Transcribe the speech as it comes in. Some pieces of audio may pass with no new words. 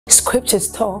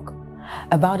Scriptures talk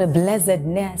about a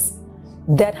blessedness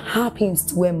that happens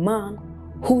to a man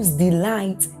whose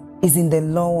delight is in the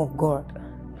law of God.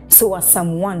 So as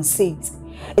Psalm 1 says,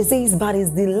 it says, but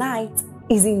his delight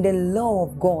is in the law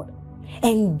of God,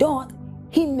 and doth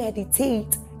he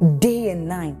meditate day and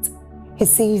night. He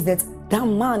says that that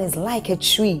man is like a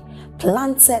tree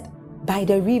planted by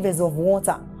the rivers of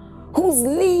water, whose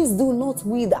leaves do not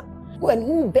wither, and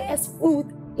who bears fruit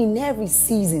in every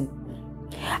season.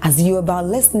 As you're about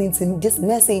listening to this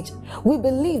message, we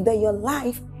believe that your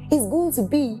life is going to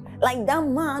be like that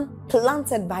man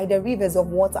planted by the rivers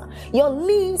of water. Your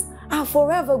leaves are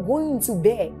forever going to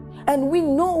bear. And we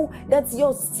know that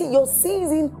your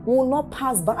season will not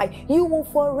pass by. You will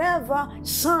forever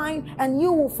shine and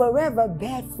you will forever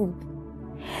bear fruit.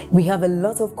 We have a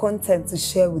lot of content to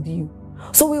share with you.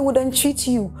 So we would entreat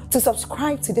you to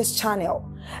subscribe to this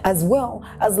channel, as well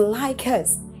as like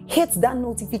us. Hit that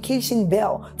notification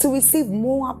bell to receive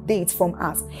more updates from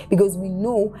us, because we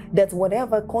know that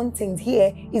whatever content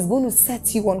here is going to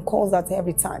set you on course at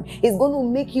every time. It's going to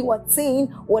make you attain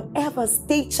whatever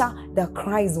stature that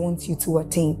Christ wants you to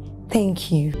attain. Thank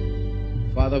you.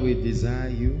 Father, we desire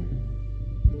you.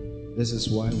 This is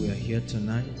why we are here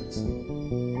tonight.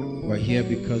 We're here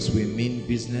because we mean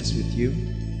business with you.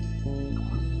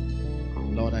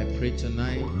 Lord, I pray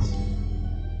tonight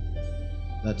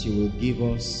that you will give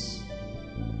us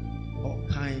all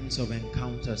kinds of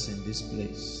encounters in this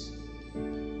place.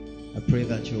 I pray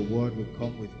that your word will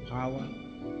come with power.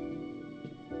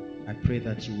 I pray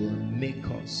that you will make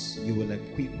us, you will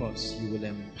equip us, you will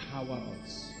empower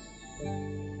us.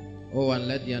 Oh, and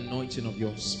let the anointing of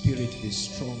your spirit be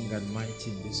strong and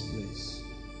mighty in this place.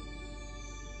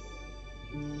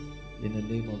 In the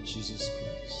name of Jesus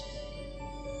Christ,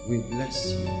 we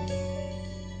bless you.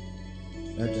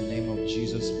 Let the name of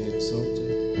Jesus be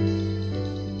exalted.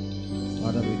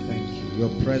 Father, we thank you. Your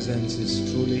presence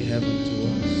is truly heaven to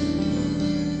us.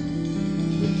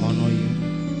 We honor you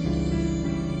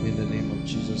in the name of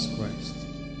Jesus Christ.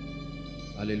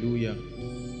 Hallelujah.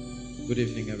 Good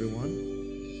evening,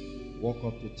 everyone. Walk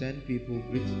up to 10 people,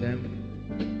 greet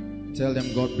them. Tell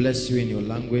them God bless you in your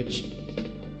language.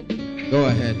 Go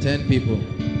ahead, 10 people.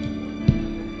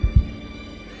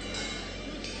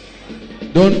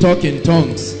 Don't talk in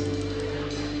tongues.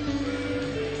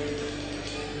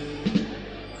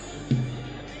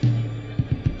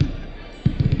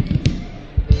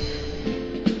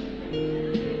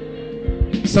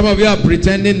 Some of you are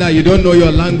pretending that you don't know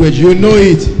your language. You know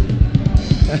it.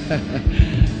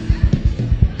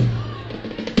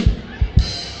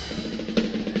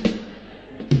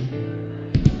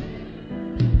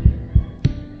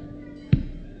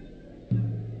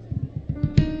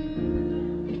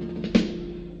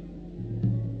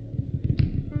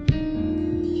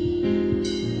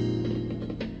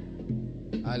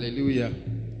 Hallelujah.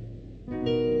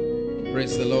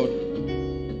 Praise the Lord.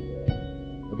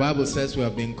 The Bible says we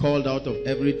have been called out of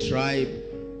every tribe,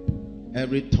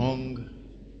 every tongue,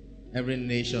 every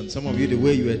nation. Some of you, the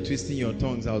way you were twisting your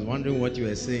tongues, I was wondering what you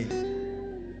were saying.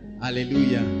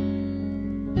 Hallelujah.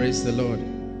 Praise the Lord.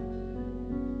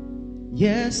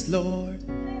 Yes, Lord.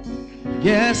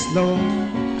 Yes, Lord.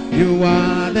 You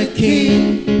are the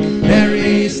King. There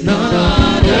is none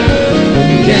other.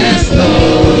 Yes,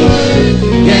 Lord.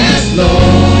 Yes, Lord.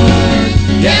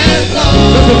 Yes, Lord.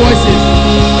 Look at the voices.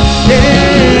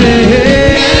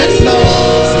 Yes,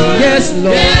 Lord. Yes,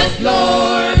 Lord. Yes,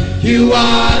 Lord. You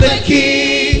are the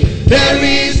King. There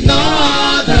is no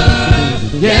other.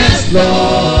 Yes,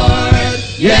 Lord.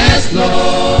 Yes,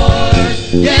 Lord.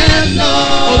 Yes,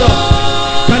 Lord. Hold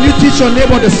on. Can you teach your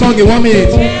neighbor the song in 1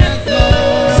 minute?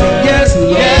 Yes,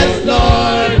 Lord. Yes,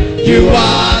 Lord. You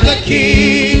are the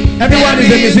King. Everyone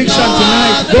is a musician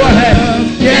tonight. Go ahead.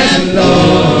 Yes,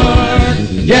 Lord.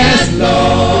 Yes,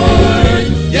 Lord.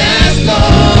 Yes,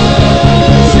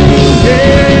 Lord.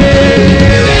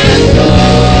 Yes, Lord.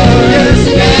 Yes,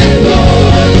 yes,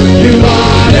 Lord. You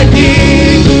are the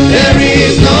King. There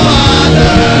is no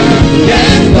other.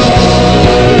 Yes,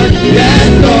 Lord. Yes,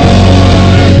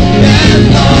 Lord. Yes,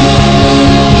 Lord.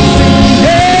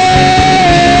 Yes,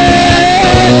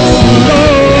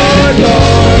 Lord.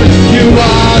 Lord. You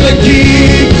are the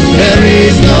King. There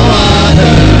is no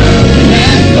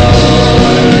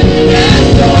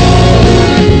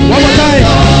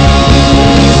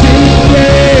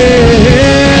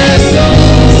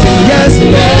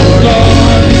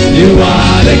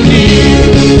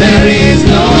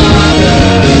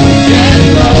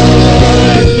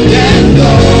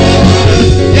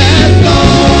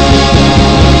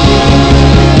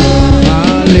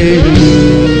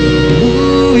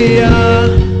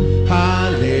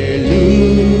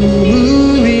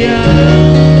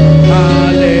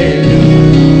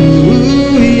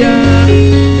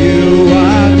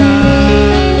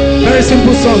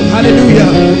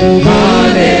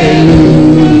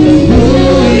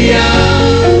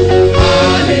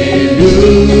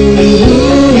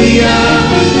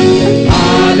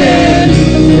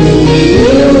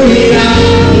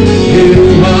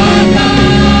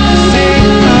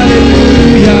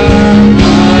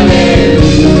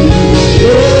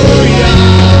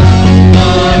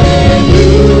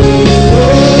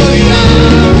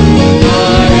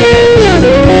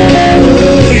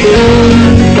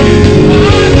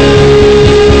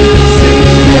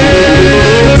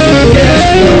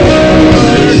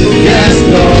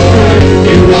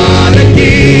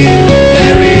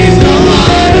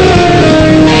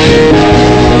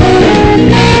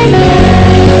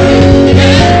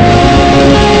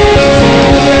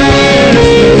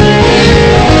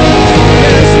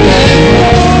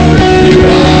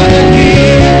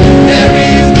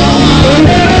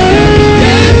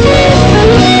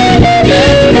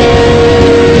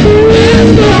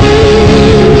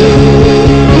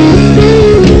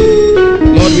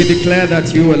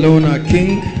that you alone are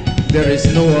King. There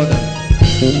is no other.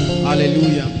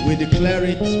 Hallelujah. We declare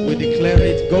it. We declare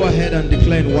it. Go ahead and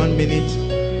declare in 1 minute.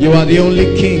 You are the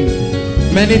only King.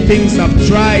 Many things have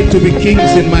tried to be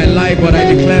kings in my life, but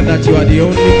I declare that you are the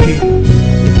only King.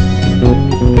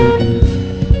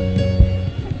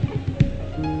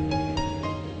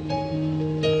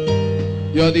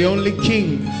 You are the only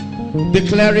King.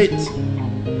 Declare it.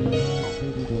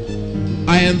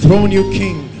 I enthrone you,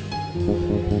 King.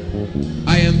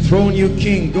 I enthrone you,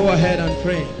 King. Go ahead and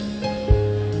pray.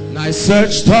 And I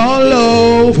searched all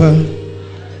over,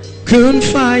 couldn't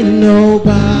find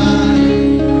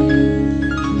nobody.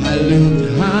 I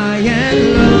looked high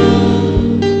and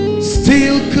low,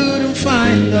 still couldn't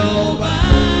find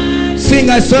nobody. Sing,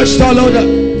 I searched all over.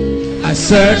 I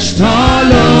searched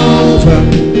all over,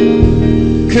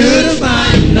 couldn't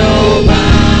find nobody.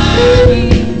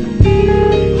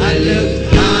 I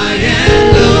looked high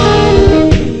and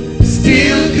low,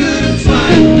 still couldn't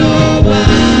find nobody.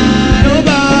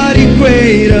 Nobody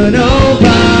greater,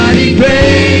 nobody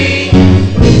great,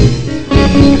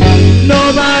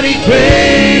 nobody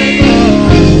great,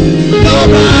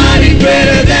 nobody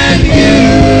greater than you.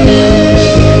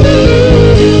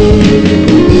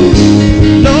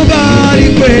 Nobody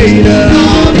greater,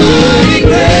 nobody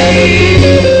great,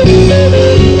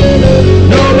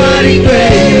 nobody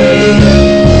greater,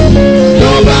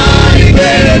 nobody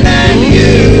greater than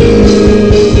you.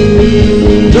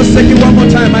 Just take it one more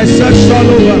time. I searched all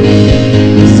over.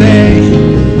 Say,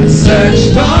 I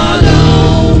searched all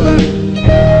over,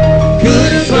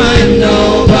 couldn't find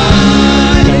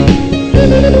nobody.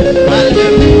 I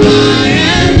looked high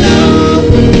and low,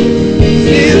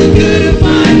 still couldn't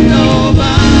find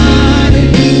nobody.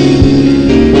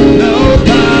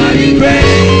 Nobody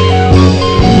great,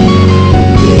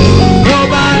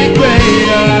 nobody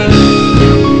greater,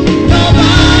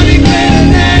 nobody greater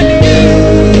than you.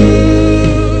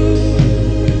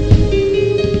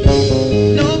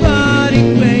 Nobody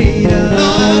greater,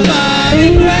 nobody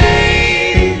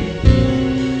great,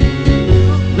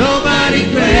 nobody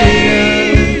greater,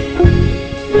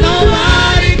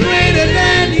 nobody greater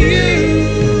than you.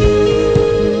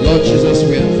 Lord Jesus,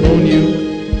 we enthrone you.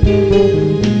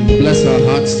 Bless our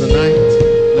hearts tonight.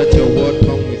 Let your word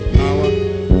come with power.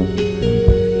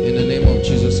 In the name of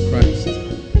Jesus Christ.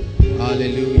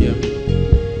 Hallelujah.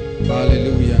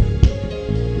 Hallelujah.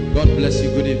 God bless you.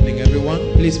 Good evening,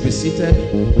 everyone. Please be seated.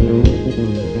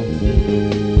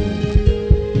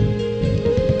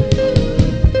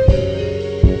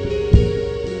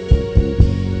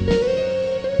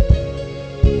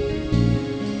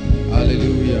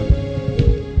 Hallelujah.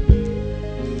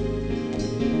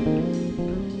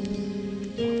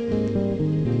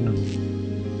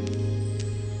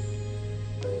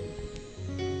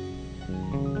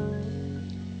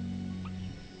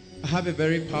 I have a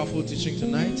very powerful teaching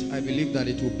tonight. I believe that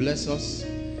it will bless us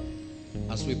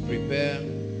as we prepare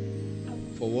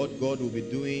for what God will be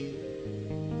doing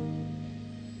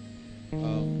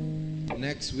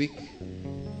next week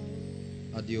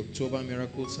at the October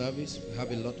Miracle Service. We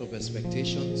have a lot of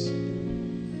expectations,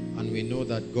 and we know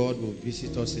that God will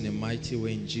visit us in a mighty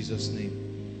way in Jesus' name.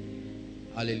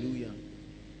 Hallelujah.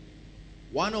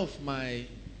 One of my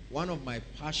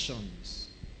passions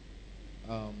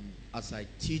as I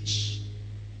teach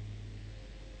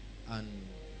and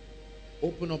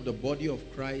open up the body of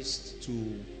Christ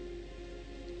to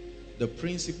the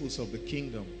principles of the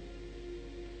kingdom,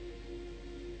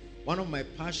 one of my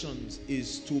passions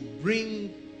is to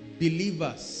bring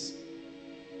believers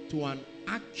to an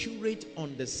accurate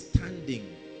understanding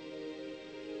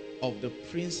of the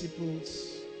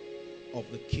principles of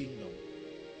the kingdom.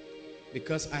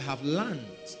 Because I have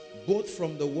learned, both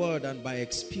from the word and by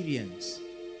experience,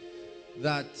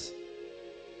 that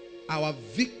our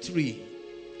victory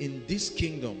in this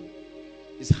kingdom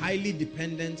is highly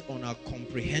dependent on our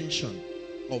comprehension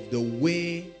of the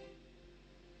way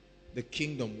the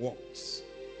kingdom works.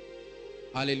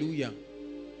 Hallelujah.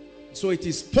 So it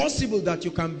is possible that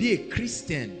you can be a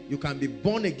Christian, you can be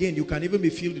born again, you can even be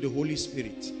filled with the Holy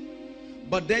Spirit,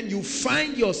 but then you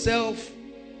find yourself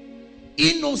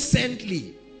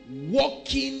innocently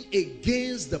walking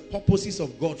against the purposes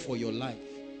of God for your life.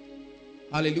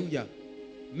 Hallelujah.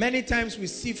 Many times we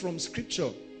see from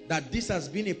scripture that this has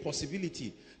been a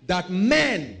possibility, that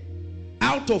men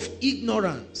out of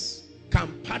ignorance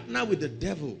can partner with the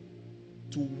devil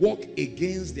to walk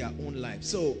against their own life.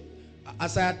 So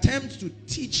as I attempt to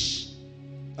teach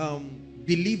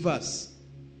believers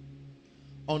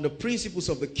on the principles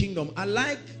of the kingdom, I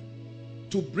like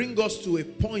to bring us to a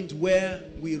point where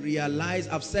we realize,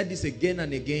 I've said this again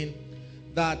and again,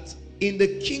 that in the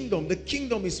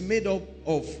kingdom is made up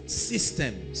of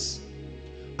systems.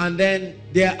 And then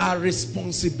there are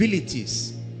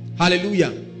responsibilities.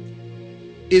 Hallelujah.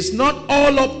 It's not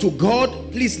all up to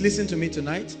God. Please listen to me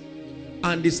tonight.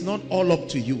 And it's not all up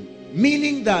to you.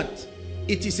 Meaning that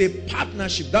it is a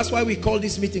partnership. That's why we call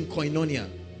this meeting koinonia.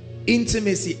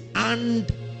 Intimacy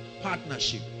and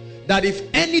partnership. That if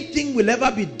anything will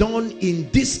ever be done in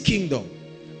this kingdom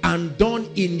and done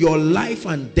in your life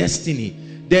and destiny,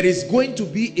 there is going to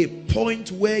be a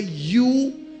point where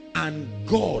you and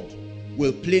God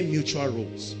will play mutual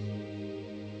roles.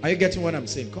 Are you getting what I'm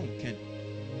saying? Come, Ken.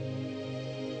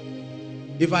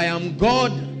 If I am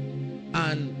God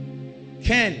and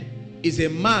Ken is a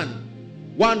man,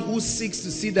 one who seeks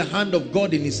to see the hand of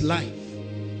God in his life,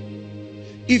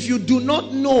 if you do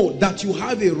not know that you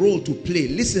have a role to play,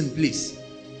 listen please.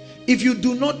 If you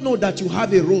do not know that you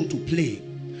have a role to play,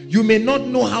 you may not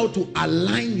know how to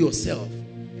align yourself.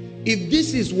 If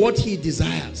this is what he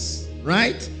desires,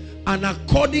 right? And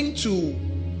according to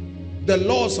the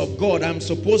laws of God, I'm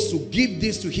supposed to give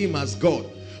this to him as God.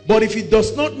 But if he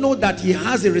does not know that he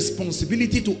has a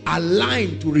responsibility to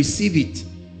align to receive it,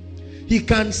 he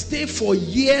can stay for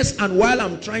years, and while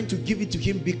I'm trying to give it to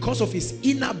him, because of his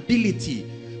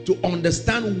inability to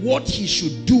understand what he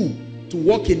should do to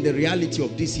walk in the reality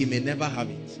of this, he may never have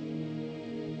it.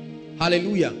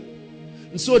 Hallelujah.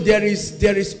 And so there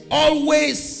is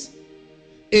always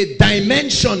a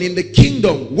dimension in the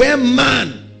kingdom where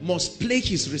man must play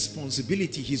his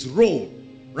responsibility, his role,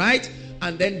 right?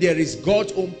 And then there is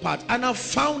God's own part. And I've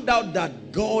found out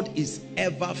that God is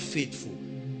ever faithful.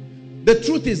 The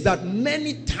truth is that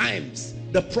many times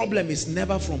the problem is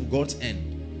never from God's end.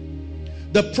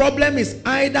 The problem is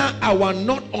either our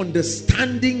not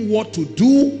understanding what to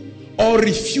do or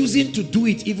refusing to do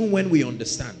it even when we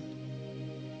understand.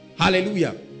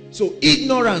 Hallelujah. So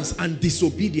ignorance and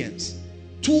disobedience,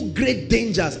 two great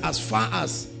dangers as far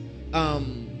as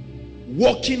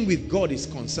walking with God is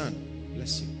concerned.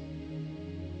 Bless you.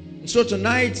 And so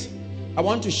tonight I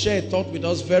want to share a thought with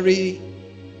us very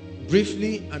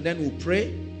briefly, and then we'll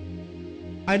pray.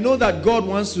 I know that God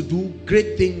wants to do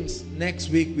great things next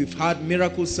week. We've had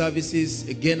miracle services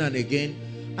again and again,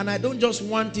 and I don't just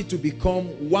want it to become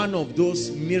one of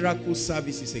those miracle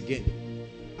services again.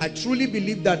 I truly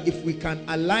believe that if we can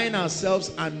align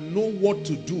ourselves and know what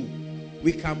to do,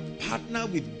 we can partner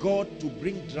with God to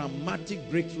bring dramatic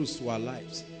breakthroughs to our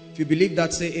lives. If you believe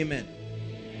that, say amen.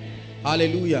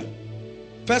 Hallelujah.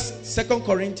 2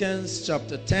 Corinthians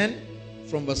chapter 10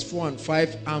 from verse 4 and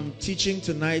 5. I'm teaching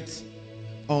tonight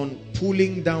on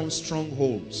pulling down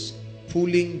strongholds.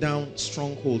 Pulling down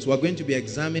strongholds. We're going to be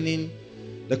examining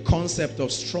the concept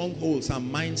of strongholds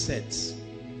and mindsets.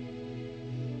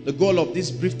 The goal of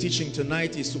this brief teaching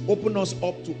tonight is to open us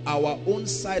up to our own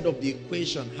side of the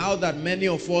equation. How that many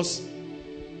of us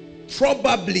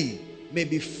probably may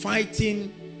be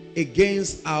fighting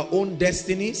against our own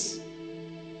destinies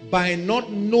by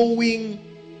not knowing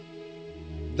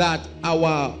that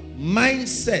our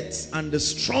mindsets and the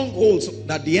strongholds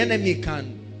that the enemy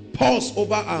can pause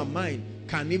over our mind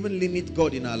can even limit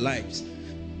God in our lives.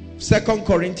 2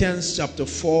 Corinthians chapter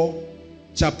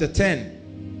 10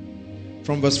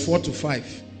 from verse 4 to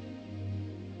 5.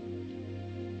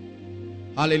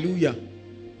 Hallelujah.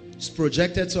 It's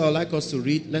projected, so I'd like us to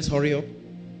read. Let's hurry up.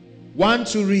 1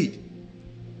 to read.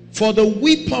 For the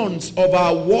weapons of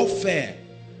our warfare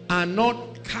are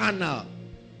not carnal,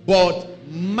 but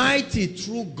mighty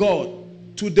through God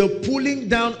to the pulling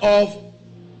down of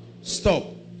stop.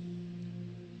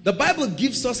 The Bible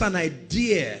gives us an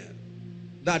idea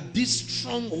that these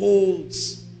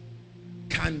strongholds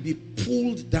can be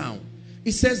pulled down.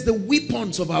 It says the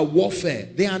weapons of our warfare,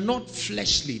 they are not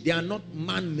fleshly, they are not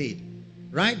man-made,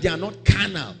 right? They are not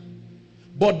carnal,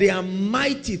 but they are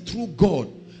mighty through God,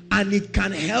 and it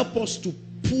can help us to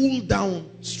pull down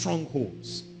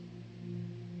strongholds.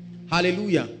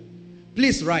 Hallelujah.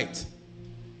 Please write.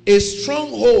 A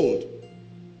stronghold.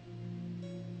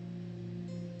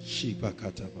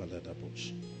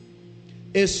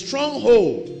 A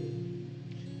stronghold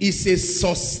is a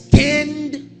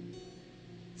sustained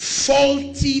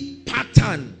faulty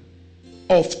pattern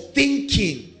of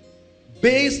thinking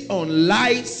based on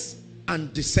lies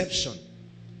and deception.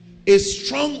 A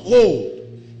stronghold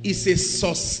is a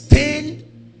sustained,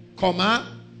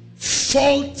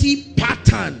 faulty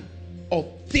pattern of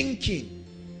thinking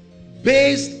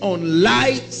based on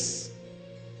lies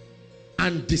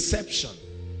and deception.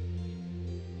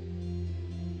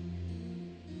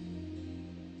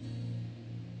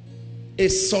 A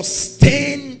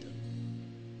sustained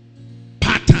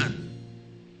pattern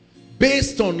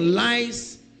based on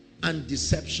lies and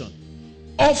deception.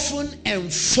 often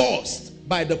enforced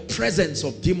by the presence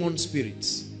of demon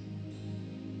spirits.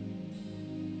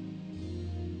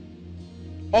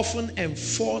 Often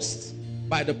enforced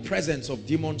by the presence of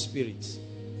demon spirits.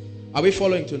 Are we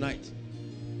following tonight?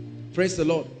 Praise the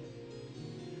Lord.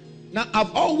 Now,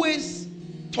 I've always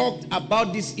talked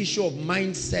about this issue of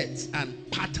mindsets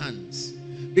and patterns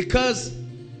because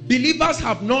believers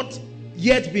have not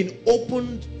yet been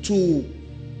opened to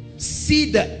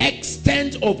see the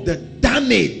extent of the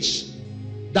damage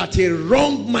that a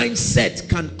wrong mindset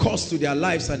can cause to their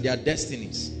lives and their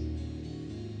destinies.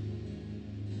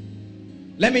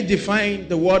 Let me define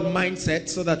the word mindset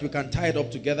so that we can tie it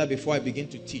up together before I begin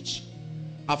to teach.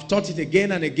 I've taught it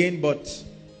again and again, but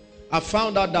I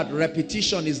found out that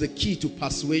repetition is the key to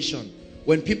persuasion.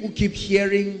 When people keep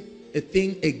hearing a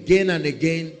thing again and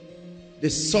again, they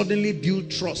suddenly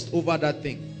build trust over that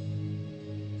thing.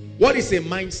 What is a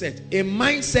mindset? A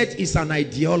mindset is an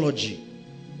ideology.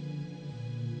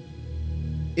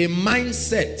 A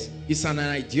mindset is an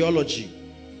ideology.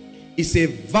 It's a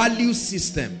value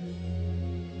system.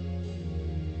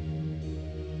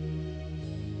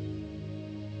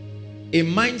 A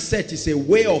mindset is a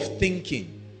way of thinking.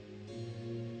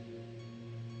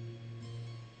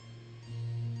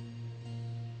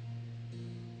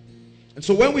 And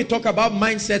so when we talk about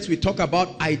mindsets, we talk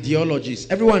about ideologies.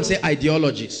 Everyone say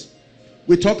ideologies.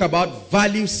 We talk about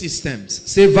value systems.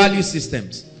 Say value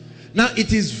systems. Now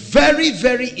it is very,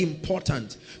 very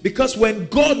important because when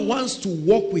God wants to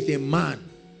walk with a man,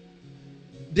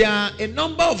 there are a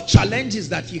number of challenges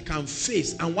that he can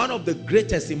face, and one of the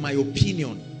greatest, in my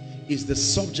opinion, is the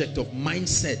subject of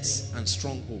mindsets and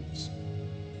strongholds.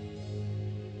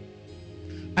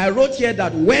 I wrote here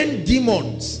that when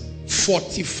demons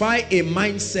fortify a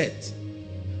mindset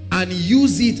and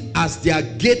use it as their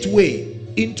gateway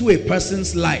into a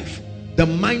person's life, the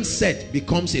mindset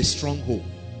becomes a stronghold.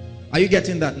 Are you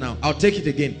getting that now? I'll take it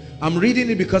again. I'm reading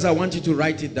it because I want you to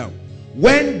write it down.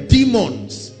 When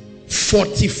demons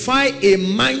fortify a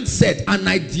mindset, an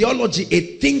ideology,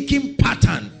 a thinking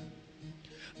pattern,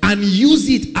 and use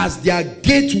it as their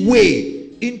gateway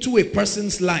into a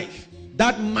person's life,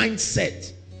 that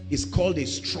mindset is called a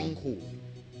stronghold.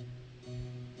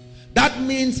 That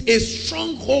means a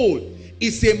stronghold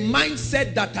is a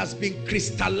mindset that has been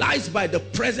crystallized by the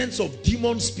presence of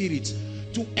demon spirits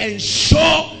to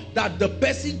ensure that the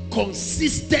person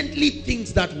consistently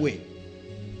thinks that way.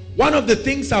 One of the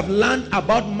things I've learned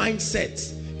about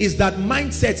mindsets is that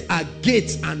mindsets are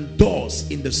gates and doors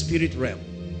in the spirit realm.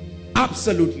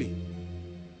 Absolutely.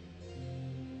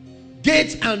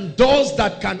 Gates and doors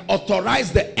that can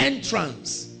authorize the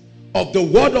entrance of the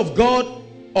word of God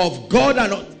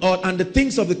and the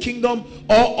things of the kingdom,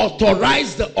 or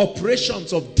authorize the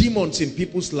operations of demons in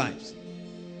people's lives.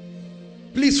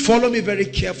 Please follow me very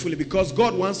carefully because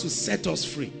God wants to set us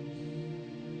free.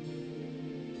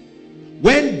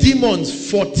 When demons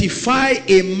fortify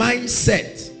a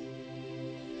mindset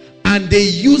and they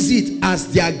use it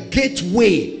as their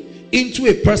gateway into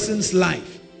a person's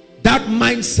life, that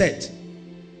mindset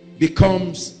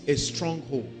becomes a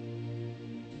stronghold.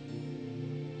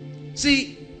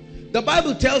 See, the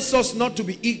Bible tells us not to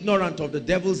be ignorant of the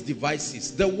devil's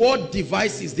devices. The word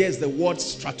devices there is the word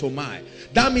stratomai.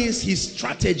 That means his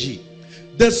strategy.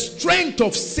 The strength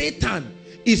of Satan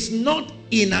is not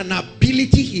in an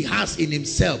ability he has in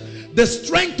himself. The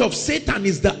strength of Satan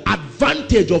is the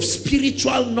advantage of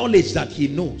spiritual knowledge that he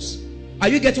knows. Are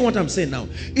you getting what I'm saying now?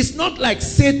 It's not like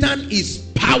Satan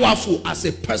is powerful as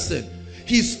a person.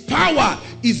 His power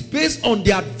is based on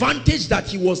the advantage that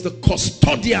he was the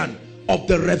custodian of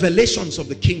the revelations of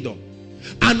the kingdom.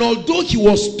 And although he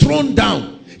was thrown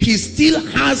down, he still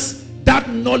has that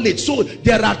knowledge. So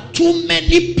there are too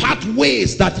many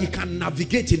pathways that he can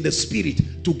navigate in the spirit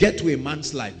to get to a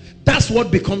man's life. That's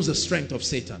what becomes the strength of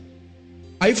Satan.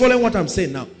 Are you following what I'm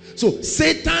saying now? So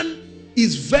Satan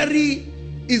is very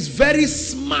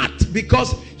smart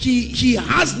because he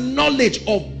has knowledge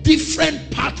of different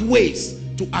pathways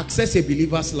to access a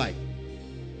believer's life.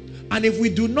 And if we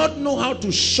do not know how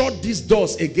to shut these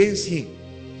doors against him,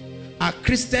 our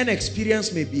Christian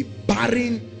experience may be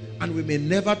barren and we may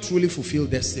never truly fulfill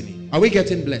destiny. Are we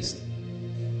getting blessed?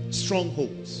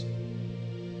 Strongholds,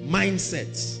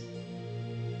 mindsets.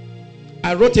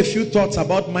 I wrote a few thoughts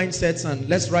about mindsets and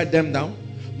let's write them down.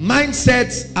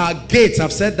 Mindsets are gates,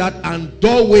 I've said that, and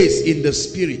doorways in the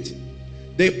spirit.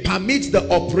 They permit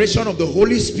the operation of the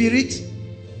Holy Spirit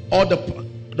or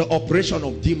the operation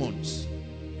of demons.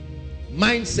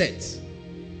 Mindsets.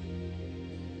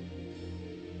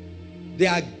 They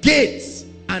are gates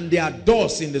and they are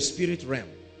doors in the spirit realm.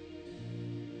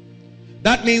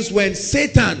 That means when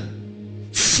Satan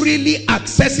freely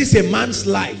accesses a man's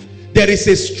life, there is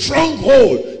a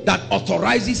stronghold that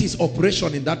authorizes his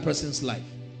operation in that person's life.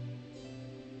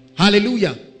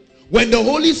 Hallelujah. When the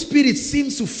Holy Spirit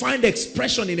seems to find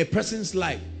expression in a person's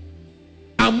life,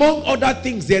 among other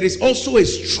things, there is also a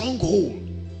stronghold,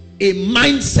 a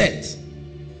mindset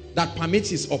that permits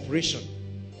his operation.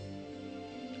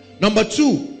 Number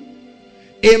two,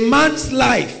 a man's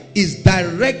life is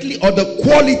directly, or the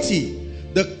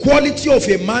quality of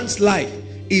a man's life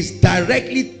is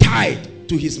directly tied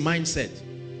to his mindset.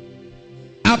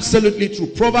 Absolutely true.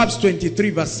 Proverbs 23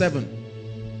 verse 7.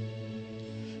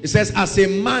 It says, as a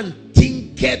man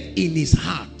thinketh in his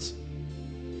heart.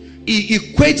 He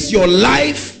equates your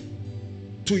life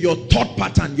to your thought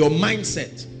pattern, your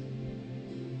mindset.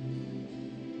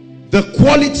 The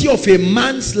quality of a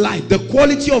man's life, the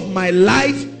quality of my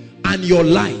life and your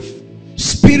life,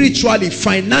 spiritually,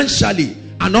 financially,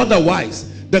 and otherwise,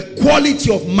 the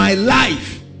quality of my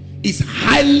life is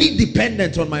highly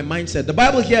dependent on my mindset. The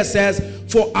Bible here says,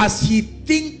 for as he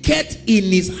thinketh in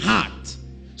his heart,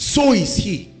 so is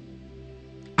he.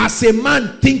 As a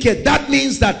man thinketh, that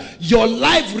means that your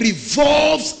life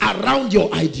revolves around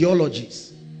your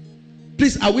ideologies.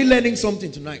 Please, are we learning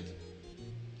something tonight?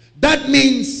 That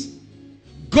means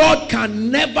God can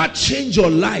never change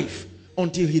your life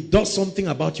until he does something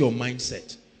about your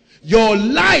mindset. Your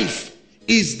life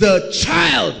is the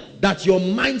child that your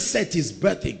mindset is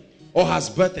birthing or has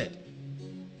birthed.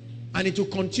 And it will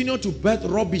continue to birth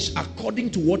rubbish according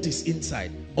to what is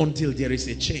inside until there is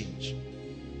a change.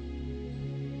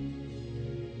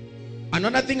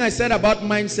 Another thing I said about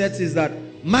mindsets is that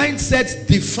mindsets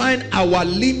define our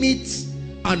limits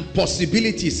and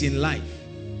possibilities in life.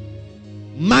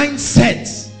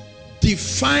 Mindsets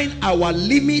define our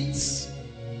limits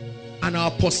and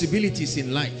our possibilities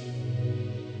in life.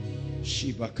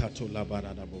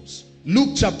 Luke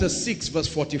chapter 6 verse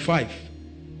 45.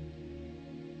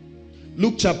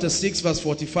 Luke chapter 6 verse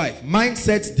 45.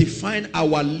 Mindsets define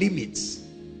our limits.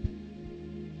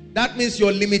 That means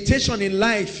your limitation in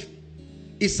life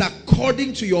is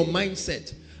according to your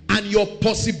mindset, and your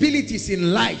possibilities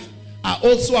in life are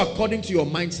also according to your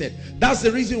mindset. That's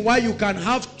the reason why you can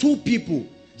have two people,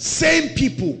 same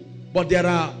people, but there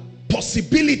are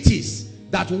possibilities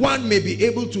that one may be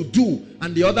able to do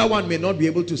and the other one may not be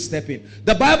able to step in.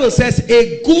 The Bible says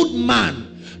a good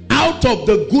man out of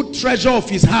the good treasure of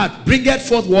his heart bringeth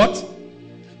forth what?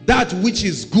 That which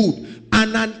is good.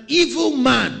 And an evil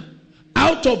man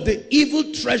out of the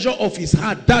evil treasure of his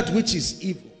heart that which is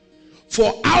evil.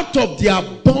 For out of the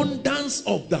abundance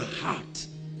of the heart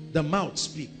the mouth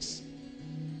speaks.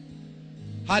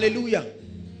 Hallelujah.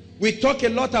 We talk a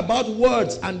lot about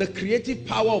words and the creative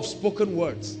power of spoken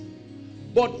words.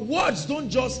 But words don't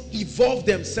just evolve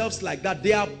themselves like that.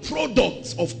 They are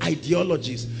products of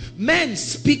ideologies. Men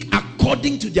speak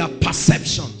according to their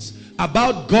perceptions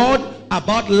about God,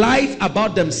 about life,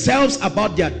 about themselves,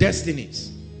 about their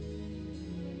destinies.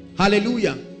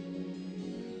 Hallelujah.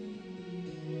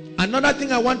 Another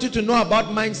thing I want you to know about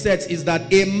mindsets is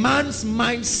that a man's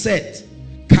mindset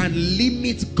can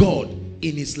limit God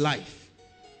in his life.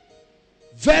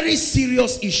 Very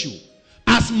serious issue.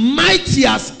 As mighty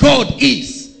as God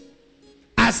is,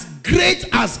 as great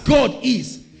as God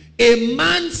is, a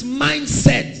man's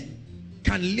mindset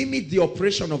can limit the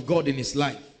operation of God in his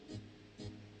life.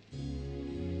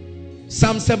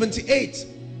 Psalm 78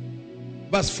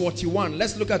 verse 41.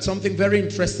 Let's look at something very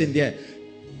interesting there.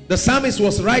 The psalmist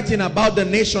was writing about the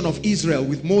nation of Israel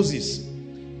with Moses.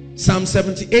 Psalm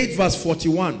 78 verse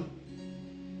 41.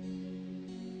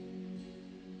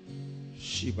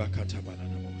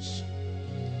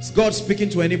 Is God speaking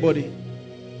to anybody?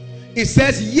 It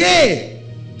says, yea,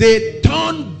 they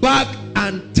turned back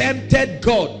and tempted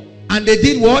God. And they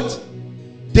did what?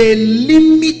 They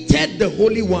limited the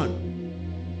Holy One.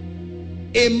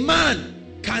 A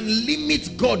man can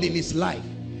limit God in his life.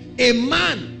 A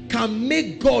man can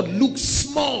make God look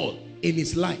small in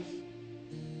his life.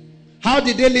 How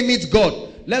did they limit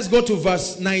God? Let's go to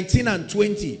verse 19 and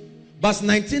 20. Verse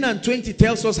 19 and 20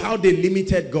 tells us how they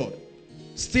limited God.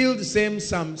 Still the same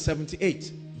Psalm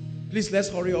 78. Please, let's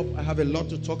hurry up. I have a lot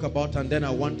to talk about and then I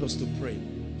want us to pray.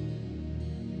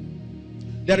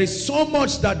 There is so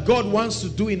much that God wants to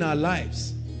do in our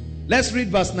lives. Let's read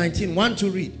verse 19. One to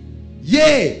read.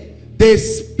 Yea, they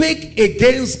spake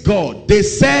against God. They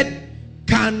said,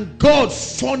 can God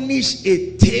furnish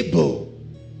a table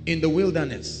in the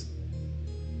wilderness?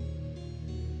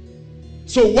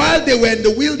 So while they were in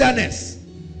the wilderness,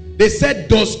 they said,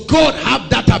 does God have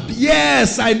that?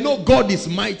 Yes, I know God is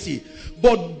mighty.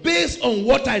 But based on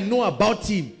what I know about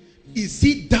him, is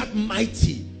he that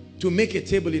mighty to make a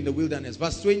table in the wilderness?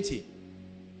 Verse 20.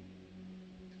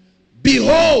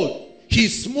 Behold, he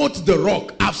smote the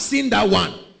rock. I've seen that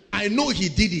one. I know he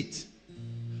did it.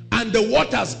 And the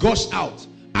waters gushed out,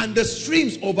 and the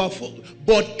streams overflow.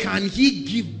 But can he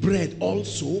give bread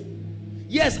also?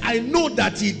 Yes, I know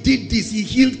that he did this. He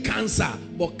healed cancer.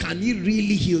 But can he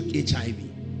really heal HIV?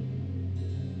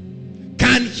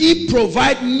 Can he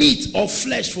provide meat or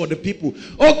flesh for the people?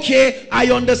 Okay,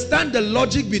 I understand the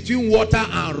logic between water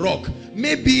and rock.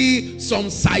 Maybe some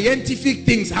scientific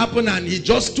things happen and he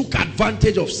just took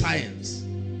advantage of science.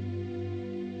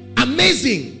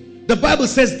 Amazing. The Bible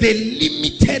says they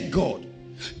limited God.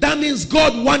 That means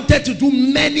God wanted to do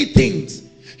many things.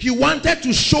 He wanted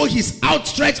to show his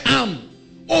outstretched arm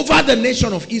over the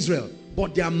nation of Israel,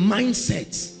 but their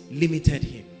mindsets limited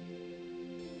him.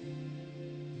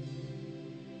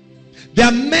 There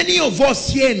are many of us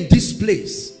here in this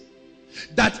place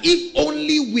that if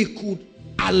only we could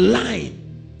align,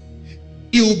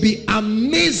 it will be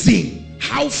amazing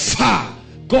how far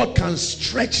God can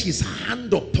stretch his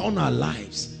hand upon our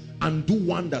lives and do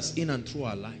wonders in and through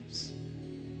our lives.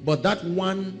 But that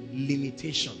one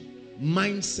limitation,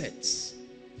 mindsets.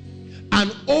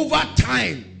 And over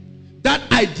time, that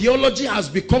ideology has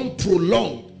become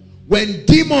prolonged. When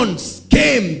demons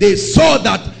came, they saw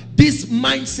that this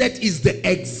mindset is the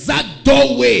exact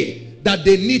doorway that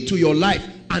they need to your life,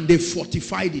 and they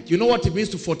fortified it. You know what it means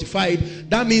to fortify it?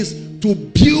 That means to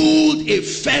build a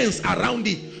fence around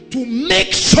it, to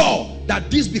make sure that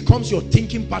this becomes your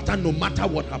thinking pattern no matter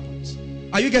what happens.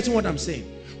 Are you getting what I'm saying?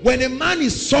 When a man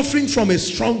is suffering from a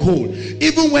stronghold,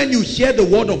 even when you hear the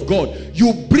word of God,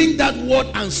 you bring that word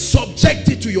and subject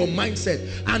it to your mindset,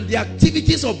 and the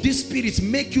activities of these spirits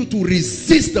make you to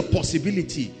resist the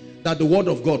possibility that the word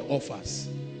of God offers.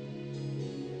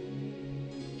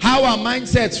 How are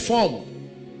mindsets formed?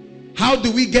 How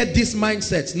do we get these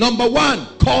mindsets? Number one,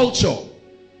 culture.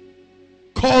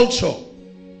 Culture.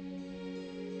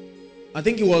 I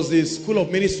think it was the School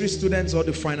of Ministry students or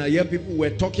the final year people were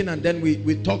talking, and then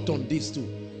we talked on this too.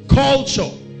 Culture.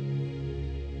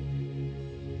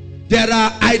 There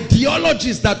are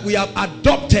ideologies that we have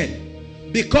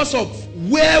adopted because of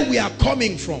where we are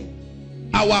coming from.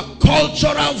 Our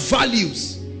cultural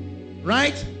values.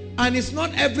 Right? And it's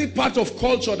not every part of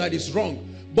culture that is wrong.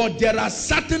 But there are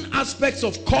certain aspects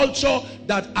of culture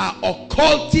that are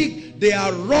occultic, they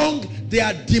are wrong, they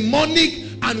are demonic,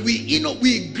 and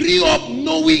we grew up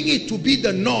knowing it to be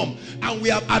the norm, and we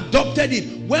have adopted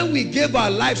it. When we gave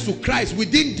our lives to Christ, we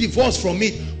didn't divorce from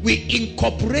it. We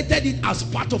incorporated it as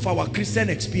part of our Christian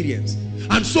experience.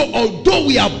 And so although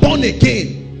we are born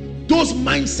again, those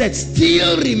mindsets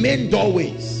still remain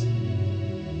doorways.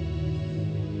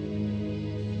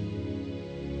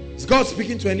 Is God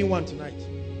speaking to anyone tonight?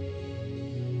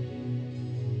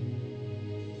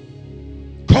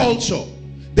 Culture,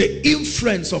 the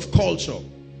influence of culture.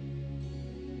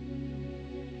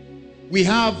 We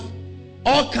have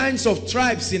all kinds of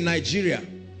tribes in Nigeria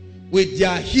with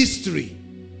their history.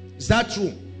 Is that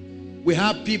true? We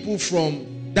have people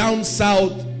from down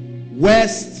south,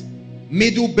 west,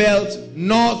 middle belt,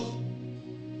 north,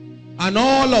 and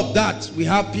all of that. We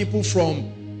have people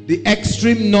from the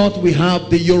extreme north. We have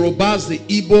the Yorubas, the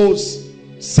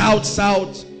Igbos,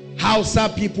 south,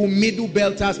 Hausa people, middle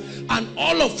belters, and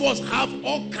all of us have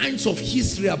all kinds of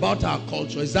history about our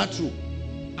culture. Is that true?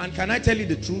 And can I tell you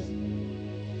the truth?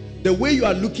 The way you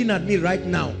are looking at me right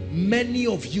now, many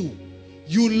of you,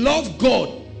 you love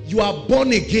God, you are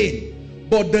born again,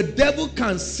 but the devil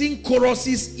can sing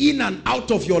choruses in and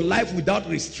out of your life without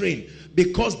restraint,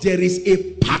 because there is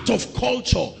a part of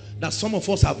culture that some of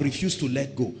us have refused to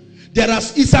let go.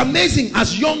 It's amazing,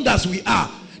 as young as we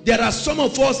are, there are some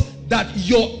of us that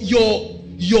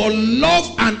your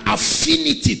love and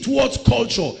affinity towards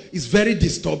culture is very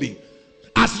disturbing.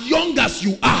 As young as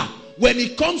you are, when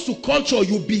it comes to culture,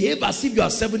 you behave as if you are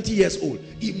 70 years old.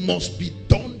 It must be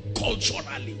done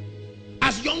culturally.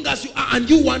 As young as you are, and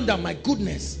you wonder, my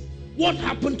goodness, what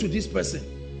happened to this person?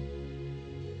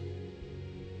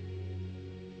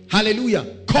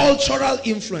 Hallelujah. Cultural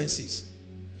influences.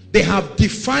 They have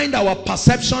defined our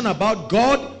perception about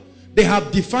God. They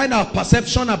have defined our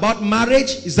perception about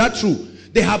marriage. Is that true?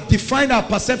 They have defined our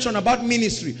perception about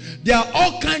ministry. There are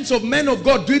all kinds of men of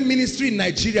God doing ministry in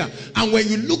Nigeria. And when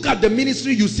you look at the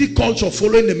ministry, you see culture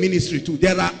following the ministry too.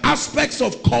 There are aspects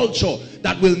of culture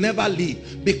that will never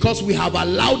leave because we have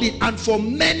allowed it. And for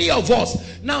many of us,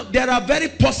 now there are very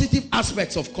positive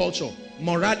aspects of culture.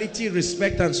 Morality,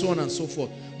 respect, and so on and so forth.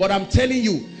 But I'm telling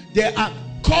you,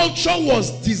 culture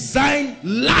was designed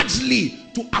largely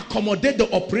to accommodate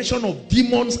the operation of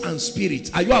demons and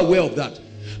spirits. Are you aware of that?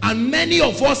 And many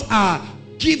of us are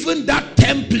given that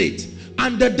template,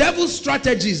 And the devil's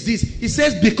strategy is this. He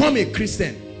says, become a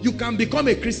Christian. You can become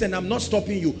a Christian. I'm not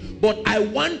stopping you. But I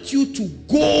want you to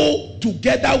go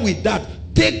together with that.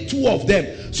 Take two of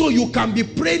them. So you can be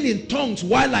praying in tongues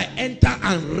while I enter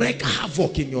and wreak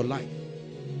havoc in your life.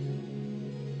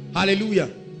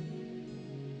 Hallelujah.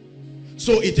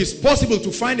 So it is possible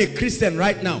to find a Christian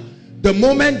right now. The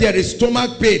moment there is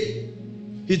stomach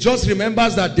pain, he just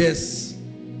remembers that there's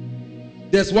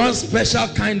one special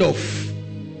kind of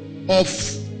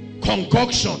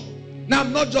concoction. Now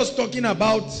I'm not just talking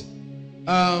about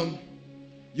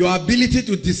your ability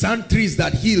to discern trees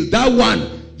that heal. That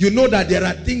one, you know that there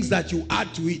are things that you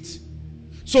add to it.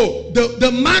 So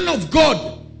the man of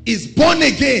God is born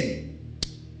again,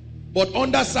 but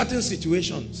under certain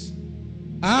situations.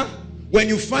 When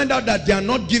you find out that they are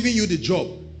not giving you the job,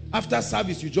 after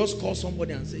service you just call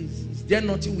somebody and say, is there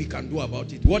nothing we can do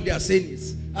about it? What they are saying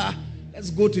is, let's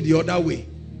go to the other way.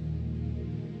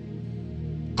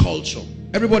 Culture.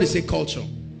 Everybody say culture.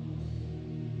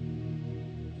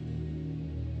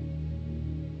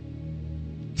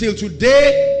 Till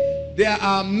today, there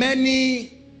are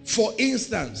many, for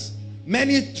instance,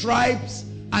 many tribes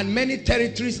and many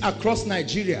territories across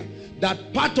Nigeria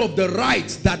that part of the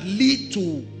rites that lead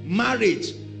to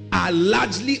marriage are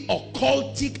largely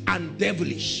occultic and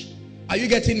devilish. Are you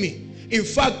getting me? In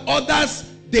fact, others,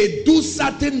 they do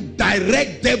certain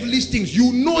direct devilish things.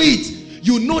 You know it.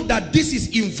 You know that this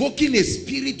is invoking a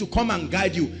spirit to come and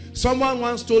guide you. Someone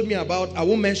once told me about, I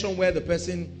won't mention where the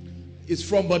person is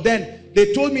from, but then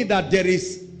they told me that there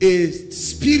is a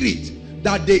spirit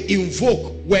that they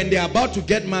invoke when they're about to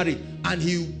get married, and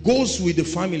he goes with the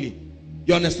family,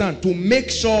 you understand, to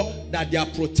make sure that they are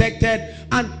protected.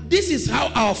 And this is how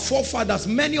our forefathers,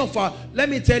 many of our, let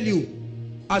me tell you,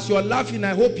 as you're laughing,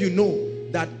 I hope you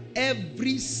know that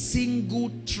every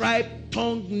single tribe,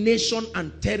 tongue, nation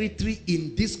and territory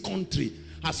in this country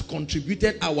has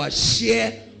contributed our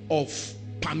share of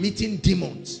permitting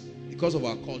demons because of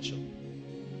our culture.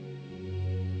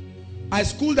 I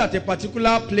schooled at a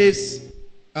particular place,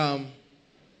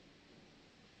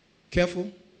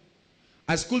 careful.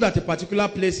 I schooled at a particular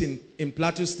place in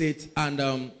Plateau State,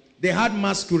 and they had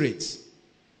masquerades.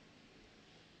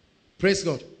 Praise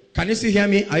God. Can you still hear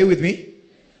me? Are you with me?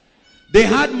 They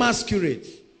had masquerades,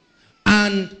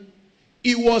 and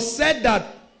it was said that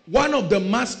one of the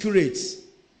masquerades,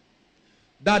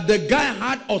 that the guy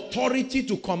had authority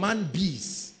to command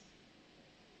bees.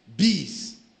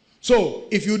 Bees. So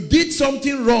if you did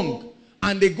something wrong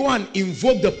and they go and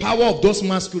invoke the power of those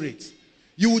masquerades,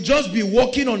 you will just be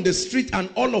walking on the street, and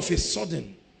all of a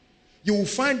sudden you will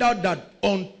find out that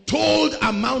untold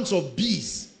amounts of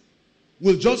bees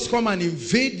will just come and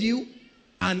invade you.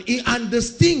 And the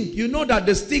sting, you know that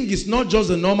the sting is not just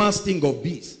the normal sting of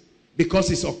bees, because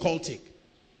it's occultic.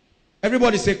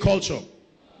 Everybody say culture.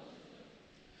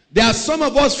 There are some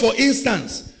of us, for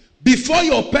instance, before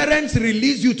your parents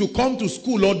release you to come to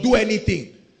school or do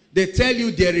anything, they tell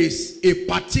you there is a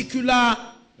particular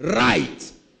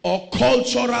rite or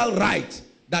cultural rite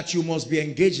that you must be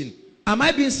engaging. Am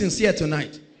I being sincere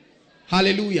tonight?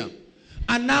 Hallelujah.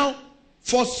 And now,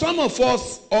 for some of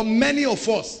us, or many of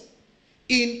us,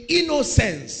 in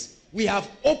innocence, we have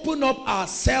opened up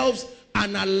ourselves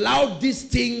and allowed these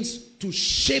things to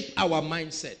shape our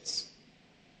mindsets.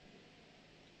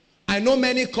 I know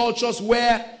many cultures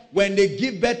where when they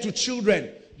give birth to children,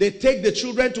 they take the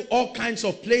children to all kinds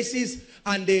of places,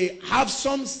 and they have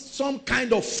some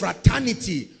kind of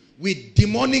fraternity with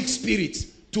demonic spirits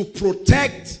to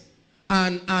protect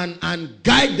and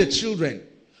guide the children.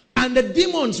 And the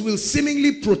demons will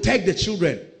seemingly protect the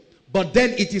children, but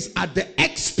then it is at the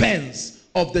expense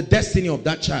of the destiny of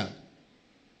that child.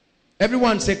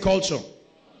 Everyone say culture.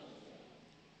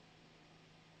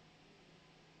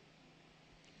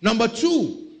 Number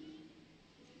two,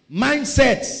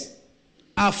 mindsets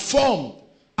are formed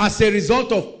as a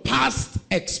result of past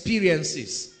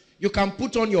experiences. You can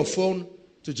put on your phone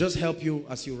to just help you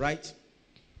as you write.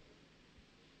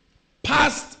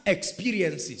 Past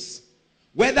experiences,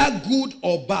 whether good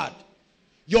or bad,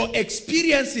 your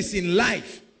experiences in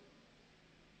life,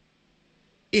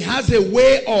 it has a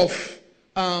way of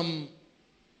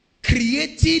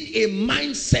creating a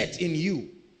mindset in you.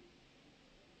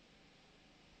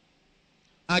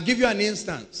 I'll give you an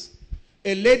instance.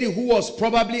 A lady who was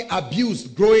probably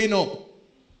abused growing up,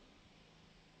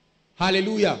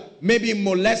 hallelujah, maybe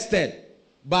molested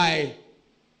by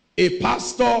a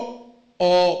pastor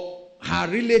or her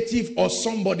relative or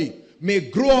somebody, may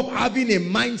grow up having a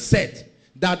mindset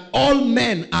that all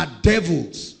men are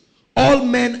devils, all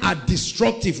men are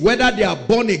destructive, whether they are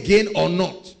born again or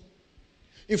not.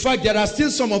 In fact, there are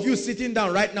still some of you sitting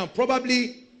down right now,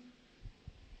 probably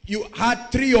you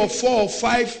had 3 or 4 or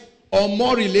 5 or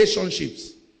more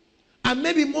relationships. And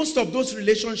maybe most of those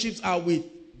relationships are with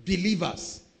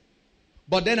believers.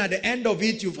 But then at the end of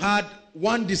it, you've had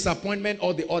one disappointment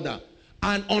or the other.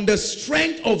 And on the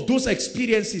strength of those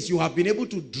experiences, you have been able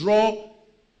to draw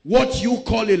what you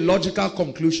call a logical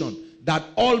conclusion, that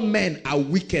all men are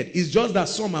wicked. It's just that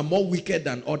some are more wicked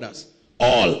than others.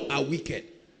 All are wicked.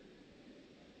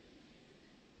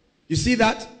 You see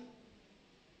that?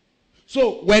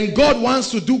 So when God wants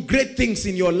to do great things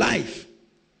in your life,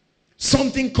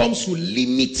 something comes to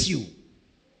limit you.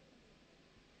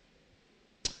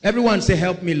 Everyone say,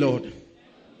 help me, Lord.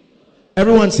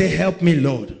 Everyone say, help me,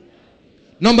 Lord.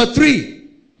 Number 3.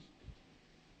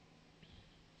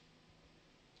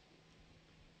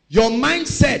 Your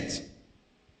mindset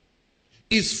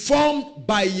is formed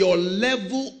by your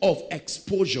level of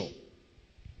exposure.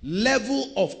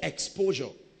 Level of exposure.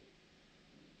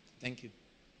 Thank you.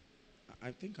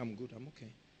 I think I'm good. I'm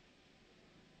okay.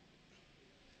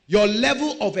 Your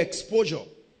level of exposure.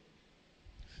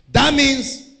 That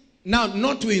means, now,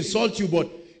 not to insult you, but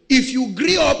if you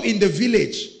grew up in the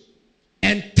village,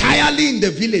 entirely in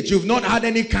the village, you've not had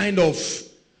any kind of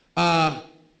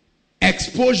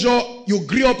exposure, you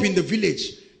grew up in the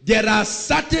village, there are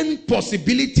certain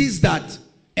possibilities that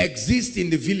exist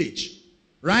in the village,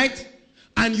 right?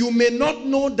 And you may not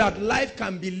know that life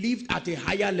can be lived at a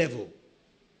higher level.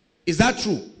 Is that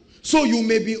true? So you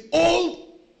may be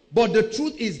old, but the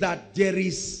truth is that there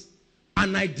is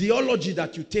an ideology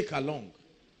that you take along.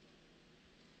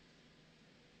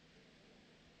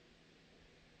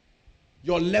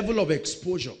 Your level of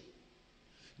exposure.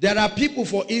 There are people,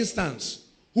 for instance,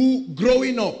 who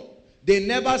growing up, they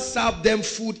never serve them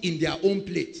food in their own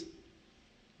plate.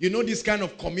 You know this kind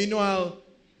of communal,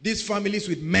 these families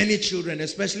with many children,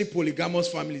 especially polygamous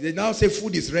families, they now say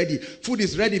food is ready. Food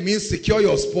is ready means secure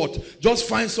your spot. Just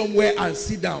find somewhere and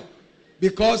sit down.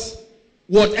 Because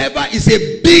whatever is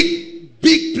a big,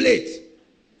 big plate,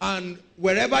 and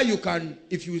wherever you can,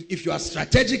 if you are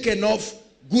strategic enough,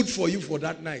 good for you for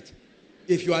that night.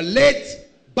 If you are late,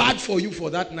 bad for you for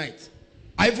that night.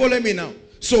 Are you following me now?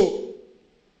 So,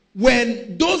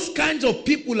 when those kinds of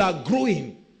people are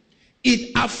growing,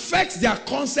 it affects their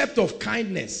concept of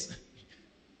kindness.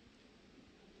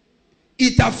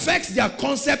 It affects their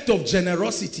concept of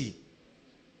generosity.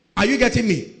 Are you getting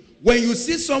me? When you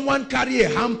see someone carry a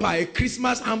hamper, a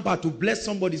Christmas hamper to bless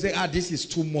somebody, say, this is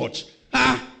too much.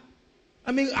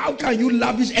 I mean, how can you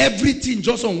lavish everything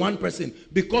just on one person?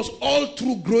 Because all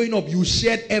through growing up, you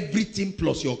shared everything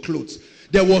plus your clothes.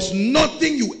 There was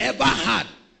nothing you ever had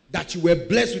that you were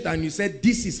blessed with and you said,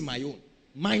 this is my own.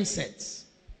 Mindsets.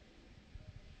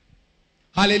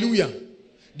 Hallelujah.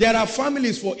 There are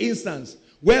families, for instance,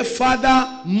 where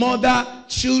father, mother,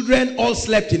 children all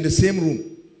slept in the same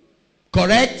room.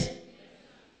 Correct?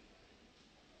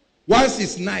 Once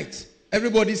it's night,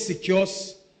 everybody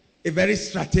secures a very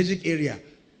strategic area.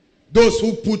 Those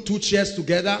who put 2 chairs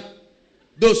together,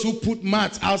 those who put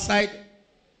mats outside,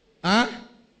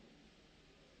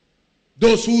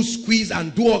 those who squeeze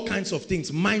and do all kinds of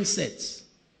things, mindsets.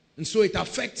 And so it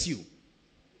affects you.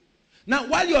 Now,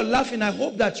 while you're laughing, I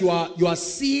hope that you are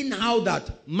seeing how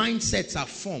that mindsets are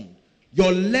formed.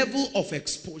 Your level of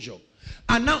exposure.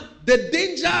 And now, the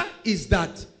danger is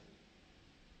that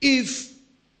if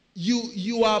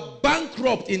you are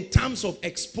bankrupt in terms of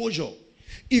exposure,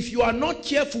 if you are not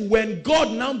careful, when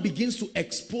God now begins to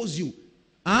expose you,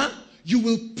 you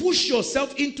will push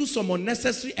yourself into some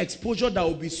unnecessary exposure that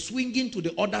will be swinging to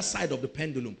the other side of the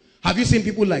pendulum. Have you seen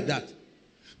people like that?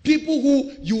 People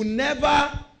who you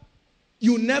never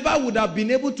would have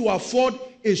been able to afford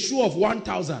a shoe of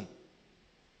 1,000.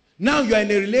 Now you are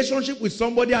in a relationship with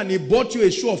somebody and he bought you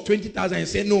a shoe of 20,000 and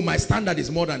say, no, my standard is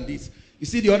more than this. You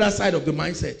see the other side of the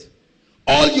mindset.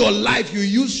 All your life you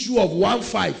use shoe of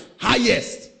 1.5,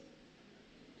 highest.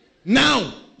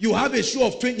 Now you have a shoe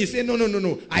of 20. You say,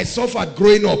 no. I suffered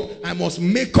growing up. I must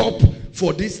make up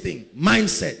for this thing.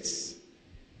 Mindsets.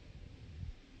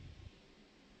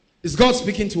 Is God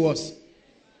speaking to us?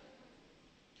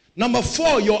 Number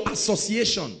 4, your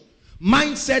association.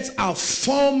 Mindsets are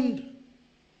formed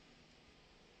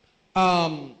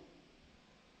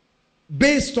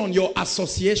based on your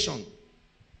association.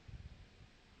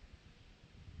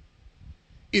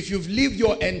 If you've lived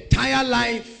your entire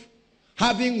life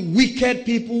having wicked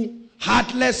people,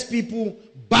 heartless people,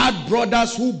 bad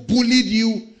brothers who bullied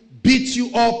you, beat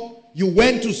you up, you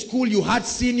went to school, you had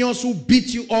seniors who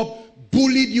beat you up,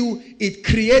 bullied you, it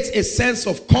creates a sense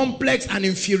of complex and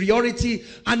inferiority,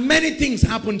 and many things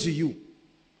happen to you.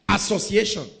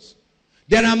 Associations.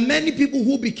 There are many people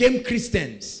who became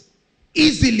Christians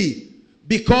easily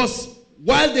because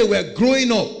while they were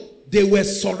growing up, they were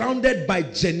surrounded by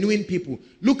genuine people.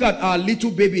 Look at our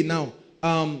little baby now,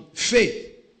 Faith.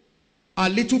 Our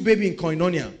little baby in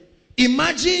Koinonia.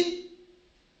 Imagine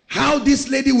how this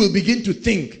lady will begin to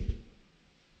think.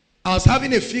 I was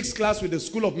having a fixed class with the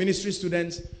School of Ministry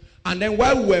students, and then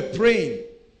while we were praying,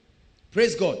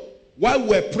 praise God, while we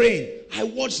were praying, I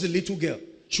watched the little girl.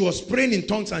 She was praying in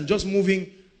tongues and just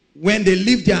moving. When they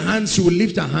lift their hands, she will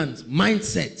lift her hands.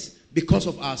 Mindset, because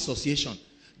of our association.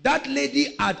 That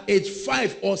lady at age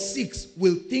 5 or 6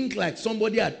 will think like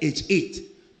somebody at age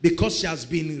 8 because she has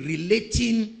been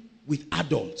relating with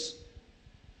adults.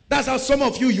 That's how some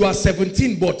of you are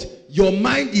 17, but your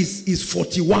mind is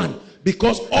 41,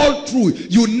 because all through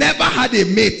you never had a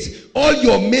mate. All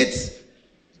your mates,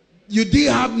 you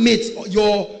didn't have mates.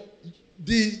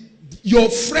 Your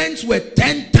friends were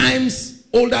 10 times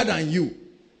older than you.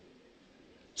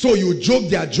 So you joke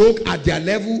their joke at their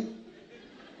level.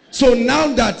 So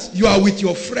now that you are with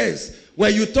your friends,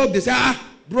 when you talk, they say,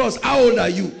 bros, how old are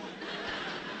you?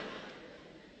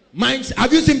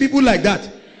 Have you seen people like that?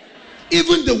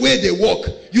 Even the way they walk.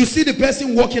 You see the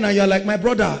person walking and you're like, my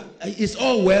brother, it's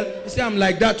all well. You say, I'm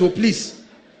like that, oh please.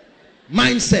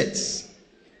 Mindsets.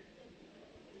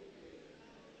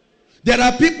 There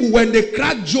are people, when they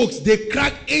crack jokes, they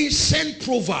crack ancient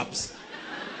proverbs.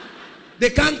 They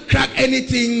can't crack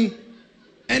anything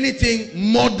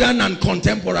modern and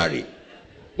contemporary.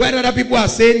 Where other people are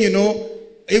saying,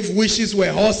 if wishes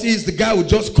were horses, the guy would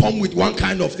just come with one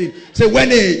kind of thing. Say, when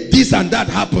this and that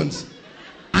happens,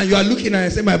 and you are looking and I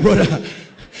say, my brother,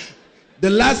 the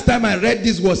last time I read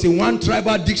this was in one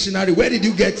tribal dictionary. Where did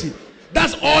you get it?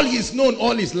 That's all he's known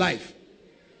all his life.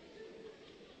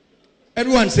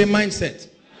 Everyone say mindset.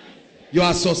 Your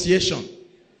association.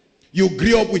 You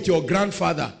grew up with your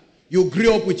grandfather. You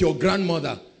grew up with your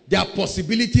grandmother. Their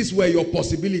possibilities were your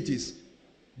possibilities.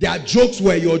 Their jokes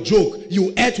were your joke.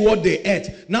 You ate what they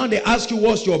ate. Now they ask you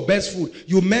what's your best food.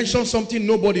 You mention something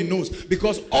nobody knows,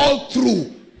 because all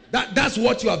through that's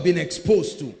what you have been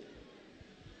exposed to.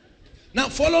 Now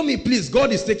follow me, please.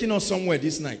 God is taking us somewhere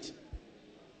this night.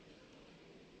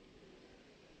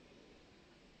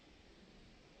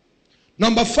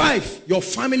 Number 5, your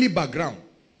family background.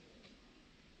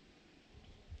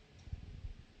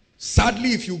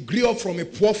 Sadly, if you grew up from a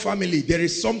poor family, there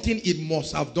is something it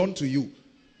must have done to you.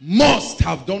 Must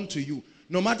have done to you.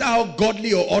 No matter how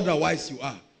godly or otherwise you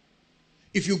are.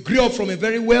 If you grew up from a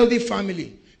very wealthy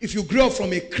family, if you grew up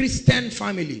from a Christian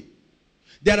family,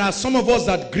 there are some of us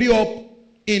that grew up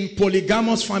in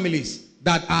polygamous families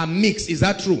that are mixed. Is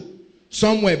that true?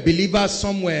 Some were believers,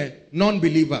 some were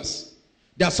non-believers.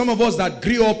 There are some of us that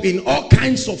grew up in all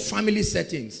kinds of family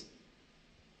settings.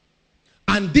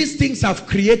 And these things have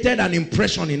created an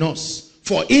impression in us.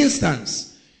 For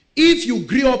instance, if you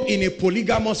grew up in a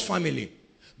polygamous family,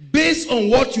 based on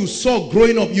what you saw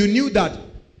growing up, you knew that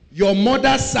your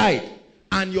mother's side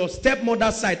and your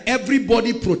stepmother's side,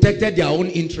 everybody protected their own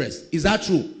interests. Is that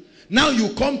true? Now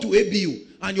you come to ABU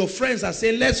and your friends are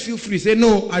saying, let's feel free. Say,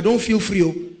 no, I don't feel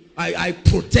free. I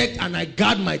protect and I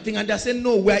guard my thing. And they're saying,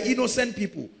 no, we're innocent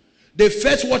people. They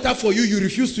fetch water for you, you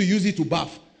refuse to use it to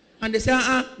bath. And they say,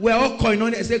 we're all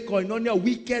koinonia. I say, koinonia,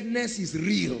 wickedness is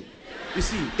real. You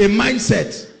see, a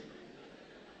mindset.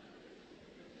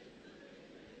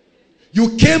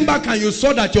 You came back and you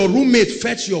saw that your roommate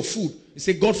fetched your food. You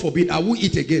say, God forbid, I will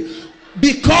eat again.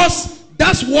 Because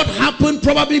that's what happened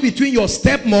probably between your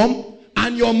stepmom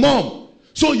and your mom.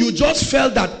 So you just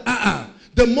felt that,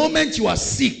 the moment you are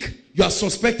sick, you are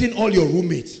suspecting all your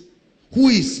roommates. Who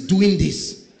is doing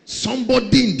this?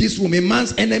 Somebody in this room. A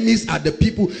man's enemies are the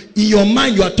people. In your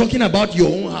mind, you are talking about your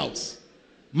own house.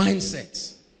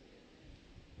 Mindset.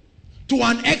 To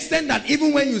an extent that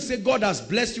even when you say God has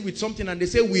blessed you with something and they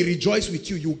say we rejoice with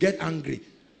you, you get angry.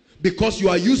 Because you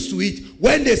are used to it.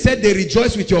 When they said they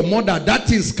rejoice with your mother, that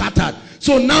thing scattered.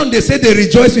 So now they say they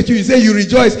rejoice with you. You say you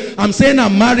rejoice. I'm saying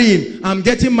I'm marrying. I'm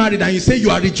getting married. And you say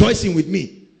you are rejoicing with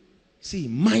me. See,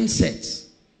 mindsets.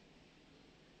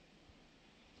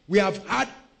 We have had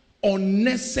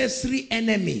unnecessary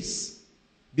enemies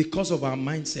because of our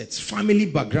mindsets. Family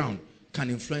background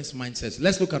can influence mindsets.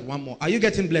 Let's look at one more. Are you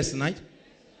getting blessed tonight?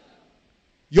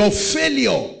 Your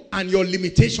failure and your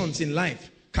limitations in life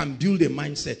can build a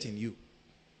mindset in you.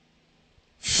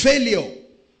 Failure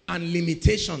and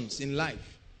limitations in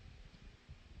life.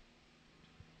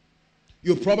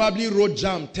 You probably wrote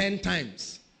JAM 10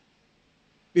 times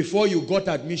before you got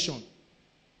admission.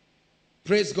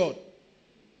 Praise God.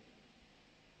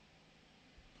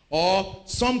 Or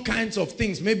some kinds of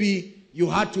things. Maybe you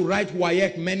had to write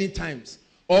WAEC many times.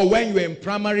 Or when you were in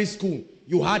primary school,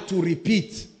 you had to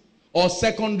repeat. Or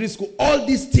secondary school. All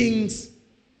these things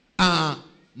are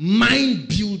mind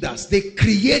builders. They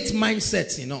create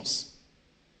mindsets in us.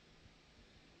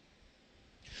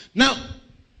 Now,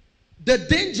 the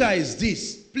danger is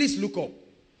this. Please look up.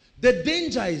 The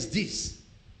danger is this.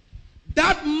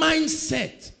 That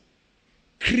mindset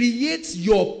creates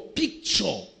your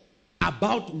picture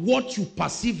about what you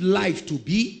perceive life to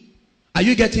be. Are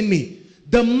you getting me?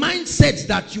 The mindsets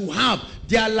that you have,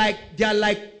 they are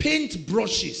like paint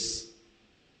brushes.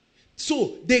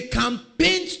 So they can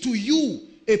paint to you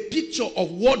a picture of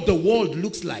what the world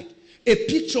looks like, a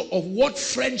picture of what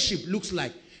friendship looks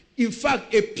like, in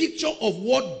fact, a picture of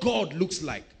what God looks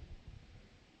like.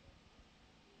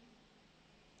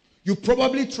 You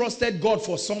probably trusted God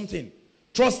for something,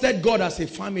 trusted God as a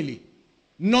family.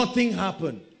 Nothing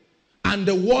happened. And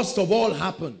the worst of all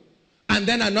happened. And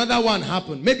then another one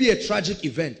happened. Maybe a tragic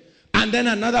event. And then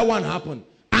another one happened.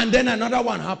 And then another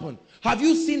one happened. Have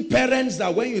you seen parents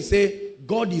that when you say,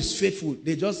 God is faithful,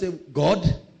 they just say,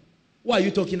 God? What are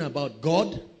you talking about?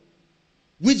 God?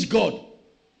 Which God?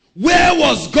 Where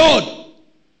was God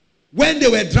when they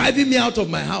were driving me out of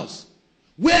my house?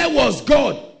 Where was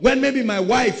God when maybe my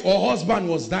wife or husband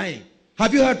was dying?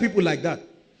 Have you heard people like that?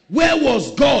 Where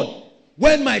was God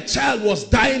when my child was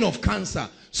dying of cancer?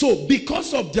 So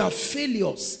because of their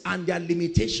failures and their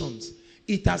limitations,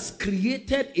 it has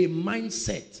created a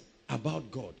mindset about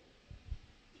God.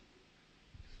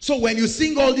 So when you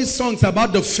sing all these songs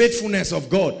about the faithfulness of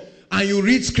God, and you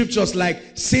read scriptures like,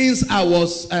 since I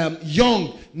was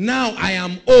young, now I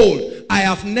am old, I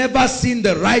have never seen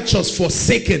the righteous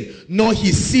forsaken, nor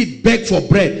his seed beg for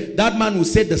bread. That man will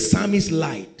say the psalmist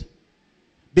lied.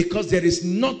 Because there is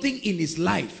nothing in his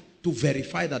life to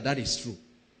verify that that is true.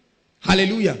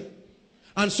 Hallelujah.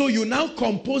 And so you now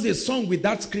compose a song with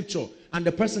that scripture, and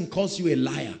the person calls you a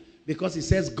liar because he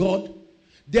says, God.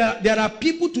 There are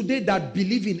people today that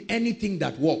believe in anything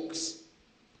that works.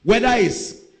 Whether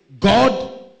it's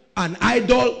God, an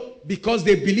idol, because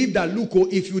they believe that, look,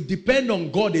 if you depend on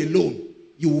God alone,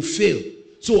 you will fail.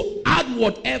 So add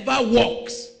whatever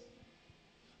works.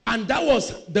 And that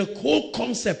was the whole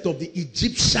concept of the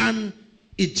Egyptian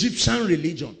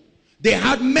religion. They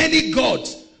had many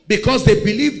gods because they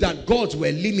believed that gods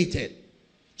were limited.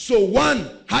 So one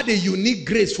had a unique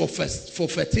grace for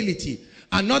fertility.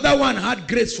 Another one had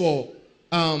grace for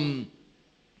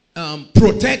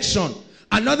protection.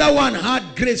 Another one had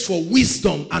grace for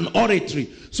wisdom and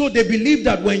oratory. So they believed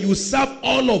that when you serve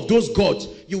all of those gods,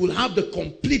 you will have the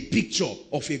complete picture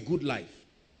of a good life.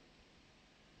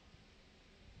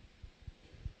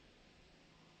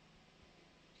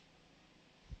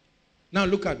 Now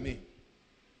look at me.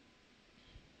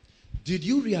 Did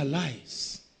you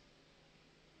realize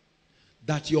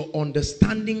that your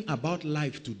understanding about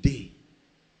life today,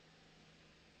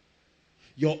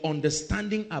 your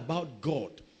understanding about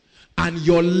God, and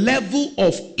your level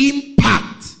of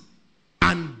impact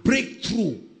and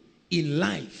breakthrough in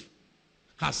life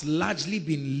has largely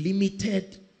been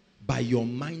limited by your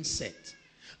mindset?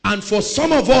 And for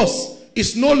some of us,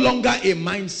 it's no longer a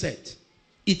mindset.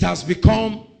 It has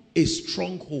become a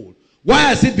stronghold. Why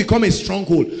has it become a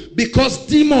stronghold? Because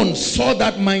demons saw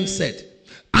that mindset,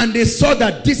 and they saw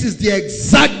that this is the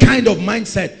exact kind of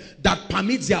mindset that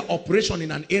permits their operation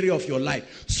in an area of your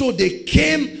life. So they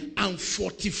came and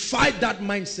fortified that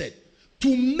mindset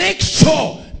to make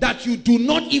sure that you do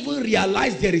not even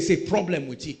realize there is a problem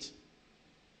with it.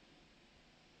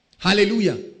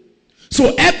 Hallelujah.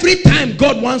 So every time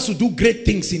God wants to do great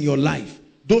things in your life,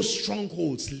 those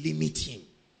strongholds limit him.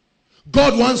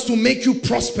 God wants to make you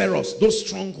prosperous, those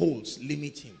strongholds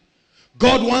limit him.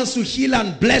 God wants to heal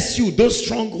and bless you, those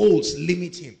strongholds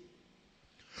limit him.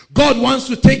 God wants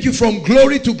to take you from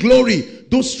glory to glory,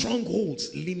 those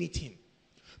strongholds limit him.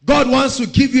 God wants to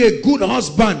give you a good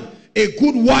husband, a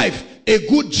good wife, a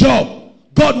good job.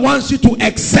 God wants you to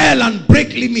excel and break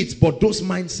limits, but those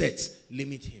mindsets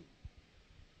limit him.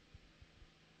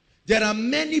 There are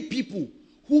many people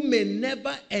who may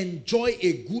never enjoy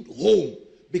a good home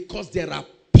because there are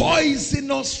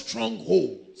poisonous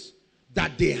strongholds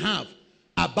that they have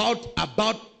about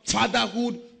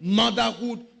fatherhood,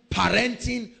 motherhood,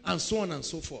 parenting, and so on and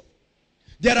so forth.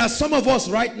 There are some of us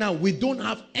right now, we don't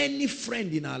have any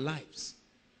friend in our lives.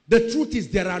 The truth is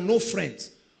there are no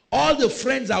friends. All the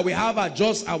friends that we have are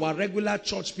just our regular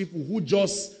church people who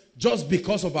just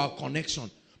because of our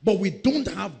connection. But we don't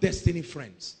have destiny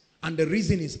friends. And the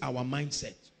reason is our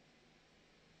mindset.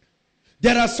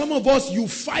 There are some of us, you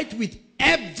fight with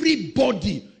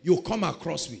everybody you come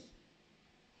across with.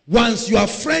 Once you are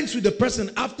friends with the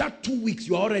person, after 2 weeks,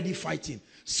 you are already fighting.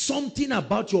 Something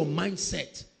about your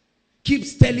mindset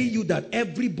keeps telling you that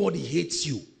everybody hates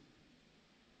you.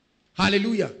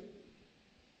 Hallelujah.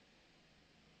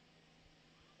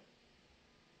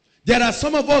 There are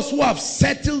some of us who have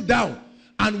settled down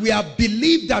and we have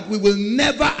believed that we will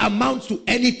never amount to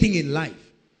anything in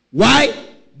life. Why?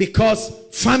 Because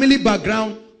family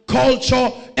background,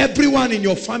 culture, everyone in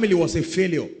your family was a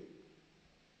failure.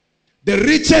 The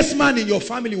richest man in your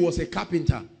family was a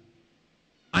carpenter.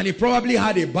 And he probably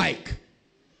had a bike.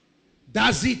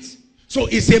 That's it. So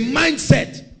it's a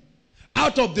mindset.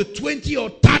 Out of the 20 or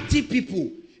 30 people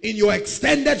in your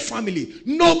extended family,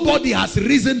 nobody has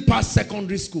risen past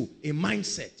secondary school. A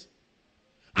mindset.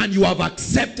 And you have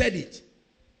accepted it.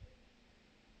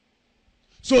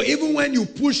 So even when you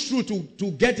push through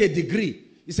to get a degree,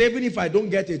 you say, even if I don't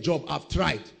get a job, I've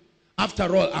tried.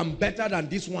 After all, I'm better than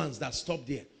these ones that stop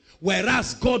there.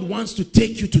 Whereas God wants to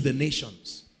take you to the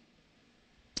nations.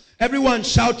 Everyone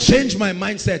shout, change my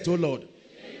mindset, oh Lord.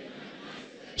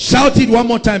 Shout it one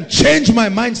more time. Change my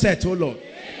mindset, oh Lord.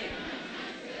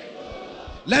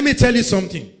 Let me tell you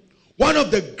something. One of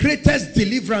the greatest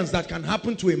deliverance that can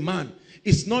happen to a man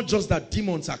is not just that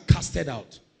demons are casted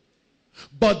out,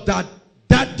 but that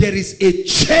there is a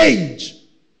change,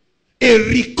 a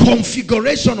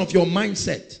reconfiguration of your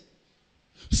mindset,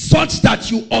 such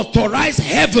that you authorize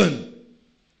heaven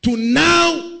to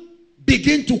now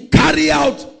begin to carry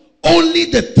out only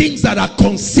the things that are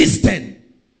consistent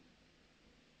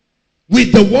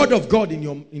with the word of God in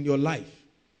your life.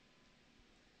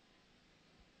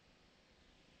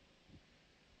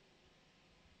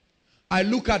 I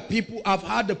look at people. I've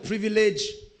had the privilege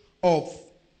of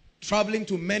traveling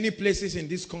to many places in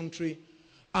this country,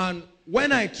 and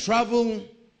when I travel,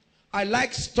 I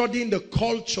like studying the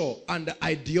culture and the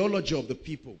ideology of the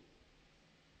people.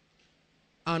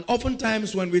 And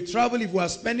oftentimes when we travel, if we are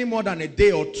spending more than a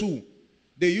day or two,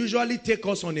 they usually take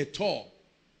us on a tour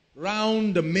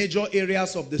around the major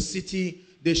areas of the city.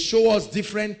 They show us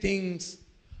different things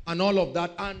and all of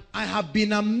that. And I have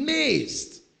been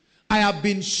amazed. I have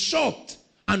been shocked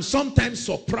and sometimes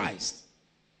surprised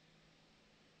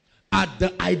at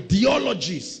the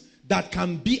ideologies that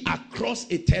can be across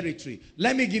a territory.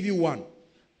 Let me give you one.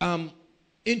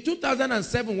 In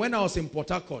 2007, when I was in Port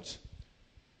Harcourt,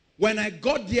 when I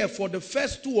got there for the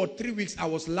first 2 or 3 weeks, I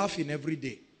was laughing every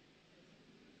day.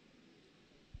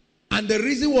 And the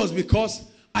reason was because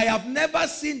I have never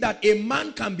seen that a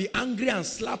man can be angry and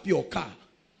slap your car.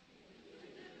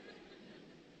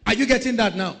 Are you getting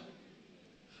that now?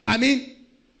 I mean,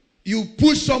 you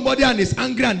push somebody and he's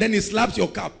angry and then he slaps your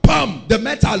car. Pam! The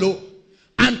metal.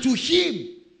 And to him,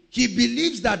 he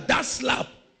believes that that slap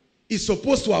is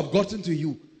supposed to have gotten to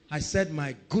you. I said,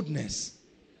 my goodness.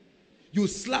 You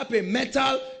slap a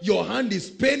metal, your hand is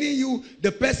paining you,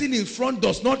 the person in front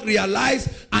does not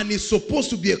realize, and it's supposed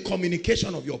to be a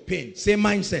communication of your pain. Same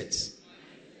mindsets.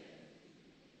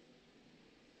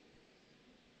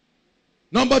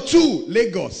 Number 2,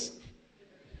 Lagos.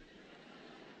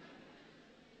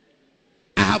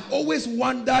 I have always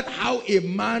wondered how a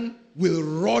man will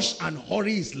rush and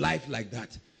hurry his life like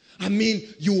that. I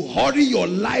mean, you hurry your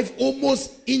life,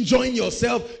 almost enjoying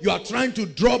yourself. You are trying to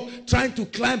drop, trying to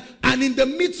climb. And in the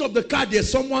midst of the car,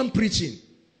 there's someone preaching.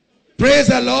 Praise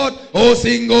the Lord. Oh,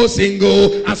 sing, oh, sing,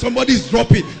 oh. And somebody's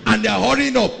dropping. And they're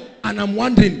hurrying up. And I'm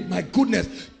wondering, my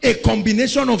goodness, a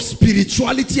combination of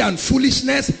spirituality and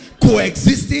foolishness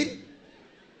coexisting.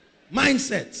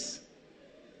 Mindsets.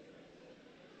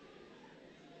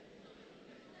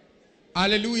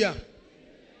 Hallelujah.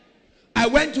 I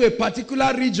went to a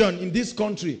particular region in this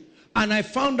country and I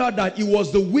found out that it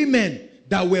was the women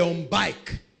that were on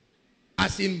bike.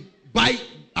 As in bike,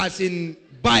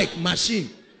 machine.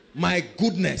 My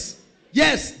goodness.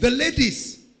 Yes, the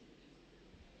ladies.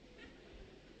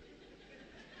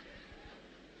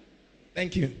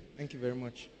 Thank you. Thank you very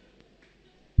much.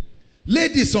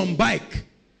 Ladies on bike.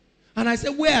 And I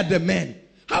said, where are the men?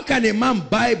 How can a man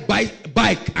buy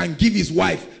bike and give his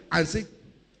wife and say,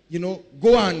 you know,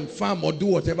 go and farm or do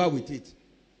whatever with it?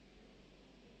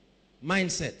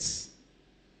 Mindsets.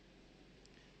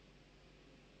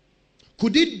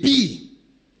 Could it be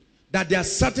that there are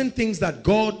certain things that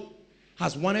God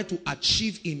has wanted to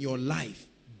achieve in your life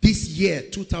this year,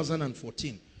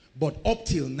 2014, but up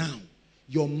till now,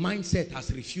 your mindset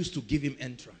has refused to give him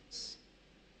entrance?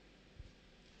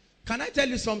 Can I tell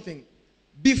you something?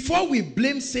 Before we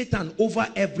blame Satan over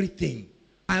everything,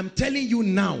 I am telling you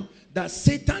now that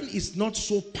Satan is not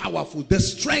so powerful. The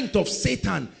strength of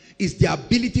Satan is the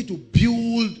ability to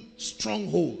build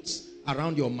strongholds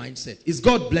around your mindset. Is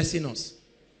God blessing us?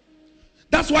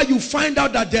 That's why you find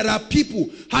out that there are people.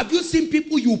 Have you seen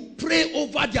people you pray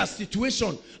over their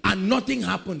situation and nothing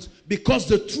happens? Because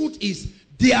the truth is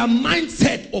their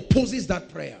mindset opposes that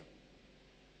prayer.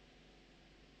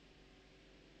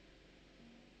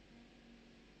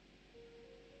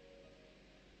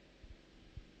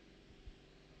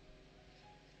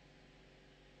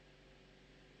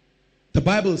 The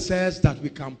Bible says that we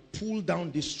can pull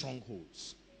down these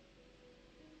strongholds.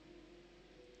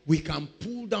 We can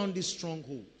pull down these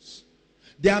strongholds.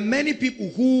 There are many people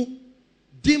who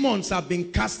demons have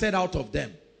been casted out of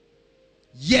them,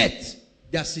 yet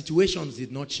their situations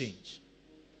did not change.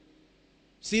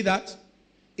 See that?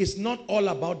 It's not all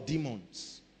about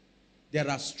demons. There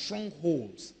are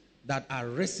strongholds that are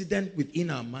resident within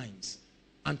our minds.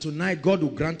 And tonight, God will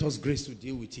grant us grace to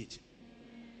deal with it.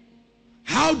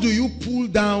 How do you pull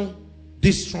down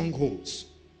these strongholds?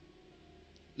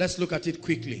 Let's look at it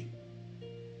quickly.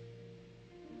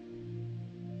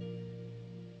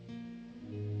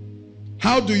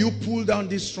 How do you pull down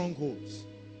these strongholds?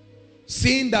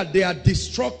 Seeing that they are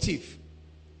destructive.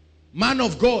 Man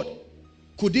of God,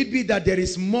 could it be that there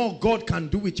is more God can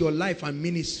do with your life and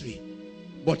ministry,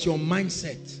 but your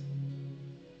mindset?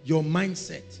 Your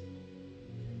mindset.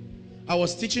 I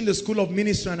was teaching the school of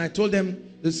ministry and I told them,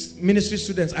 the ministry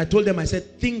students, I told them, I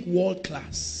said, think world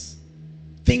class.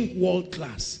 Think world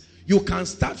class. You can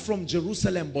start from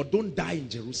Jerusalem, but don't die in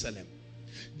Jerusalem.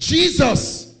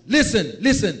 Jesus, listen.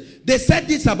 They said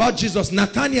this about Jesus.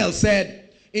 Nathanael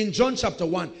said in John chapter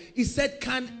 1, he said,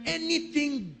 can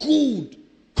anything good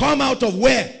come out of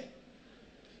where?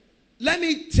 Let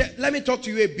me talk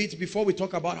to you a bit before we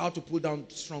talk about how to pull down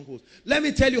strongholds. Let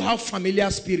me tell you how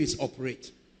familiar spirits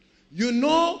operate. You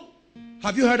know,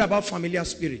 have you heard about familiar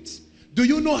spirits? Do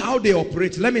you know how they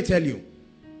operate? Let me tell you.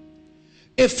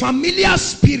 A familiar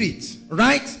spirit,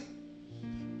 right,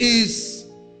 is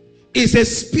a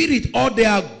spirit, or there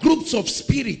are groups of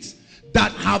spirits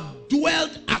that have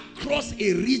dwelt across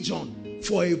a region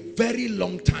for a very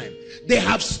long time. They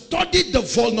have studied the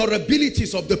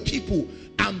vulnerabilities of the people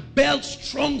and built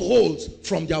strongholds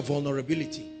from their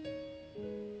vulnerability.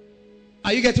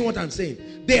 Are you getting what I'm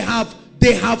saying? They have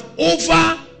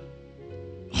over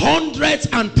hundreds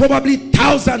and probably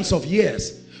thousands of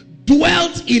years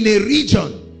dwelt in a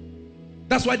region.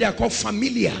 That's why they are called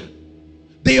familiar.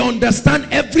 They understand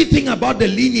everything about the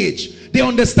lineage. They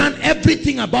understand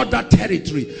everything about that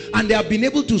territory. And they have been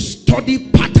able to study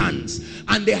patterns.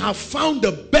 And they have found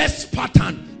the best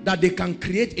pattern that they can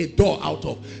create a door out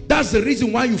of. That's the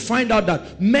reason why you find out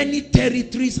that many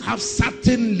territories have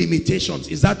certain limitations.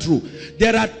 Is that true?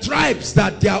 There are tribes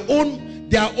that their own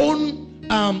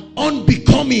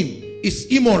unbecoming is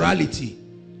immorality.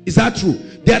 Is that true?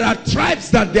 There are tribes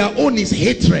that their own is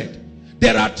hatred.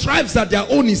 There are tribes that their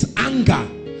own is anger.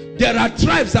 There are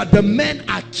tribes that the men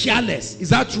are careless. Is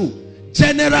that true?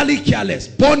 Generally careless.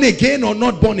 Born again or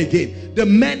not born again. The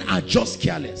men are just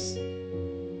careless.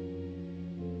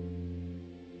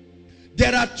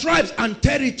 There are tribes and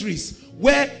territories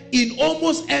where in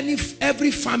almost every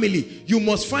family you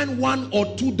must find one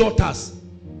or two daughters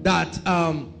that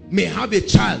may have a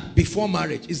child before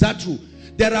marriage. Is that true?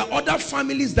 There are other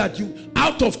families that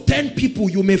out of 10 people,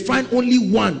 you may find only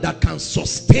one that can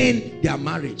sustain their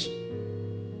marriage.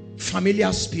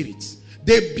 Familiar spirits.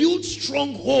 They build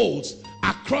strongholds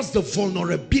across the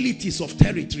vulnerabilities of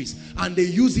territories and they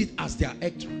use it as their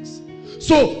entrance.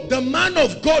 So the man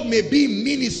of God may be in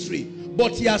ministry,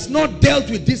 but he has not dealt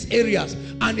with these areas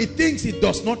and he thinks it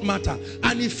does not matter.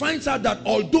 And he finds out that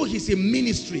although he's in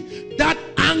ministry, that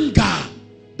anger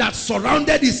that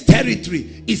surrounded his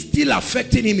territory is still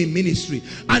affecting him in ministry.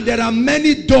 And there are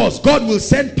many doors. God will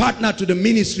send partner to the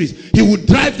ministries. He will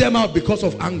drive them out because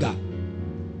of anger.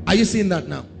 Are you seeing that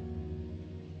now?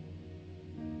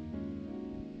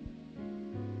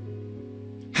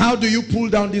 How do you pull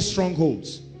down these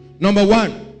strongholds? Number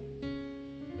one,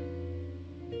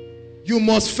 you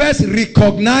must first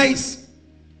recognize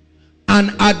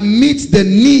and admit the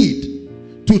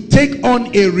need to take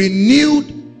on a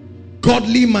renewed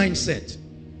godly mindset.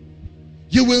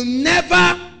 You will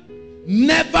never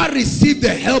receive the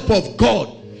help of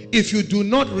God if you do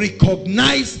not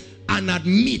recognize and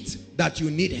admit that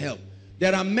you need help.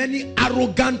 There are many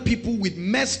arrogant people with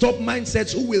messed up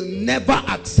mindsets who will never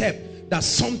accept that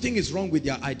something is wrong with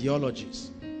their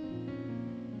ideologies.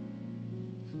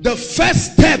 The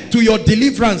first step to your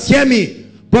deliverance, hear me,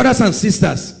 brothers and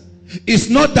sisters, is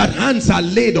not that hands are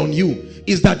laid on you.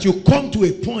 Is that you come to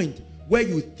a point where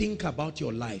you think about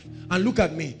your life. And look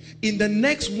at me. In the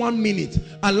next 1 minute,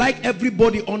 I'd like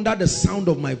everybody under the sound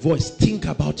of my voice, think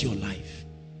about your life.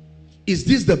 Is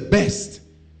this the best?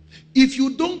 If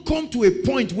you don't come to a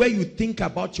point where you think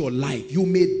about your life, you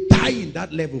may die in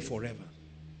that level forever.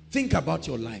 Think about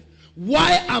your life.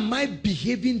 Why am I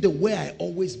behaving the way I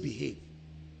always behave?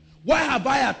 Why have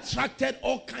I attracted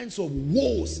all kinds of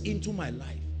woes into my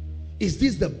life? Is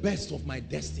this the best of my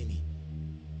destiny?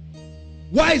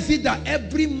 Why is it that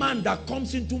every man that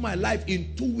comes into my life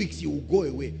in 2 weeks, he will go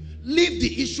away? Leave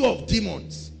the issue of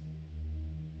demons.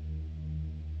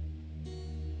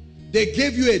 They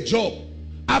gave you a job.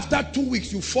 After 2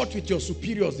 weeks, you fought with your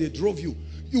superiors. They drove you.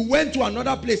 You went to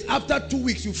another place. After 2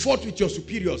 weeks, you fought with your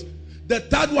superiors. The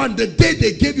third one, the day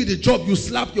they gave you the job, you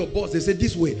slapped your boss. They said,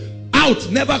 this way, out,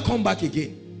 never come back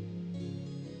again.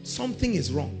 Something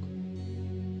is wrong.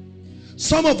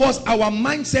 Some of us, our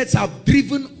mindsets have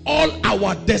driven all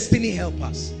our destiny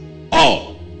helpers.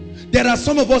 All. There are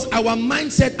some of us, our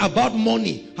mindset about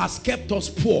money has kept us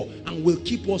poor and will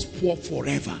keep us poor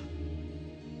forever.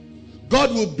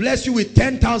 God will bless you with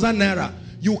 10,000 naira.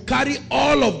 You carry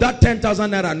all of that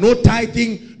 10,000 naira, no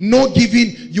tithing, no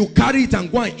giving. You carry it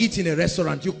and go and eat in a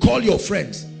restaurant. You call your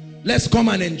friends. Let's come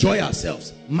and enjoy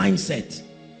ourselves. Mindset.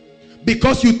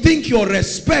 Because you think your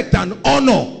respect and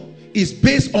honor is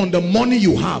based on the money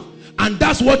you have. And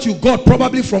that's what you got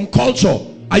probably from culture.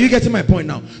 Are you getting my point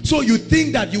now? So you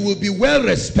think that you will be well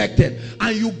respected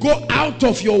and you go out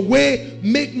of your way,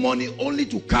 make money only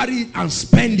to carry it and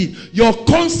spend it. Your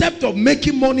concept of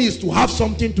making money is to have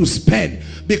something to spend.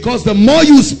 Because the more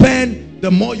you spend, the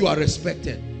more you are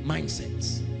respected.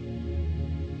 Mindsets.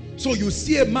 So you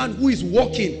see a man who is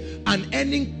working and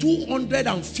earning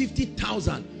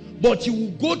 250,000, but you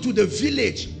will go to the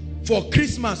village for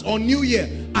Christmas or New Year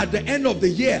at the end of the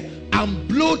year and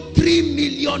blow 3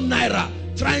 million naira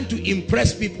trying to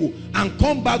impress people and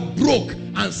come back broke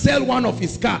and sell one of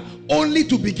his car only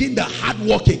to begin the hard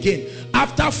work again.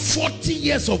 After 40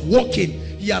 years of working,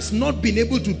 he has not been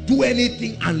able to do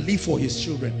anything and live for his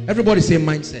children. Everybody say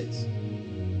mindsets.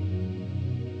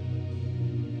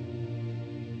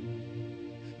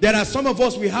 There are some of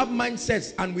us, we have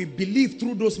mindsets and we believe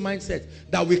through those mindsets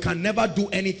that we can never do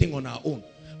anything on our own.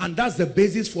 And that's the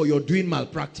basis for your doing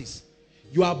malpractice.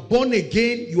 You are born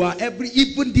again, you are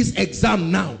even this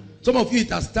exam now. Some of you it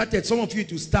has started, some of you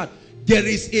it will start. There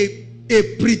is a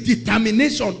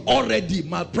predetermination already.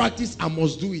 Malpractice, I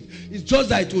must do it. It's just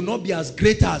that it will not be as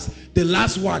great as the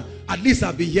last one. At least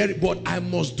I'll be hearing, but I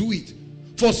must do it.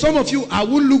 For some of you, I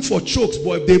won't look for chokes,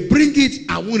 but if they bring it,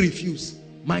 I won't refuse.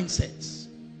 Mindsets.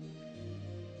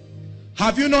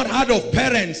 Have you not heard of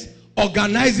parents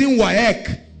organizing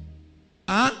WAEC?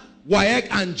 WAEC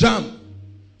and JAM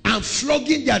and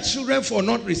flogging their children for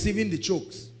not receiving the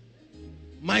chokes?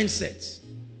 Mindsets.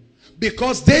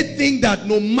 Because they think that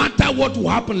no matter what will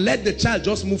happen, let the child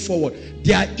just move forward.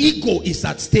 Their ego is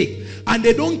at stake. And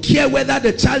they don't care whether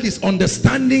the child is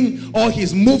understanding or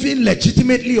he's moving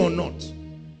legitimately or not.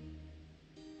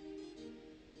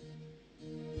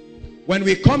 When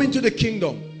we come into the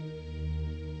kingdom,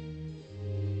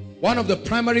 one of the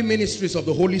primary ministries of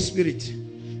the Holy Spirit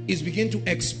is begin to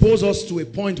expose us to a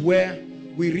point where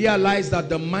we realize that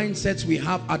the mindsets we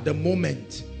have at the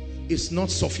moment is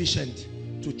not sufficient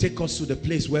to take us to the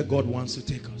place where God wants to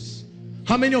take us.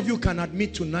 How many of you can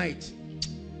admit tonight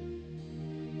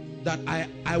that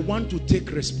I want to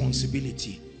take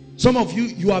responsibility? Some of you,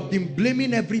 you have been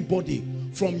blaming everybody.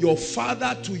 From your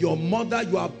father to your mother,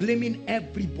 you are blaming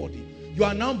everybody. You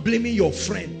are now blaming your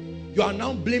friend. You are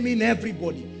now blaming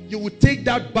everybody. You will take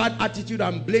that bad attitude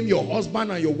and blame your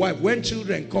husband and your wife. When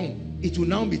children come, it will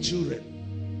now be children.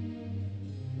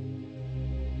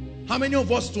 How many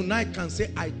of us tonight can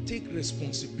say, I take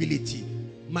responsibility?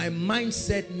 My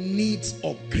mindset needs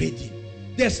upgrading.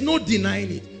 There's no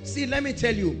denying it. See, let me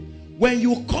tell you, when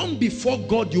you come before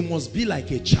God, you must be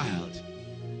like a child.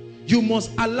 You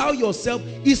must allow yourself.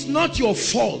 It's not your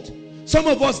fault. Some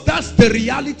of us, that's the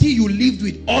reality you lived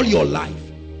with all your life.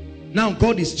 Now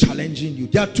God is challenging you.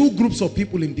 There are two groups of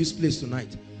people in this place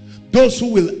tonight. Those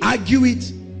who will argue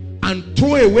it and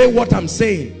throw away what I'm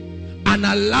saying and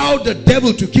allow the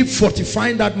devil to keep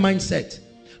fortifying that mindset.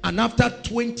 And after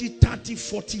 20, 30,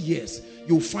 40 years,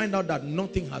 you'll find out that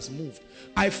nothing has moved.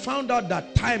 I found out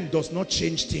that time does not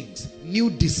change things. New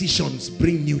decisions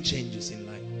bring new changes in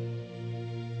life.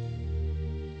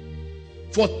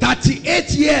 For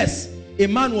 38 years, a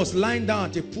man was lying down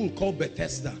at a pool called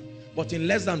Bethesda. But in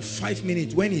less than 5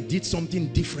 minutes, when he did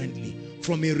something differently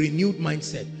from a renewed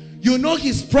mindset, you know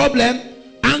his problem?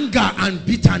 Anger and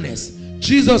bitterness.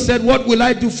 Jesus said, what will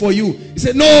I do for you? He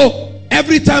said, no,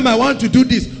 every time I want to do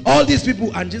this, all these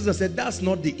people. And Jesus said, that's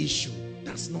not the issue.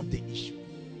 That's not the issue.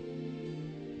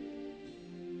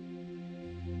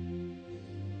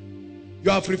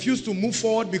 You have refused to move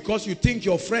forward because you think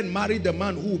your friend married the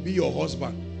man who will be your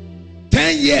husband.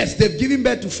 10 years, they've given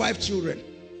birth to 5 children.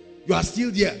 You are still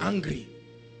there angry.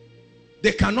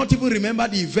 They cannot even remember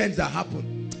the events that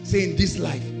happened. Say, in this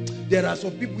life, there are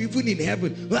some people even in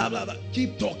heaven, blah, blah, blah.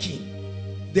 Keep talking.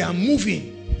 They are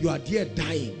moving. You are there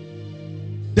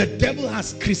dying. The devil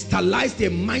has crystallized a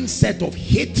mindset of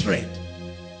hatred.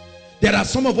 There are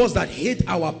some of us that hate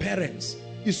our parents.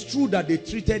 It's true that they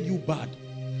treated you bad.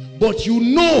 But you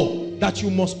know that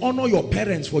you must honor your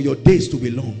parents for your days to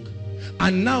be long.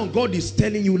 And now God is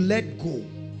telling you, let go,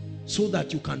 so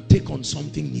that you can take on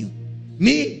something new.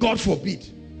 Me, God forbid.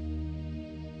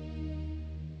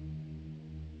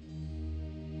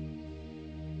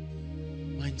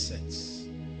 Mindsets.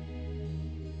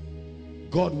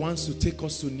 God wants to take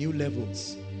us to new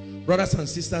levels. Brothers and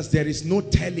sisters, there is no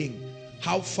telling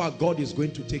how far God is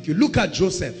going to take you. Look at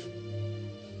Joseph.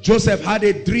 Joseph had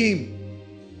a dream,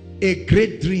 a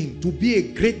great dream, to be a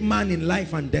great man in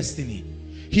life and destiny.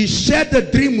 He shared the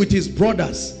dream with his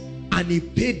brothers and he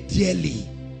paid dearly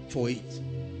for it.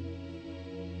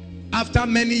 After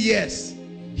many years,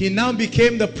 he now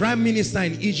became the prime minister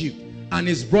in Egypt and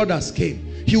his brothers came.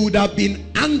 He would have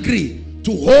been angry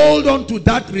to hold on to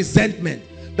that resentment.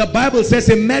 The Bible says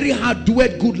a merry heart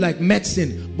doeth good like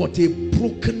medicine, but a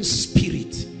broken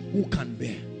spirit who can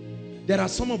bear? There are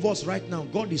some of us right now,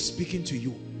 God is speaking to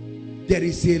you. There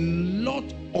is a lot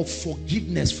of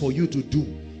forgiveness for you to do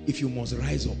if you must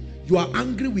rise up. You are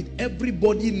angry with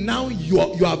everybody. Now you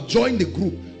have joined the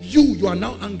group. You are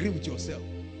now angry with yourself.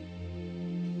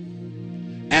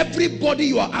 Everybody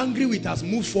you are angry with has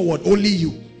moved forward, only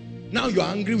you. Now you are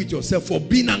angry with yourself for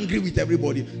being angry with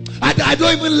everybody. I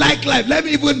don't even like life. Let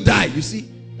me even die. You see,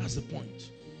 that's the point.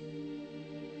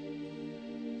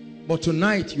 But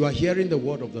tonight you are hearing the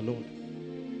word of the Lord.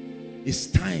 It's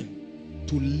time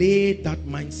to lay that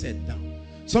mindset down.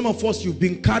 Some of us, you've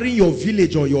been carrying your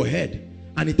village on your head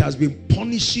and it has been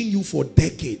punishing you for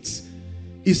decades.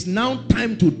 It's now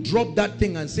time to drop that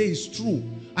thing and say, it's true.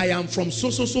 I am from so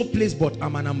place, but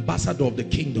I'm an ambassador of the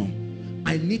kingdom.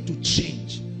 I need to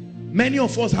change. Many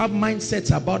of us have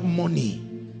mindsets about money,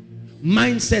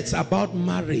 mindsets about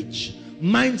marriage,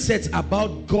 mindsets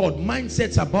about God,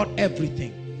 mindsets about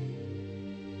everything.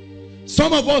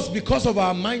 Some of us, because of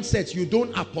our mindsets, you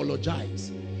don't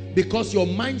apologize. Because your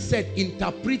mindset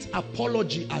interprets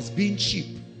apology as being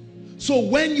cheap. So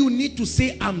when you need to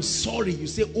say, I'm sorry, you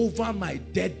say, over my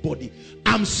dead body.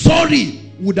 I'm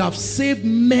sorry would have saved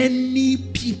many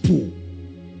people.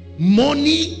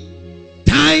 Money,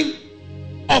 time,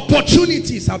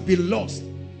 opportunities have been lost.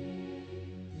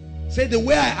 Say, the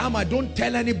way I am, I don't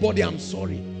tell anybody I'm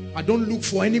sorry. I don't look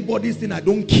for anybody's thing. I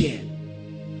don't care.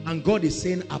 And God is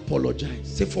saying,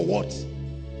 apologize. Say, for what?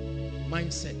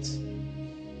 Mindset.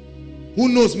 Who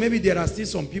knows, maybe there are still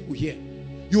some people here.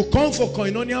 You come for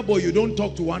koinonia, but you don't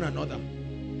talk to one another.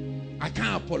 I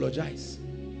can't apologize.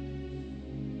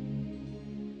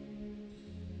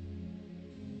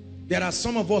 There are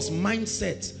some of us,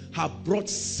 mindsets have brought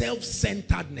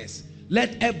self-centeredness.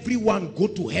 Let everyone go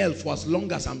to hell for as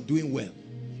long as I'm doing well.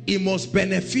 It must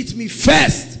benefit me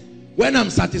first. When I'm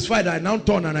satisfied, I now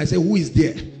turn and I say, who is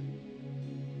there?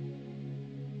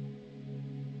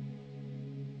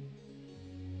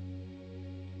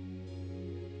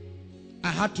 I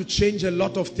had to change a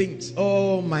lot of things.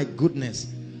 Oh my goodness.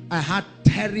 I had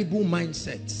terrible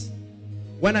mindsets.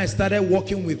 When I started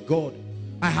working with God,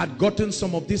 I had gotten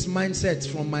some of these mindsets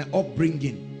from my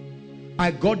upbringing.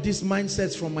 I got these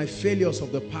mindsets from my failures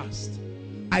of the past.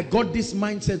 I got these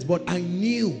mindsets, but I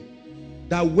knew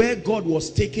that where God was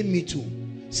taking me to.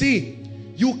 See,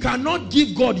 you cannot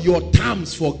give God your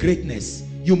terms for greatness.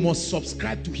 You must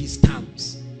subscribe to his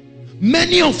terms.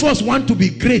 Many of us want to be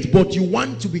great, but you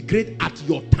want to be great at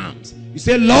your terms. You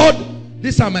say, Lord,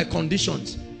 these are my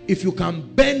conditions. If you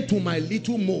can bend to my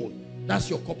little mold, that's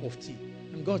your cup of tea.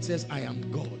 And God says, I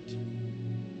am God.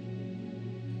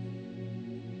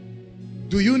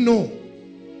 Do you know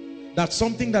that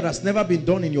something that has never been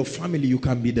done in your family, you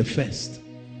can be the first?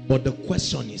 But the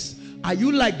question is, are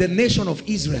you like the nation of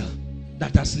Israel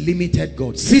that has limited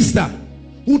God? Sister,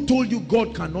 who told you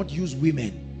God cannot use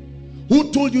women?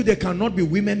 Who told you there cannot be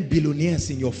women billionaires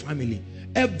in your family?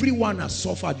 Everyone has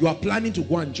suffered. You are planning to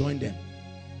go and join them.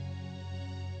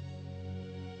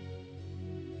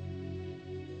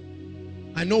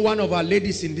 I know one of our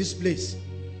ladies in this place.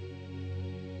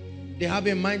 They have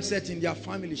a mindset in their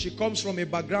family. She comes from a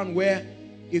background where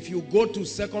if you go to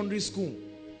secondary school,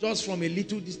 just from a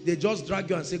little, they just drag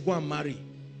you and say, go and marry.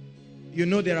 You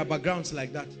know there are backgrounds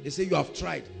like that. They say you have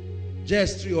tried.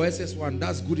 JS3 or SS1,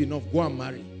 that's good enough. Go and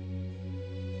marry.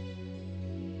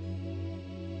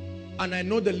 And I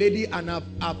know the lady, and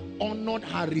I've honored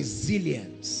her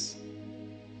resilience.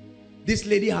 This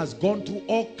lady has gone through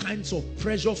all kinds of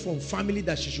pressure from family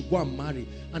that she should go and marry.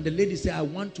 And the lady said, I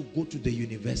want to go to the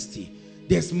university.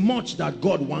 There's much that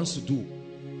God wants to do.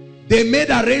 They made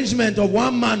arrangement of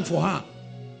one man for her.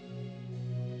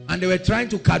 And they were trying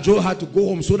to cajole her to go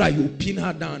home so that you pin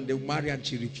her down and they'll marry, and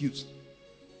she refused.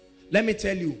 Let me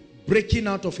tell you, breaking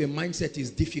out of a mindset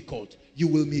is difficult. You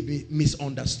will be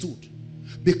misunderstood.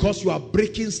 because you are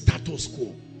breaking status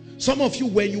quo. Some of you,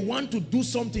 when you want to do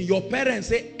something, your parents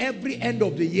say every end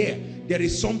of the year, there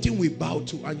is something we bow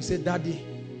to. And you say, Daddy,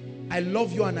 I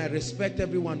love you and I respect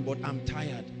everyone, but I'm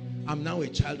tired. I'm now a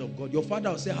child of God. Your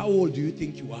father will say, how old do you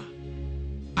think you are?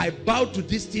 I bow to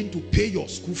this thing to pay your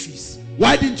school fees.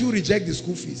 Why didn't you reject the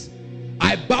school fees?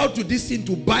 I bow to this thing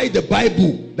to buy the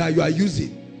Bible that you are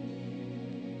using.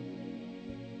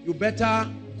 You better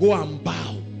go and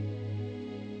bow.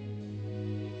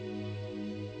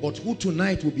 But who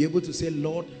tonight will be able to say,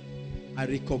 Lord, I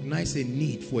recognize a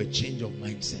need for a change of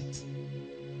mindset.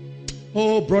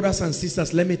 Oh, brothers and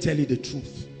sisters, let me tell you the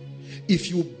truth. If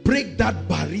you break that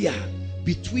barrier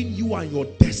between you and your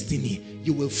destiny,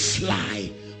 you will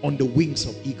fly on the wings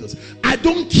of eagles. I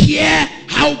don't care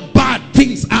how bad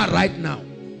things are right now.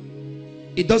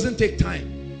 It doesn't take time.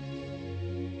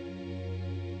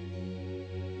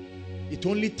 It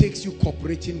only takes you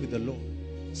cooperating with the Lord.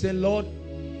 Say, Lord,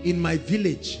 in my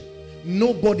village,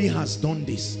 nobody has done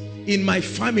this. In my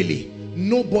family,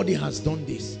 nobody has done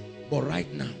this. But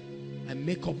right now, I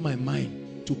make up my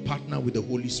mind to partner with the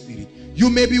Holy Spirit.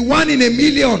 You may be 1 in a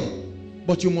million,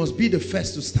 but you must be the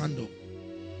first to stand up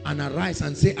and arise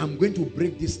and say, I'm going to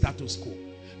break this status quo.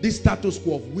 This status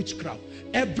quo of witchcraft.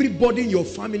 Everybody in your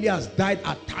family has died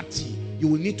at 30. You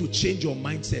will need to change your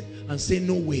mindset and say,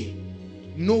 no way.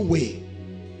 No way.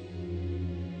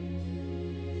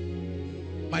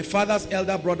 My father's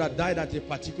elder brother died at a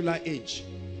particular age.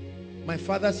 My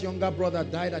father's younger brother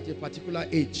died at a particular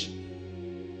age.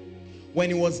 When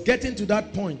he was getting to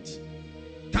that point,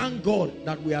 thank God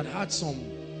that we had had some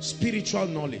spiritual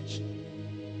knowledge.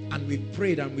 And we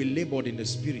prayed and we labored in the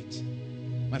spirit.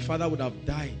 My father would have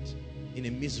died in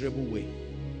a miserable way.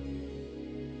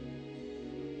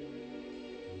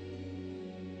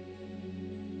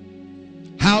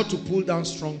 How to pull down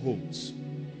strongholds.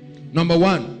 Number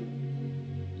 1.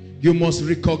 You must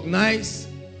recognize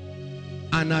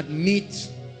and admit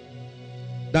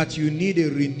that you need a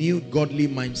renewed godly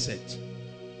mindset.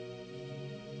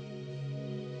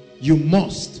 You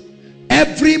must.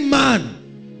 Every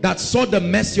man that saw the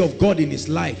mercy of God in his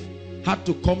life had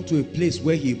to come to a place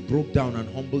where he broke down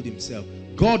and humbled himself.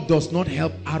 God does not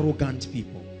help arrogant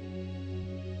people.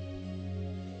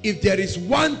 If there is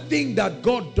one thing that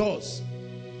God does,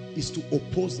 is to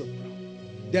oppose the proud.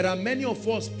 There are many of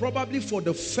us, probably for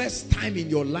the first time in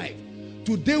your life,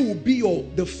 today will be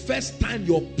the first time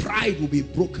your pride will be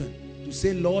broken. To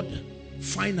say, Lord,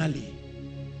 finally,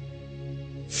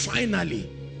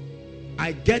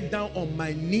 I get down on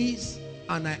my knees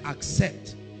and I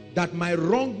accept that my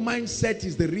wrong mindset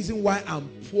is the reason why I'm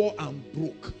poor and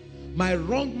broke. My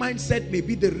wrong mindset may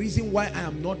be the reason why I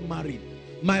am not married.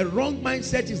 My wrong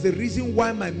mindset is the reason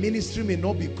why my ministry may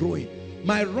not be growing.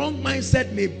 My wrong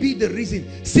mindset may be the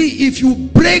reason. See, if you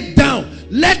break down,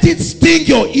 let it sting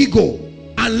your ego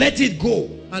and let it go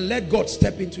and let God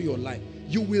step into your life.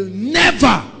 You will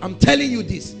never, I'm telling you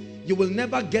this, you will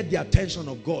never get the attention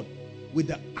of God with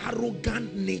the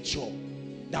arrogant nature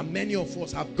that many of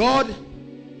us have. God,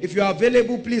 if you are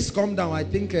available, please come down. I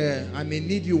think I may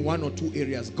need you 1 or 2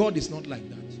 areas. God is not like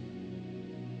that.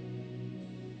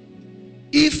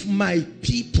 If my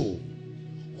people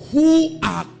who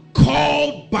are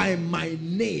called by my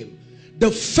name, the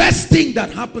first thing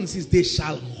that happens is they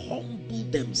shall humble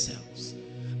themselves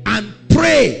and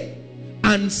pray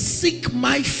and seek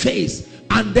my face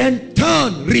and then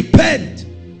turn, repent,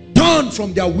 turn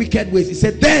from their wicked ways. He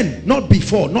said, then, not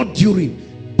before, not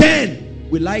during, then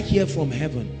will I hear from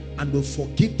heaven and will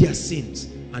forgive their sins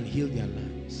and heal their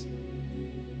lands.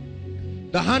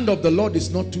 The hand of the Lord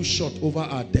is not too short over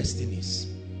our destinies.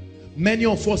 Many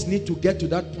of us need to get to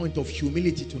that point of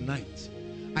humility tonight.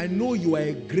 I know you are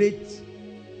a great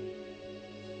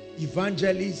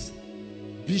evangelist,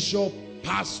 bishop,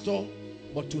 pastor,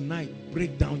 but tonight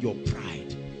break down your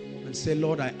pride and say,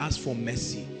 Lord, I ask for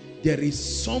mercy. There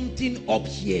is something up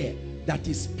here that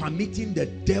is permitting the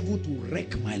devil to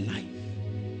wreck my life.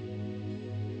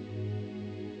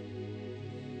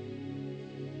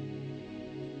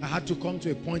 I had to come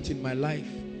to a point in my life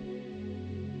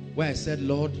where I said,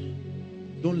 Lord,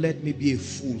 don't let me be a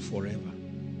fool forever.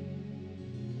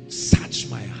 Search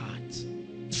my heart.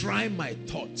 Try my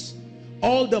thoughts.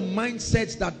 All the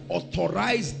mindsets that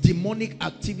authorize demonic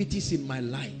activities in my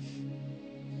life,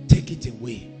 take it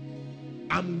away.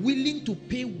 I'm willing to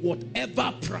pay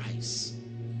whatever price.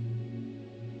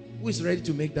 Who is ready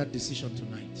to make that decision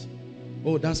tonight?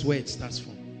 Oh, that's where it starts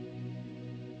from.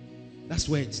 That's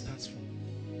where it starts from.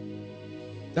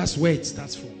 That's where it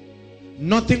starts from.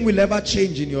 Nothing will ever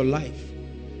change in your life.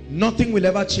 Nothing will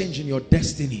ever change in your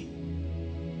destiny.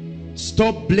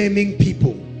 Stop blaming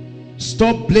people.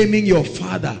 Stop blaming your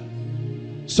father.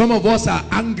 Some of us are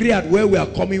angry at where we are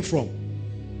coming from.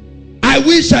 I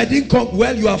wish I didn't come.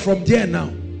 Well, you are from there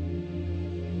now.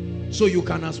 So you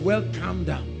can as well calm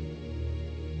down.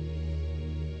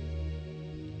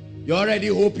 You're already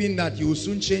hoping that you will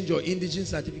soon change your indigent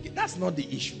certificate. That's not the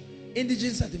issue.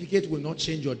 Indigent certificate will not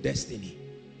change your destiny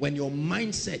when your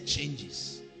mindset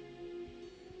changes.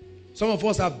 Some of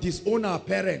us have disowned our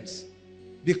parents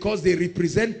because they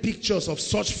represent pictures of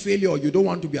such failure you don't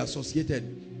want to be associated.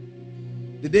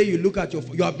 The day you look at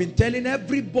you have been telling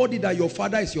everybody that your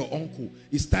father is your uncle.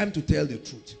 It's time to tell the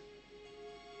truth.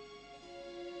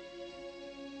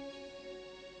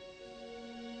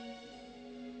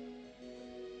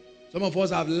 Some of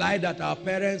us have lied that our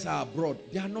parents are abroad.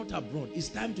 They are not abroad. It's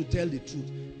time to tell the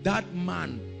truth. That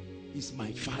man is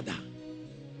my father.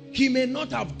 He may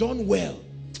not have done well,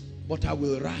 but I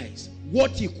will rise.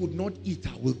 What he could not eat,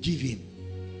 I will give him.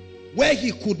 Where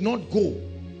he could not go,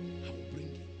 I will bring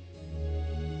him.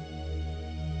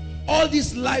 All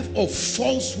this life of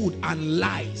falsehood and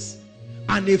lies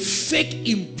and a fake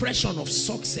impression of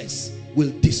success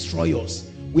will destroy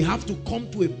us. We have to come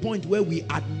to a point where we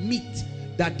admit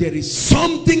that there is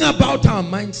something about our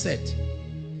mindset.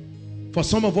 For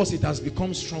some of us, it has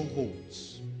become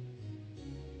strongholds.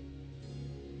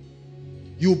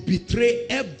 You betray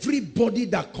everybody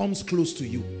that comes close to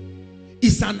you.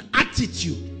 It's an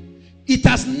attitude. It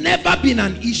has never been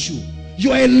an issue.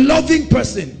 You are a loving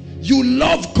person. You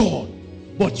love God,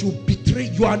 but you betray.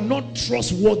 You are not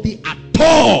trustworthy at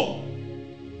all.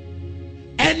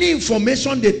 Any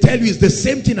information they tell you is the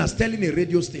same thing as telling a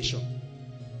radio station.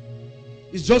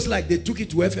 It's just like they took it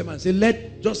to FM and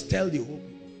said, just tell the whole.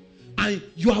 And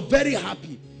you are very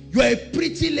happy. You are a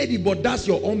pretty lady, but that's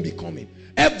your unbecoming.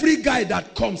 Every guy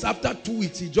that comes after 2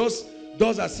 weeks, he just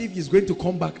does as if he's going to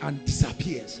come back and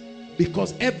disappears.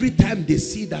 Because every time they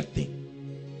see that thing.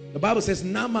 The Bible says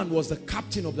Naaman was the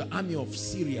captain of the army of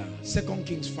Syria. 2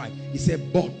 Kings 5. He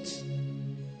said, but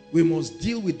we must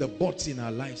deal with the buts in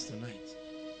our lives tonight.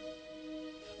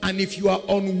 And if you are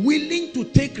unwilling to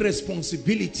take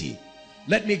responsibility,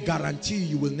 let me guarantee you,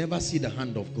 you will never see the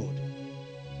hand of God.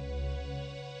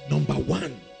 Number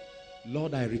one,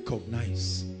 Lord, I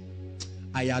recognize,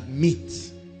 I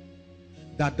admit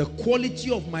that the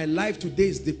quality of my life today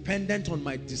is dependent on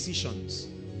my decisions,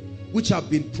 which have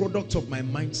been products of my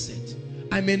mindset.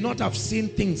 I may not have seen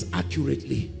things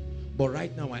accurately, but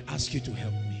right now I ask you to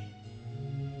help me.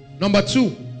 Number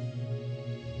two,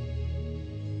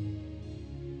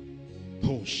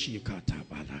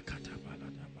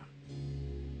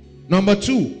 number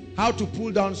two, how to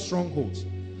pull down strongholds.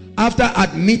 After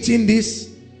admitting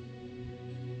this,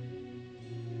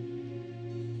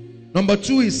 number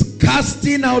two is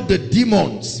casting out the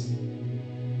demons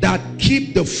that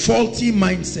keep the faulty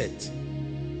mindset.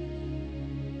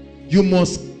 You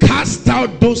must cast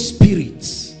out those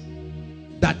spirits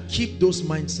that keep those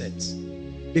mindsets.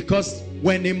 Because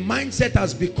when a mindset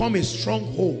has become a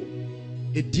stronghold,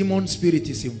 a demon spirit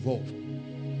is involved.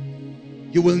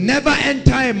 You will never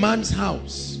enter a man's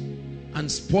house and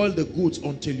spoil the goods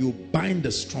until you bind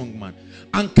the strong man.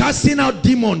 And casting out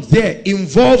demons there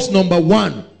involves, number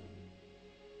one,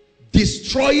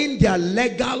 destroying their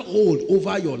legal hold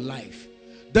over your life.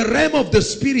 The realm of the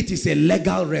spirit is a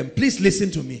legal realm. Please listen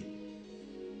to me.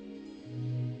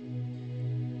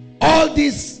 All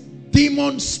these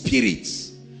demon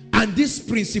spirits and these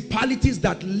principalities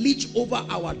that leech over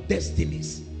our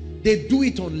destinies, they do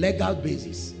it on legal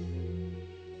basis.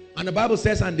 And the Bible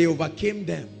says, and they overcame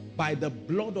them by the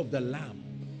blood of the Lamb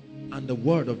and the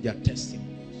word of their testimonies.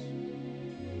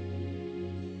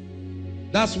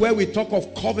 That's where we talk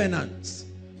of covenants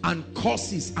and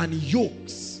curses and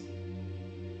yokes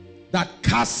that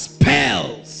cast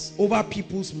spells over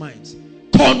people's minds,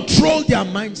 control their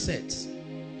mindsets.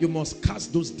 You must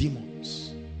cast those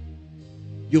demons.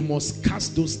 You must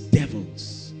cast those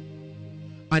devils.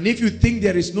 And if you think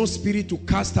there is no spirit to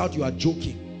cast out, you are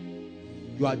joking.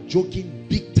 You are joking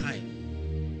big time.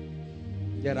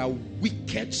 There are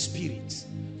wicked spirits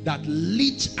that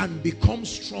leech and become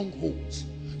strongholds.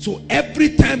 So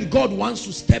every time God wants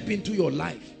to step into your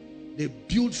life, they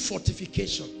build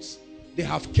fortifications. They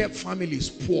have kept families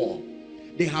poor.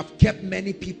 They have kept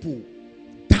many people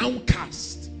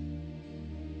downcast.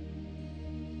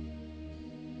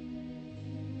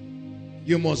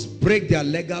 You must break their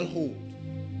legal hold.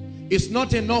 It's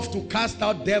not enough to cast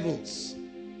out devils.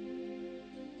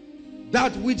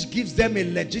 That which gives them a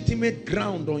legitimate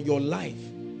ground on your life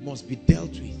must be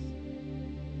dealt with.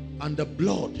 And the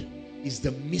blood is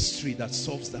the mystery that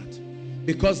solves that.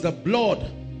 Because the blood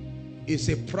is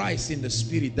a price in the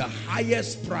spirit, the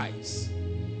highest price.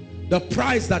 The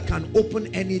price that can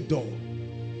open any door.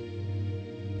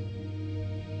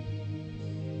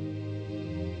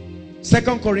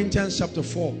 Second Corinthians chapter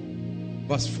 4,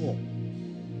 verse 4.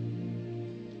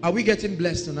 Are we getting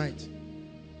blessed tonight?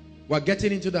 We're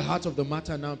getting into the heart of the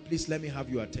matter now. Please let me have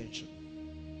your attention.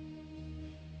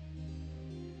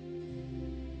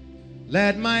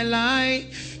 Let my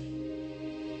life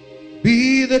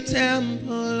be the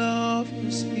temple of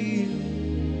your spirit.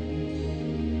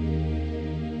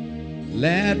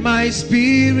 Let my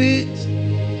spirit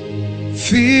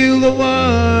feel the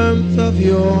warmth of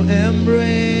your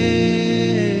embrace.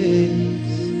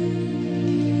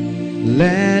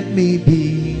 Let me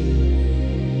be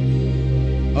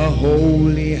a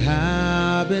holy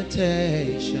habitation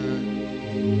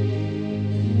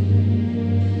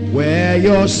where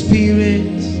your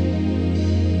spirit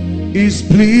is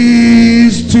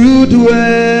pleased to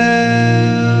dwell.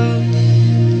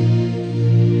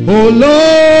 Oh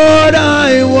Lord,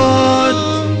 I want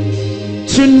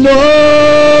to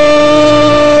know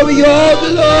your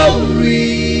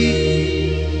glory.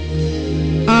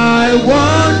 I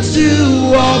want to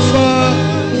offer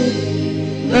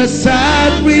a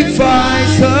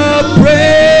sacrifice of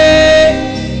praise.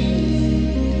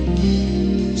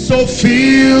 So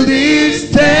fill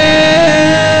this temple,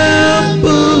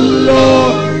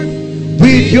 Lord,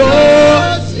 with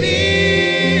your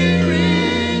spirit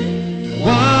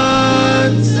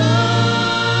once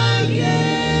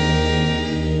again.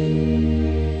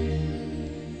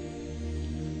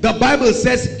 The Bible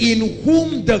says, in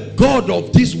whom the God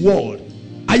of this world.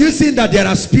 Are you seeing that there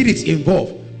are spirits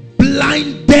involved?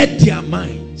 Blinded their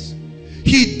minds.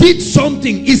 He did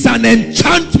something. It's an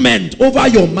enchantment over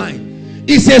your mind.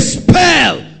 It's a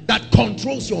spell that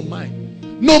controls your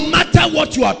mind, no matter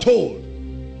what you are told.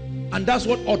 And that's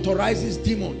what authorizes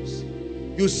demons.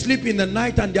 You sleep in the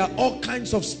night and there are all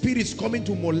kinds of spirits coming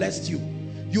to molest you.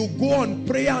 You go on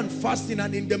prayer and fasting,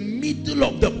 and in the middle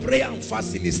of the prayer and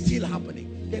fasting is still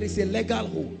happening. There is a legal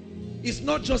hold. It's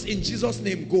not just in Jesus'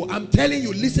 name go. I'm telling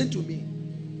you, listen to me.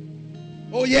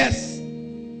 Oh yes.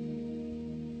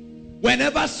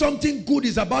 Whenever something good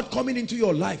is about coming into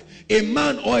your life, a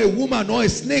man or a woman or a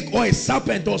snake or a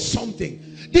serpent or something,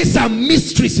 these are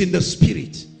mysteries in the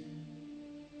spirit.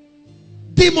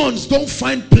 Demons don't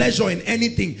find pleasure in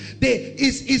anything.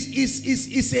 It's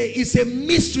a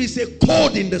mystery, it's a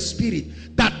code in the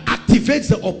spirit that activates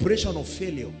the operation of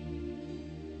failure.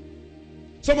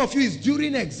 Some of you, is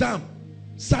during exam,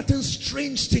 certain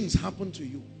strange things happen to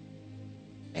you.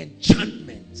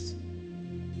 Enchantments.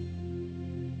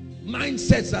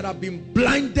 Mindsets that have been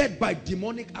blinded by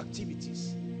demonic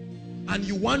activities. And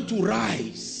you want to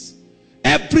rise.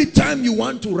 Every time you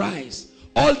want to rise,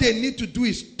 all they need to do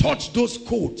is touch those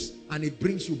codes and it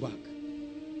brings you back.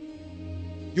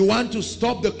 You want to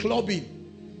stop the clubbing.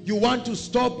 You want to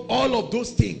stop all of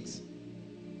those things.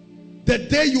 The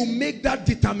day you make that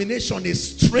determination, a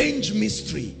strange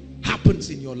mystery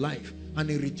happens in your life and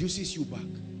it reduces you back.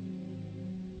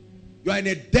 You are in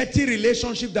a dirty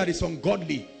relationship that is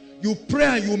ungodly. You pray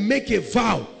and you make a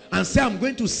vow and say, I'm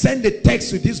going to send a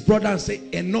text to this brother and say,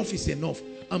 enough is enough.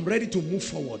 I'm ready to move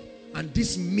forward. And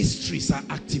these mysteries are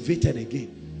activated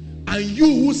again. And you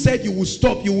who said you will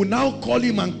stop, you will now call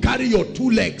him and carry your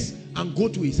 2 legs and go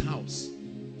to his house.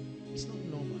 It's not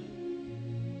normal.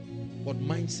 But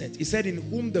mindset. He said, in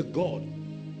whom the God.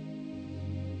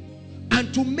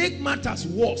 And to make matters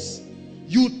worse,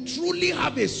 you truly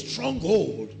have a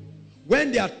stronghold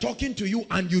when they are talking to you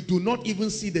and you do not even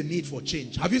see the need for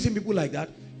change. Have you seen people like that?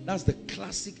 That's the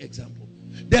classic example.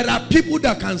 There are people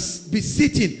that can be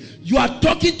sitting, you are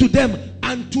talking to them,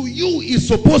 and to you it's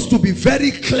supposed to be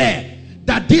very clear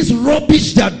that this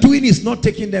rubbish they are doing is not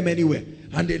taking them anywhere.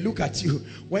 And they look at you.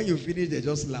 When you finish, they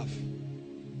just laugh.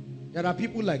 There are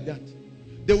people like that.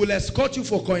 They will escort you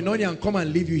for koinonia and come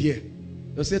and leave you here.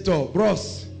 They'll say, to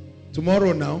bros,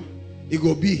 tomorrow now, it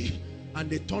will be. And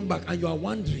they turn back and you are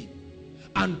wondering.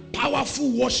 And powerful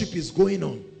worship is going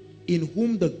on. In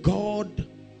whom the God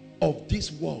of this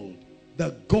world,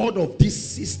 the God of this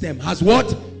system has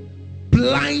what?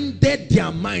 Blinded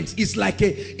their minds. It's like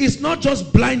it's not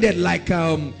just blinded, like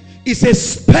it's a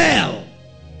spell.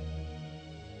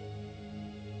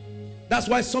 That's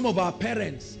why some of our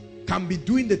parents can be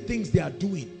doing the things they are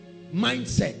doing.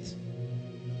 Mindset.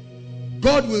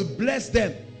 God will bless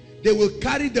them. They will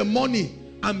carry the money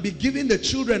and be giving the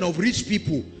children of rich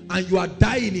people, and you are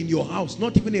dying in your house,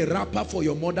 not even a wrapper for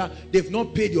your mother. They've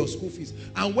not paid your school fees.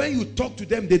 And when you talk to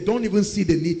them, they don't even see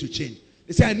the need to change.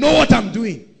 They say, I know what I'm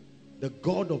doing. The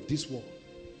God of this world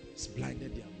has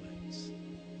blinded their minds.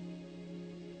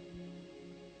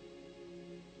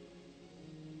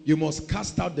 You must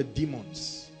cast out the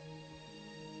demons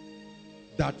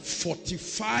that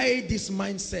fortify these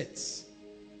mindsets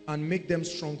and make them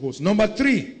strongholds. Number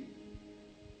 3,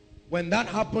 when that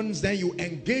happens, then you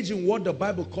engage in what the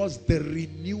Bible calls the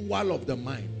renewal of the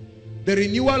mind. The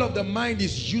renewal of the mind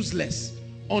is useless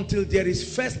until there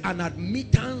is first an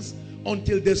admittance,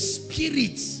 until the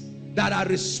spirits that are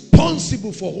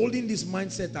responsible for holding this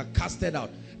mindset are casted out.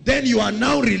 Then you are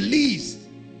now released.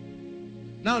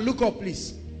 Now look up,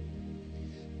 please.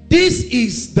 This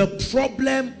is the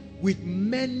problem with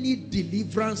many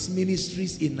deliverance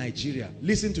ministries in Nigeria.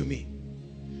 Listen to me.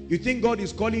 You think God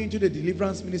is calling you into the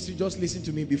deliverance ministry? Just listen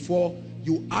to me before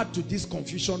you add to this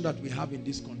confusion that we have in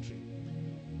this country.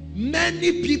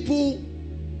 Many people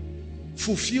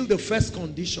fulfill the first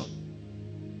condition.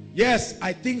 Yes,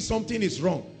 I think something is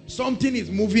wrong. Something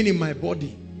is moving in my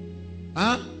body.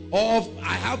 Or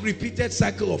I have repeated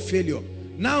cycle of failure.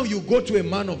 Now you go to a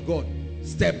man of God.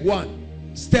 Step 1.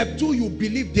 Step 2, you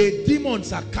believe the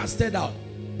demons are casted out.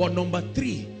 But number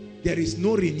 3, there is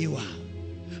no renewal.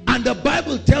 And the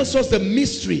Bible tells us the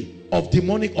mystery of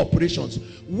demonic operations.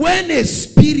 When a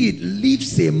spirit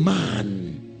leaves a man,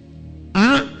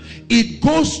 it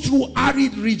goes through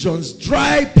arid regions,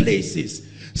 dry places,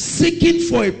 seeking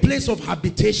for a place of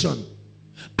habitation,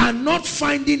 and not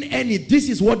finding any. This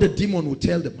is what the demon will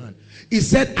tell the man. He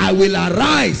said, I will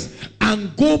arise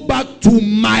and go back to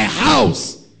my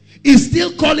house. He's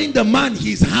still calling the man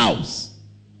his house.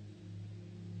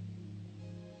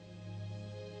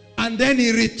 And then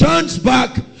he returns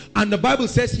back, and the Bible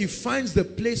says he finds the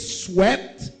place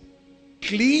swept,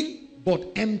 clean, but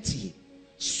empty.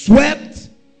 Swept,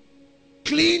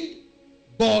 clean,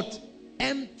 but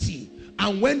empty.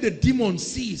 And when the demon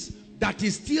sees that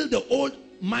is still the old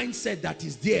mindset that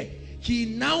is there, he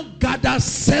now gathers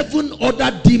 7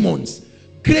 other demons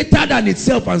greater than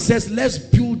itself and says, let's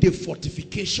build a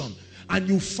fortification. And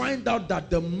you find out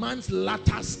that the man's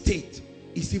latter state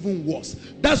is even worse.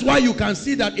 That's why you can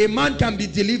see that a man can be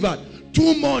delivered.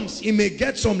 2 months, he may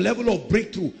get some level of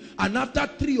breakthrough. And after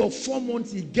 3 or 4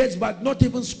 months, he gets back not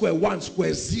even square 1,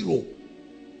 square 0.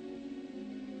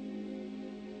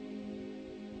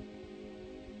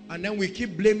 And then we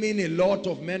keep blaming a lot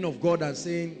of men of God and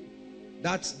saying,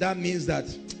 that means that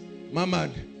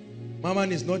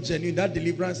Maman is not genuine. That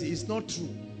deliverance is not true.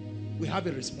 We have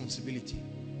a responsibility.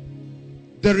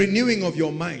 The renewing of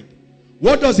your mind.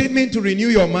 What does it mean to renew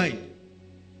your mind?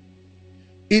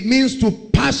 It means to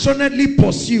passionately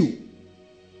pursue,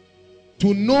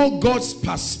 to know God's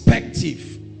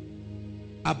perspective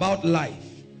about life.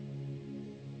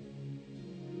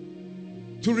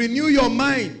 To renew your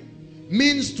mind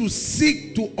means to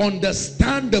seek to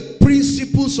understand the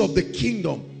principles of the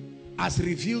kingdom as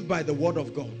revealed by the word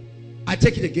of God. I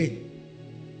take it again.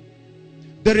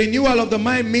 The renewal of the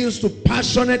mind means to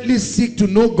passionately seek to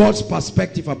know God's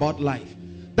perspective about life.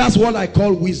 That's what I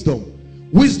call wisdom.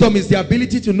 Wisdom is the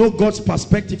ability to know God's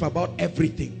perspective about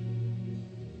everything.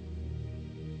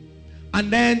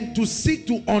 And then to seek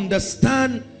to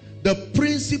understand the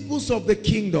principles of the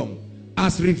kingdom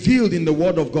as revealed in the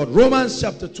word of God. Romans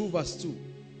chapter 2 verse 2.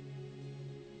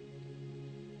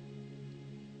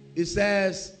 It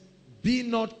says, be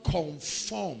not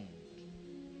conformed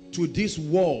to this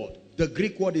world. The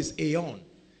Greek word is aeon.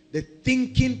 The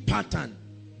thinking pattern,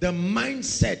 the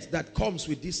mindset that comes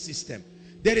with this system.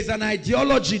 There is an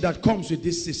ideology that comes with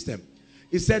this system.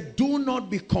 It said, do not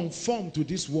be conformed to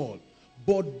this world,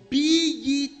 but be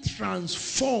ye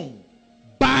transformed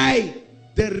by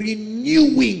the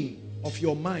renewing of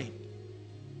your mind.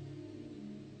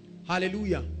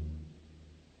 Hallelujah.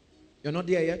 You're not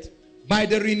there yet? By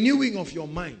the renewing of your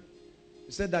mind.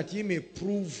 It said that ye may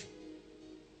prove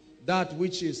that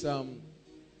which is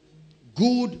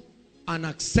good and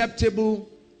acceptable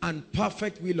and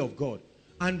perfect will of God.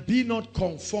 And be not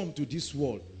conformed to this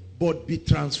world, but be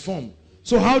transformed.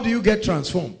 So how do you get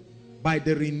transformed? By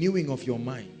the renewing of your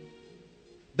mind.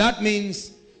 That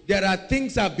means there are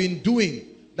things I've been doing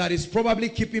that is probably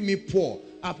keeping me poor.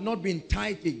 I've not been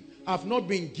tithing. I've not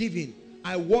been giving.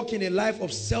 I walk in a life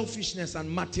of selfishness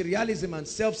and materialism and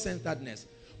self-centeredness.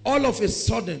 All of a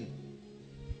sudden,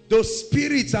 those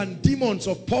spirits and demons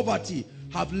of poverty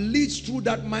have leached through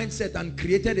that mindset and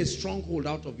created a stronghold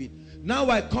out of it. Now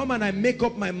I come and I make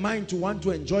up my mind to want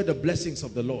to enjoy the blessings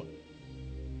of the Lord.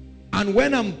 And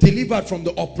when I'm delivered from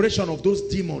the oppression of those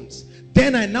demons,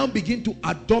 then I now begin to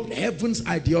adopt heaven's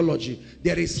ideology.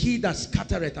 There is he that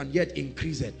scattereth and yet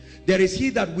increaseth. There is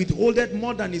he that withholdeth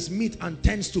more than is meet and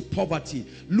tends to poverty.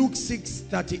 Luke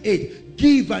 6:38.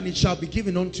 Give and it shall be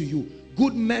given unto you.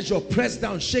 Good measure, pressed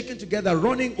down, shaken together,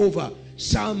 running over,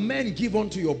 shall men give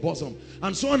unto your bosom.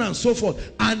 And so on and so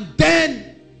forth. And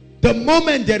then, the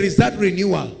moment there is that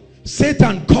renewal,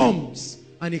 Satan comes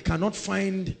and he cannot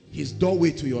find his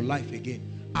doorway to your life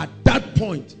again. At that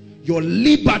point, your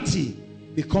liberty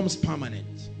becomes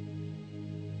permanent.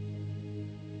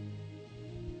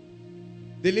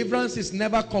 Deliverance is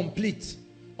never complete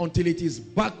until it is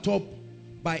backed up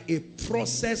by a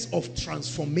process of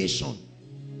transformation.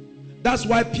 That's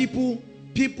why people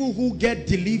who get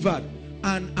delivered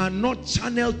and are not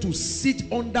channeled to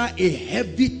sit under a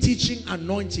heavy teaching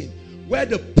anointing, where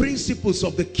the principles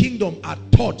of the kingdom are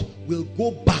taught, will go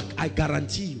back, I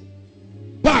guarantee you,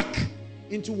 back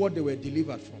into what they were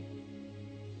delivered from.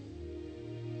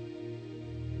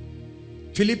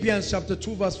 Philippians chapter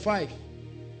 2 verse 5.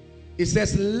 It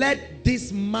says, let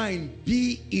this mind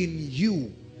be in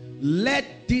you.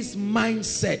 Let this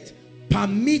mindset,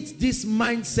 permit this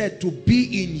mindset to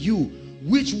be in you,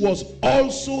 which was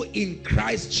also in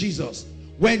Christ Jesus.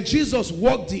 When Jesus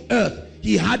walked the earth,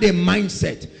 he had a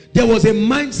mindset. There was a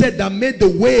mindset that made the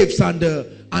waves and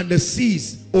the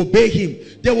seas obey him.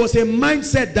 There was a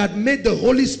mindset that made the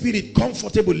Holy Spirit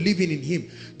comfortable living in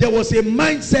him. There was a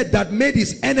mindset that made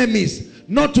his enemies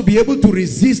not to be able to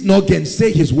resist nor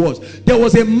gainsay his words. There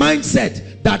was a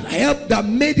mindset that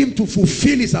made him to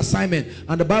fulfill his assignment.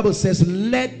 And the Bible says,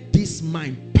 let this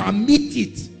mind, permit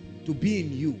it to be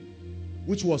in you,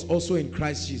 which was also in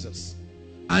Christ Jesus.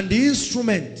 And the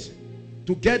instrument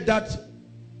to get that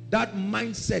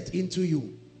mindset into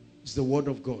you is the Word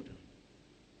of God.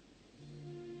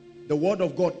 The Word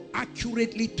of God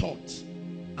accurately taught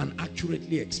and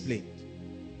accurately explained.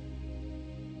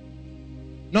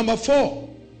 Number 4,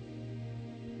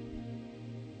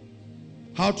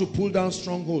 how to pull down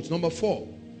strongholds. Number 4,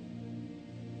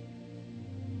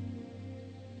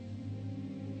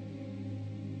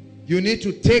 you need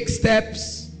to take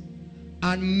steps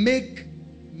and make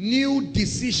new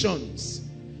decisions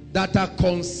that are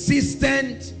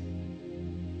consistent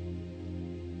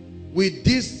with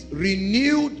this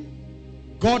renewed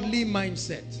godly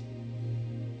mindset.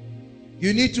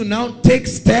 You need to now take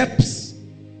steps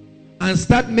and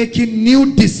start making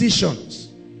new decisions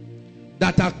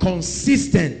that are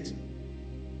consistent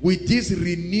with this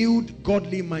renewed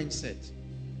godly mindset.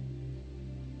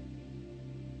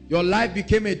 Your life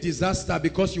became a disaster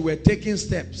because you were taking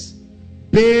steps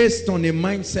based on a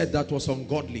mindset that was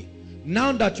ungodly.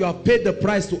 Now that you have paid the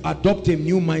price to adopt a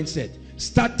new mindset,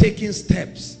 start taking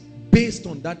steps based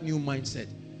on that new mindset,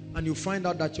 and you find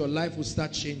out that your life will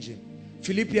start changing.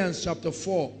 Philippians chapter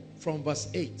 4 from verse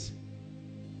 8.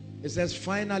 It says,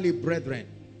 finally, brethren,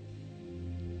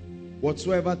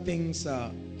 whatsoever things are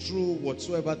true,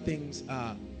 whatsoever things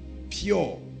are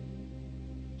pure.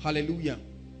 Hallelujah.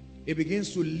 It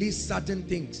begins to list certain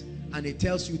things and it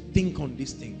tells you, think on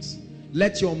these things.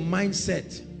 Let your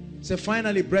mindset say,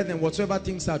 finally, brethren, whatsoever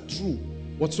things are true,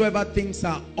 whatsoever things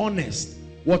are honest,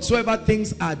 whatsoever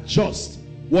things are just,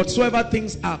 whatsoever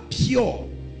things are pure,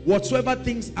 whatsoever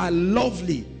things are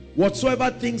lovely,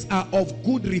 whatsoever things are of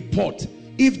good report,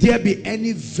 if there be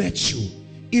any virtue,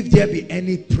 if there be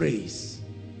any praise,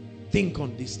 think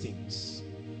on these things.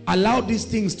 Allow these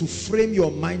things to frame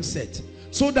your mindset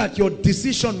so that your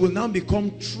decision will now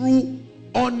become true,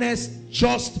 honest,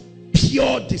 just,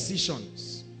 pure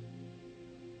decisions.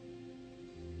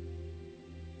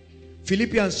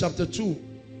 Philippians chapter 2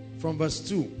 from verse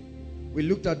 2. We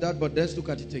looked at that, but let's look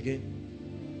at it again.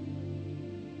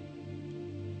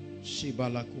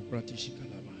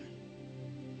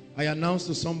 I announce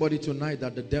to somebody tonight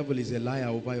that the devil is a liar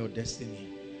over your destiny.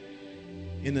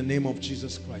 In the name of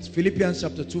Jesus Christ. Philippians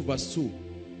chapter 2 verse 2.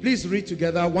 Please read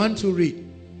together. 1, 2, read.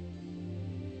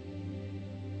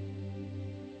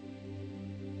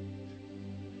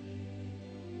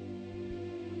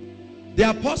 The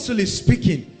apostle is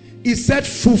speaking. He said,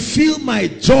 fulfill my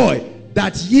joy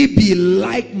that ye be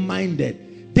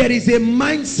like-minded. There is a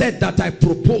mindset that I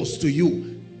propose to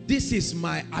you. This is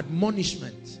my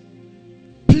admonishment.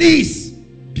 Please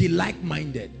be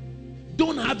like-minded.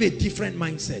 Don't have a different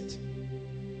mindset.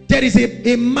 There is a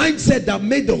mindset that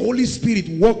made the Holy Spirit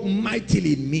work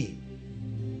mightily in me.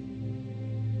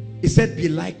 He said, be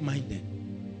like-minded.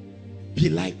 Be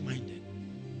like-minded.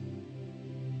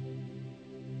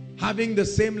 Having the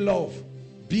same love,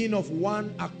 being of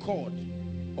one accord,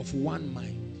 of one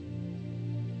mind.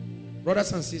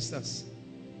 Brothers and sisters,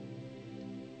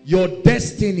 your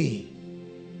destiny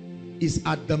is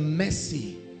at the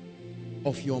mercy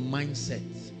of your mindset.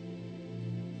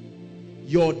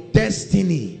 Your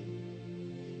destiny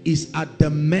is at the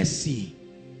mercy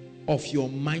of your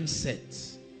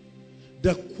mindset.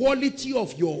 The quality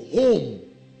of your home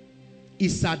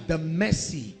is at the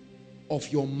mercy of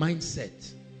your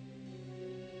mindset.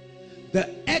 The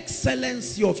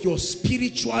excellency of your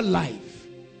spiritual life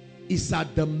is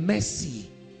at the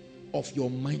mercy of your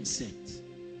mindset.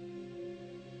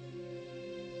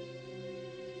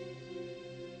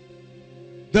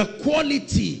 The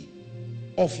quality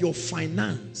of your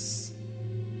finance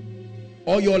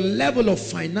or your level of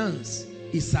finance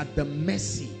is at the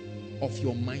mercy of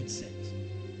your mindset.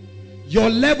 Your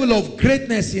level of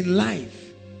greatness in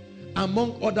life,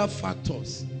 among other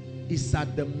factors, is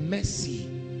at the mercy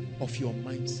of your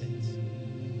mindset.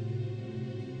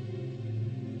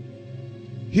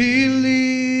 He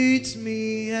leads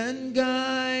me and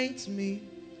guides me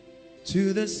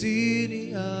to the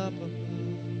city up above.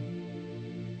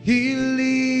 He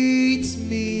leads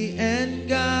me and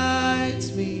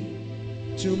guides me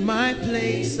to my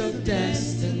place of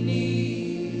destiny.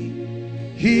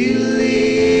 He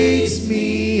leads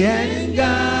me and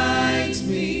guides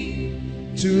me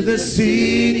to the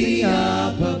city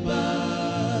up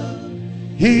above.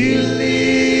 He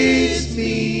leads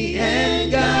me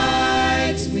and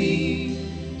guides me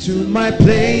to my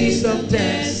place of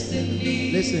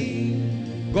destiny.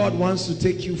 Listen, God wants to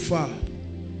take you far,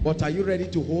 but are you ready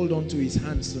to hold on to his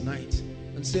hands tonight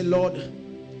and say, Lord,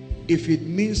 if it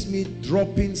means me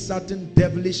dropping certain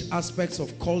devilish aspects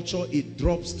of culture, it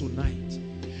drops tonight.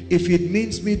 If it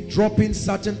means me dropping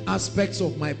certain aspects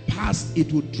of my past,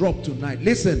 it will drop tonight.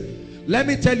 Listen, let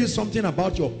me tell you something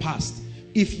about your past.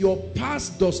 If your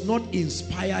past does not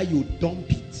inspire you, dump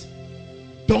it.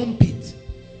 Dump it.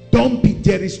 Dump it.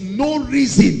 There is no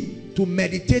reason to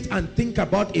meditate and think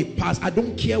about a past. I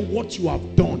don't care what you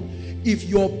have done. If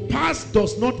your past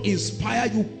does not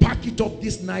inspire you, pack it up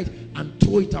this night and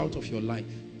throw it out of your life.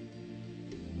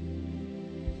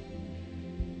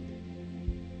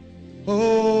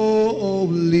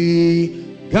 Holy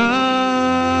God,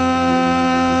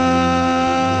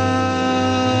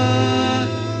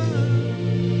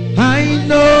 I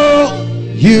know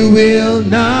you will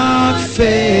not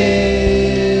fail.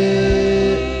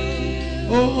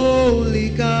 Oh, holy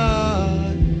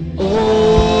God,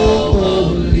 oh,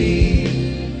 holy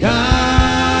God,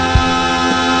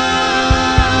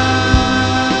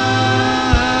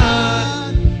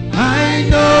 I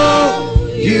know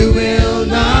you will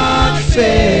not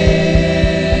fail.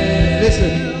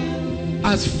 Listen,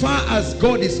 as far as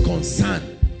God is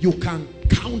concerned, you can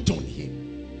count on him.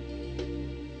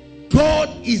 God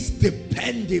is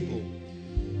dependable.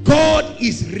 God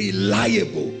is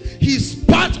reliable. His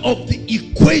part of the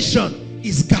equation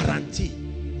is guaranteed.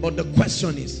 But the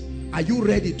question is, are you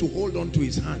ready to hold on to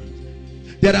his hand?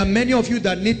 There are many of you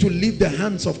that need to leave the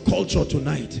hands of culture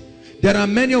tonight. There are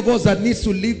many of us that need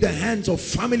to leave the hands of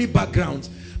family backgrounds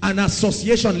and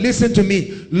association. Listen to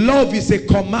me. Love is a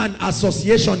command.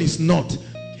 Association is not.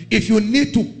 If you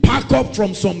need to pack up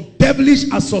from some devilish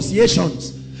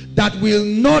associations that will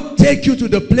not take you to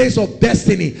the place of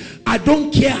destiny, I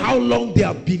don't care how long they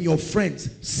have been your friends,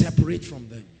 separate from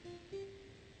them.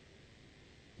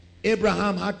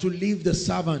 Abraham had to leave the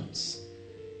servants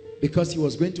because he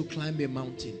was going to climb a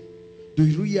mountain. Do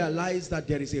you realize that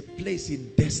there is a place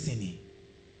in destiny?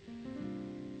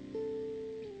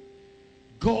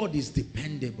 God is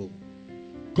dependable.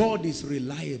 God is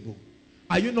reliable.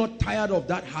 Are you not tired of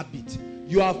that habit?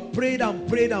 You have prayed and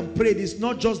prayed and prayed. It's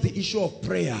not just the issue of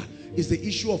prayer. It's the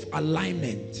issue of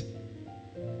alignment.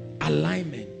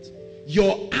 Alignment.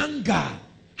 Your anger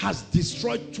has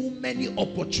destroyed too many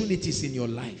opportunities in your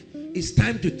life. It's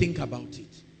time to think about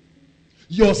it.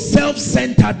 Your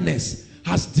self-centeredness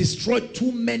has destroyed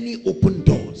too many open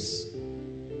doors.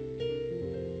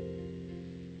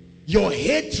 Your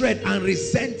hatred and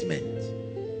resentment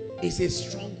is a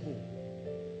stronghold.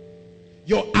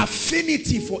 Your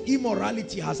affinity for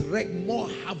immorality has wreaked more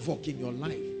havoc in your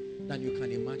life than you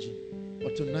can imagine.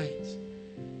 But tonight,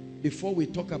 before we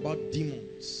talk about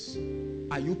demons,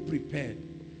 are you prepared?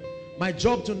 My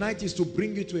job tonight is to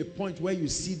bring you to a point where you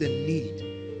see the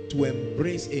need to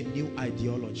embrace a new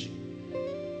ideology.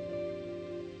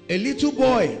 A little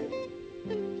boy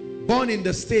born in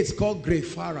the States called Gray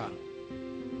Farah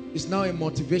is now a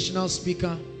motivational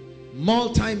speaker,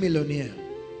 multi-millionaire.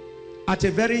 At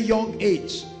a very young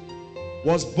age,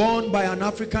 was born by an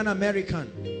African American.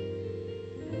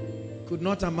 Could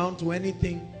not amount to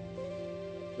anything.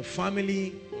 The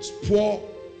family was poor.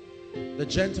 The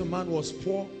gentleman was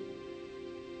poor.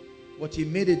 But he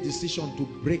made a decision to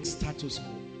break status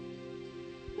quo.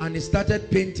 And he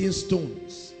started painting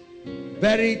stones.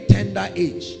 Very tender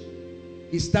age.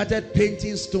 He started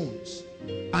painting stones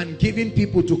and giving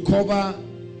people to cover,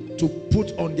 to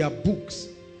put on their books.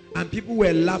 And people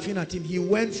were laughing at him. He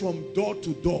went from door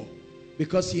to door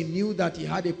because he knew that he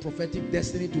had a prophetic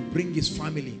destiny to bring his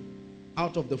family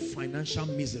out of the financial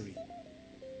misery.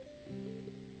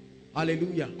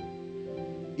 Hallelujah.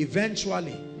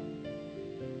 Eventually,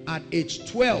 At age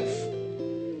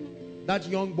 12, that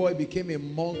young boy became a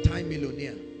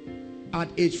multi-millionaire. At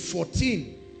age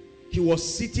 14, he was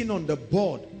sitting on the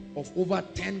board of over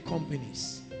 10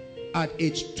 companies. At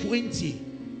age 20,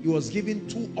 he was given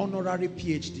 2 honorary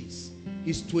PhDs.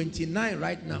 He's 29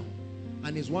 right now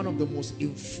and is one of the most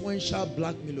influential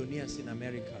black millionaires in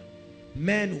America.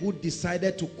 Men who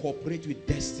decided to cooperate with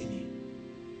destiny.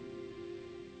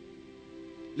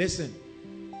 Listen,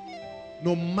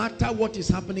 no matter what is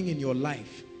happening in your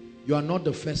life, you are not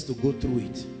the first to go through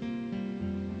it.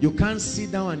 You can't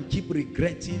sit down and keep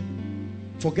regretting.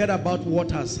 Forget about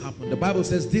what has happened. The Bible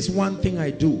says, this one thing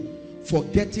I do,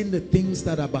 forgetting the things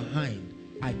that are behind,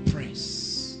 I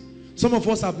press. Some of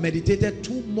us have meditated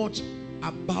too much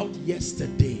about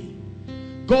yesterday.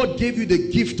 God gave you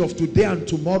the gift of today and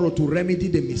tomorrow to remedy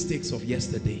the mistakes of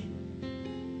yesterday.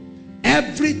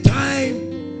 Every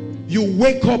time you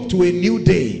wake up to a new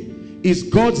day is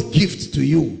God's gift to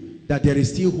you that there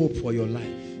is still hope for your life.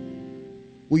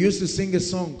 We used to sing a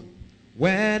song,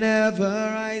 whenever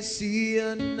I see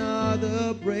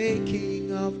another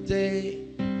breaking of day,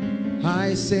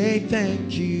 I say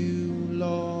thank you,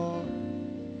 Lord.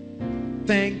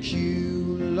 Thank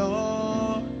you,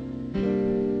 Lord.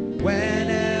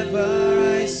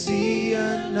 Whenever I see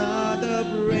another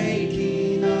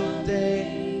breaking of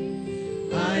day,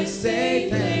 I say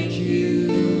thank you,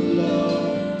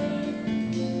 Lord.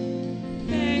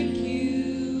 Thank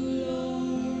you,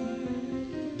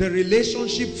 Lord. The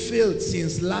relationship failed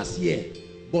since last year,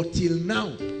 but till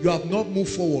now, you have not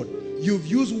moved forward. You've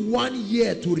used 1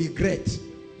 year to regret.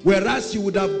 Whereas you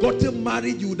would have gotten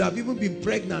married, you would have even been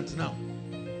pregnant now.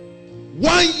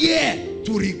 1 year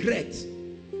to regret.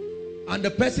 And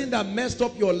the person that messed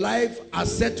up your life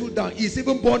has settled down. He's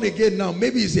even born again now.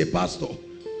 Maybe he's a pastor.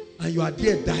 And you are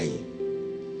there dying.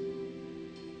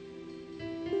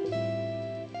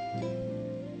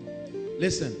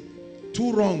 Listen,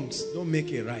 2 wrongs don't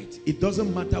make it right. It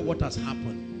doesn't matter what has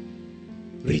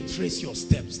happened. Retrace your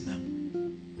steps now.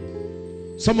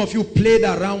 Some of you played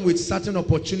around with certain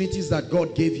opportunities that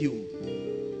God gave you.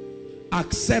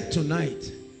 Accept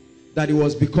tonight that it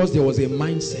was because there was a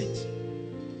mindset.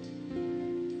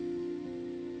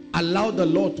 Allow the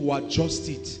Lord to adjust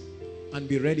it and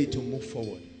be ready to move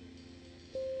forward.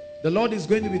 The Lord is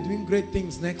going to be doing great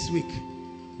things next week,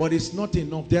 but it's not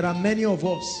enough. There are many of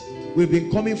us, we've been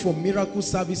coming for miracle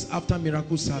service after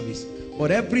miracle service,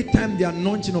 but every time the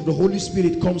anointing of the Holy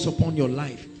Spirit comes upon your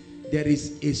life, there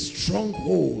is a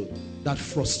stronghold that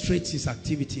frustrates his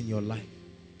activity in your life.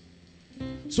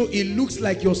 So it looks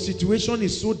like your situation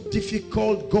is so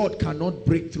difficult, God cannot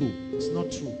break through. It's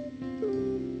not true.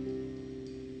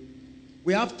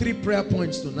 We have 3 prayer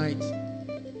points tonight.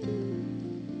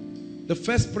 The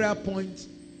first prayer point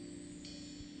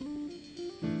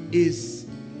is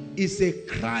a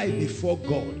cry before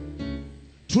God.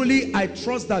 Truly, I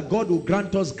trust that God will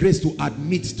grant us grace to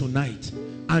admit tonight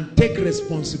and take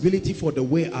responsibility for the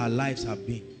way our lives have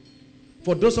been.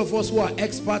 For those of us who are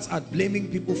experts at blaming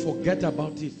people, forget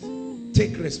about it.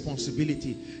 Take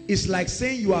responsibility. It's like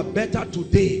saying you are better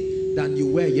today than you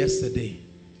were yesterday.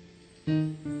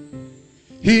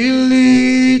 He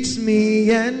leads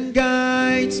me and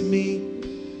guides me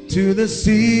to the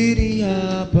city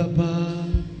up above.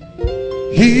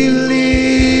 He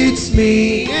leads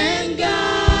me and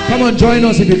guides. Come on, join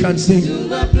us if you can sing. To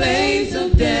the place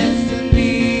of destiny.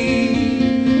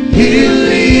 He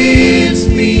leads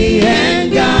me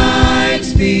and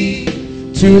guides me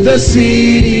to the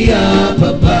city up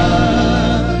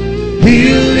above.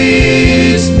 He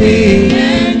leads me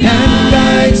and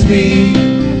guides me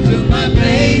to my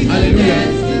place of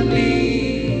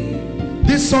destiny.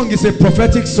 This song is a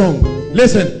prophetic song.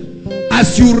 Listen,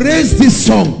 as you raise this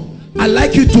song, I'd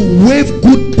like you to wave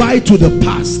goodbye to the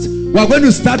past. We're going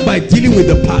to start by dealing with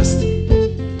the past.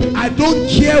 I don't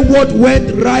care what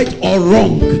went right or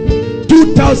wrong.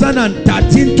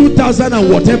 2013, 2000 and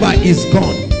whatever is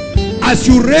gone. As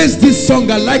you raise this song,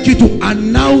 I'd like you to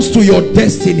announce to your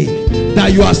destiny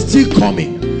that you are still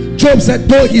coming. Job said,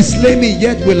 though he slay me,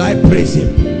 yet will I praise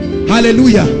him.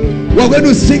 Hallelujah. We're going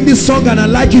to sing this song and I'd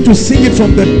like you to sing it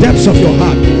from the depths of your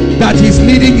heart, that he's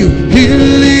leading you. He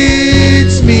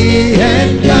leads me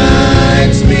and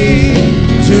guides me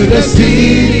to the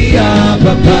city up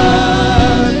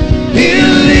above. He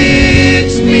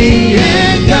leads me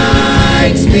and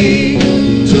guides me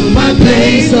to my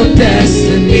place of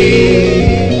destiny.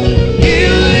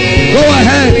 Go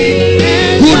ahead.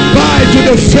 Goodbye to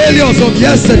the failures of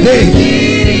yesterday.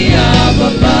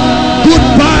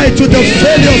 Goodbye to the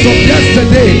failures of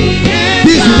yesterday.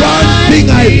 This one thing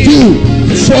I do,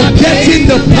 forgetting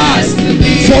the past,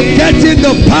 forgetting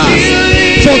the past,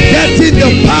 forgetting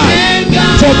the past.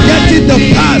 forgetting the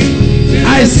past,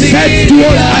 I set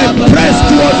towards, I press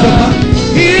towards the mark.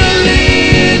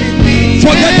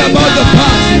 Forget about the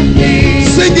past.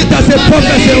 Sing it as a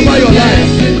prophecy over your life.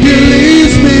 He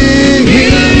leads me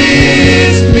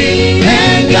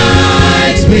and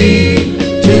guides me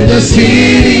to the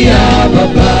city of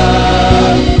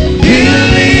above. He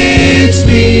leads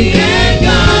me and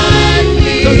guides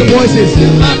me. Just the voices.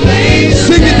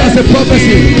 Sing it as a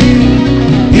prophecy.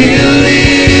 He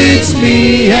leads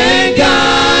me and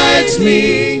guides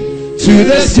me to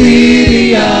the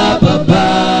city up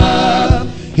above.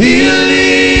 He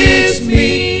leads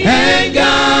me and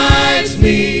guides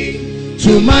me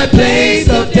to my place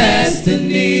of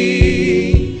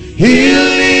destiny. He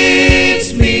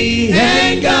leads me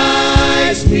and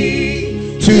guides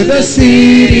me to the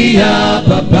city up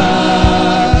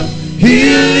above.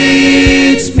 He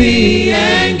leads me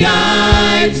and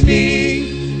guides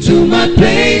me to my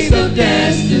place of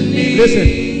destiny.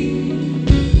 Listen.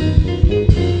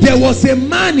 There was a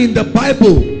man in the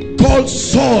Bible called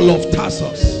Saul of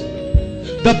Tarsus.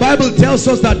 The Bible tells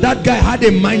us that that guy had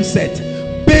a mindset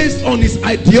based on his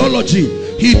ideology.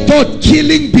 He thought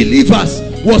killing believers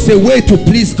was a way to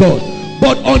please God.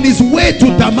 But on his way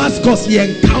to Damascus, he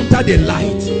encountered a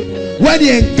light. When he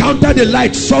encountered the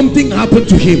light, something happened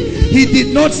to him. He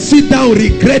did not sit down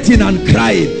regretting and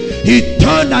crying. He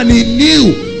turned and he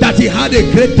knew that he had a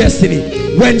great destiny.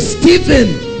 When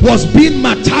Stephen was being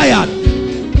martyred,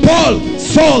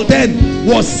 Saul then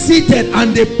was seated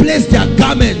and they placed their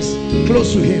garments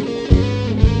close to him.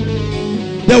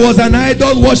 There was an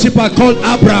idol worshiper called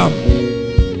Abraham.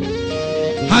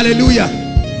 Hallelujah.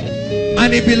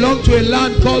 And he belonged to a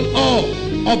land called Ur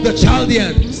of the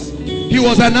Chaldeans. He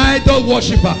was an idol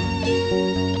worshiper.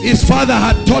 His father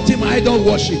had taught him idol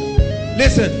worship.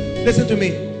 Listen to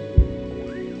me.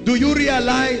 Do you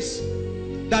realize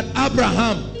that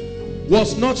Abraham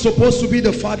was not supposed to be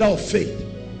the father of faith?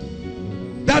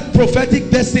 That prophetic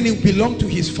destiny belonged to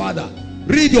his father.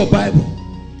 Read your Bible.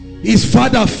 His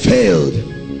father failed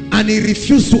and he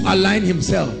refused to align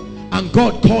himself, and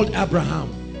God called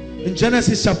Abraham. In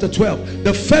Genesis chapter 12,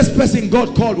 the first person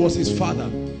God called was his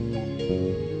father.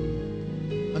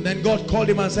 And then God called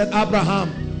him and said,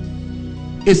 Abraham.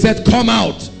 He said, come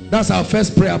out. That's our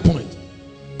first prayer point.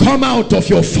 Come out of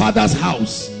your father's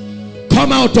house.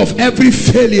 Come out of every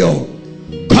failure.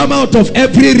 Come out of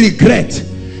every regret.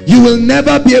 You will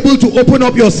never be able to open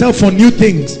up yourself for new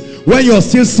things when you're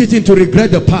still sitting to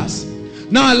regret the past.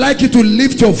 Now I'd like you to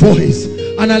lift your voice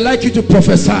and I'd like you to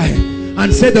prophesy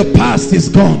and say, the past is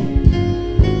gone.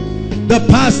 The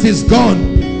past is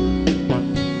gone.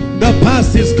 The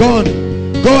past is gone.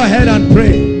 Go ahead and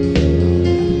pray.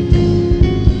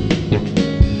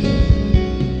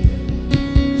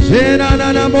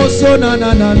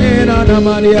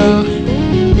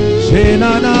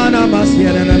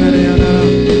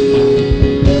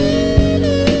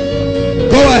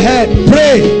 Go ahead,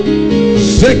 pray.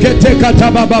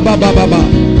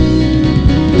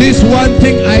 This one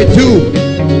thing I do,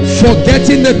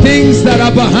 forgetting the things that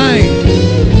are behind,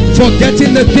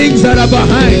 forgetting the things that are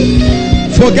behind,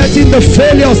 forgetting the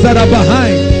failures that are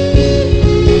behind.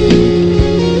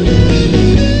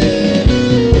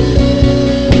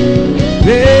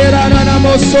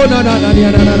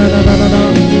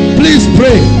 Please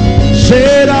pray.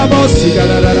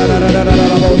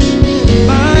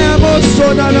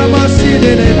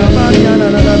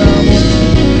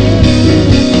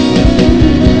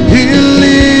 He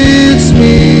leads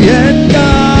me and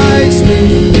guides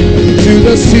me to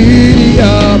the city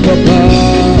up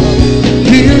above.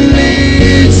 He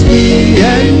leads me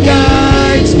and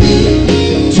guides me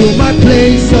to my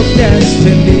place of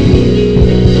destiny.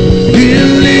 He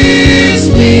leads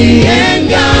me and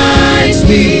guides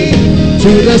me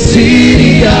to the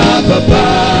city up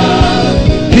above.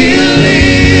 He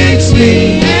leads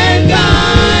me and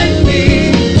guides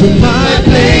me to my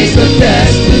place of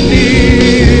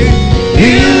destiny.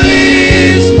 He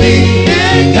leads me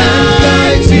and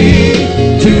guides me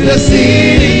to the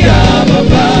city up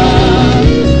above.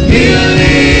 He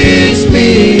leads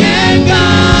me and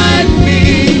guides me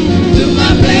to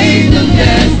my place of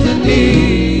destiny.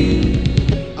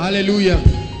 Hallelujah.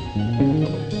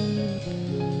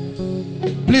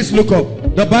 Please look up.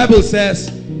 The Bible says,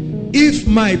 if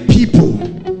my people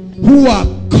who are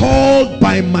called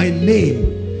by my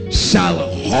name shall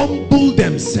humble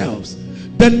themselves.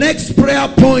 The next prayer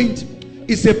point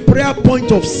is a prayer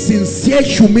point of sincere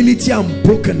humility and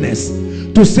brokenness.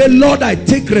 To say, Lord, I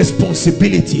take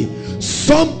responsibility.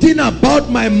 Something about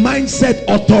my mindset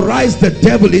authorized the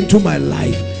devil into my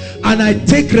life, and I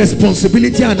take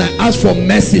responsibility and I ask for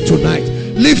mercy tonight.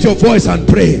 Lift your voice and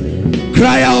pray.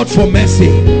 Cry out for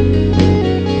mercy.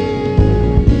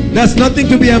 There's nothing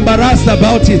to be embarrassed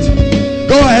about it.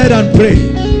 Go ahead and pray.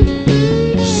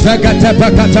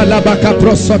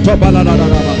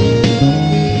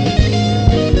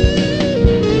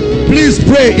 Please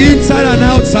pray inside and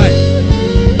outside.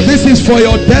 This is for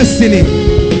your destiny.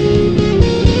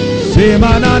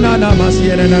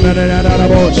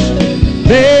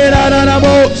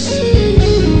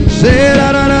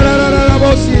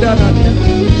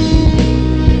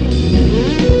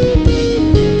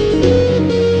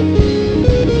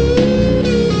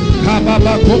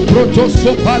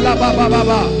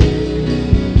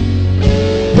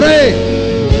 Pray.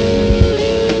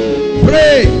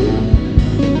 Pray.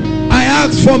 I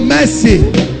ask for mercy.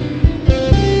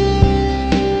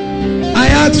 I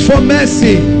ask for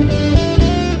mercy.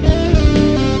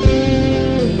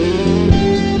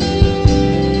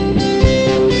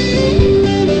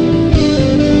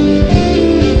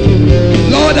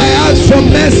 Lord, I ask for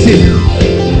mercy.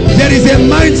 There is a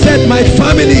mindset my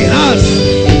family has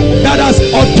that has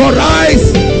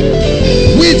authorized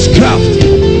witchcraft,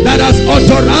 that has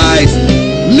authorized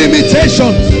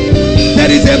limitations.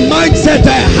 There is a mindset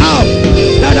I have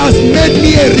that has made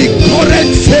me a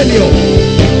recurrent failure.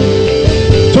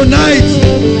 Tonight,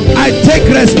 I take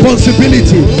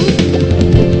responsibility.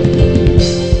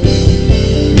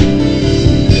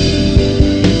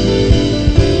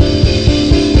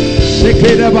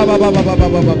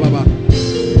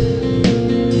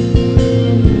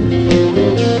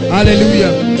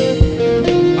 Hallelujah.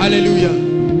 Hallelujah.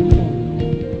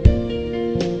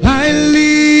 I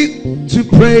live to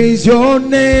praise your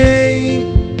name,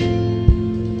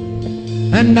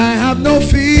 and I have no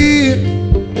fear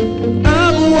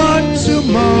of what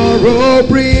tomorrow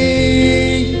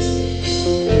brings.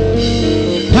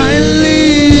 I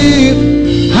live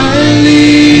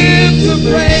to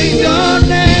praise your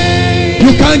name.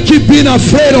 You can't keep being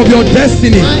afraid of your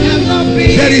destiny.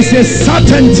 There is a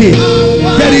certainty.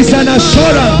 There is an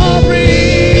assurance.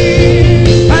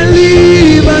 I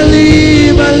live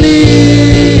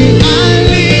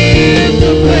to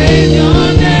praise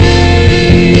your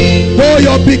name. Though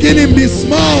your beginning be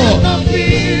small,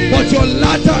 but your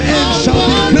latter end shall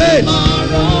be great.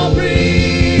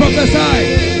 Prophesy.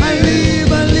 I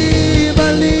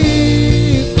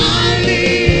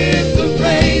live to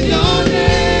praise your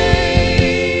name.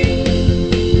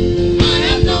 I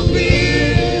have no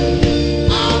fear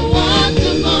of what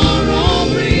tomorrow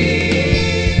brings.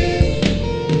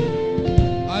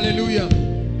 Hallelujah.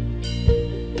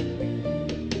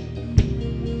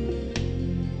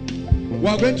 We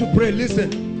are going to pray. Listen.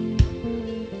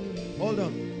 Hold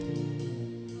on.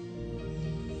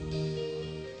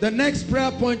 The next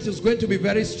prayer point is going to be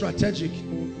very strategic,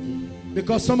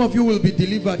 because some of you will be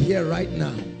delivered here right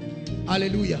now.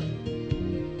 Hallelujah.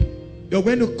 You're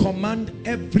going to command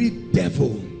every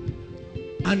devil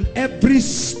and every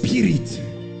spirit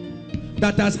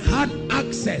that has had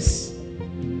access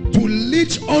to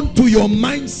leech onto your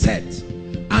mindset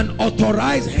and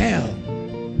authorize hell.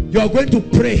 You're going to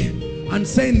pray and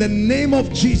say, in the name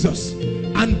of Jesus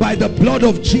and by the blood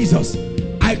of Jesus,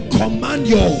 I command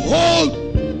your hold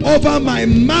over my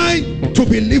mind to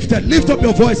be lifted. Lift up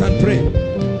your voice and pray.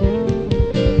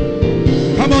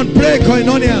 Come on, pray,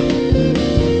 Koinonia.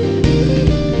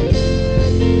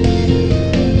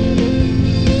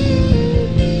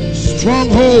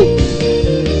 Strongholds.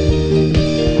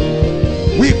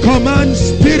 We command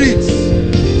spirits.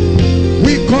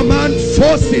 We command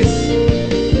forces.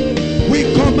 We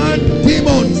command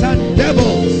demons and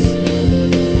devils.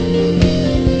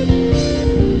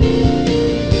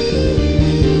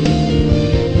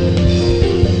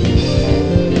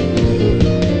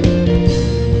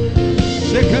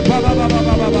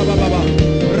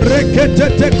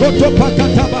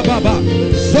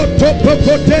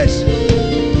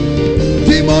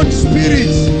 Demon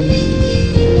spirits.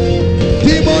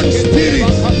 Demon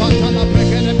spirits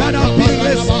that have been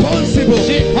responsible.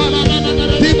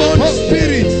 Demon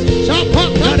spirits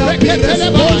that have been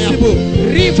responsible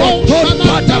for thought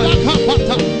patterns.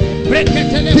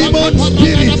 Demon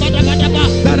spirits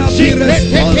that have been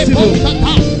responsible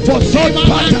for thought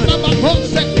patterns.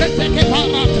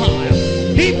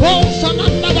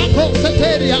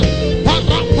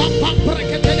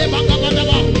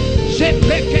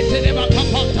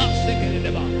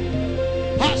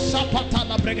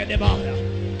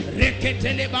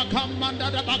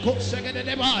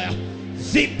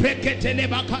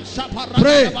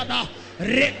 Pray.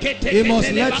 He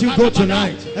must let you go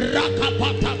tonight.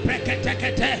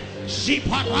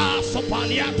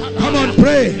 Come on,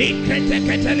 pray.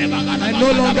 I no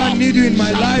longer need you in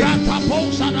my life.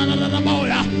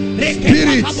 Spirits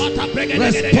spirits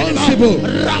responsible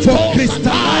for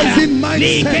crystallizing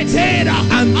mindsets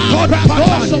and thought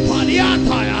patterns.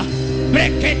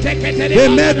 They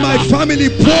made my family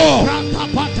poor.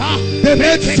 They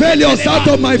made failures out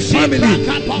of my family.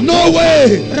 No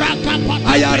way.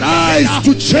 I arise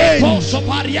to change.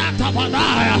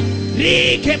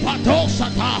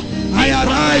 I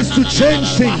arise to change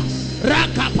things.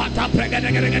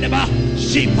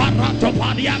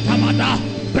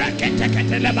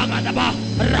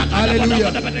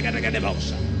 Hallelujah.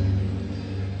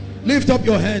 Lift up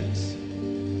your hands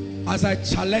as I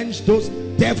challenge those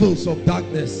devils of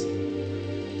darkness.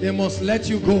 They must let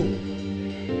you go.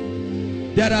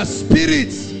 There are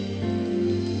spirits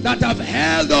that have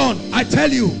held on. I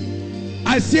tell you,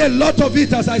 I see a lot of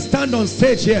it as I stand on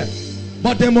stage here,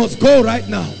 but they must go right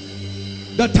now.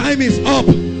 The time is up.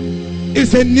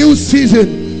 It's a new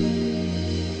season.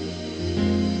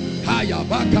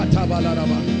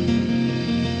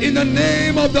 In the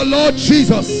name of the Lord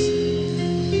Jesus,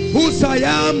 whose I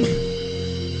am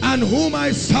and whom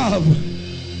I serve,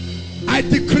 I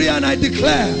decree and I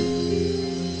declare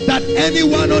that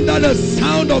anyone under the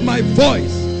sound of my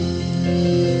voice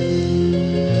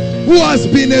who has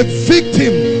been a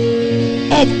victim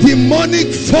of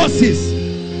demonic forces,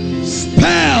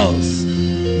 spells,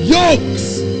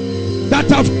 yokes that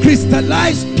have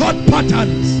crystallized thought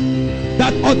patterns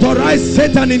that authorize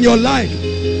Satan in your life,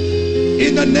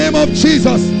 in the name of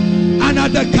Jesus, and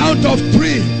at the count of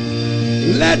 3,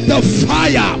 let the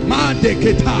fire,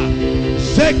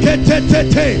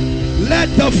 let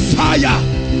the fire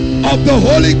of the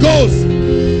Holy Ghost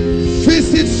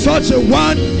visit such a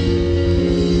one,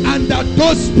 and that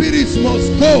those spirits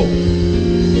must go.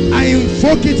 I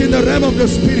invoke it in the realm of the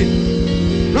spirit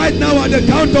right now. At the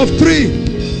count of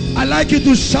 3, I'd like you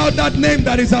to shout that name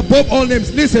that is above all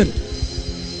names. Listen,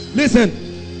 listen.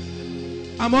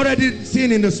 I'm already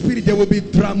seeing in the spirit there will be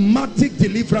dramatic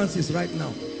deliverances right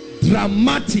now.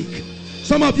 Dramatic.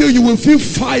 Some of you, you will feel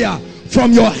fire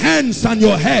from your hands and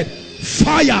your head.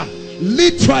 Fire.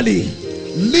 Literally,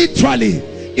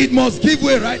 it must give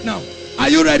way right now. Are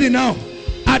you ready now?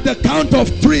 At the count of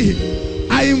 3,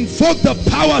 I invoke the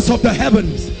powers of the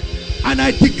heavens, and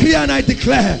I decree and I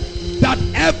declare that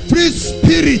every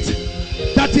spirit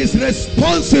that is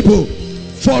responsible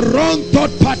for wrong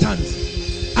thought patterns,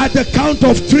 at the count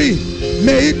of 3,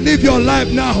 may it live your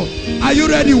life now. Are you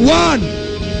ready? 1,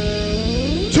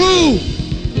 2,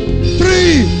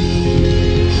 3.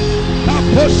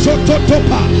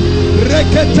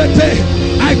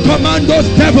 I command those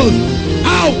devils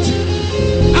out,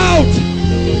 out,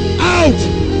 out.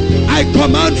 I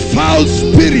command foul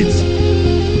spirits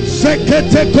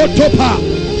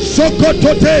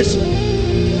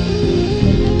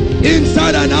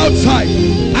inside and outside.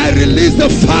 I release the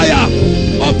fire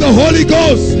of the Holy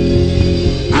Ghost.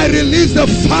 I release the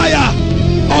fire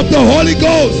of the Holy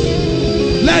Ghost.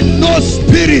 Let no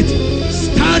spirit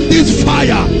stand this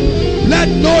fire. Let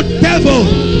no devil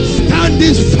stand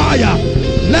this fire.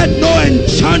 Let no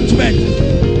enchantment.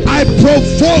 I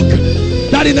provoke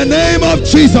that in the name of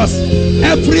Jesus,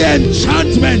 every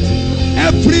enchantment,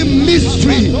 every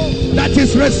mystery that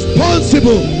is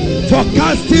responsible for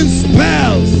casting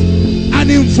spells and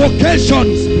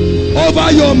invocations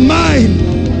over your mind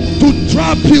to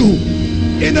trap you,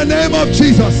 in the name of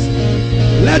Jesus,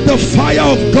 let the fire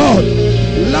of God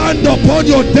land upon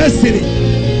your destiny.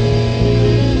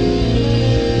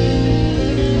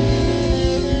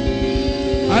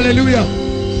 Hallelujah.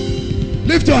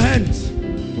 Lift your hands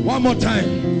one more time.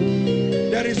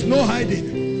 There is no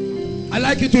hiding. I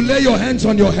like you to lay your hands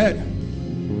on your head.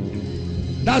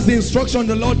 That's the instruction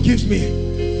the Lord gives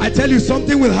me. I tell you,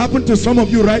 something will happen to some of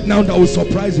you right now that will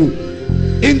surprise you.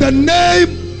 In the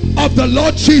name of the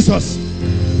Lord Jesus,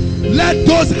 let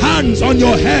those hands on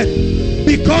your head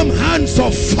become hands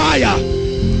of fire.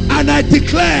 And I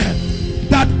declare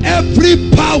that every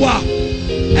power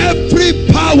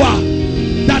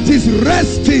that is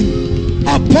resting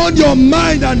upon your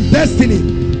mind and destiny,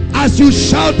 as you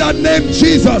shout that name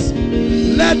Jesus,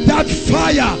 let that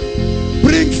fire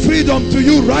bring freedom to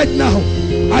you right now.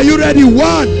 Are you ready? 1,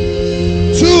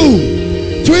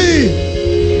 2, 3.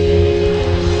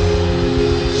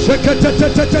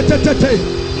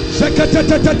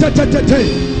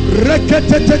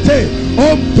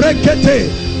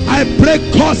 I break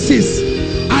curses.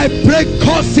 I break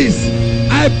curses.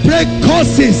 I break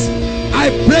curses. I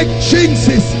break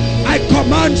jinxes. I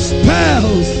command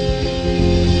spells.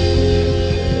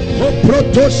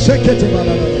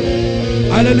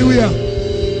 Hallelujah.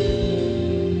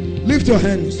 Lift your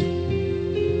hands.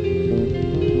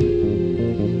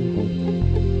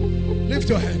 Lift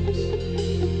your hands.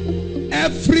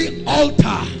 Every Every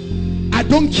altar, I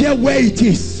don't care where it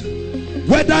is,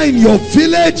 whether in your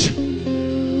village,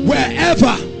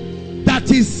 wherever,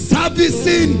 that is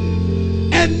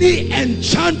servicing any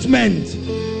enchantment,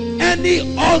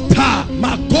 any altar,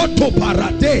 makoto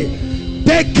parate,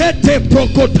 dekete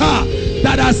prokota,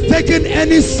 that has taken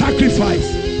any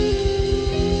sacrifice,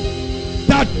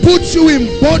 that puts you in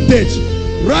bondage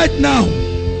right now.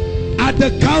 At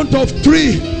the count of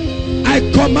 3, I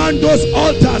command those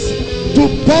altars to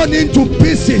burn into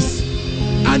pieces,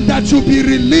 and that you be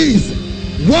released.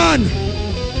 1,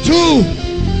 2,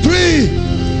 3.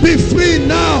 Be free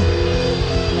now.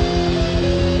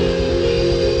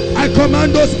 I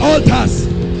command those altars.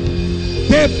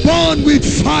 They burn with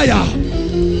fire.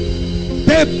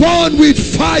 They burn with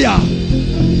fire.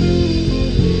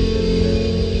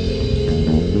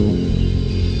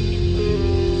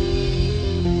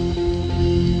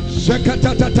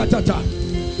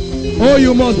 Oh,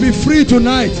 you must be free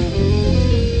tonight.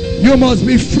 You must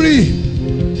be free.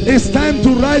 It's time to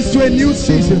rise to a new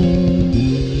season.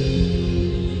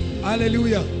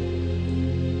 Hallelujah.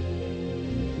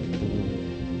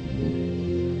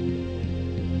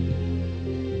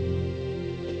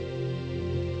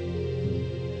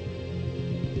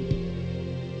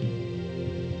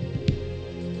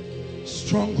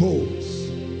 Strongholds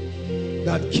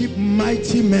that keep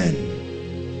mighty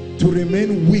men to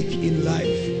remain weak in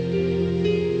life.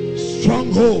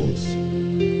 Strongholds.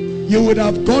 You would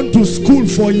have gone to school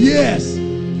for years,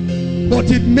 but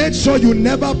it made sure you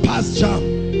never passed JAMB.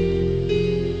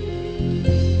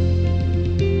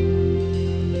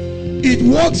 It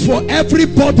works for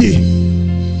everybody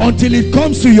until it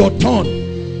comes to your turn.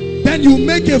 Then you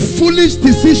make a foolish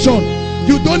decision.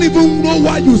 You don't even know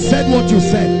why you said what you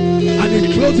said, and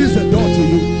it closes the door to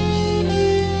you.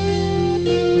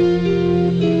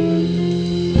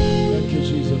 Thank you,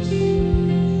 Jesus.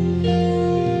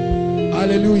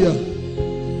 Hallelujah.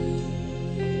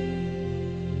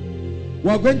 We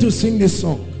are going to sing this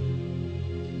song.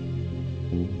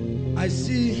 I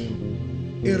see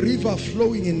a river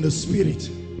flowing in the spirit.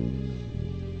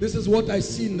 This is what I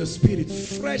see in the spirit.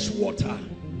 Fresh water.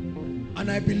 And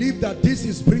I believe that this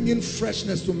is bringing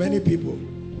freshness to many people.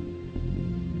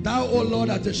 Thou, O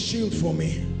Lord, art a shield for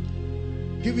me.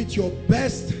 Give it your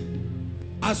best.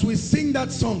 As we sing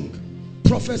that song,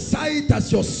 prophesy it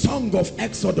as your song of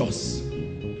Exodus.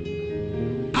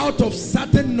 Out of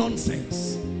certain nonsense.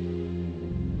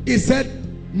 He said,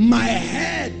 my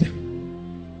head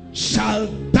shall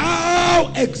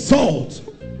thou exalt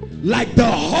like the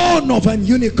horn of an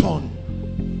unicorn.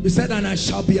 He said, and I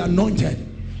shall be anointed.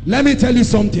 Let me tell you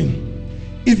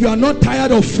something. If you are not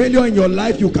tired of failure in your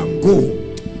life, you can go.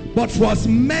 But for as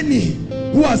many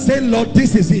who are saying, Lord,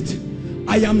 this is it,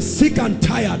 I am sick and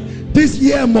tired, this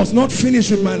year must not finish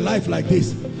with my life like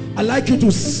this, I'd like you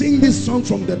to sing this song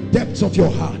from the depths of your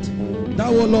heart.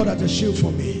 Thou, O Lord, art a shield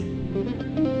for me.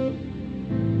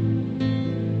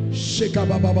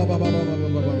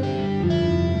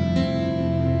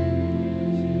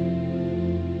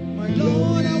 My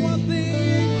Lord, our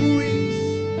things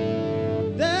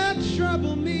that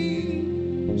trouble me,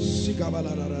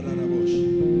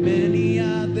 many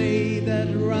are they that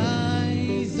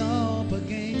rise up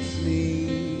against me.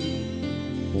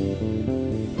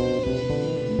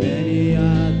 Many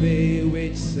are they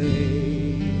which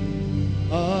say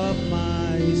of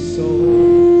my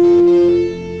soul,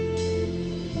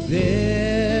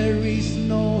 there is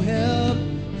no help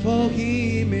for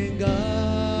him in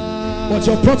God. But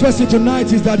your prophecy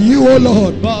tonight is that you, O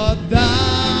Lord, But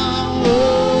thou,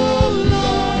 O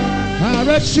Lord, are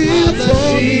a shield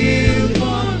for me.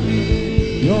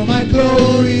 You're my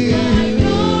glory.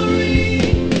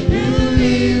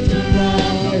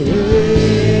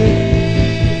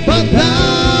 But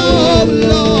thou, O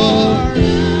Lord,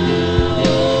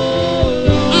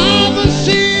 art the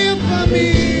shield for me.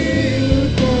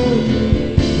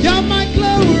 You're my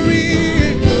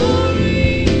glory,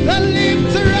 the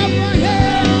lifter of my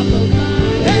head.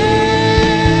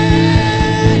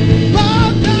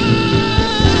 But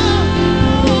thou,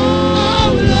 O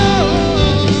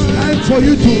Lord, It's time for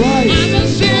you to rise art the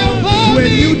shield to for a me.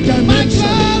 new My dimension.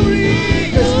 glory,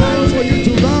 It's time for you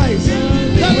to rise to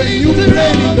a new lifter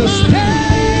plane in of the my spirit.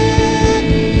 head.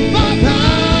 But thou,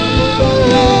 O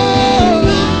Lord,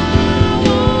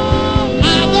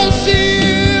 art the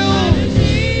shield.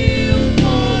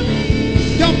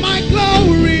 You're my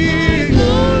glory.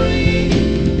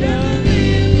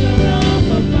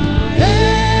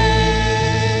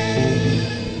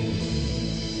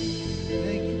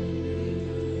 Thank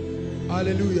you.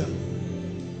 Hallelujah.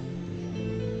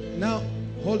 Now,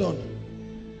 hold on.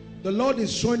 The Lord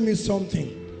is showing me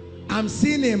something. I'm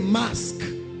seeing a mask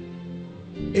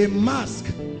A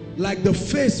mask like the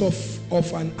face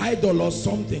of an idol or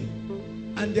something.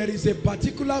 And there is a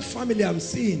particular family I'm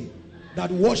seeing that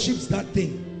worships that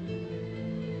thing.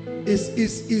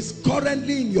 Is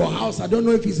currently in your house. I don't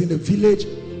know if it's in the village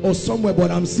or somewhere,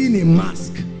 but I'm seeing a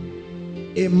mask.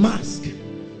 A mask.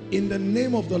 In the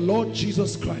name of the Lord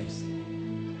Jesus Christ.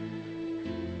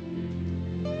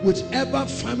 Whichever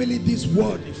family this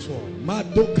word is for, I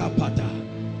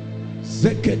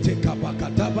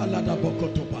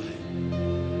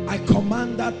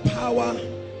command that power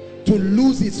to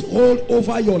lose its hold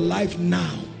over your life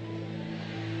now.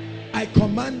 I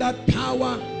command that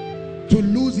power to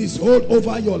lose its hold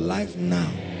over your life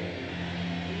now.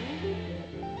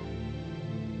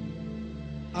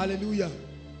 Hallelujah.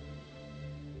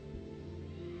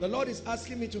 The Lord is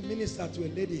asking me to minister to a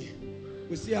lady.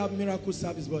 We still have miracle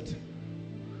service, but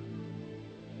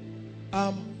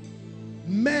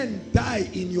men die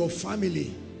in your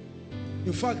family.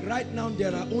 In fact, right now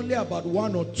there are only about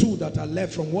 1 or 2 that are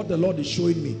left from what the Lord is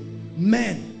showing me.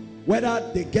 Men, whether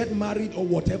they get married or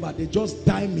whatever, they just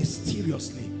die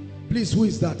mysteriously. Please, who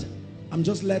is that? I'm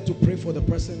just led to pray for the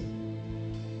person.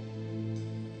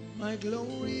 My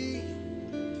glory,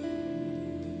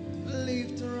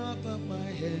 lifter up of my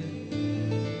head.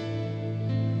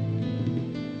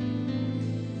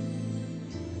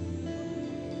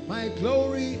 My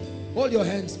glory. Hold your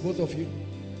hands, both of you.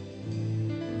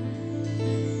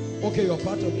 Okay, you're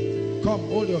part of it. Come,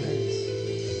 hold your hands.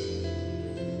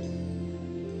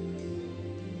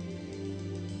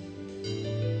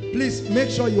 Please make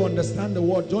sure you understand the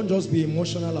word. Don't just be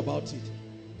emotional about it.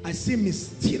 I see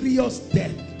mysterious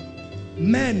death.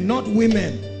 Men, not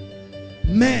women.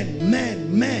 Men,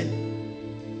 men, men.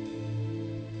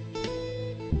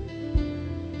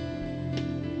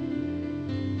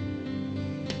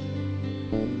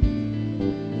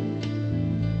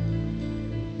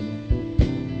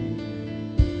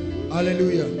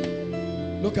 Hallelujah.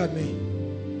 Look at me.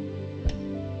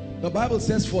 The Bible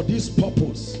says, for this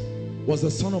purpose was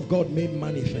the Son of God made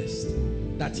manifest,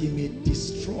 that he may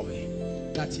destroy,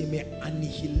 that he may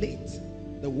annihilate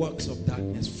the works of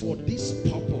darkness. For this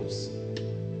purpose.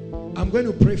 I'm going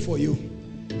to pray for you.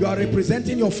 You are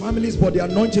representing your families, but the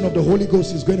anointing of the Holy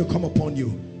Ghost is going to come upon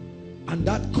you. And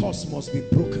that curse must be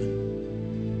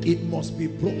broken. It must be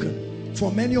broken.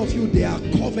 For many of you, there are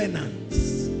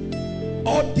covenants,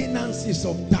 ordinances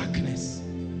of darkness.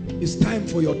 It's time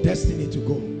for your destiny to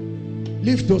go.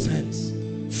 Lift those hands.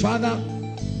 Father,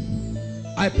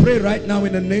 I pray right now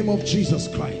in the name of Jesus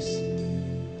Christ,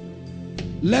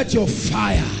 let your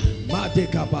fire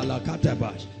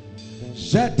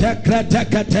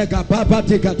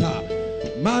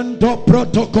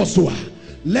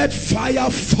let fire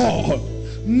fall,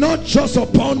 not just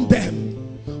upon them,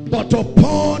 but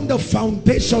upon the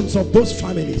foundations of those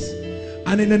families.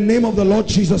 And in the name of the Lord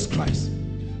Jesus Christ,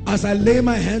 as I lay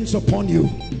my hands upon you,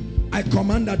 I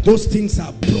command that those things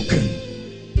are broken.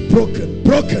 Broken,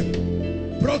 broken,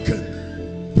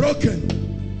 broken, broken,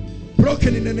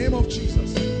 broken in the name of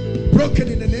Jesus. Broken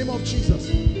in the name of Jesus.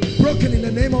 Broken in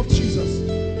the name of Jesus.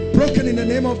 Broken in the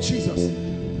name of Jesus.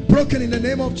 Broken in the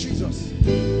name of Jesus.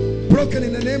 Broken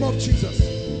in the name of Jesus.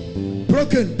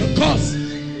 Broken. The cause.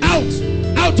 Out.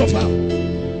 Out of her.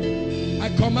 I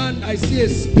command, I see a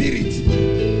spirit.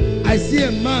 I see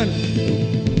a man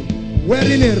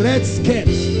wearing a red skirt.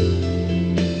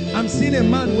 I'm seeing a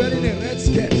man wearing a red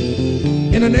skirt.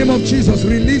 In the name of Jesus,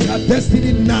 release her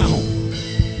destiny now.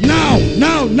 Now,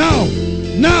 now, now,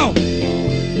 now,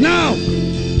 now.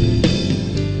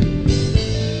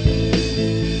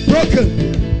 Broken,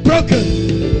 broken,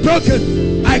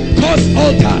 broken. I curse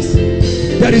altars.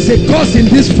 There is a curse in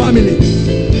this family.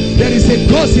 There is a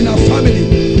curse in our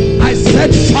family. I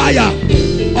set fire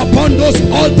upon those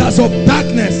altars of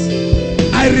darkness.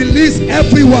 I release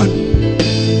everyone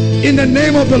in the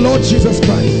name of the Lord Jesus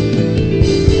Christ.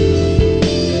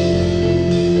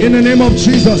 In the name of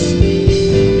Jesus,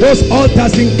 those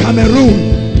altars in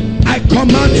Cameroon, I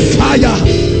command fire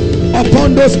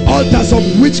upon those altars of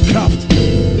witchcraft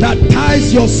that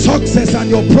ties your success and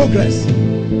your progress.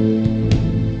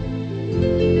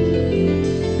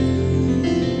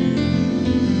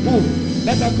 Oh,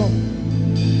 let her come.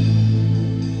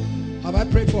 Have I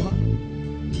prayed for her?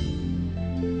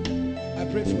 I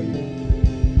pray for you.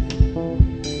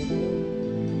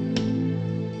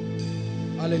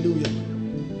 Hallelujah.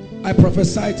 I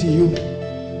prophesy to you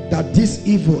that this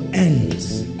evil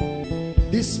ends.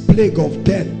 This plague of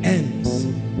death ends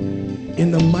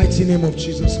in the mighty name of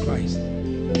Jesus Christ.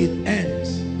 It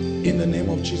ends in the name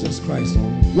of Jesus Christ.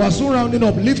 We are soon rounding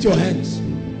up. Lift your hands.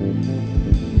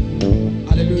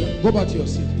 Hallelujah. Go back to your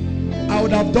seat. I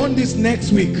would have done this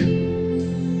next week,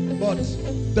 But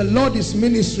the Lord is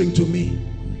ministering to me.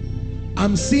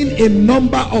 I'm seeing a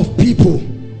number of people.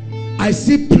 I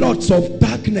see plots of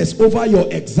darkness over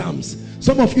your exams.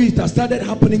 Some of you, it has started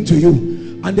happening to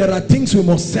you. And there are things we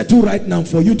must settle right now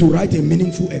for you to write a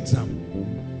meaningful exam.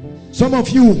 Some of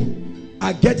you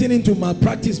are getting into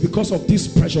malpractice because of this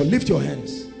pressure. Lift your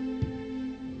hands.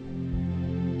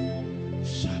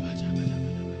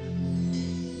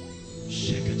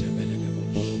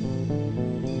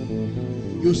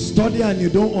 You study and you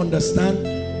don't understand.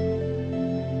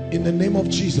 In the name of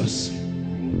Jesus,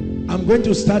 I'm going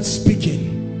to start speaking.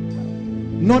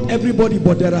 Not everybody,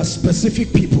 but there are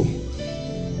specific people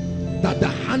that the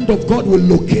hand of God will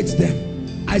locate them.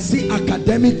 I see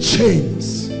academic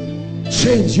chains.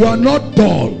 Chains. You are not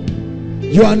dull.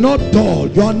 You are not dull.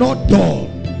 You are not dull.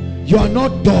 You are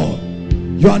not dull.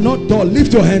 You are not dull.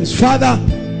 Lift your hands. Father,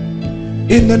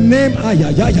 in the name I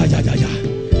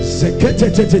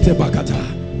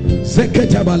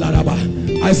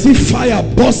see fire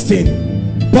bursting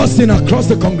across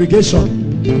the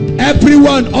congregation.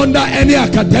 Everyone under any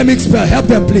academic spell, help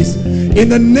them please. In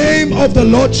the name of the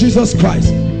Lord Jesus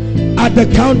Christ, at the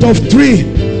count of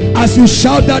 3, as you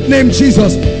shout that name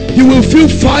Jesus, you will feel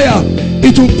fire.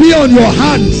 It will be on your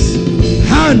hands.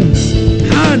 Hands,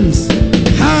 hands,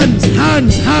 hands,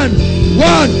 hands, hands.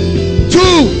 1,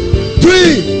 2,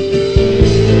 3.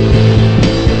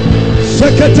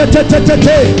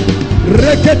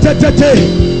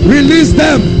 Release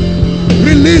them.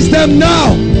 Release them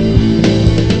now.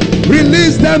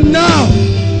 Release them now.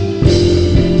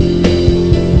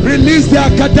 Release the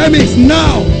academics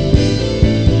now.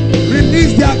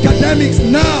 Release the academics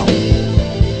now.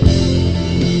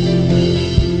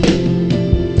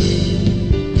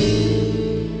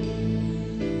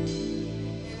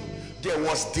 There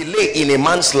was delay in a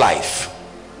man's life.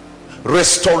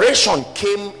 Restoration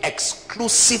came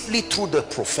exclusively through the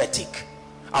prophetic.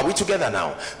 Are we together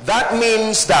now? That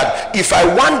means that if I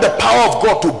want the power of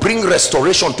God to bring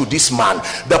restoration to this man,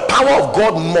 the power of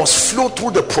God must flow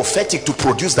through the prophetic to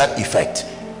produce that effect.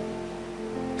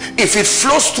 If it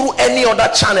flows through any other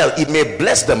channel, it may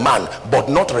bless the man, but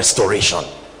not restoration.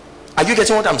 Are you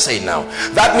getting what I'm saying now?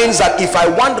 That means that if I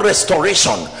want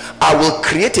restoration, I will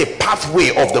create a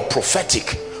pathway of the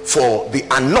prophetic for the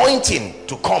anointing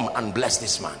to come and bless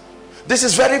this man. This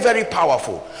is very, very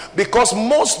powerful, because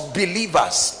most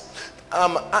believers,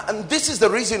 and this is the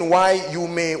reason why you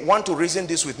may want to reason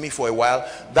this with me for a while,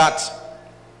 that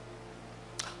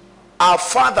our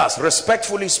fathers,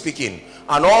 respectfully speaking,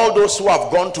 and all those who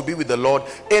have gone to be with the Lord,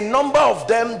 a number of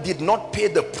them did not pay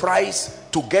the price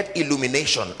to get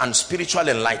illumination and spiritual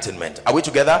enlightenment. Are we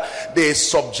together? They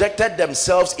subjected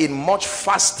themselves in much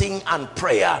fasting and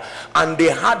prayer, and they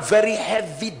had very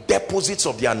heavy deposits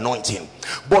of the anointing.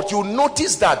 But you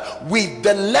notice that with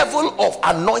the level of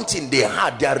anointing they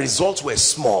had, their results were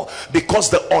small, because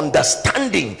the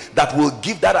understanding that will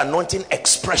give that anointing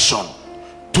expression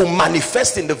to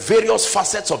manifest in the various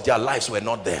facets of their lives were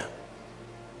not there.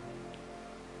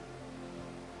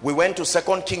 We went to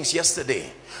 2 Kings yesterday,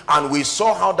 and we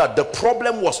saw how that the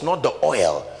problem was not the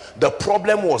oil, the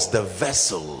problem was the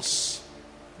vessels.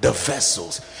 The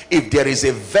vessels. If there is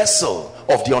a vessel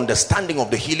of the understanding of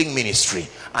the healing ministry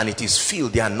and it is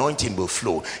filled, the anointing will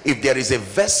flow. If there is a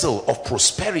vessel of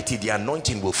prosperity, the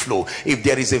anointing will flow. If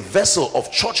there is a vessel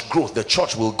of church growth, the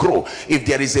church will grow. If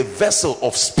there is a vessel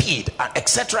of speed,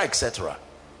 etc., etc.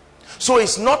 So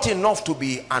it's not enough to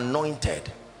be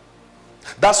anointed.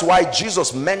 That's why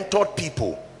Jesus mentored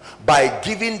people by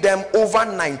giving them over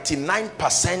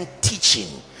 99% teaching.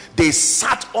 They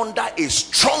sat under a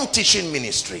strong teaching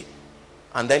ministry,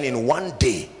 and then in one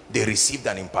day they received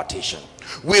an impartation.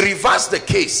 We reverse the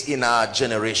case in our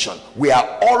generation. We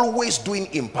are always doing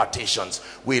impartations.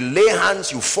 We lay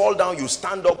hands, you fall down, you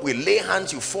stand up. We lay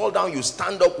hands, you fall down, you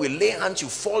stand up. We lay hands, you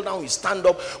fall down, you stand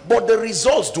up. But the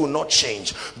results do not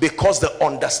change, because the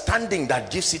understanding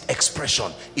that gives it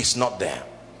expression is not there.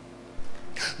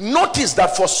 Notice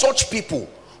that for such people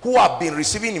who have been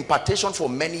receiving impartation for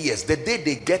many years, the day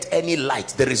they get any light,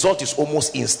 the result is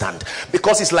almost instant,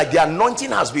 because it's like the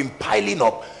anointing has been piling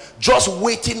up, just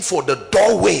waiting for the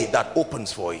doorway that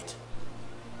opens for it.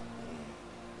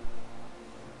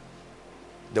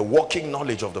 The walking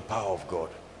knowledge of the power of God.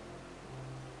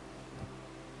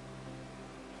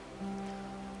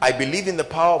 I believe in the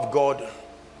power of God,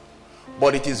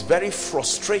 but it is very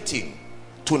frustrating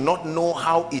to not know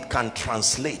how it can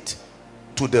translate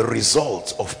to the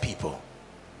results of people.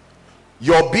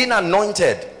 Your being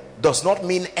anointed does not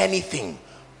mean anything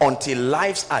until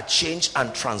lives are changed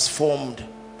and transformed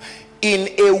in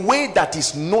a way that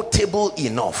is notable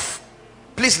enough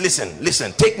Please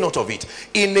listen, take note of it.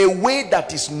 In a way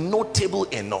that is notable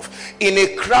enough. In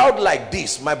a crowd like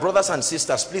this, my brothers and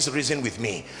sisters, please reason with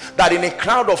me, that in a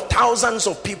crowd of thousands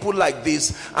of people like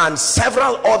this and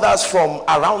several others from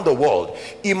around the world,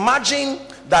 imagine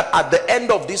that at the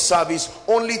end of this service,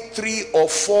 only 3 or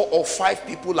 4 or 5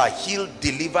 people are healed,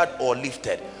 delivered, or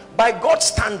lifted. By God's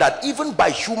standard, even by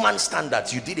human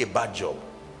standards, you did a bad job.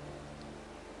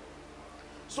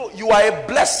 So you are a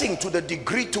blessing to the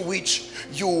degree to which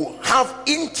you have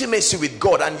intimacy with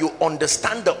God and you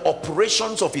understand the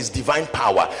operations of his divine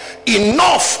power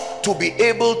enough to be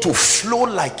able to flow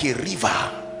like a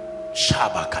river.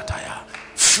 Shabakataya.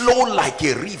 Flow like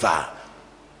a river.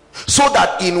 So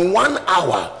that in 1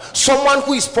 hour, someone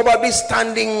who is probably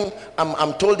standing,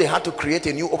 I'm told they had to create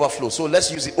a new overflow, so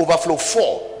let's use it, overflow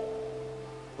 4,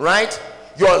 right?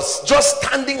 You're just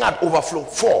standing at overflow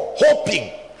 4,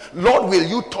 hoping, Lord, will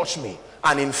you touch me?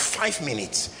 And in 5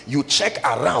 minutes, you check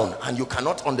around and you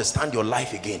cannot understand your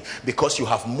life again because you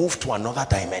have moved to another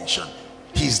dimension.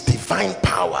 His divine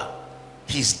power.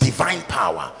 His divine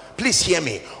power. Please hear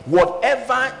me.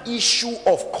 Whatever issue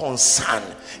of concern,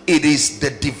 it is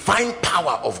the divine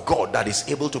power of God that is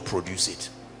able to produce it.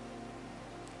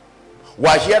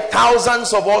 While here,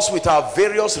 thousands of us with our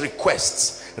various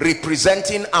requests,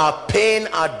 representing our pain,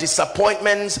 our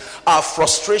disappointments, our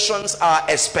frustrations, our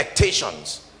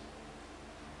expectations.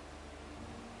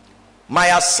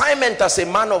 My assignment as a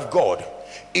man of God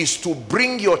is to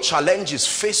bring your challenges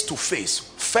face to face,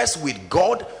 first with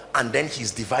God and then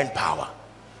his divine power.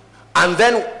 And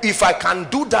then if I can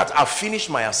do that, I've finished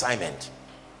my assignment.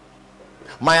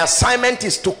 My assignment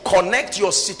is to connect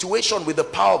your situation with the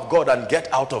power of God and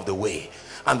get out of the way.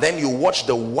 And then you watch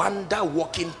the wonder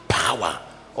working power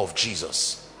of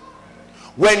Jesus.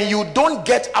 When you don't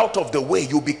get out of the way,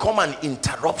 you become an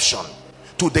interruption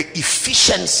to the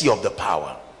efficiency of the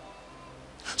power.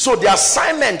 So the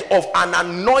assignment of an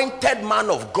anointed man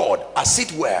of God, as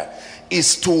it were,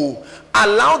 is to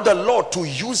allow the Lord to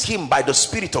use him by the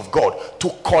Spirit of God to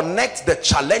connect the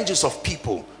challenges of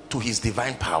people to his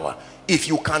divine power. If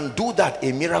you can do that,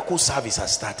 a miracle service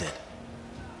has started.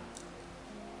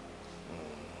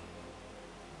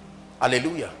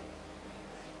 Hallelujah.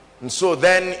 And so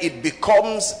then it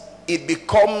becomes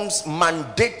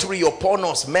mandatory upon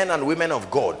us, men and women of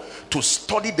God, to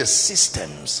study the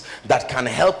systems that can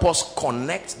help us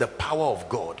connect the power of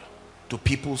God to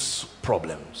people's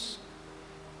problems.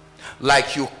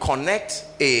 Like you connect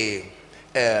a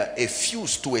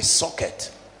fuse to a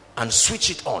socket and switch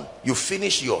it on. You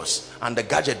finish yours and the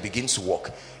gadget begins to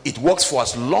work. It works for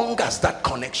as long as that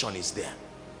connection is there.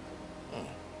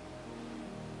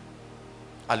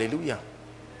 Hallelujah.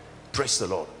 Praise the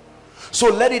Lord. So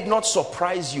let it not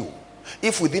surprise you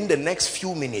if within the next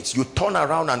few minutes you turn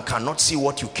around and cannot see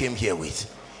what you came here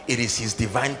with. It is his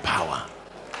divine power.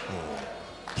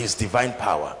 His divine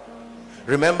power.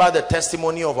 Remember the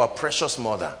testimony of our precious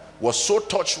mother. Was so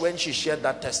touched when she shared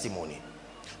that testimony.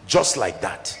 Just like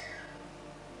that,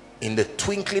 in the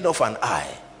twinkling of an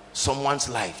eye, someone's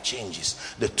life changes.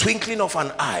 The twinkling of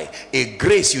an eye, a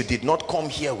grace you did not come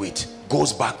here with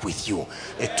goes back with you.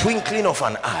 A twinkling of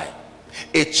an eye,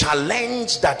 a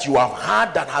challenge that you have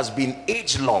had that has been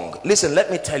age-long. Listen,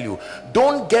 let me tell you,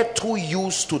 don't get too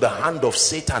used to the hand of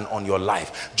Satan on your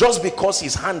life. Just because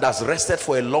his hand has rested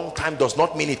for a long time does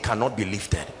not mean it cannot be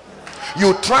lifted.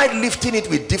 You tried lifting it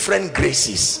with different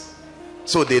graces,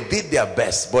 so they did their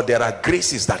best, but there are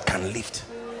graces that can lift.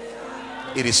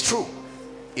 It is true.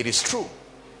 It is true.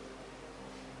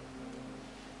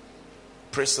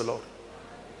 Praise the Lord.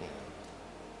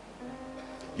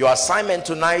 Your assignment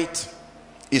tonight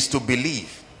is to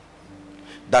believe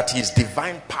that his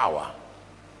divine power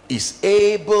is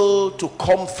able to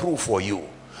come through for you.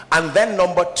 And then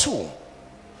number 2,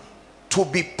 to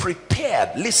be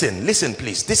prepared. Listen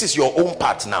please, this is your own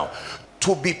part now.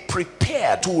 To be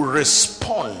prepared to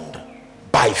respond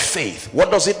by faith. What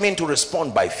does it mean to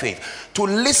respond by faith? To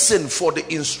listen for the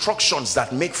instructions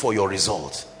that make for your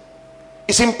result.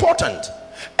 It's important.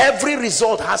 Every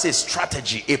result has a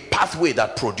strategy, a pathway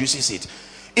that produces it.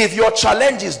 If your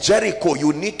challenge is Jericho,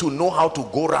 you need to know how to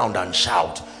go around and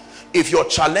shout. If your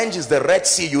challenge is the Red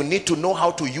Sea, you need to know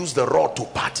how to use the rod to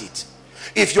part it.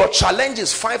 If your challenge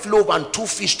is 5 loaves and 2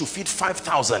 fish to feed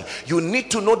 5,000, you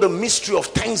need to know the mystery of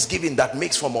thanksgiving that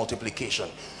makes for multiplication.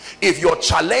 If your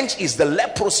challenge is the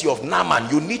leprosy of Naaman,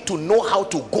 you need to know how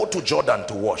to go to Jordan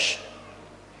to wash.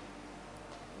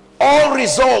 All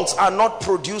results are not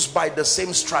produced by the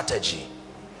same strategy.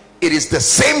 It is the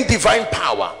same divine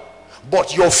power,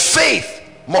 but your faith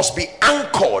must be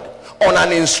anchored on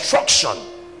an instruction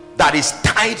that is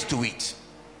tied to it.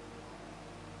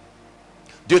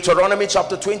 Deuteronomy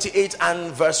chapter 28 and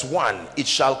verse 1. It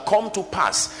shall come to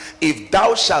pass, if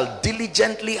thou shalt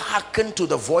diligently hearken to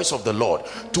the voice of the Lord,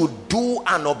 to do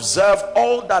and observe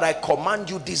all that I command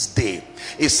you this day,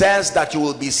 it says that you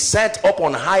will be set up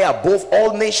on high above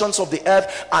all nations of the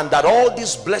earth, and that all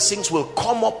these blessings will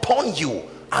come upon you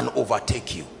and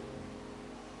overtake you.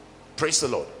 Praise the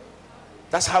Lord.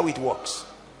 That's how it works.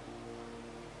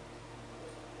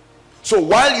 So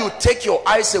while you take your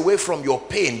eyes away from your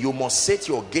pain, you must set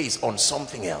your gaze on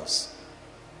something else.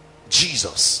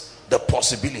 Jesus, the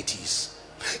possibilities.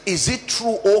 Is it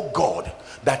true, oh God,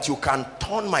 that you can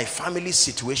turn my family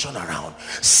situation around?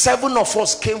 7 of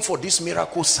us came for this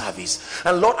miracle service,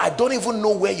 and Lord, I don't even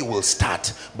know where you will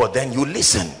start. But then you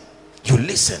listen, you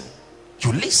listen,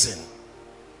 you listen.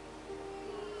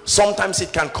 Sometimes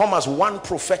it can come as one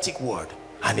prophetic word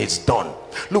and it's done.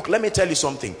 Look, let me tell you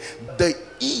something. The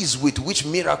ease with which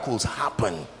miracles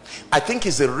happen, I think,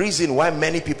 is the reason why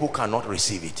many people cannot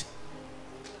receive it.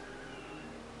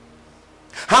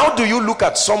 How do you look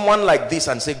at someone like this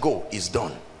and say, go, it's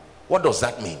done? What does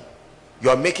that mean?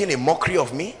 You are making a mockery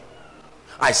of me?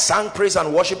 I sang praise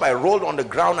and worship, I rolled on the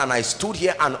ground and I stood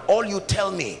here, and all you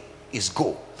tell me is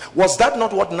go. Was that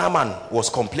not what Naaman was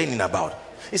complaining about?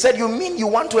 He said, you mean you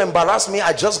want to embarrass me?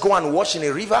 I just go and wash in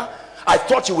a river? I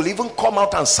thought you will even come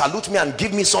out and salute me and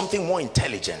give me something more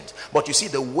intelligent. But you see,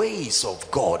 the ways of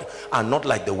God are not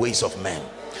like the ways of men.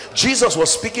 Jesus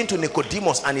was speaking to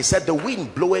Nicodemus and he said, the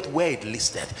wind bloweth where it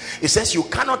listeth. He says, you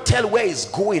cannot tell where it's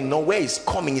going nor where it's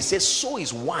coming. He says, so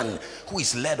is one who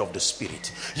is led of the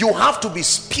Spirit. You have to be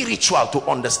spiritual to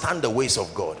understand the ways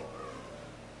of God.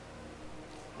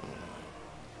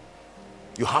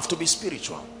 You have to be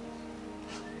spiritual.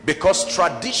 Because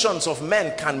traditions of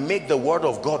men can make the word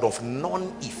of God of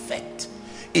non-effect.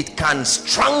 It can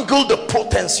strangle the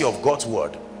potency of God's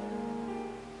word.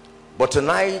 But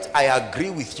tonight I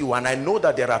agree with you, and I know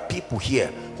that there are people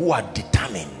here who are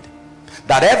determined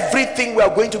that everything we are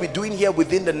going to be doing here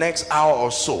within the next hour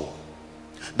or so,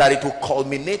 that it will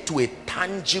culminate to a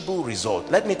tangible result.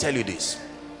 Let me tell you this.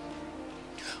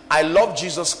 I love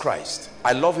Jesus Christ.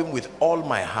 I love him with all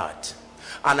my heart.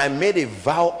 And I made a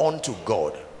vow unto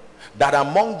God that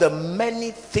among the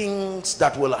many things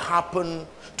that will happen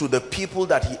to the people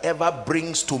that he ever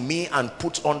brings to me and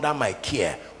puts under my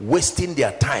care, wasting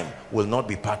their time will not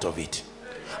be part of it.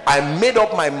 I made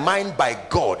up my mind by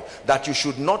God that you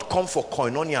should not come for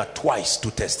koinonia twice to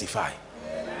testify.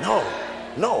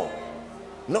 No.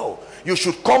 You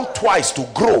should come twice to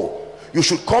grow. You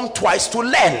should come twice to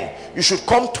learn. You should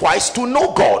come twice to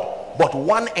know God. But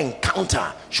one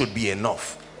encounter should be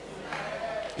enough.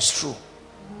 It's true.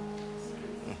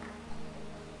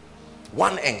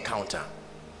 One encounter.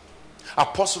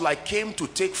 Apostle, I came to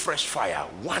take fresh fire.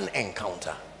 One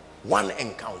encounter. One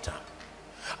encounter.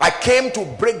 I came to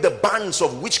break the bands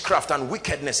of witchcraft and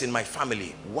wickedness in my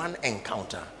family. One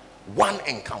encounter. One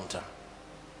encounter.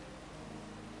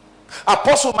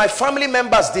 Apostle, my family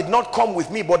members did not come with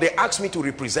me, but they asked me to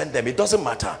represent them. It doesn't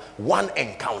matter. One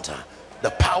encounter.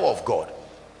 The power of God.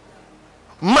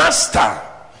 Master,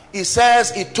 he says,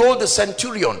 he told the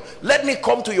centurion, let me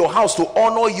come to your house to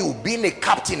honor you, being a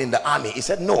captain in the army. He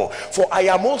said, no, for I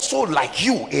am also like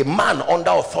you, a man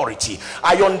under authority.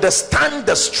 I understand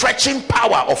the stretching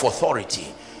power of authority.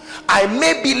 I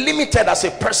may be limited as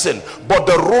a person, but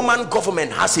the Roman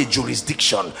government has a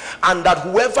jurisdiction, and that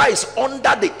whoever is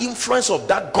under the influence of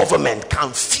that government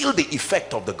can feel the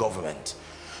effect of the government.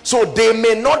 So they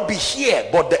may not be here,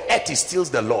 but the earth is still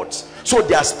the Lord's. So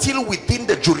they are still within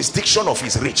the jurisdiction of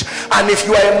his reach. And if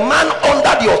you are a man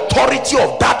under the authority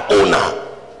of that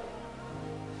owner,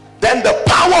 then the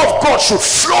power of God should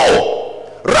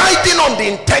flow, riding on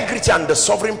the integrity and the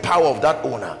sovereign power of that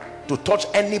owner to touch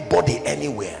anybody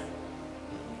anywhere.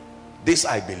 This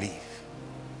I believe.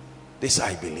 This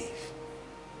I believe.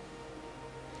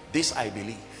 This I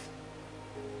believe.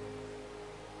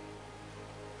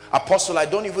 Apostle, I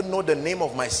don't even know the name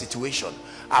of my situation.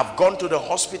 I've gone to the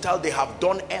hospital. They have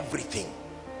done everything.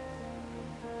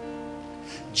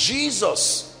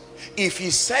 Jesus, if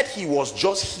he said he was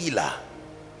just healer,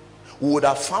 we would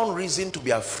have found reason to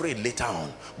be afraid later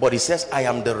on. But he says, I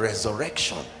am the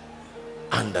resurrection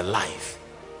and the life.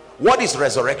 What is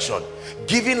resurrection?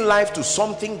 Giving life to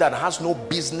something that has no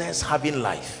business having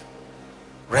life.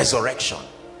 Resurrection.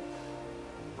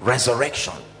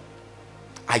 Resurrection.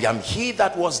 I am he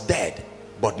that was dead,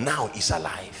 but now is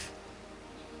alive.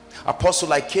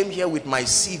 Apostle, I came here with my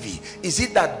CV. Is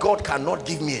it that God cannot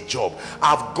give me a job?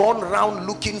 I've gone around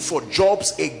looking for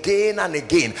jobs again and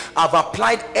again. I've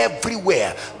applied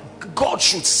everywhere. God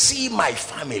should see my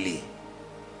family.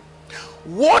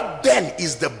 What then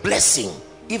is the blessing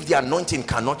if the anointing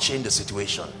cannot change the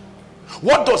situation?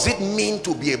 What does it mean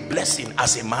to be a blessing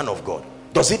as a man of God?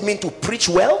 Does it mean to preach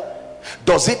well?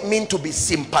 Does it mean to be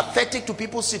sympathetic to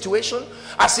people's situation?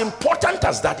 As important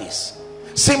as that is,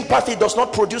 sympathy does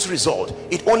not produce result.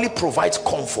 It only provides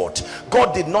comfort.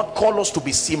 God did not call us to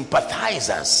be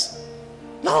sympathizers.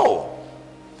 No.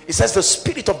 It says the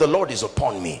Spirit of the Lord is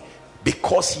upon me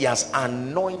because he has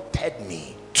anointed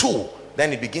me. 2.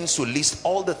 Then it begins to list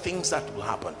all the things that will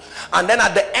happen. And then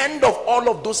at the end of all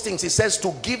of those things, it says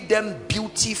to give them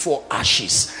beauty for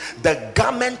ashes, the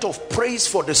garment of praise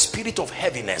for the spirit of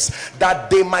heaviness, that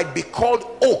they might be called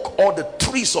oak, or the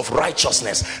trees of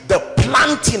righteousness, the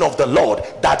planting of the Lord,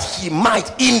 that he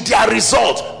might in their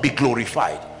result be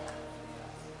glorified.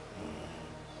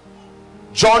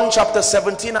 John chapter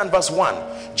 17 and verse 1.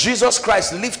 Jesus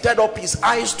Christ lifted up his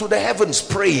eyes to the heavens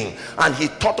praying, and he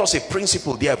taught us a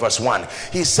principle there. Verse 1,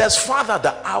 he says, Father,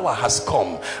 the hour has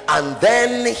come. And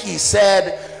then he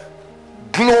said,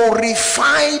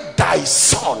 glorify thy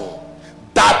Son,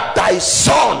 that thy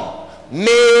Son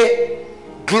may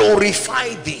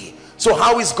glorify thee. So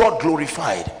how is God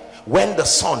glorified? When the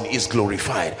Son is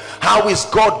glorified. How is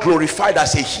God glorified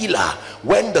as a healer?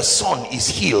 When the son is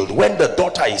healed, when the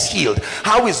daughter is healed.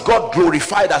 How is God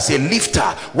glorified as a lifter?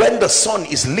 When the son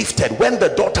is lifted, when the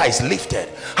daughter is lifted.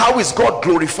 How is God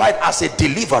glorified as a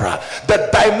deliverer? The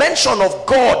dimension of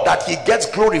God that he gets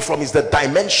glory from is the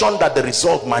dimension that the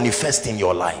result manifests in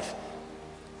your life.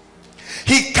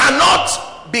 He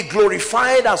cannot be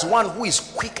glorified as one who is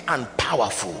quick and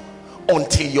powerful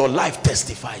until your life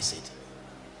testifies it.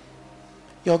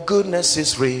 Your goodness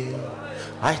is real.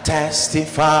 I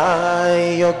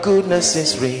testify your goodness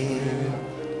is real.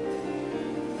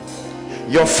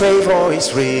 Your favor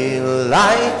is real.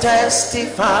 I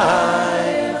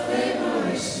testify your favor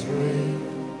is real.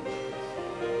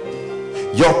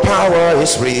 Your power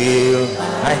is real.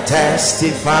 I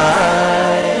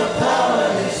testify your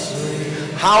power is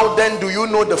real. How then do you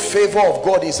know the favor of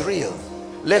God is real?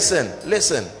 Listen,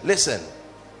 listen, listen,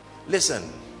 listen.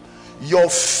 Your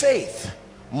faith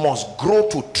must grow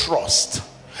to trust.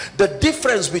 The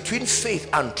difference between faith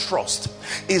and trust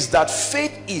is that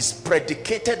faith is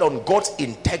predicated on God's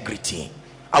integrity.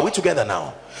 Are we together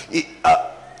now?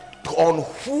 On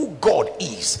who God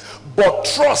is. But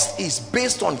trust is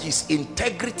based on his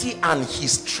integrity and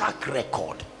his track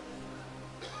record.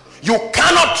 You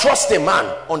cannot trust a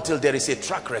man until there is a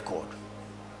track record.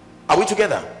 Are we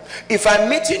together? If I'm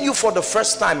meeting you for the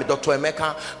first time, Dr.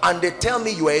 Emeka, and they tell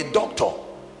me you are a doctor,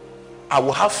 I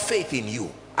will have faith in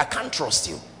you. I can't trust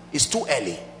you. It's too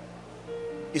early.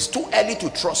 It's too early to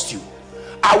trust you.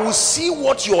 I will see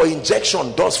what your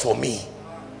injection does for me.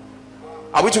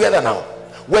 Are we together now?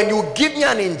 When you give me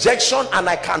an injection and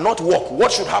I cannot walk,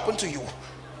 what should happen to you?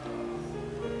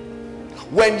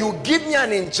 When you give me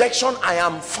an injection, I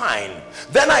am fine.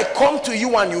 Then I come to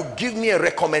you and you give me a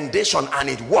recommendation and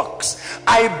it works.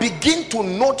 I begin to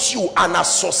note you and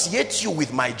associate you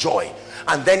with my joy.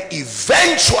 And then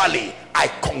eventually I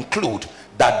conclude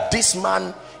that this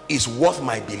man is worth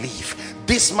my belief.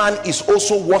 This man is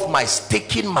also worth my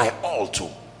staking my all to.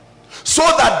 So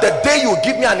that the day you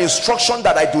give me an instruction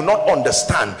that I do not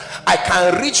understand, I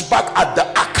can reach back at the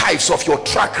archives of your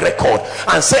track record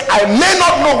and say, I may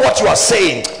not know what you are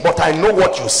saying, but I know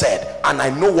what you said and I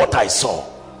know what I saw.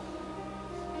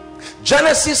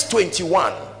 Genesis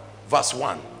 21 verse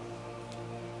 1.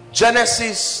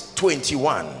 Genesis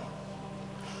 21.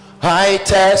 I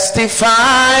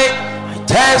testify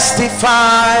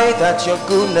that your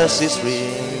goodness is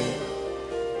real.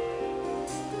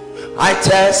 I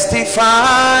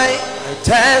testify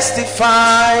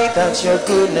that your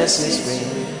goodness is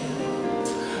real.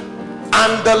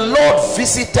 And the Lord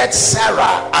visited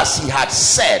Sarah as he had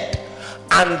said,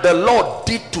 and the Lord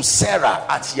did to Sarah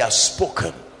as he has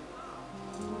spoken.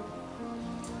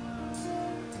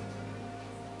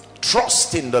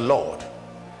 Trust in the Lord.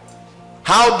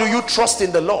 How do you trust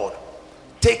in the Lord?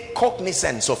 Take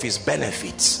cognizance of his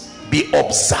benefits. Be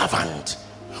observant.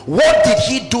 What did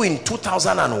he do in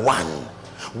 2001?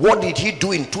 What did he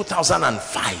do in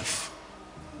 2005?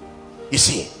 You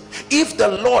see, if the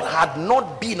Lord had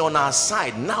not been on our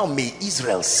side, now may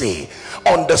Israel say,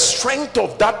 on the strength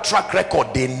of that track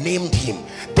record, they named him.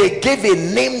 They gave a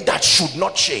name that should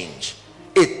not change.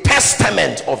 A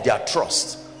testament of their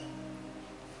trust.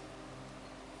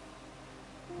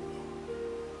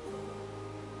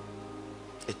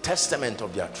 A testament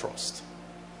of their trust.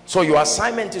 So your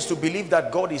assignment is to believe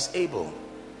that God is able.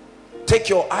 Take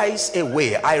your eyes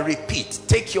away. I repeat,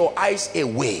 take your eyes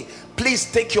away.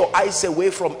 Please take your eyes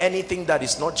away from anything that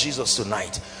is not Jesus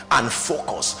tonight and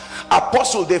focus.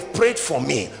 Apostle, they've prayed for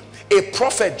me. A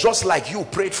prophet just like you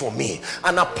prayed for me.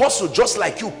 An apostle just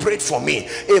like you prayed for me.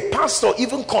 A pastor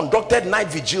even conducted night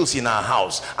vigils in our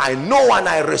house. I know and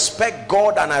I respect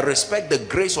God and I respect the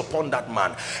grace upon that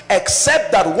man.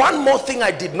 Except that one more thing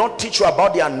I did not teach you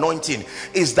about the anointing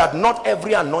is that not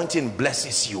every anointing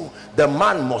blesses you. The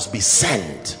man must be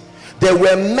sent. There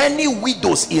were many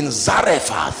widows in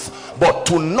Zarephath, but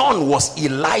to none was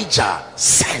Elijah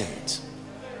sent.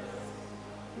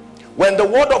 When the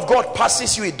word of God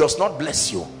passes you, it does not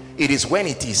bless you. It is when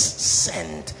it is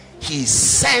sent. He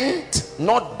sent,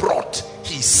 not brought.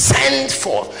 He sent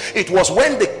forth. It was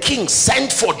when the king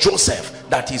sent for Joseph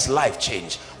that his life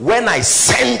changed. When I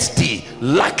sent thee,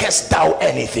 lackest thou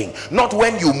anything? Not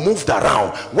when you moved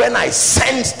around. When I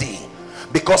sent thee.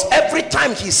 Because every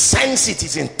time he sends it,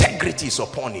 his integrity is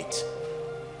upon it.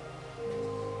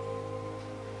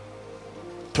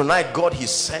 Tonight, God is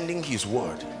sending his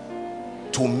word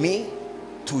to me,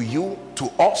 to you,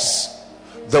 to us.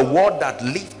 The word that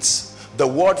lifts, the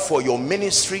word for your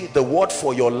ministry, the word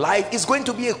for your life is going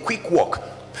to be a quick walk.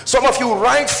 Some of you,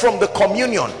 right from the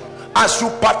communion, as you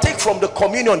partake from the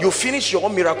communion, you finish your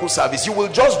own miracle service, you will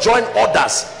just join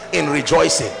others in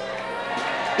rejoicing.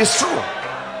 It's true.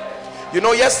 You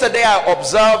know, yesterday I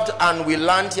observed and we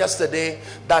learned yesterday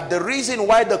that the reason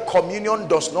why the communion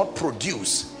does not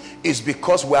produce is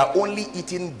because we are only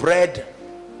eating bread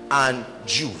and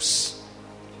juice.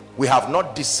 We have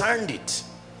not discerned it.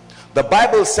 The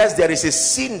Bible says there is a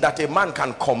sin that a man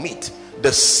can commit,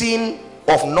 the sin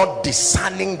of not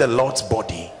discerning the Lord's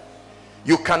body.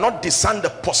 You cannot discern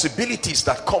the possibilities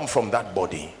that come from that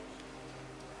body.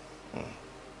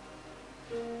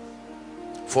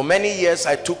 For many years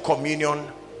I took communion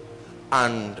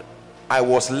and I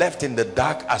was left in the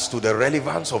dark as to the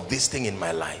relevance of this thing in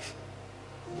my life.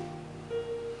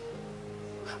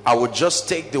 I would just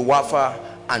take the wafer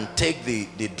and take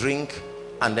the drink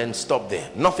and then stop there.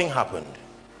 Nothing happened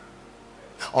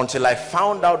until I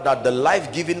found out that the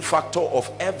life-giving factor of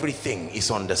everything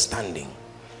is understanding.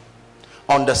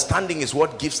 Understanding is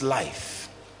what gives life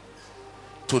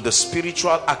to the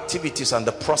spiritual activities and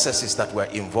the processes that we're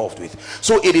involved with.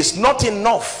 So it is not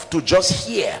enough to just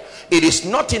hear. It is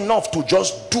not enough to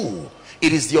just do.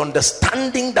 It is the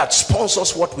understanding that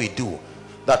sponsors what we do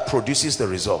that produces the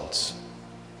results.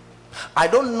 I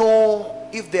don't know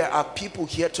if there are people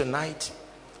here tonight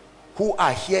who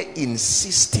are here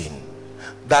insisting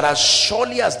that as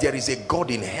surely as there is a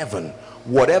God in heaven,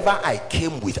 whatever I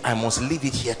came with, I must leave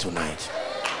it here tonight.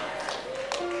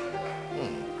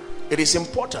 It is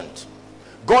important.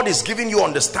 God is giving you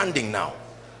understanding now.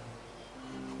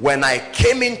 When I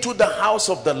came into the house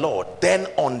of the Lord, then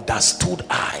understood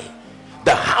I.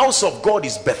 The house of God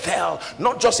is Bethel,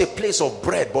 not just a place of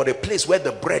bread, but a place where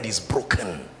the bread is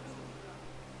broken.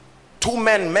 Two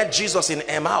men met Jesus in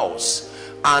Emmaus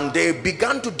and they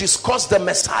began to discuss the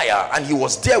Messiah, and he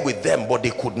was there with them, but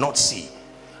they could not see.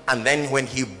 And then when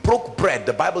he broke bread,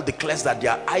 the Bible declares that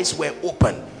their eyes were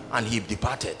open and he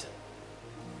departed.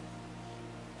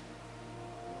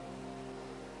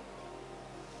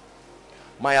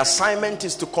 My assignment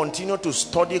is to continue to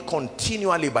study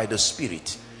continually by the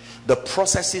Spirit the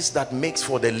processes that makes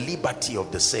for the liberty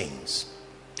of the saints.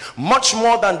 Much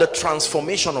more than the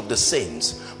transformation of the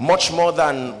saints, much more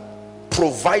than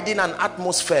providing an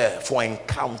atmosphere for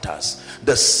encounters,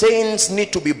 the saints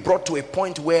need to be brought to a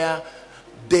point where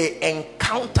they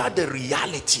encounter the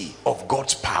reality of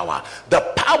God's power. The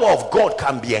power of God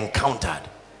can be encountered.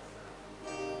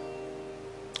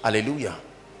 Hallelujah.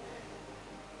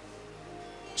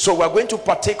 So we're going to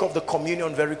partake of the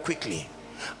communion very quickly,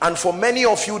 and for many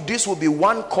of you this will be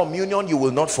one communion you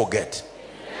will not forget.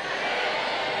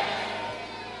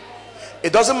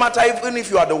 It doesn't matter even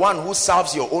if you are the one who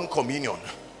serves your own communion.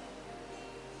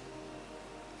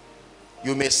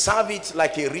 You may serve it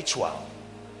like a ritual.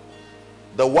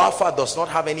 The wafer does not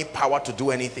have any power to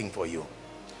do anything for you.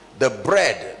 The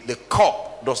bread, the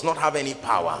cup does not have any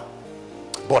power.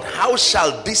 But how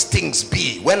shall these things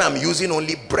be when I'm using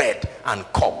only bread and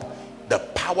cup? The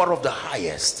power of the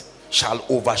highest shall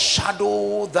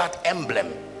overshadow that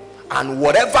emblem, and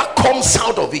whatever comes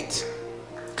out of it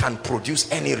can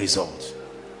produce any result.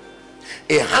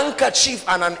 A handkerchief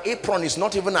and an apron is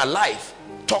not even alive.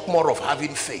 Talk more of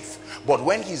having faith. But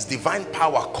when his divine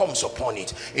power comes upon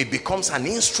it, it becomes an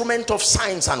instrument of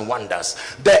signs and wonders.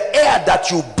 The air that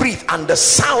you breathe and the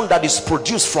sound that is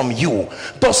produced from you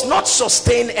does not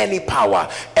sustain any power,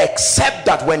 except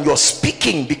that when your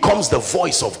speaking becomes the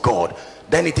voice of God,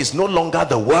 then it is no longer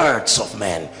the words of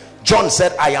men. John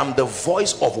said, I am the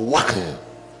voice of one.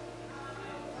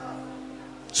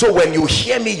 So when you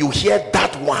hear me, you hear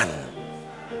that one.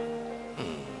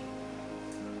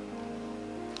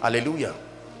 Hallelujah.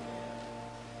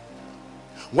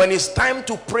 When it's time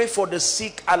to pray for the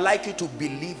sick, I like you to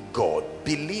believe God.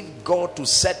 Believe God to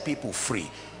set people free.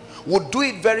 We'll do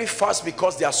it very fast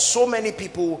because there are so many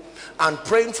people, and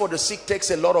praying for the sick takes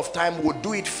a lot of time. We'll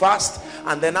do it fast,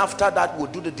 and then after that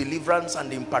we'll do the deliverance and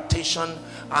the impartation,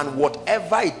 and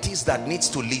whatever it is that needs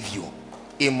to leave you,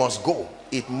 it must go.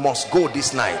 It must go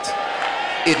this night.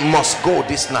 It must go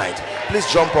this night. Please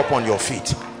jump up on your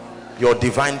feet. Your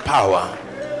divine power,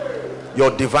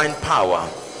 your divine power,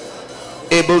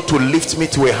 able to lift me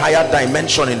to a higher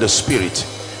dimension in the spirit.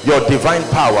 Your divine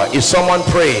power. Is someone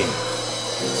praying?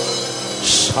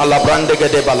 On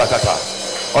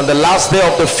the last day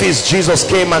of the feast, Jesus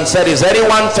came and said, is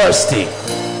anyone thirsty?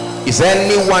 Is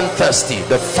anyone thirsty?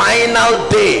 The final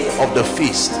day of the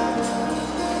feast.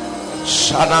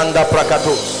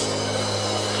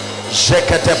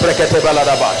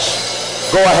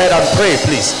 Go ahead and pray,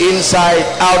 please. Inside,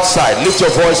 outside, lift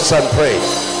your voices and pray.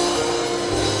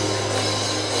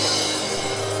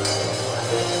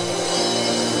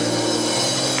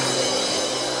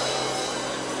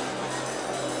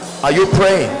 Are you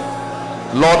praying?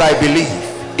 Lord, I believe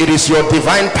it is your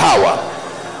divine power.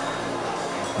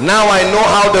 Now I know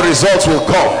how the results will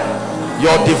come.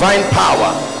 Your divine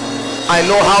power. I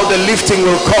know how the lifting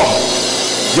will come.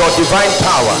 Your divine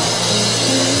power.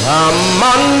 I'm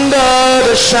under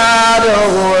the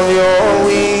shadow of your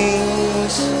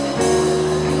wings.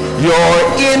 Your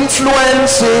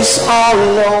influence is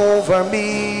all over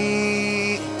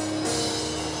me.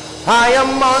 I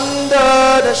am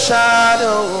under the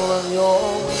shadow of your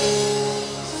wings.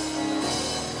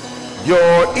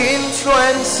 Your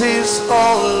influence is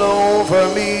all over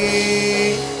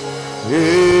me.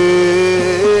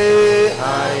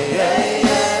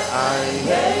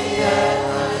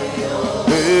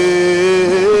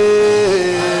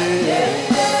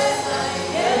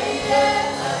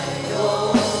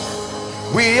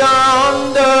 We are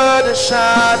under the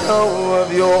shadow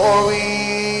of your wings.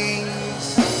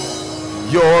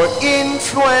 Your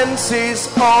influence is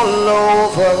all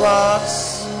over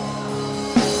us.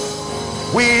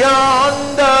 We are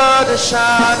under the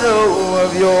shadow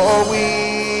of your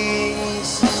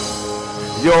wings.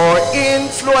 Your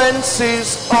influence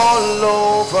is all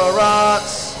over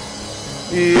us.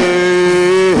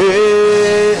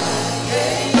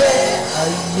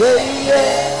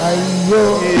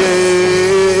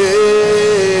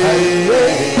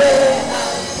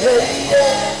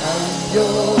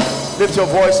 Lift your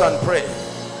voice and pray.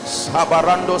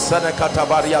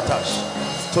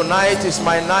 Tonight is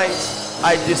my night.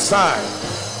 I discern.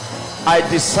 I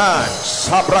discern.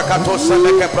 Sabrakato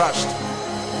selekebrast.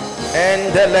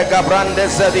 Endelegabrande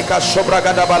zedika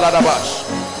shobragada baladabash.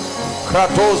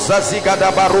 Krato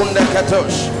zazigada barunde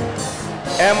ketosh.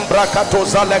 Embrakato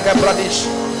zalegebradish.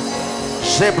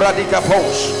 Zebradika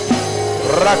posh.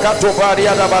 Rakato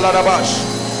bariada baladabash.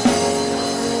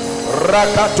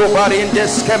 Rakato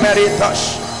barindes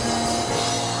kemeritas.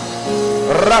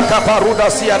 Rakaparuda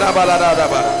siada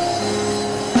baladaba.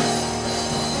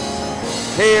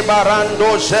 He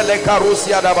barando jele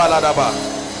karusia da baladaba.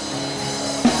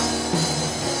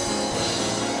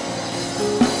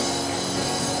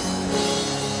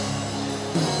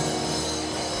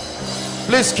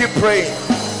 Please keep praying.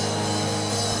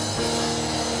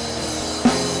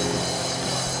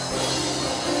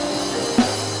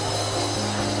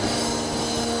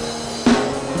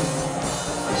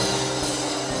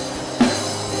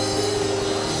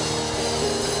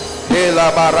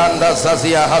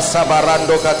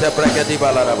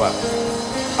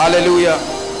 Hallelujah.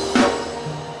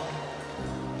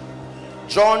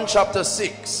 John chapter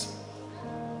 6.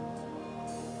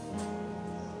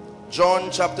 John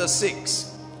chapter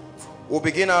 6. We'll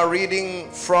begin our reading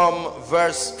from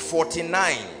verse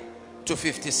 49 to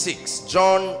 56.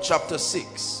 John chapter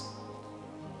 6.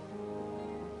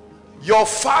 Your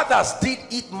fathers did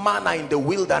eat manna in the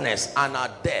wilderness and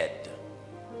are dead.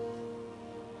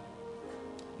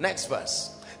 Next verse.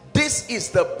 This is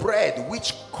the bread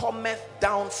which cometh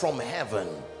down from heaven,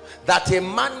 that a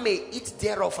man may eat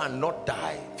thereof and not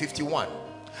die. 51.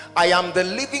 I am the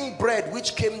living bread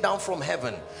which came down from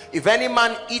heaven. If any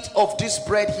man eat of this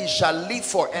bread, he shall live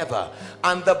forever.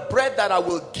 And the bread that I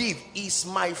will give is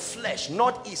my flesh,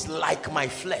 not is like my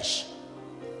flesh,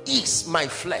 is my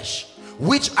flesh,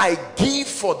 which I give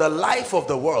for the life of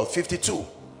the world. 52.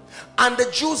 And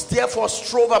the Jews therefore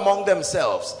strove among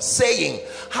themselves, saying,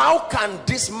 how can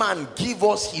this man give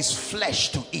us his flesh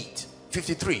to eat?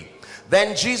 53.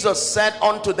 Then Jesus said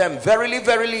unto them, verily,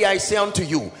 verily, I say unto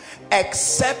you,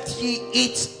 except ye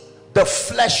eat the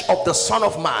flesh of the Son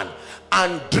of Man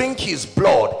and drink his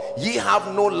blood, ye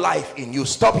have no life in you.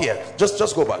 Stop here.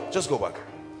 Just go back. Just go back.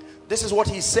 This is what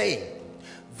he's saying,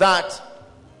 that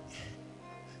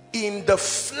in the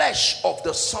flesh of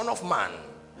the Son of Man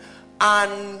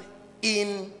and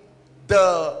in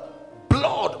the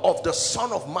blood of the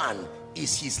Son of Man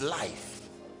is his life.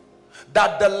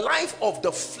 That the life of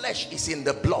the flesh is in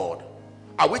the blood.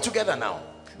 Are we together now?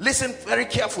 Listen very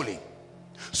carefully.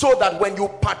 So that when you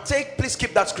partake, please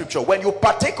keep that scripture, when you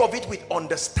partake of it with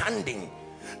understanding,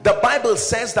 the Bible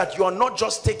says that you are not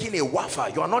just taking a wafer,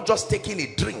 you are not just taking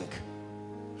a drink,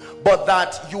 but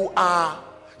that you are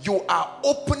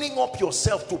opening up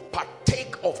yourself to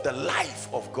partake of the life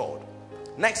of God.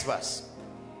 Next verse,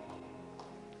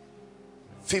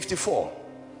 54.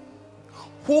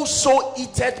 Whoso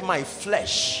eateth my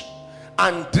flesh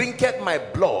and drinketh my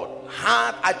blood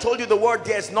hath, I told you the word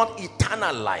there is not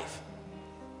eternal life.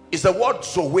 It's the word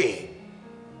zoe.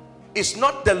 It's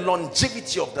not the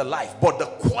longevity of the life, but the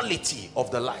quality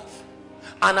of the life.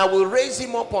 And I will raise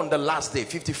him up on the last day.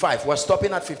 55. We're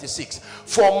stopping at 56.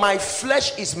 For my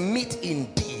flesh is meat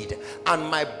indeed, and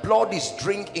my blood is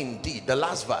drink indeed. The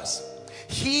last verse.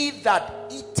 He that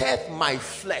eateth my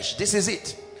flesh, this is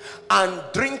it, and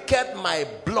drinketh my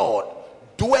blood,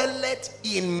 dwelleth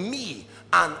in me,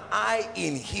 and I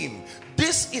in him.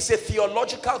 This is a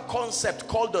theological concept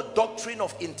called the doctrine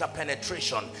of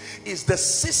interpenetration. Is the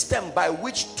system by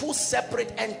which two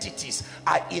separate entities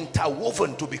are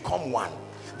interwoven to become one.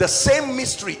 The same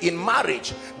mystery in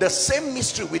marriage, the same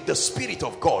mystery with the Spirit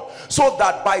of God. So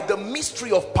that by the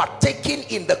mystery of partaking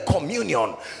in the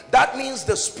communion, that means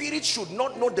the Spirit should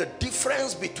not know the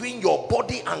difference between your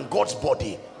body and God's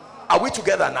body. Are we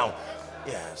together now?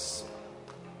 Yes.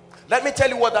 Let me tell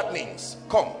you what that means.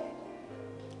 Come.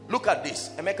 Look at this.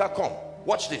 Emeka, come.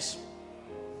 Watch this.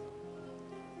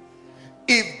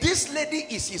 If this lady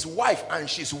is his wife and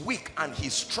she's weak and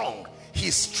he's strong,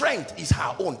 his strength is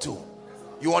her own too.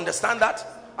 You understand that?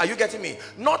 Are you getting me?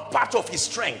 Not part of his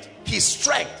strength, his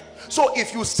strength. So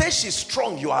if you say she's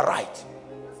strong, you are right.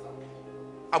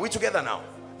 Are we together now?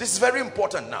 This is very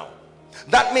important now.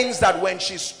 That means that when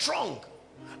she's strong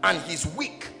and he's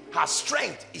weak, her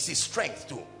strength is his strength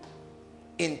too.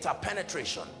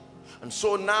 Interpenetration. And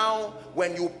so now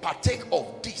when you partake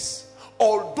of this,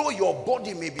 although your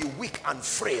body may be weak and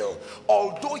frail,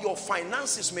 although your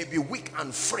finances may be weak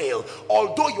and frail,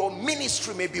 although your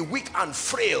ministry may be weak and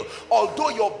frail, although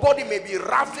your body may be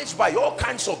ravaged by all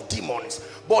kinds of demons,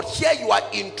 but here you are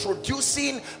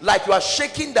introducing, like you are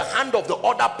shaking the hand of the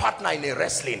other partner in a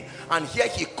wrestling, and here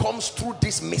he comes through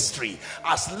this mystery,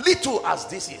 as little as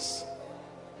this is.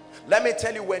 Let me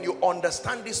tell you, when you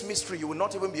understand this mystery, you will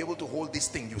not even be able to hold this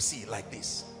thing you see like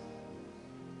this.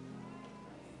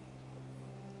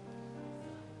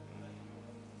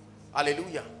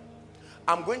 Hallelujah.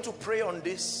 I'm going to pray on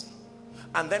this,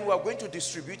 and then we're going to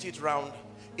distribute it around.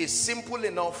 It's simple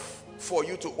enough for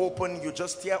you to open. You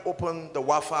just tear open the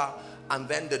wafer and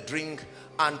then the drink.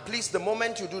 And please, the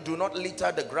moment you do not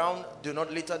litter the ground. Do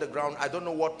not litter the ground. I don't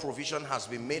know what provision has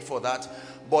been made for that,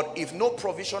 but if no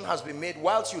provision has been made,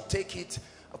 whilst you take it,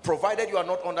 provided you are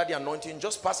not under the anointing,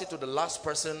 just pass it to the last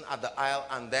person at the aisle,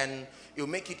 and then you'll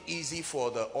make it easy for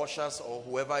the ushers or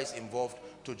whoever is involved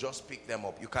to just pick them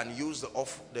up. You can use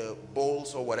the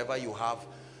bowls or whatever you have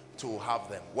to have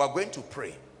them. We're going to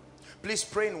pray. Please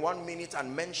pray in 1 minute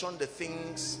and mention the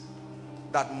things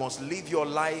that must leave your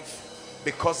life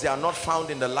because they are not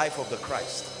found in the life of the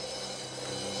Christ.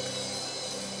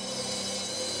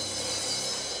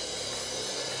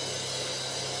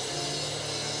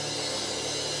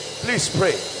 Please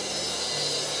pray.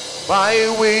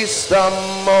 By wisdom,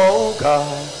 oh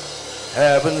God,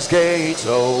 heaven's gates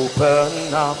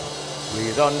open up.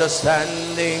 With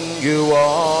understanding you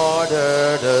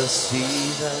order the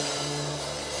seasons,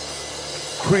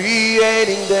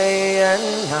 creating day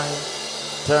and night,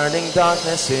 turning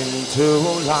darkness into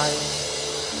light,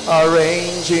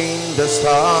 arranging the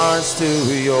stars to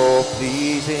your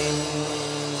pleasing.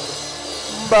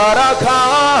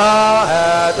 Barakah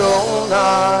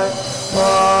Adonai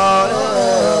Barakah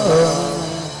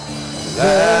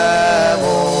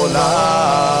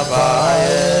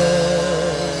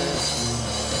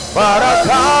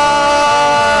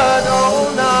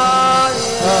Adonai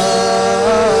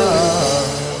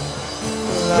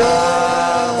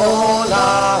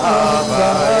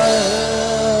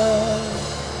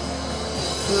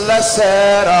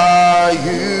Blessed are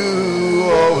you,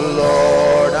 O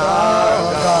Lord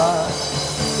our God,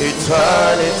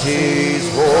 eternity's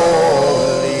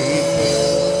holy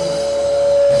King.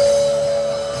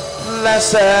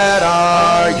 Blessed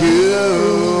are you,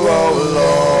 O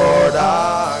Lord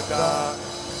our God.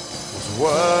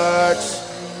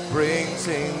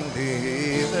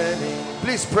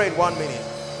 pray in 1 minute.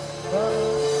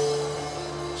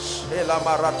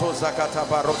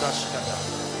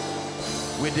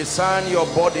 We discern your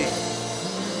body.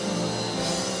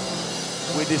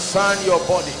 We discern your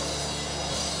body.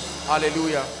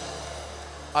 Hallelujah.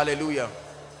 Hallelujah.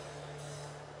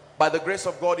 By the grace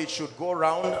of God, it should go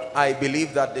round. I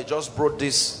believe that they just brought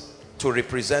this to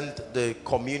represent the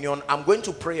communion. I'm going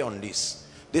to pray on this.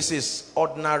 This is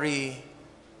ordinary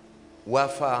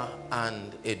wafer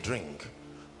and a drink,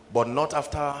 but not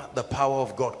after the power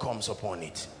of God comes upon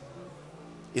it.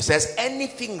 It says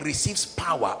anything receives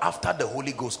power after the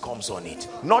Holy Ghost comes on it.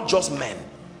 Not just men.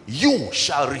 You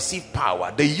shall receive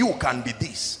power. The you can be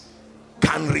this.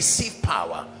 Can receive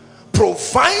power,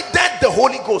 provided the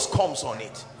Holy Ghost comes on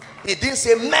it. He didn't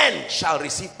say men shall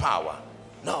receive power.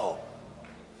 No.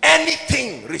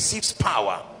 Anything receives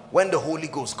power when the Holy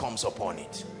Ghost comes upon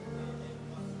it.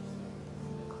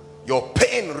 Your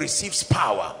pain receives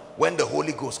power when the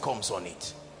Holy Ghost comes on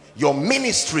it. Your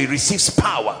ministry receives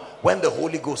power when the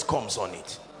Holy Ghost comes on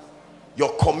it.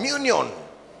 Your communion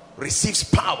receives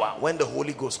power when the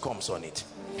Holy Ghost comes on it.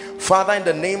 Father, in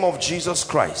the name of Jesus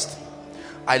Christ,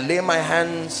 I lay my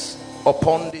hands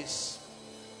upon this.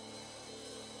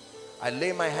 I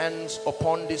lay my hands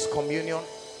upon this communion,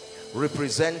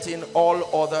 representing all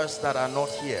others that are not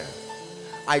here.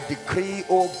 I decree,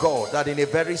 oh God, that in a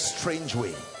very strange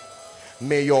way,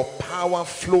 may your power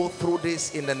flow through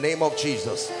this in the name of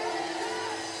Jesus.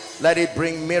 Let it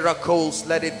bring miracles.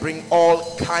 Let it bring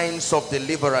all kinds of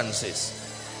deliverances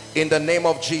in the name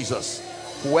of Jesus.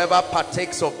 Whoever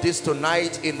partakes of this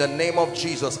tonight, in the name of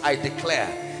Jesus, I declare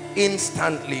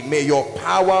instantly, may your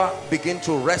power begin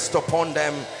to rest upon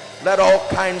them. Let all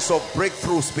kinds of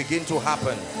breakthroughs begin to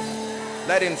happen.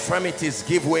 Let infirmities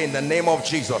give way in the name of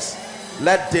Jesus.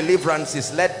 Let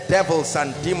deliverances, let devils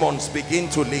and demons begin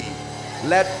to leave.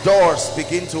 Let doors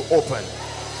begin to open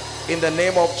in the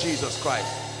name of Jesus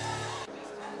Christ.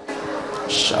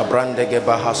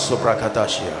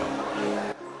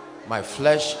 My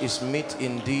flesh is meat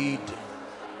indeed.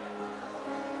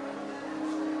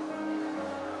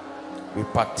 We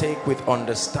partake with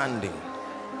understanding.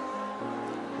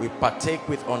 We partake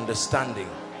with understanding.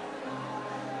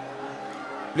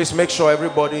 Please make sure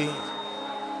everybody,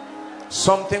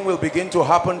 something will begin to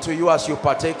happen to you as you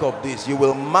partake of this. You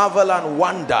will marvel and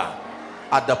wonder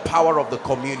at the power of the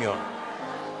communion.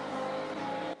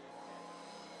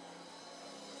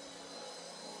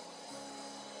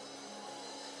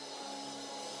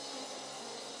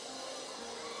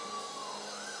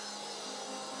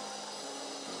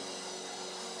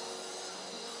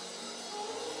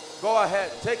 Go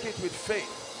ahead, take it with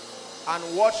faith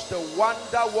and watch the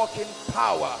wonder-working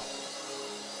power,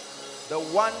 the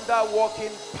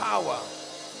wonder-working power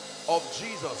of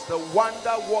Jesus, the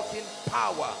wonder-working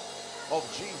power of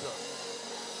Jesus.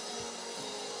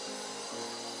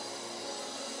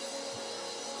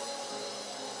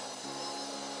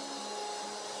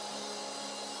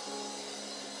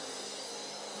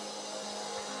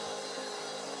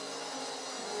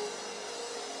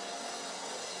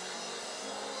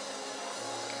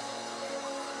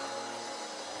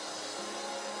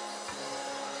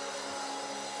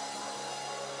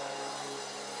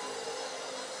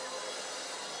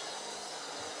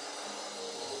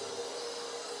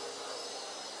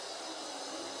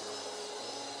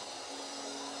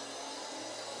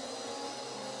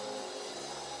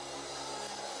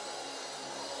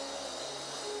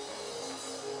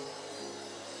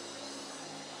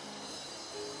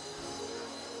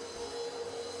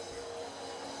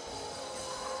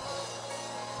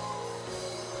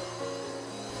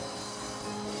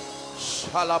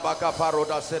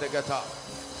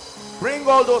 Bring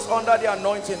all those under the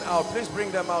anointing out. Please bring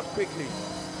them out quickly.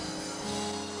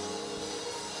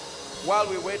 While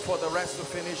we wait for the rest to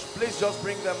finish, please just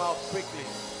bring them out quickly.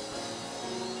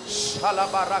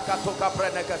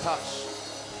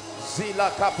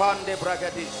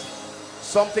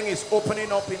 Something is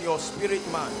opening up in your spirit,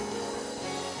 man.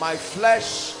 My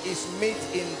flesh is meat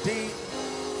indeed.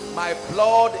 My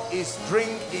blood is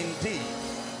drink indeed.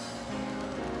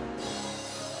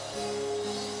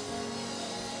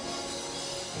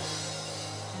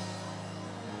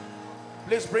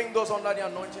 Please bring those under the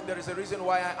anointing. There is a reason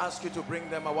why I ask you to bring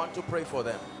them. I want to pray for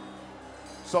them.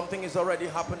 Something is already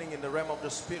happening in the realm of the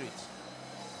spirit.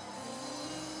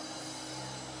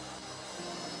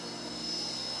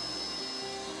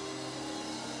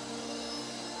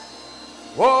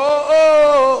 Whoa,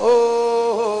 oh, oh,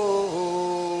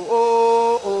 oh,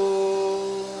 oh, oh,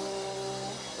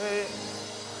 hey.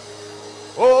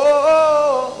 Oh,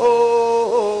 oh, oh,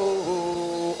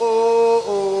 oh,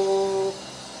 oh,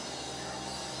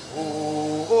 oh,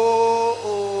 oh,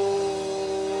 oh,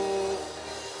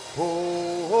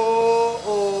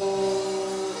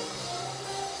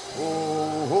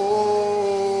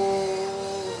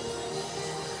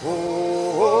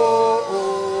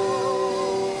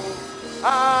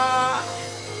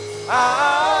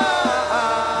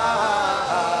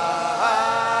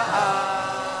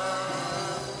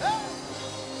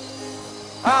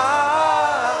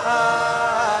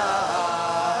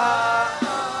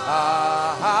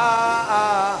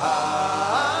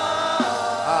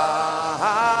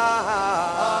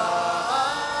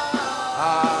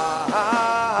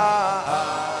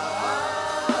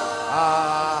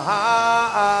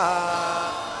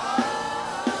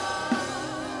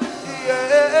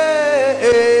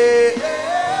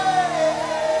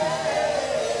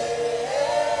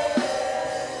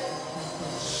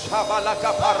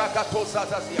 Shalaka parakatosa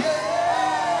zazia.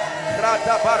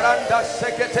 Rata baranda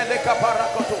seketeleka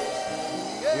parakotos.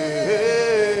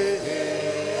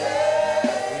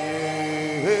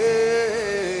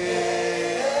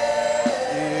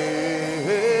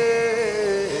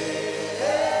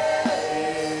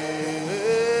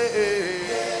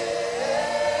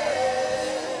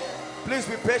 Please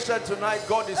be patient tonight.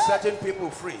 God is setting people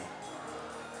free.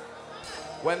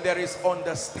 When there is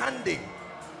understanding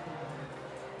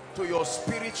to your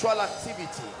spiritual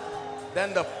activity,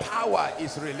 then the power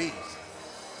is released.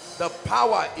 The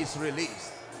power is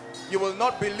released. You will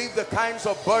not believe the kinds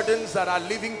of burdens that are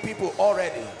leaving people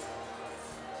already.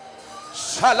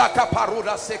 Shalaka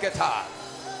paruda seketa.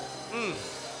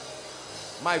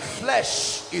 My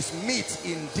flesh is meat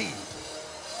indeed.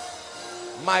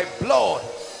 My blood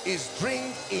is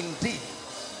drink indeed.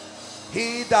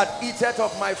 He that eateth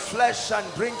of my flesh and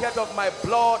drinketh of my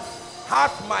blood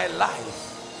hath my life.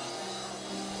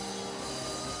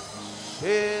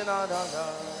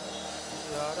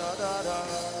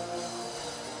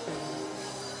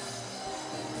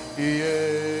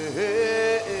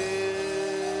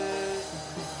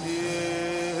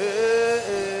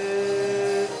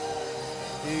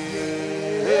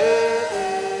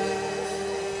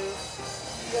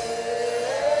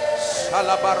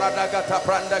 Alabaradagata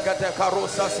brandagata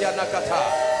karosa sianakata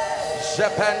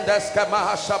jependes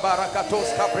kamahashabarakatos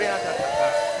kabriandata.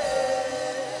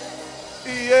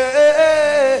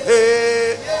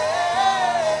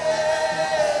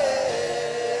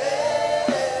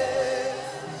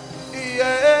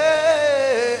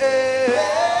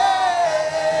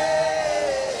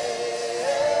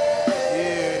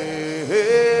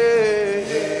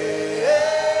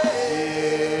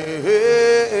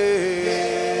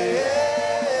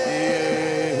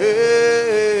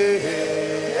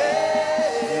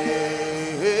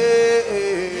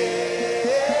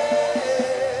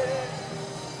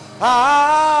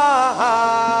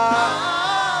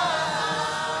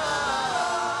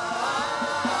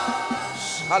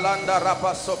 Alanda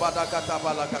rapa sobada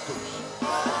katabala katush.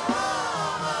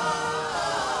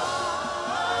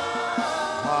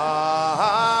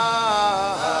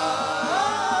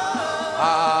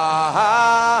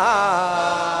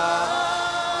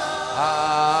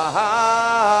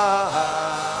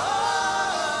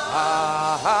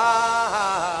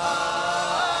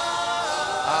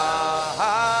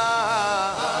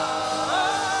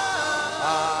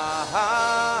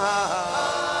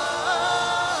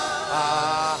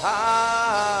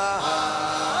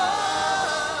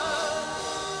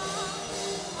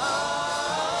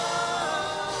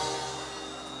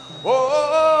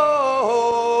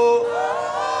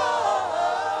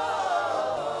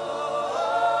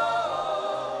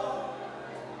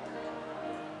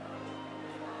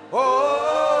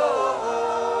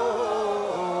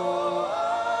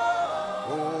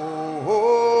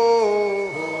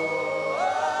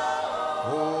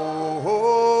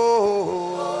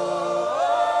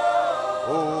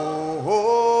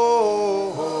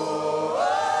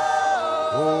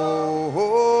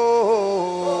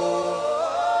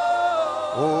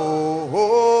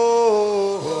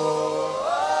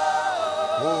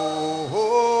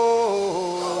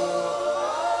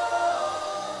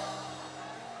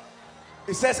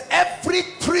 It says every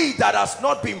tree that has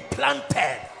not been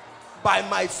planted by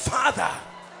my Father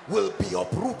will be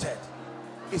uprooted.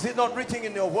 Is it not written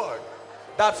in your word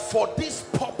that for this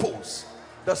purpose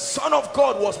the Son of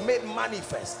God was made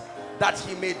manifest, that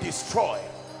he may destroy?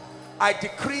 I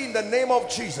decree in the name of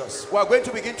Jesus, we are going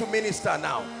to begin to minister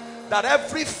now, that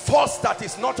every force that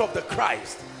is not of the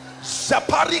Christ,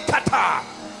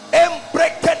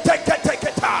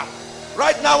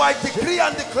 right now I decree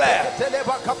and declare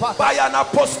by an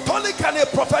apostolic and a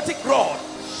prophetic rod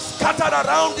scattered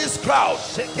around this crowd,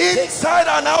 inside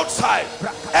and outside,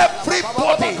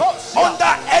 everybody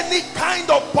under any kind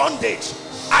of bondage,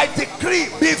 I decree,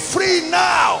 be free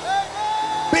now,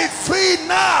 be free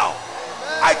now.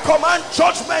 I command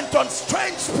judgment on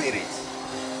strange spirits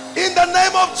in the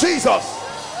name of Jesus.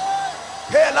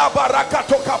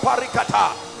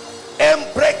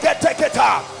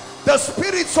 The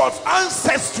spirits of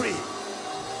ancestry,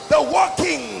 the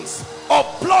workings of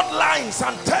bloodlines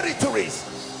and territories,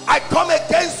 I come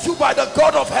against you by the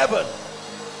God of heaven.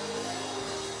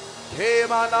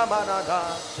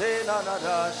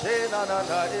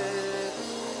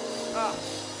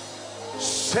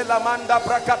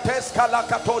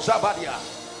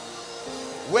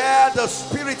 Where the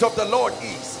Spirit of the Lord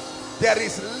is, there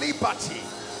is liberty.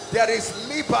 There is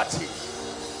liberty.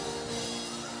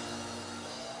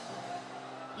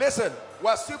 Listen,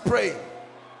 we're still praying.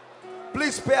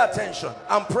 Please pay attention.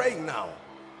 I'm praying now.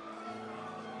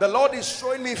 The Lord is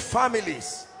showing me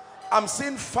families. I'm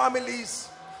seeing families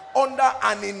under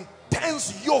an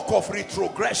intense yoke of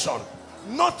retrogression.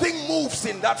 Nothing moves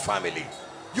in that family.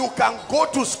 You can go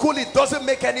to school, it doesn't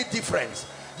make any difference.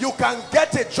 You can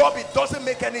get a job, it doesn't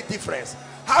make any difference.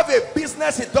 Have a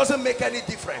business, it doesn't make any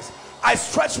difference. I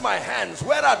stretch my hands.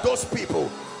 Where are those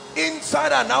people?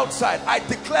 Inside and outside. I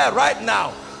declare right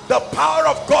now, the power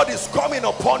of God is coming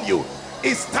upon you.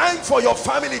 It's time for your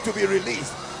family to be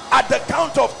released. At the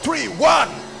count of 3, 1,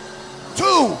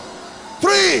 2,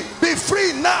 3, be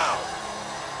free now.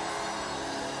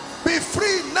 Be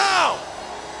free now.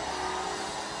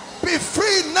 Be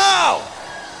free now.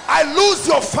 I lose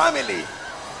your family.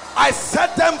 I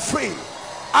set them free.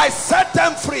 I set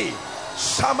them free.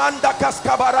 Shamanda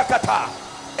kaskabarakata.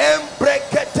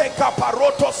 Embrekete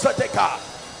kaparoto seteka.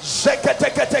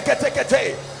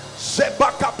 Sheketeketeketekete.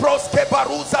 Shebaka proske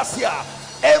baruzasia.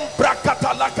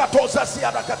 Embrakata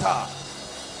lakatozasia dakata.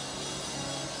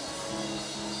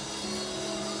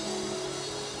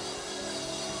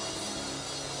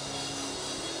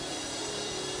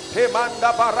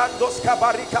 Hemanda barandos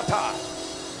kabarikata.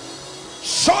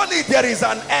 Surely there is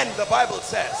an end, the Bible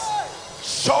says.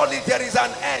 Surely there is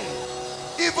an end.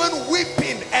 Even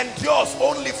weeping endures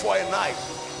only for a night.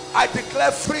 I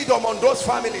declare freedom on those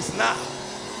families now.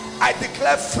 I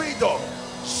declare freedom.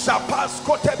 Shapas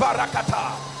kote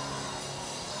barakata.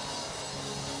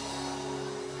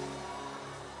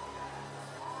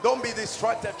 Don't be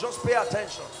distracted, just pay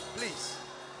attention, please.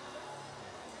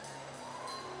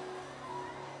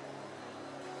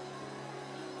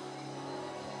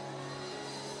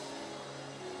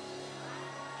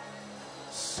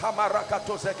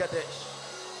 Samarakato zegedesh.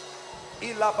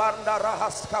 Ilabanda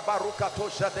rahas kabarukato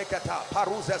jadekata.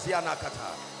 Paruzes yanakata.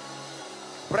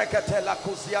 Brekete la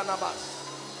kuzianamas.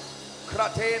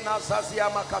 Kratena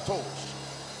zaziamakatosh.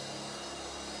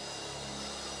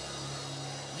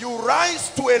 You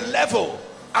rise to a level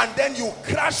and then you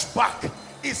crash back.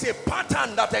 It's a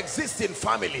pattern that exists in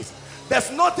families. There's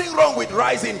nothing wrong with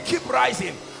rising, keep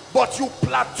rising, but you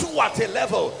plateau at a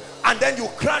level and then you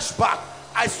crash back.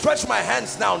 I stretch my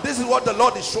hands now. This is what the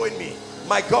Lord is showing me.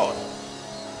 My God,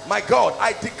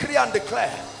 I decree and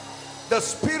declare, the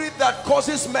spirit that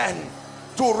causes men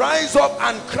to rise up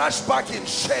and crash back in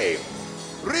shame,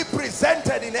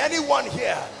 represented in anyone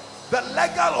here, the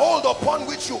legal hold upon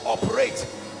which you operate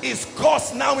is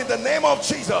caused now in the name of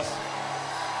Jesus.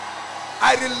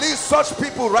 I release such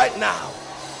people right now.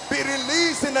 Be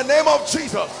released in the name of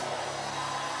Jesus.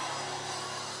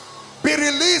 Be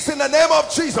released in the name of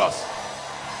Jesus.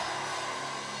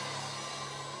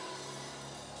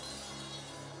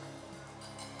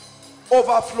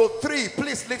 Overflow 3,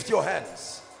 please lift your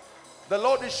hands. The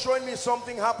Lord is showing me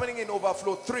something happening in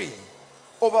overflow 3.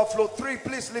 Overflow 3,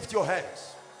 please lift your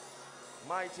hands.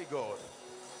 Mighty God.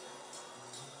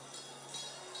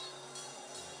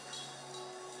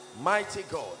 Mighty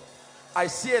God. I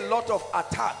see a lot of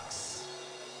attacks,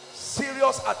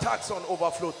 serious attacks on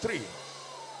overflow 3.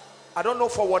 I don't know,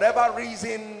 for whatever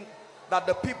reason, that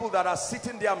the people that are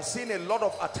sitting there, I'm seeing a lot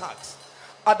of attacks.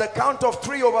 At the count of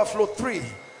 3, overflow 3,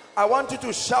 I want you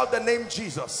to shout the name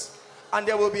Jesus, and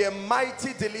there will be a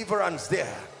mighty deliverance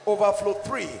there. Overflow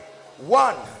 3.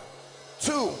 1,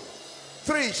 2,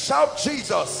 3. Shout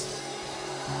Jesus.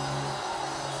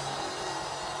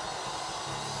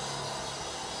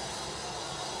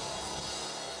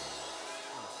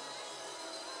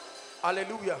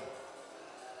 Hallelujah.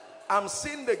 I'm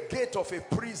seeing the gate of a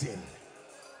prison,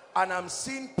 and I'm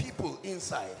seeing people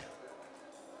inside.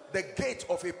 The gate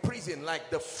of a prison, like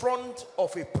the front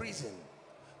of a prison.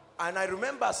 And I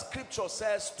remember scripture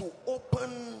says to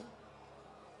open,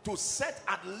 to set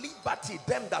at liberty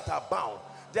them that are bound.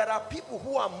 There are people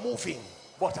who are moving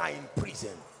but are in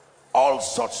prison. All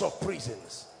sorts of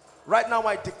prisons. Right now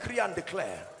I decree and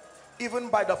declare, even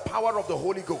by the power of the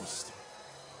Holy Ghost,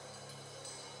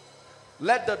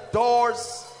 let the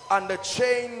doors and the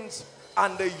chains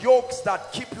and the yokes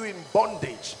that keep you in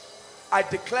bondage, I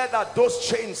declare that those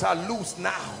chains are loose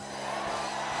now.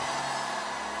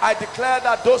 I declare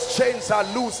that those chains are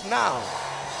loose now.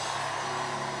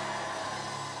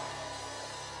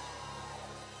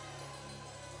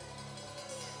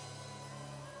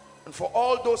 And for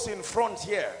all those in front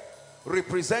here,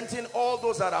 representing all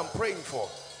those that I'm praying for,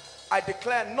 I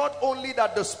declare not only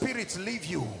that the spirits leave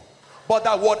you, but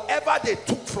that whatever they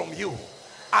took from you,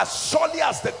 as surely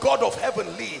as the God of heaven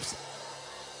lives,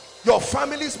 your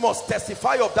families must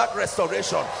testify of that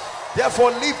restoration.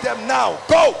 Therefore, leave them now.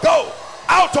 Go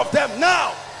out of them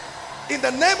now. In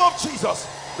the name of Jesus,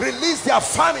 release their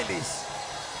families,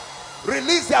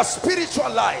 release their spiritual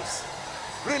lives,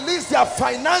 release their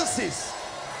finances.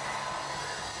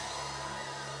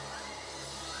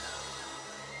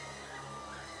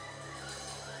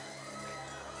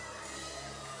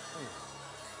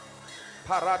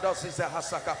 Parados is a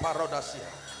hasaka parodasia.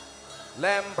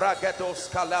 Lembragedos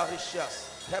kalarishas.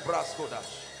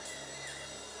 Hebraskodash.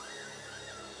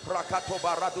 Prakato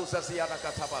baradus aziana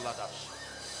katabaladash.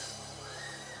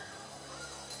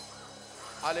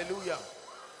 Hallelujah.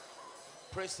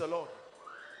 Praise the Lord.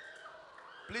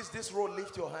 Please, this row,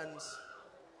 lift your hands.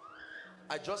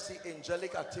 I just see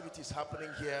angelic activities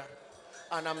happening here,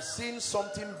 and I'm seeing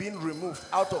something being removed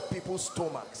out of people's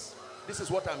stomachs. This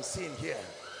is what I'm seeing here.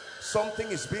 Something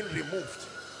is being removed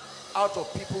out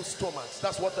of people's stomachs.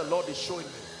 That's what the Lord is showing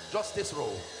me. Just this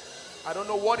row. I don't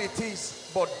know what it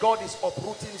is, but God is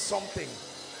uprooting something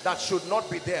that should not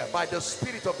be there by the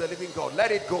Spirit of the living God.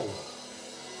 Let it go.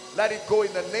 Let it go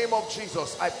in the name of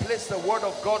Jesus. I place the word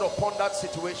of God upon that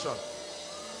situation.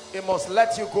 It must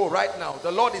let you go right now.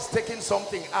 The Lord is taking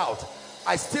something out.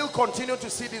 I still continue to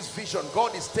see this vision.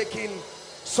 God is taking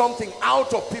something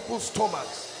out of people's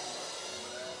stomachs.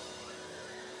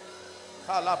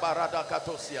 The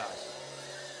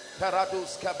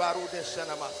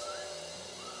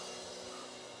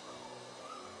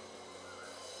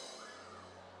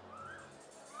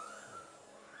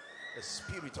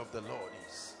Spirit of the Lord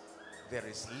is, there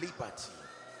is liberty.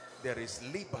 There is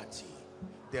liberty.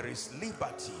 There is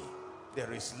liberty.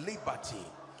 There is liberty.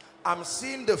 I'm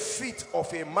seeing the feet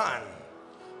of a man,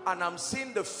 and I'm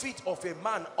seeing the feet of a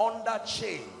man under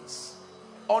chains.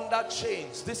 Under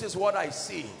chains. This is what I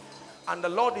see. And the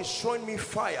Lord is showing me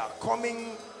fire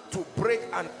coming to break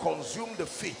and consume the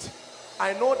feet.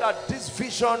 I know that this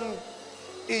vision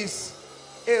is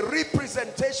a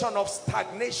representation of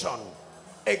stagnation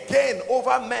again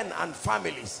over men and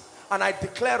families. And I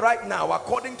declare right now,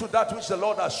 according to that which the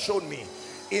Lord has shown me,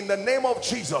 in the name of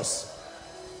Jesus,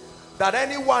 that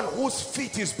anyone whose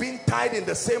feet is being tied in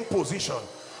the same position,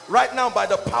 right now by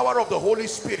the power of the Holy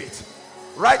Spirit,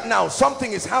 right now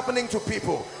something is happening to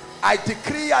people. I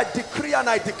decree, and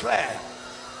I declare,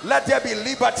 let there be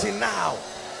liberty now.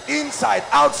 Inside,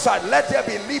 outside, let there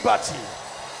be liberty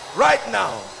right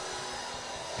now.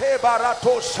 Let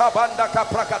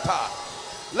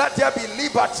there be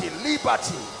liberty.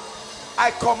 Liberty.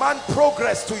 I command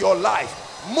progress to your life.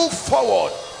 Move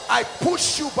forward. I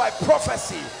push you by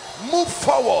prophecy. Move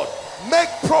forward. Make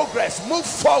progress. Move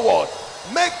forward.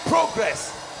 Make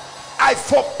progress. I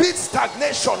forbid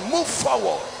stagnation. Move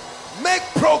forward. Make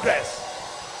progress.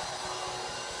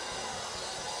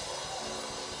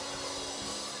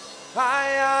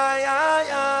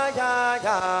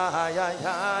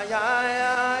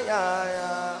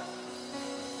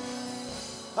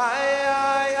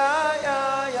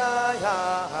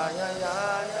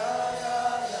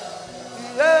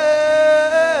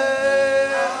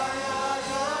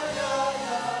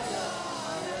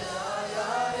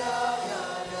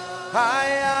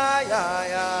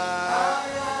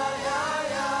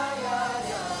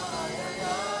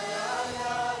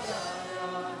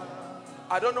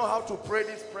 I don't know how to pray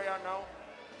this prayer now.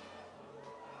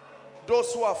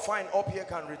 Those who are fine up here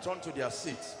can return to their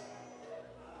seats.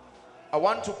 I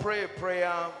want to pray a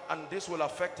prayer, and this will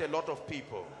affect a lot of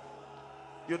people.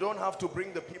 You don't have to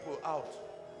bring the people out.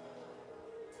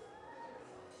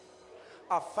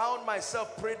 I found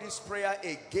myself pray this prayer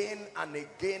again and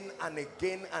again and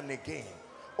again and again.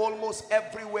 Almost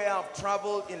everywhere I've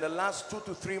traveled in the last 2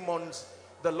 to 3 months,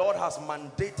 the Lord has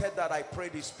mandated that I pray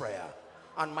this prayer.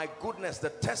 And my goodness, the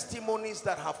testimonies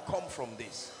that have come from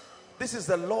this. This is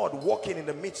the Lord walking in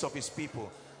the midst of his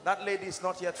people. That lady is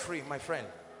not yet free, my friend.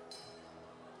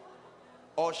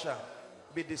 Usher,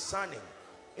 be discerning.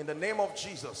 In the name of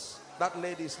Jesus, that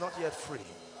lady is not yet free.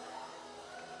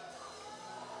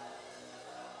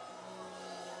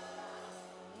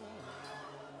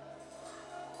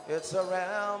 It's a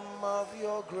realm of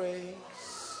your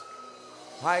grace.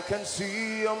 I can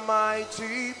see your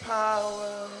mighty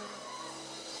power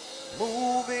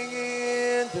moving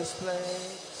in this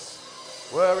place.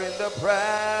 We're in the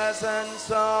presence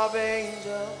of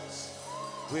angels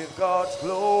with God's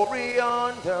glory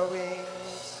on their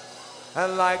wings.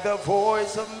 And like the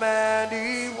voice of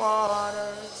many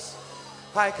waters,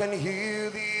 I can hear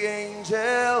the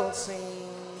angels sing.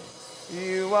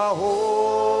 You are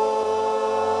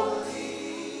holy.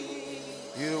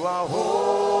 You are holy.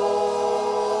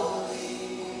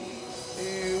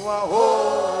 You are holy.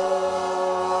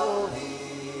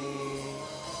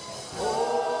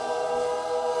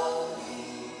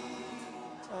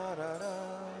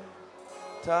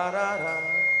 Ta-da-da,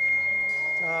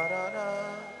 ta-da-da,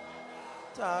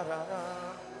 ta-da-da,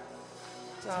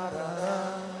 ta-da-da,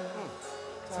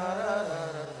 ta-da-da,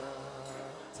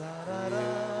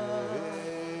 ta-da-da,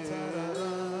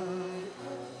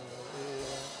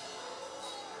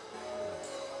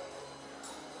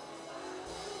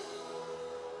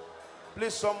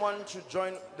 Please, someone should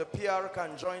join. The PR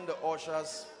can join the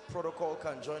ushers. Protocol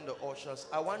can join the ushers.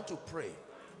 I want to pray.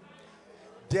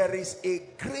 There is a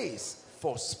grace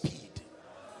for speed.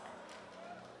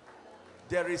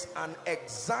 There is an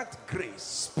exact grace.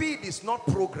 Speed is not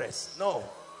progress. No.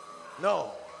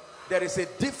 No. There is a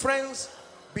difference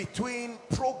between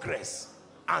progress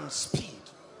and speed.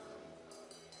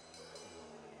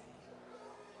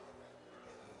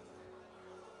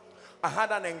 I had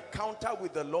an encounter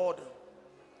with the Lord,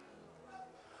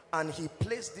 and he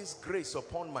placed this grace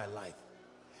upon my life.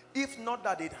 If not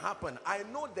that it happened, I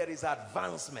know there is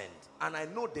advancement and I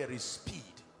know there is speed,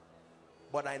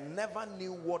 but I never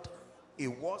knew what it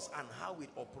was and how it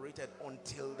operated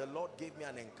until the Lord gave me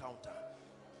an encounter.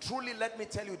 Truly, let me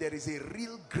tell you, there is a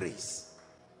real grace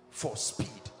for speed.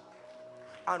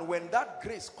 And when that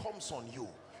grace comes on you,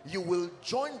 you will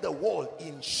join the world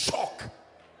in shock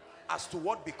as to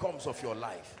what becomes of your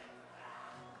life.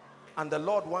 And the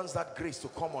Lord wants that grace to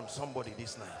come on somebody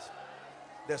this night.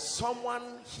 There's someone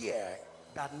here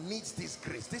that needs this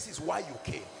grace. This is why you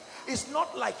came. It's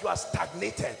not like you are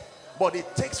stagnated, but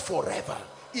it takes forever.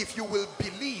 If you will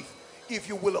believe, if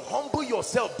you will humble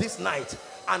yourself this night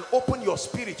and open your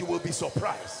spirit, you will be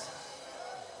surprised.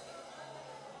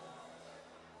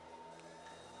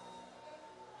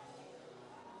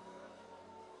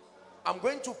 I'm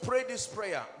going to pray this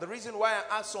prayer. The reason why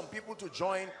I ask some people to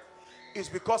join is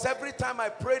because every time I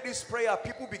pray this prayer,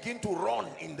 people begin to run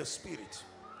in the spirit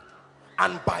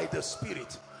and by the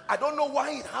spirit. I don't know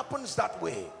why it happens that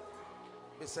way.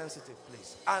 Be sensitive,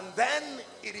 please. And then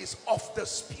it is of the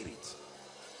spirit.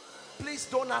 Please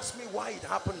don't ask me why it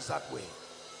happens that way.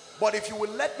 But if you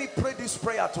will let me pray this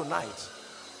prayer tonight,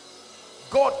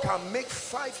 God can make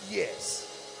 5 years,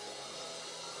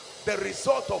 the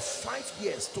result of 5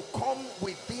 years, to come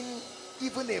within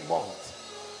even a month.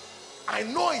 I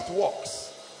know it works.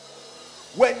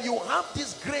 When you have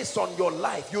this grace on your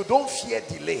life, you don't fear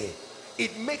delay.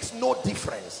 It makes no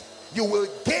difference. You will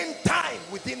gain time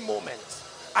within moments.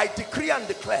 I decree and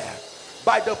declare,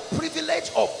 by the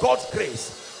privilege of God's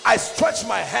grace, I stretch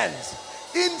my hands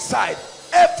inside,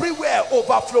 everywhere,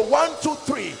 overflow, 1, 2,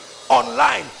 3,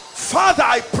 online. Father,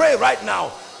 I pray right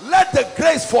now, let the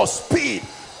grace for speed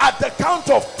at the count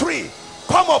of 3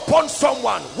 come upon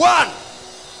someone. 1,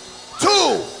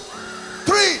 2,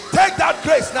 3. Take that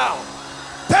grace now.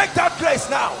 Take that grace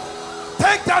now.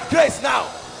 Take that grace now.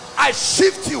 I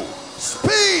shift you.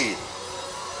 Speed.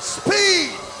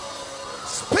 Speed.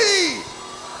 Speed.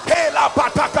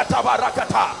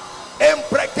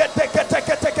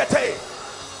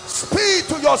 Speed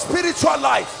to your spiritual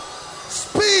life.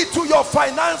 Speed to your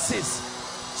finances.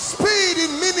 Speed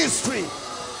in ministry.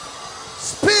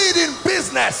 Speed in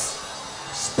business.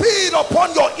 Speed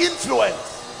upon your influence.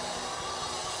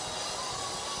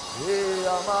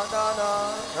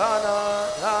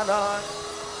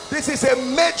 This is a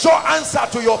major answer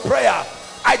to your prayer.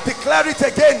 I declare it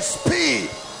again. Speed.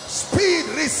 Speed.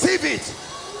 Receive it.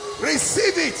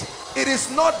 Receive it. It is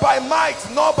not by might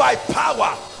nor by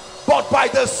power, but by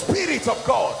the Spirit of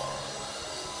God.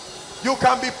 You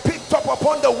can be picked up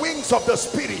upon the wings of the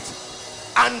Spirit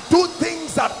and do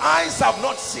things that eyes have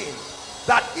not seen,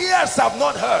 that ears have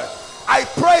not heard. I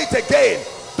pray it again.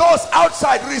 Those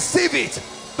outside, receive it.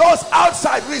 Those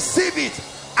outside, receive it.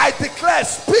 I declare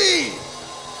speed.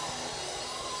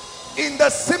 In the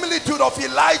similitude of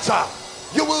Elijah,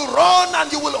 you will run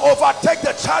and you will overtake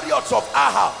the chariots of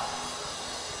Ahab.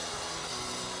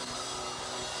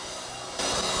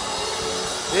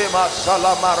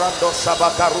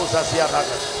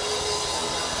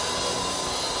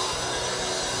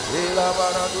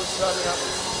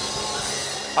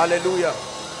 Hallelujah.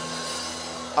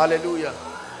 Hallelujah.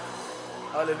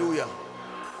 Hallelujah.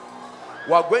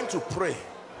 We are going to pray.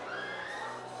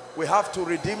 We have to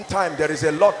redeem time. There is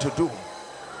a lot to do.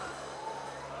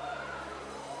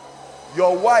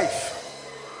 Your wife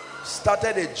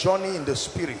started a journey in the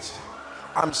spirit.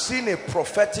 I'm seeing a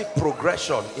prophetic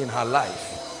progression in her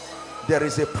life. There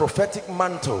is a prophetic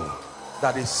mantle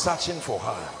that is searching for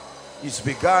her. It's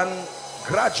begun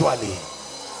gradually.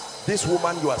 This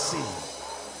woman you are seeing,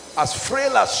 as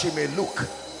frail as she may look,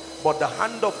 but the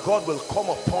hand of God will come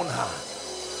upon her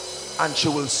and she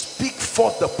will speak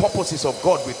forth the purposes of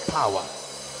God with power.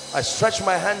 I stretch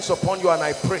my hands upon you and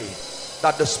I pray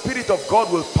that the Spirit of God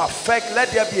will perfect.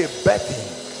 Let there be a birthing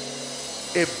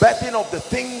of the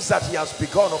things that He has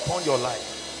begun upon your life.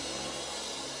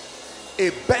 A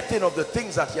birthing of the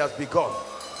things that He has begun.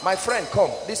 My friend,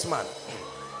 come, this man.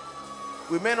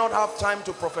 We may not have time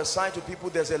to prophesy to people.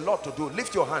 There's a lot to do.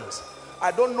 Lift your hands.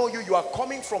 I don't know you. You are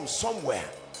coming from somewhere,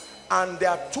 and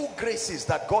there are 2 graces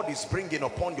that God is bringing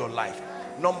upon your life.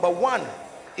 Number one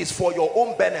is for your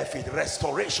own benefit,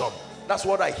 restoration. That's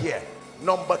what I hear.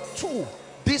 Number two,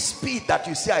 this speed that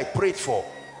you see I prayed for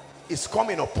is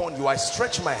coming upon you. I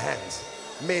stretch my hands.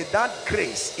 May that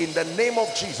grace in the name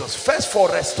of Jesus, first for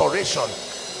restoration,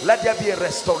 let there be a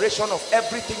restoration of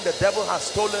everything the devil has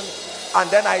stolen, and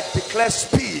then I declare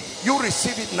speed. You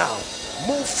receive it now.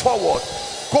 Move forward,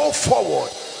 go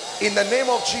forward in the name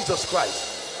of Jesus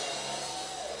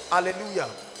Christ. Hallelujah.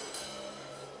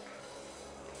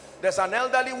 There's an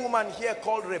elderly woman here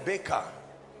called Rebecca.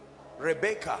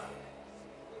 Rebecca.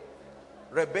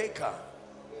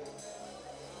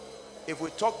 If we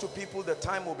talk to people, the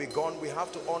time will be gone. We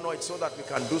have to honor it so that we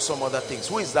can do some other things.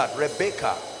 Who is that?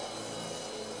 Rebecca.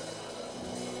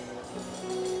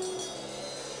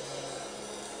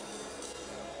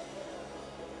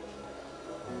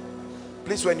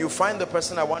 Please, when you find the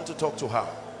person, I want to talk to her.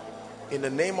 In the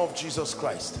name of Jesus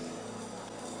Christ.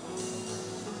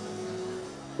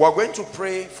 We're going to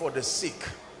pray for the sick.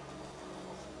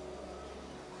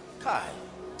 Kai.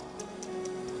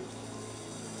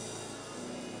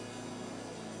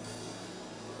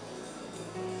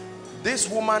 This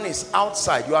woman is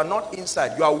outside. You are not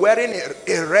inside. You are wearing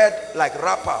a red like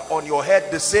wrapper on your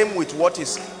head, the same with what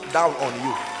is down on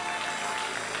you.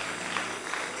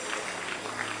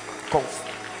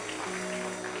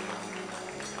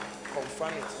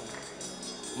 Confirm it.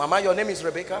 Mama, your name is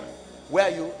Rebecca. Where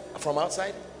are you? From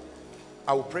outside?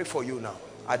 I will pray for you now.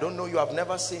 I don't know you. I've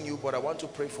never seen you, but I want to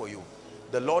pray for you.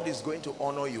 The Lord is going to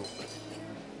honor you.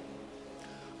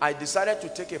 I decided to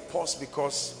take a pause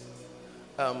because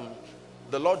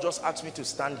the Lord just asked me to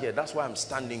stand here. That's why I'm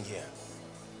standing here.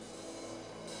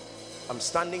 I'm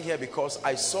standing here because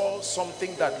I saw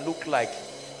something that looked like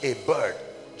a bird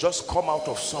just come out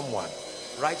of someone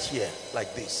right here,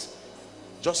 like this,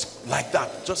 just like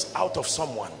that, just out of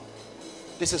someone.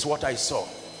 This is what I saw.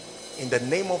 In the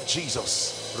name of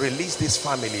Jesus, release this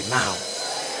family now.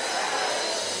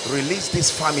 Release this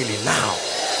family now.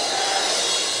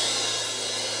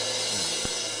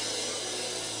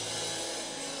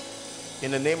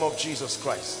 In the name of Jesus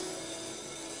Christ.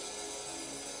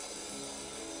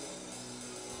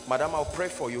 Madam, I'll pray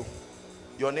for you.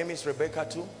 Your name is Rebecca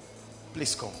too?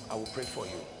 Please come. I will pray for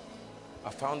you.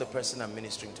 I found the person I'm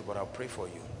ministering to, but I'll pray for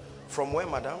you. From where,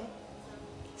 madam?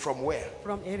 From where?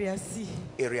 From Area C.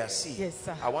 Area C? Yes,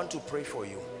 sir. I want to pray for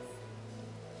you.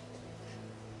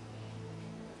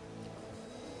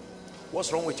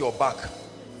 What's wrong with your back?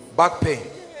 Back pain.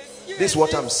 Yes, this is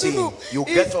what I'm seeing. You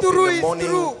get up in the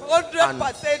morning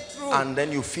and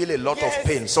then you feel a lot of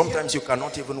pain. Sometimes you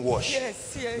cannot even wash.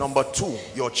 Yes. Number two,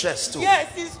 your chest too.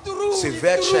 Yes, it's true.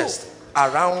 Severe it's true. chest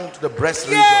around the breast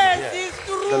region Yes, here. it's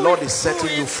true. The Lord is It's true.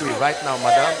 setting you It's free true. right now,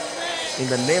 madam. In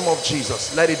the name of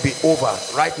Jesus, let it be over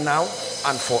right now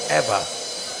and forever.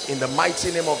 In the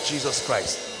mighty name of Jesus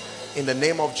Christ. In the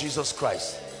name of Jesus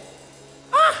Christ.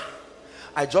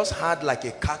 I just had like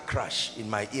a car crash in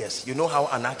my ears. You know how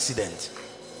an accident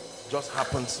just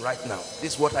happens right now.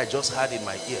 This is what I just had in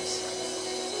my ears.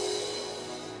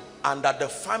 And that the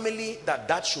family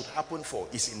that should happen for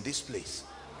is in this place.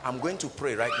 I'm going to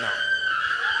pray right now.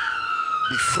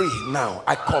 Be free now.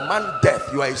 I command death.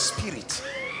 You are a spirit.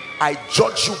 I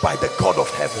judge you by the God of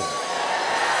heaven.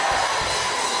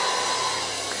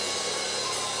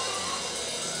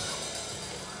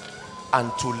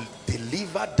 And to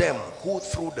deliver them who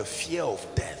through the fear of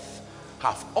death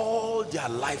have all their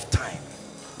lifetime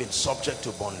been subject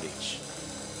to bondage.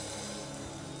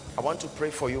 I want to pray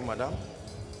for you, madam,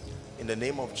 in the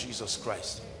name of Jesus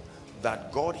Christ,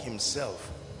 that God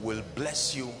himself will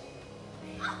bless you,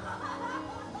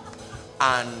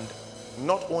 and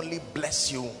not only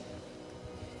bless you.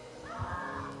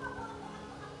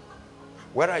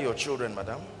 Where are your children,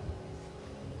 madam?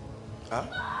 Huh?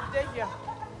 They're here.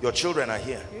 Your children are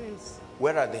here. Yes.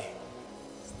 Where are they?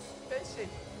 Patient.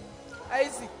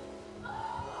 Isaac.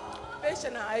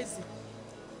 Patient and Isaac.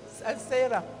 And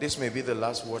Sarah. This may be the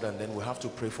last word, and then we have to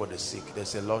pray for the sick.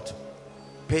 There's a lot.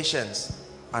 Patience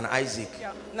and Isaac.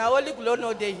 Yeah. Now only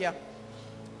Glono they here.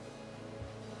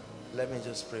 Let me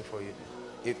just pray for you.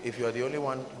 If you're the only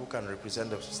one who can represent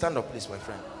them, stand up please, my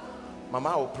friend. Mama,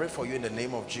 I will pray for you in the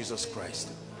name of Jesus Christ,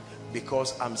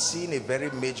 because I'm seeing a very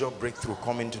major breakthrough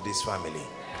coming to this family.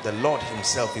 The Lord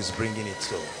himself is bringing it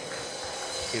so.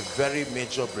 A very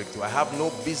major breakthrough. I have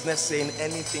no business saying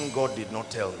anything God did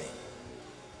not tell me.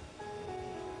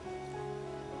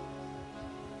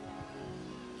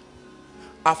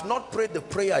 I've not prayed the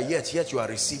prayer yet you are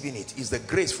receiving it. It's the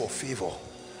grace for favor.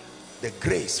 The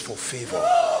grace for favor.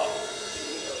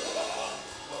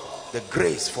 The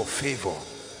grace for favor.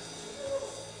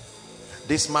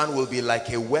 This man will be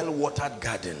like a well-watered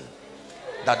garden.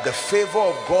 that the favor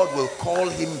of God will call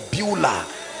him Beulah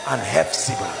and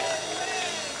Hephzibah.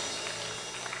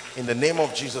 In the name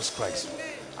of Jesus Christ,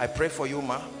 I pray for you,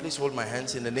 ma. Please hold my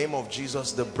hands. In the name of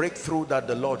Jesus, the breakthrough that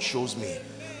the Lord shows me,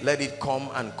 let it come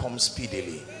and come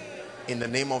speedily. In the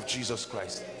name of Jesus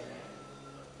Christ.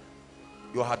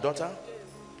 You are her daughter?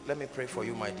 Let me pray for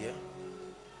you, my dear.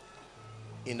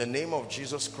 In the name of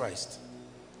Jesus Christ,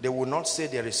 they will not say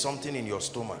there is something in your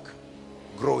stomach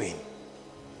growing.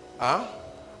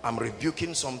 I'm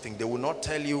rebuking something. They will not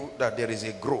tell you that there is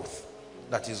a growth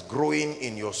that is growing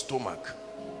in your stomach.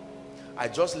 I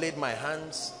just laid my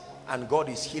hands and God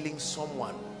is healing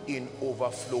someone in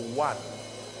overflow 1.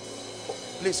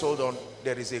 Please hold on.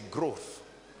 There is a growth.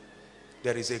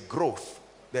 There is a growth.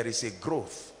 There is a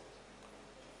growth.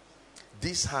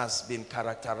 This has been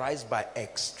characterized by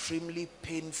extremely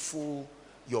painful.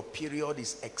 Your period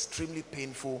is extremely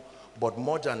painful, but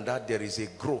more than that, there is a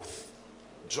growth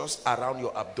just around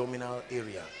your abdominal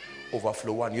area.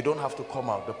 Overflow 1. You don't have to come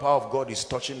out. The power of God is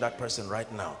touching that person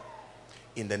right now.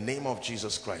 In the name of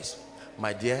Jesus Christ.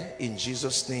 My dear, in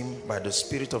Jesus' name, by the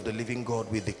Spirit of the living God,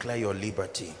 we declare your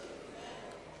liberty.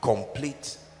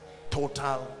 Complete,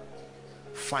 total,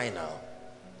 final.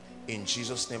 In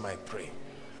Jesus' name I pray.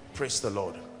 Praise the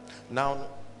Lord. Now,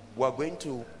 we're going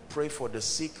to pray for the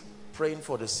sick. Praying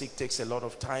for the sick takes a lot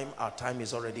of time. Our time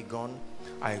is already gone.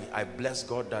 I bless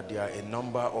God that there are a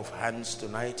number of hands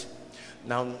tonight.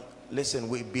 Now, listen,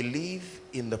 we believe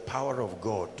in the power of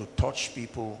God to touch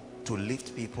people, to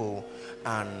lift people,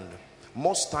 and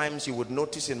most times you would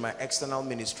notice in my external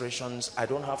ministrations, I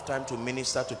don't have time to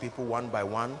minister to people one by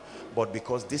one, but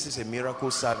because this is a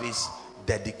miracle service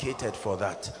dedicated for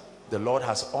that, the Lord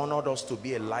has honored us to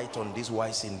be a light on this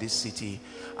wise in this city,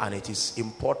 and it is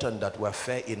important that we're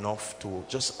fair enough to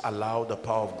just allow the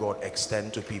power of God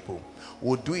extend to people.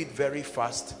 We'll do it very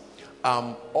fast.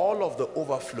 All of the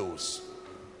overflows,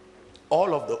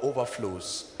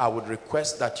 I would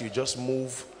request that you just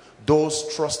move.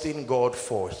 Those trusting God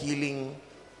for healing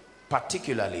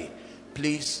particularly,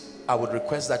 please, I would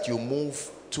request that you move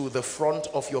to the front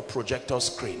of your projector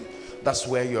screen. That's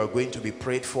where you are going to be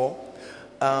prayed for.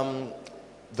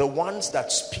 The ones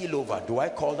that spill over, do I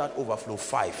call that overflow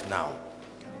 5 now?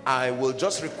 I will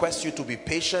just request you to be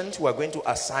patient. We are going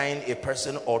to assign a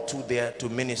person or two there to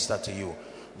minister to you.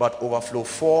 But overflow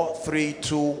 4, 3,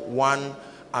 2, 1,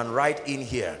 and right in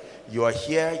here. You are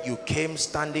here, you came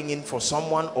standing in for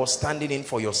someone or standing in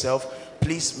for yourself.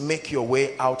 Please make your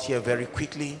way out here very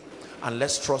quickly, and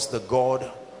let's trust the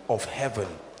God of heaven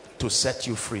to set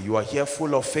you free. You are here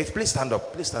full of faith. Please stand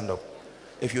up. Please stand up.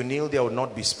 If you kneel, there will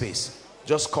not be space.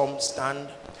 Just come, stand.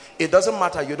 It doesn't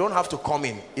matter. You don't have to come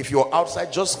in. If you're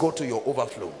outside, just go to your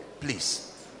overflow,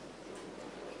 please.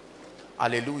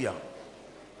 Hallelujah.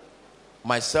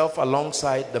 Myself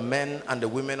alongside the men and the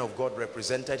women of God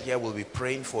represented here will be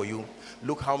praying for you.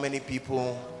 Look how many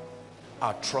people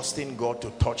are trusting God to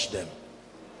touch them.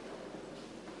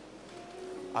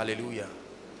 Hallelujah.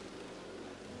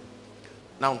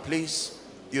 Now please,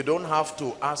 you don't have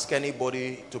to ask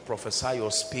anybody to prophesy or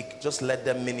speak. Just let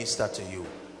them minister to you.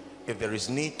 If there is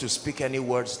need to speak any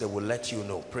words, they will let you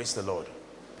know. Praise the Lord.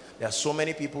 There are so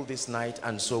many people this night,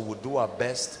 and so we'll do our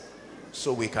best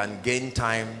so we can gain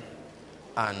time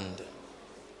and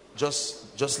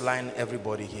just line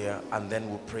everybody here, and then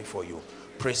we'll pray for you.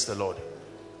 Praise the Lord.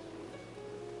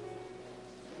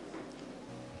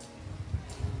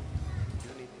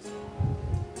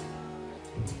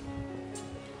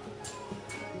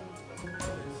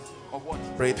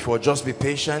 Prayed for. Just be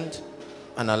patient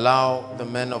and allow the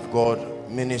men of God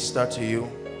minister to you.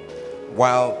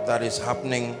 While that is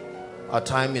happening, our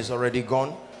time is already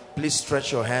gone. Please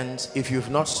stretch your hands. If you've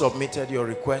not submitted your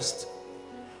request,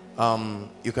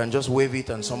 you can just wave it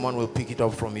and someone will pick it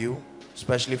up from you,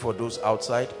 especially for those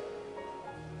outside.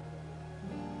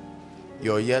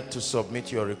 You're yet to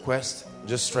submit your request.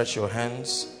 Just stretch your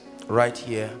hands right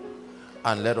here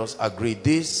and let us agree.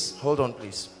 This, hold on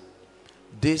please.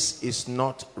 This is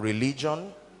not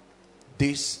religion.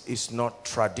 This is not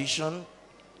tradition.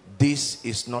 This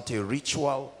is not a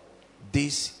ritual.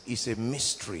 This is a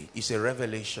mystery. It's a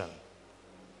revelation.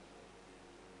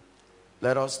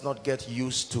 Let us not get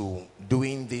used to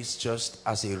doing this just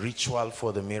as a ritual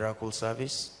for the miracle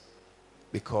service,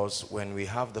 because when we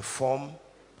have the form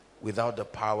without the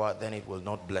power, then it will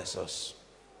not bless us.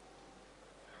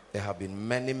 There have been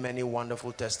many, many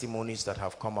wonderful testimonies that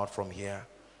have come out from here.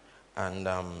 And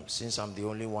since I'm the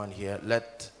only one here,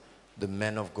 let the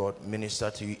men of God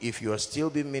minister to you. If you are still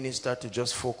being ministered to,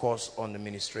 just focus on the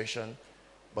ministration.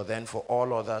 But then for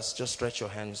all others, just stretch your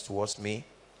hands towards me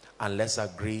and let's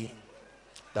agree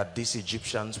that these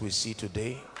Egyptians we see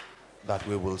today that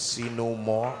we will see no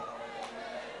more.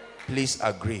 Please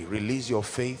agree, release your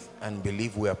faith and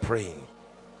believe we are praying.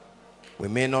 We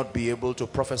may not be able to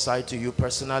prophesy to you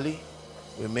personally.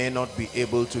 We may not be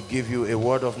able to give you a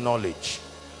word of knowledge.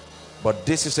 But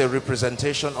this is a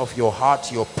representation of your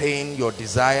heart, your pain, your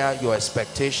desire, your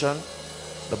expectation.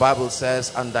 The Bible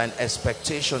says, and thine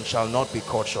expectation shall not be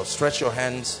cut short. Stretch your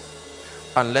hands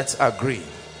and let's agree.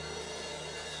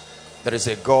 There is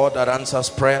a God that answers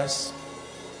prayers.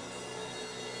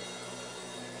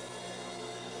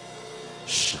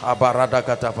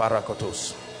 Shabaradakata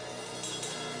parakotos.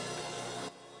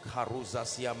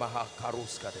 Karuzas yamaha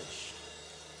karuskadesh.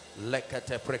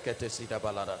 Lekete prekete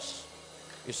sidabaladas.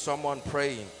 Is someone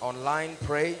praying? Online,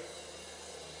 pray.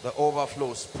 The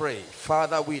overflows, pray.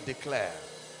 Father, we declare.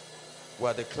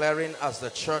 We're declaring as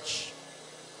the church,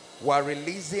 we're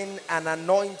releasing an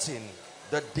anointing,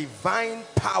 the divine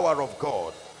power of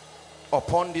God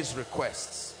upon these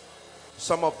requests.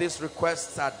 Some of these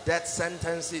requests are death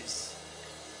sentences.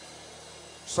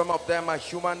 Some of them are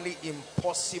humanly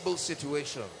impossible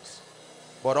situations.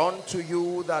 But unto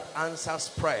you that answers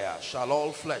prayer shall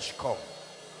all flesh come.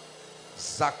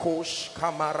 Zakosh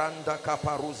kamaranda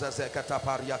kaparuza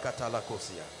zekataparia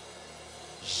katalakosia.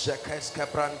 Jekes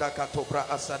kebranda katobra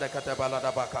asada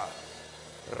katabalada baka.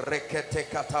 Rekete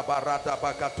katabarada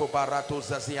bakato barato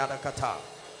zaziana kata.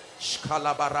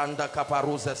 Shkalabaranda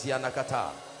kaparuza ziana kata.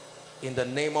 In the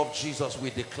name of Jesus we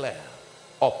declare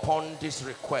upon these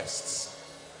requests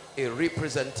a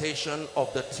representation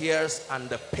of the tears and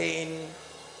the pain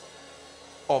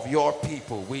of your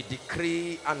people. We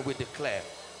decree and we declare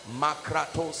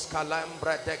Makratos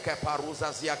kalambra deke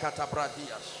paruza ziakata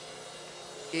bradias.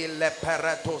 Ile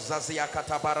pereto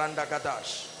zaziakata baranda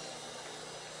gadash.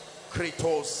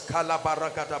 Kritos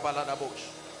kalabarakata baladabush.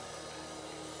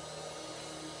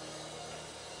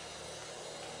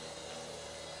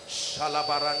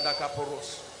 Shalabaranda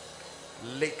kapuros.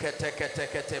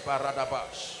 Liketeketekete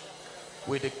baradabash.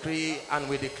 We decree and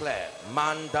we declare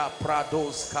Manda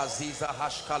prados kaziza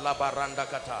hashkala baranda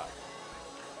kata.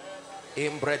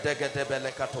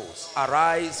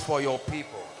 Arise for your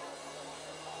people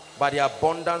by the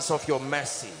abundance of your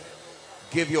mercy.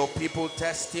 Give your people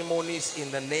testimonies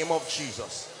in the name of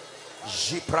Jesus.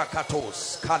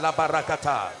 Jiprakatos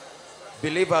kalabarakata.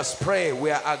 Believers, pray.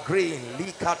 We are agreeing.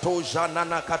 Likato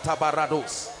janana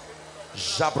katabarados.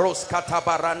 Jabros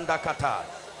katabaranda kata.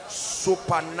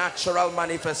 Supernatural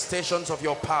manifestations of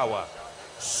your power.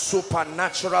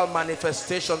 Supernatural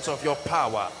manifestations of your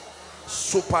power.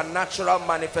 Supernatural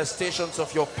manifestations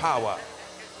of your power.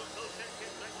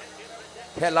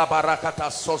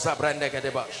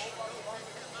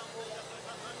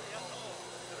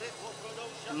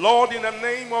 Lord, in the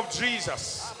name of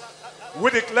Jesus,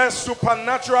 we declare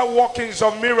supernatural workings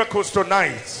of miracles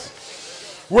tonight.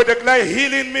 We declare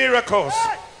healing miracles.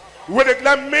 We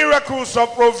declare miracles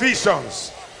of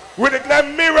provisions. We declare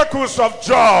miracles of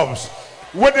jobs.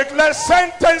 We declare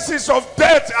sentences of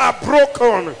death are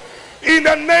broken. In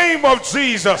the name of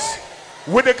Jesus,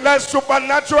 we declare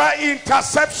supernatural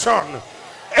interception,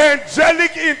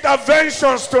 angelic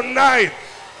interventions tonight.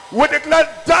 We declare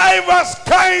diverse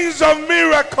kinds of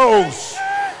miracles,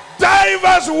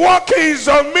 diverse workings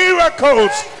of miracles.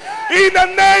 In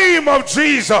the name of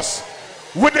Jesus,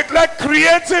 we declare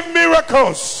creative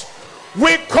miracles.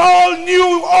 We call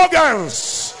new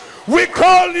organs. We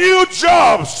call new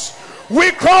jobs.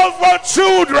 We call for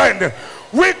children.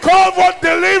 We call for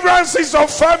deliverances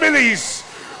of families.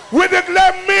 We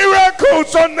declare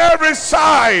miracles on every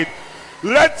side.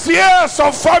 Let tears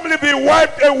of family be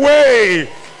wiped away.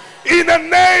 In the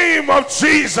name of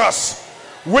Jesus,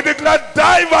 we declare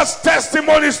diverse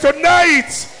testimonies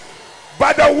tonight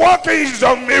by the workings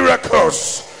of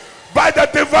miracles, by the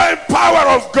divine power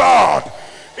of God.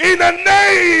 In the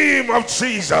name of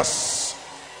Jesus.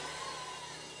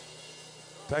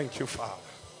 Thank you, Father.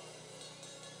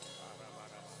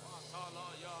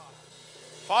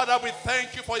 Father, we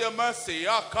thank you for your mercy.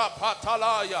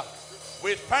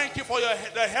 We thank you for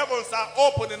the heavens are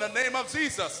open in the name of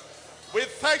Jesus. We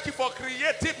thank you for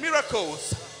creative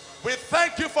miracles. We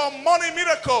thank you for money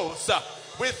miracles.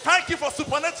 We thank you for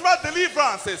supernatural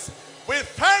deliverances. We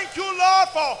thank you, Lord,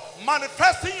 for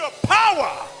manifesting your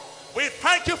power. We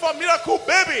thank you for miracle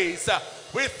babies.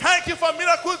 We thank you for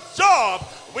miracle job.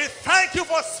 We thank you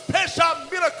for special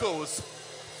miracles.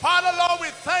 Father, Lord, we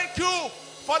thank you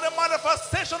for the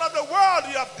manifestation of the word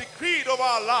you have decreed over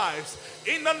our lives.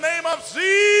 In the name of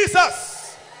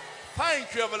Jesus.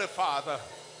 Thank you, Heavenly Father.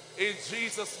 In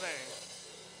Jesus' name.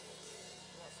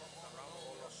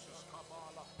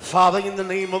 Father, in the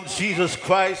name of Jesus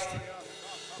Christ,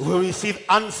 we receive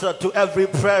answer to every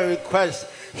prayer request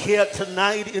here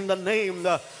tonight in the name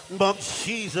of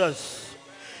Jesus.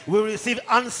 We receive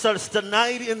answers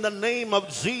tonight in the name of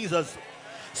Jesus.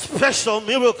 Special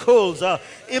miracles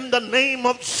in the name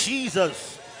of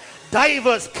Jesus.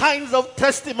 Diverse kinds of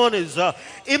testimonies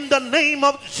in the name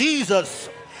of Jesus.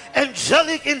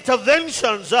 Angelic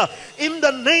interventions in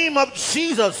the name of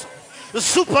Jesus.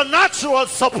 Supernatural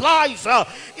supplies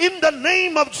in the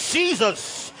name of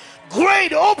Jesus.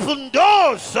 Great open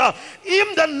doors in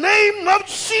the name of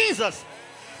Jesus.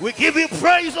 We give you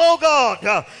praise, oh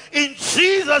God. In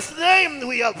Jesus' name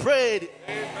we have prayed.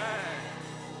 Amen.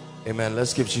 Amen.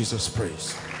 Let's give Jesus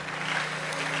praise.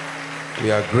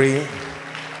 We agree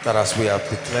that as we have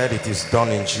declared, it is done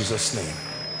in Jesus' name.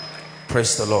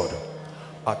 Praise the Lord.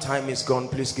 Our time is gone.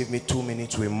 Please give me 2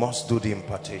 minutes. We must do the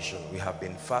impartation. We have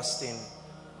been fasting,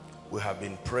 we have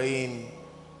been praying,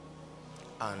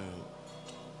 and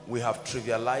we have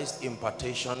trivialized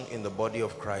impartation in the body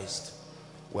of Christ.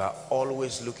 We are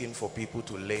always looking for people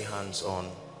to lay hands on,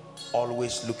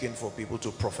 always looking for people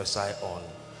to prophesy on.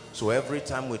 So every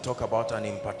time we talk about an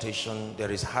impartation,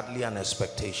 there is hardly an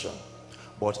expectation,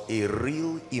 but a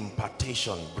real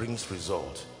impartation brings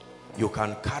result. You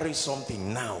can carry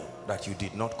something now that you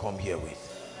did not come here with.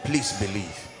 Please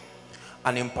believe.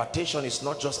 An impartation is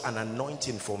not just an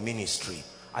anointing for ministry.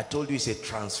 I told you it's a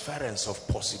transference of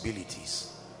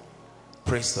possibilities.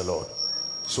 Praise the Lord.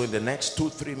 So in the next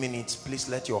 2-3 minutes, please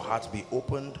let your heart be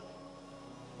opened.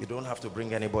 You don't have to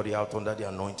bring anybody out under the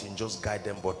anointing. Just guide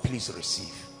them, but please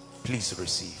receive. Please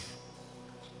receive.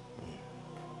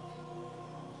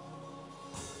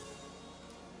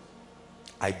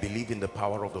 I believe in the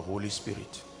power of the Holy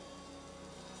Spirit.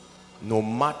 No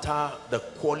matter the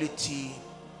quality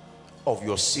of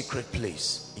your secret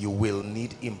place, you will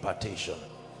need impartation.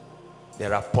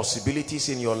 There are possibilities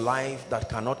in your life that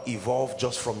cannot evolve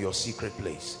just from your secret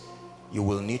place. You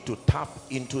will need to tap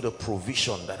into the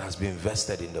provision that has been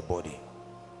vested in the body.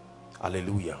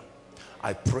 Hallelujah.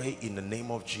 I pray in the name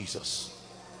of Jesus.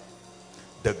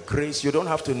 The grace, you don't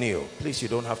have to kneel. Please, you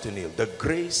don't have to kneel. The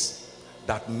grace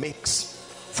that makes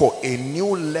for a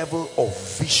new level of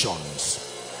visions.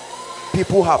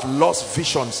 People have lost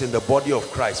visions in the body of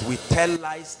Christ. We tell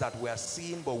lies that we are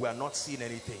seeing, but we are not seeing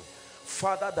anything.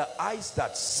 Father, the eyes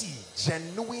that see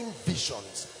genuine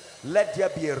visions, let there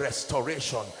be a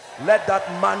restoration. Let that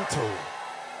mantle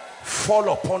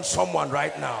fall upon someone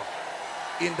right now.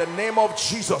 In the name of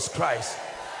Jesus Christ,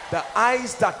 the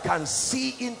eyes that can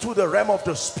see into the realm of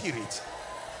the Spirit,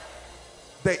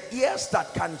 the ears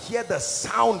that can hear the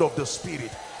sound of the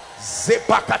Spirit.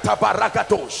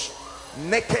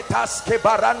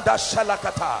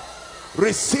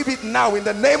 Receive it now in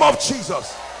the name of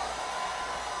Jesus.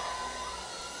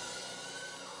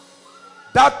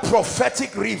 That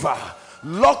prophetic river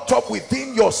locked up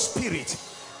within your spirit,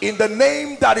 in the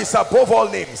name that is above all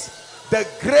names, the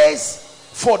grace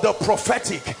for the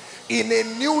prophetic in a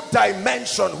new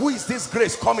dimension. Who is this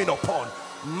grace coming upon?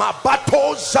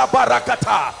 Mabato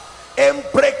Jabarakata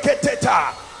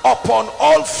Embreketeta. Upon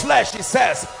all flesh, he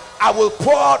says, I will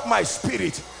pour out my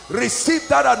spirit. Receive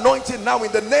that anointing now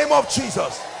in the name of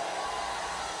Jesus.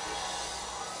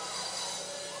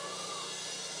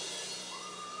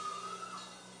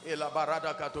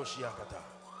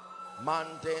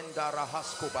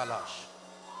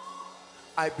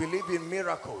 I believe in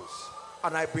miracles,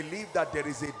 and I believe that there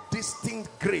is a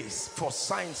distinct grace for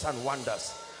signs and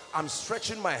wonders. I'm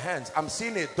stretching my hands. I'm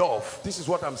seeing a dove. This is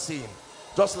what I'm seeing.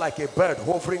 Just like a bird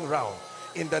hovering round.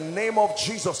 In the name of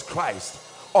Jesus Christ,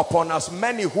 upon as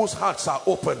many whose hearts are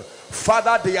open,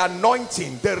 Father, the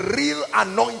anointing, the real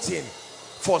anointing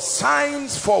for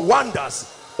signs, for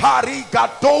wonders,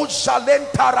 Parigado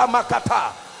Shalentara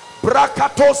Makata,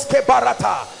 Brakatos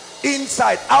Kebarata,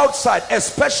 inside, outside,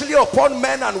 especially upon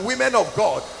men and women of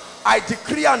God, I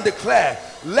decree and declare,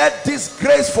 let this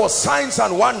grace for signs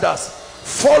and wonders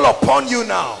fall upon you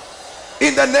now.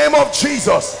 In the name of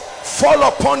Jesus, fall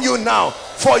upon you now.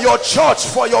 For your church,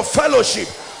 for your fellowship,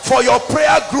 for your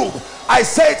prayer group. I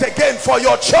say it again, for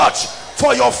your church,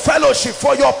 for your fellowship,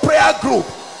 for your prayer group.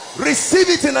 Receive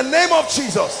it in the name of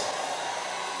Jesus.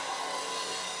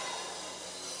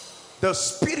 The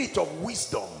spirit of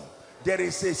wisdom. There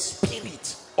is a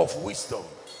spirit of wisdom.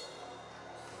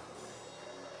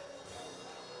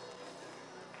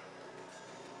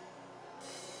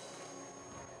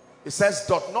 It says,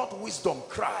 doth not wisdom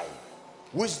cry?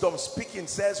 Wisdom speaking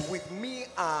says, with me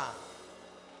are,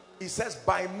 it says,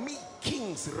 by me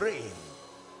kings reign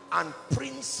and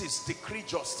princes decree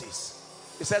justice.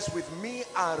 It says, with me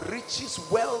are riches,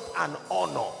 wealth and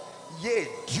honor, yea,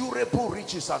 durable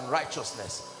riches and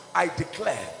righteousness. I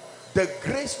declare the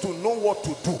grace to know what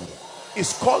to do,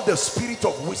 is called the spirit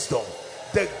of wisdom.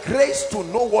 The grace to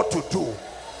know what to do.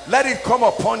 Let it come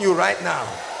upon you right now.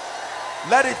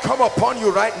 Let it come upon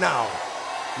you right now.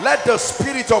 Let the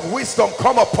spirit of wisdom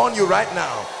come upon you right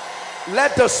now.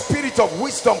 Let the spirit of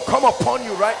wisdom come upon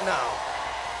you right now.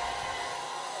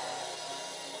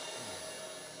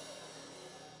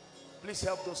 Please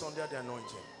help those under the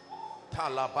anointing.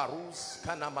 Talabarus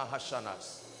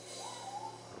kanamahashanas.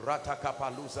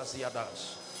 Ratakapaluzas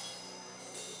yadash.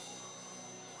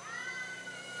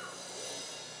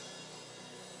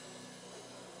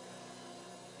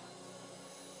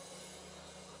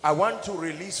 I want to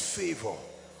release favor.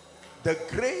 The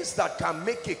grace that can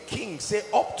make a king say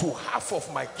up to half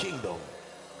of my kingdom.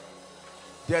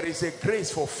 There is a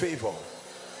grace for favor.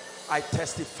 I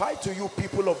testify to you,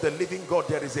 people of the living God,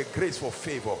 there is a grace for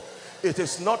favor. It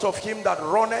is not of him that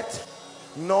runneth,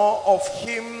 nor of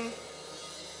him.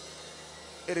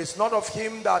 It is not of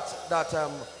him that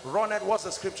runneth. What's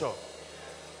the scripture?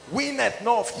 Winneth,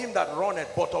 nor of him that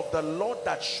runneth, but of the Lord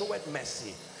that showeth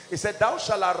mercy. He said, thou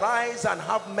shalt arise and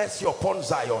have mercy upon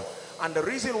Zion. And the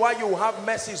reason why you have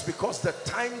mercy is because the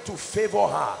time to favor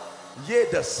her, yea,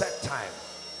 the set time.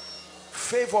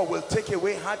 Favor will take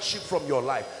away hardship from your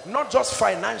life, not just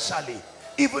financially,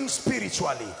 even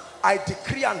spiritually. I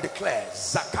decree and declare,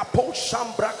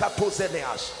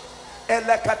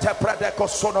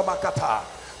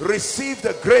 receive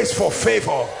the grace for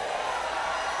favor.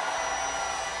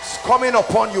 It's coming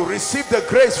upon you. Receive the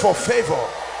grace for favor.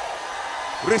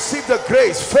 Receive the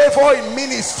grace. Favor in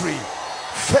ministry,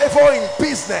 favor in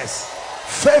business,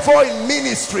 favor in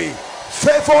ministry,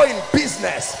 favor in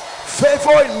business,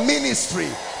 favor in ministry,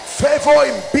 favor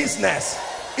in business,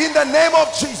 in the name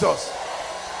of Jesus.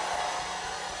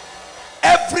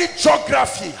 Every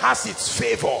geography has its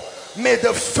favor. May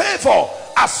the favor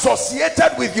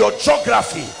associated with your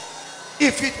geography,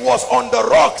 if it was on the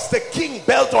rocks, the king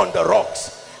built on the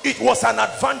rocks, it was an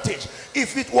advantage.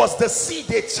 If it was the sea,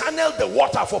 they channeled the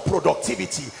water for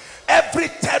productivity. Every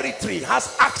territory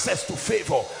has access to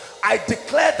favor. I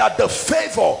declare that the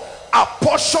favor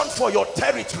apportioned for your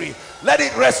territory, let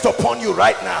it rest upon you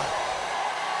right now.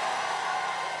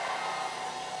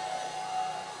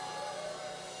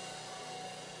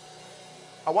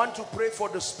 I want to pray for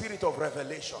the spirit of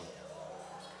revelation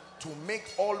to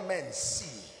make all men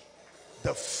see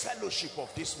the fellowship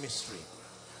of this mystery.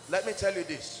 Let me tell you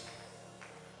this.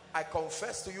 I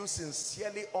confess to you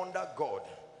sincerely under God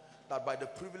that by the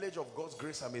privilege of God's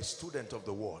grace I'm a student of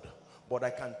the word. But I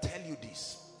can tell you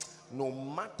this, no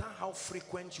matter how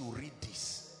frequent you read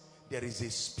this, there is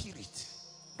a spirit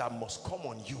that must come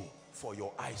on you for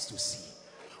your eyes to see.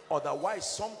 Otherwise,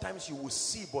 sometimes you will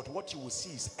see, but what you will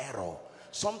see is error.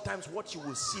 Sometimes what you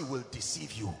will see will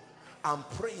deceive you. I'm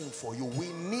praying for you.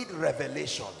 We need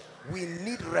revelation. We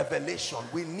need revelation.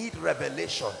 We need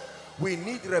revelation. We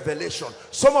need revelation.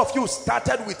 Some of you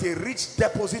started with a rich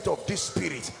deposit of this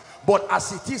spirit, but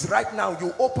as it is right now,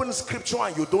 you open scripture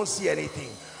and you don't see anything.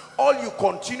 All you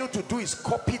continue to do is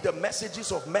copy the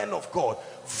messages of men of God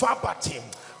verbatim.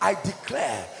 I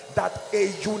declare that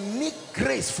a unique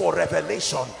grace for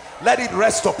revelation, let it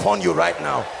rest upon you right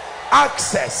now.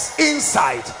 Access,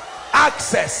 insight,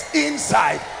 access,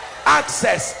 insight,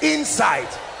 access,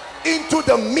 insight into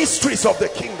the mysteries of the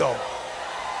kingdom.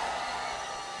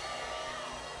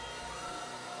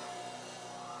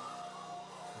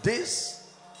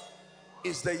 This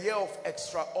is the year of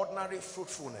extraordinary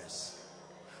fruitfulness.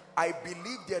 I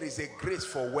believe there is a grace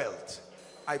for wealth.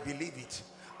 I believe it.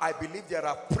 I believe there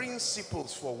are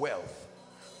principles for wealth.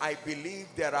 I believe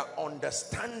there are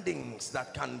understandings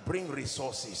that can bring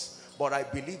resources. But I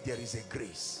believe there is a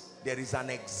grace. There is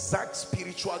an exact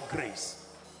spiritual grace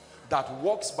that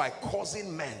works by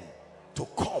causing men to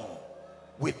come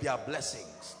with their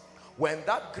blessings. When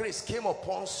that grace came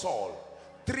upon Saul,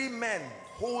 3 men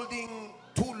holding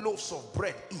 2 loaves of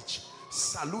bread each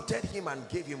saluted him and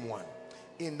gave him one.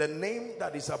 In the name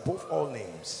that is above all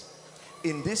names,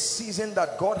 in this season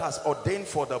that God has ordained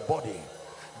for the body,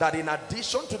 that in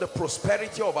addition to the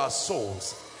prosperity of our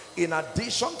souls, in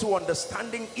addition to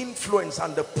understanding influence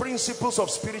and the principles of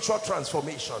spiritual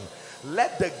transformation,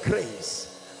 let the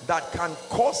grace that can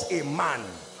cause a man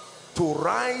to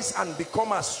rise and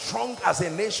become as strong as a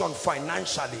nation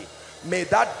financially, may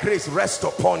that grace rest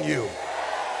upon you.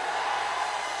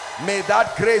 May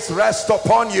that grace rest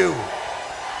upon you.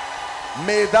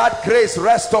 May that grace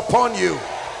rest upon you.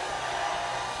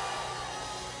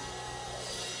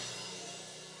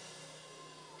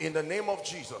 In the name of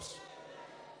Jesus,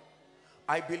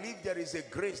 I believe there is a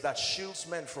grace that shields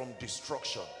men from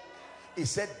destruction. He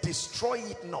said, destroy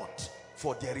it not,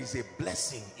 for there is a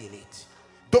blessing in it.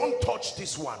 Don't touch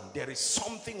this one. There is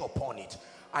something upon it.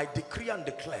 I decree and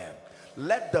declare,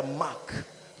 let the mark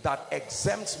that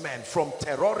exempts men from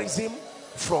terrorism,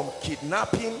 from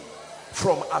kidnapping,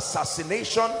 from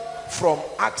assassination, from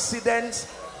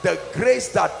accidents, the grace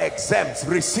that exempts,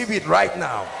 receive it right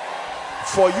now.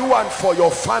 For you and for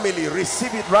your family,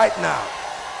 receive it right now.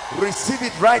 Receive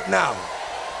it right now.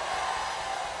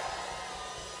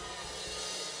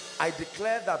 I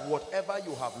declare that whatever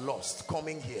you have lost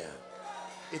coming here,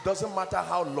 it doesn't matter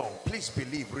how long, please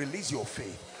believe, release your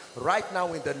faith. Right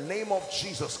now, in the name of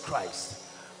Jesus Christ,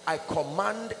 I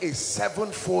command a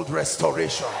sevenfold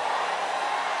restoration.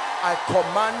 I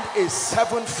command a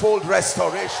sevenfold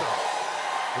restoration.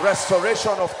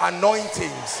 Restoration of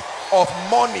anointings, of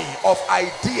money, of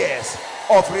ideas,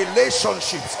 of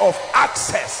relationships, of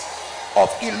access, of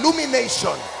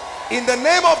illumination. In the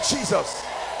name of Jesus.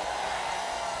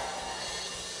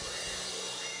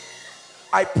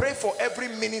 I pray for every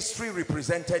ministry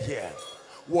represented here.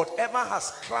 Whatever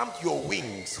has clamped your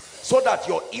wings so that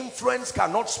your influence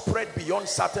cannot spread beyond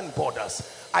certain borders,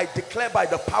 I declare by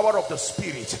the power of the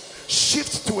Spirit,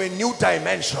 shift to a new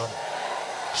dimension.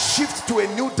 Shift to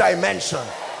a new dimension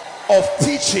of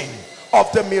teaching,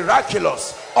 of the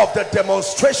miraculous, of the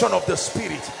demonstration of the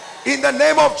Spirit. In the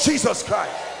name of Jesus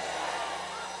Christ.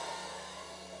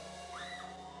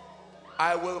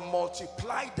 I will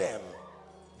multiply them.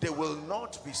 They will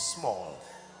not be small.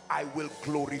 I will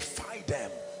glorify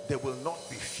them. They will not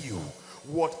be few.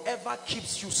 Whatever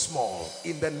keeps you small,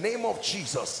 in the name of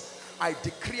Jesus, I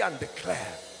decree and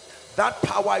declare that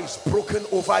power is broken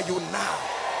over you now.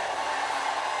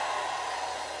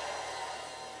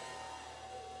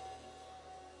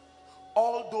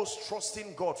 All those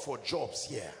trusting God for jobs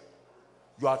here,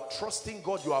 you are trusting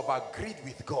God, you have agreed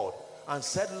with God and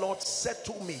said, Lord,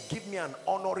 settle me, give me an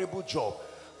honorable job.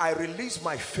 I release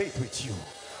my faith with you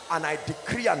and I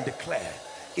decree and declare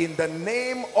in the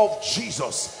name of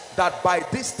Jesus that by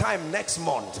this time next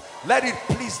month, let it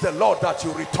please the Lord that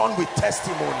you return with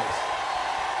testimonies.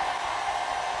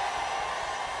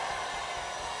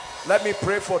 Let me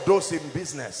pray for those in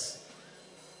business.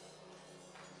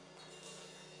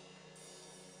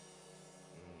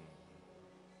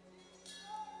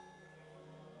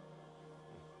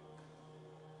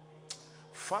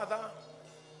 Father,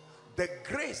 the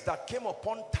grace that came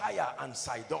upon Tyre and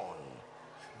Sidon,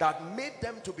 that made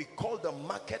them to be called the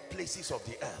marketplaces of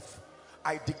the earth,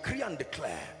 I decree and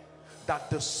declare that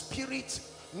the spirit,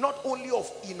 not only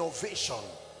of innovation,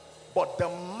 but the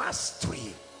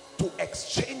mastery to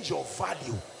exchange your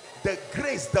value, the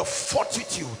grace, the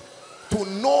fortitude to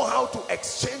know how to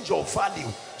exchange your value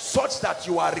such that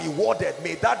you are rewarded,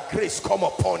 may that grace come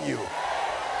upon you.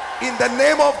 In the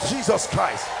name of Jesus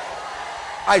Christ,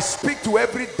 I speak to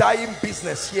every dying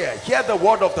business here. Hear the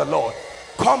word of the Lord.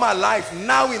 Come alive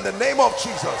now in the name of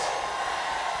Jesus.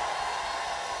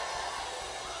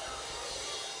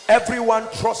 Everyone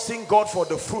trusting God for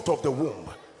the fruit of the womb,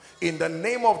 in the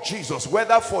name of Jesus,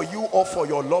 whether for you or for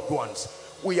your loved ones,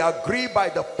 we agree by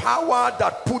the power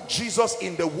that put Jesus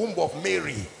in the womb of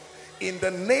Mary, in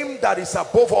the name that is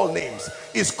above all names,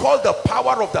 is called the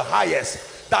power of the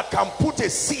highest, that can put a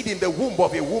seed in the womb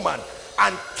of a woman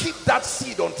and keep that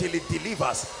seed until it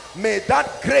delivers. May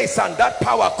that grace and that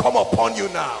power come upon you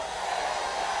now.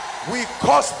 We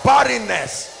cause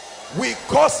barrenness, we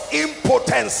cause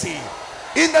impotency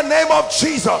in the name of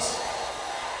Jesus.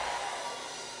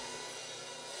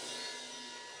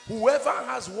 Whoever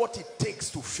has what it takes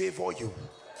to favor you,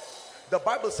 the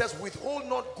Bible says, withhold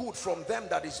not good from them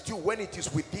that is due when it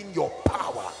is within your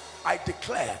power. I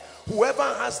declare, whoever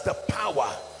has the power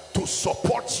to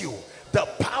support you, the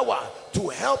power to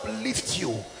help lift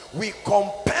you, we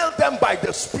compel them by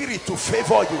the Spirit to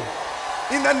favor you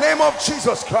in the name of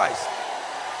Jesus Christ.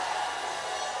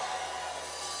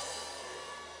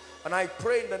 And I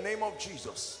pray in the name of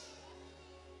Jesus,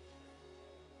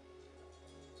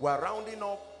 we're rounding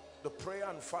up the prayer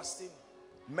and fasting.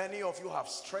 Many of you have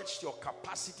stretched your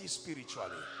capacity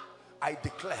spiritually. I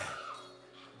declare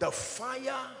the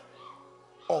fire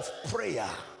of prayer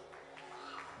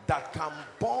that can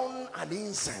burn an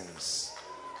incense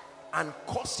and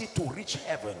cause it to reach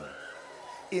heaven.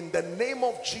 In the name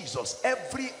of Jesus,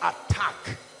 every attack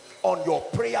on your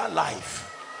prayer life,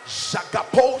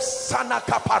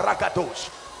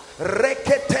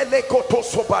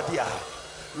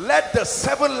 let the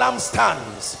 7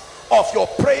 lampstands of your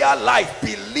prayer life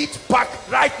be lit back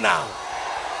right now.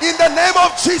 In the name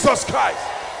of Jesus Christ,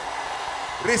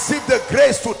 receive the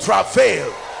grace to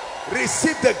travail.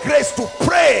 Receive the grace to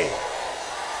pray.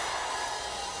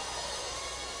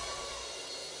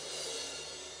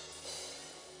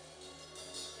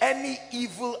 any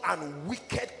evil and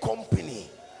wicked company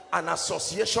and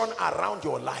association around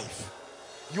your life.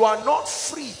 You are not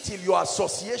free till your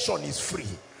association is free.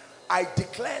 I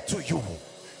declare to you,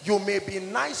 you may be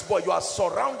nice, but you are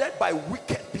surrounded by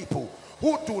wicked people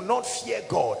who do not fear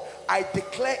God. I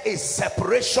declare a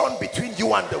separation between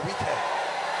you and the wicked.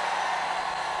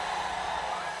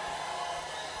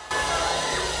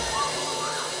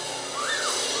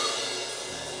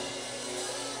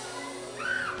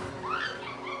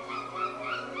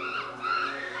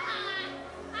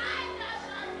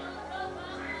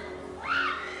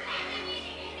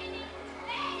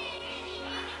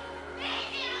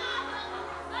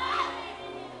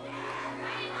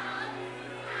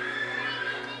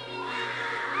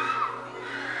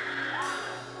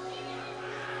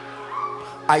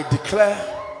 I declare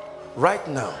right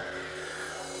now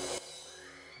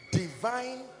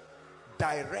divine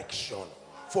direction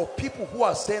for people who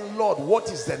are saying, Lord,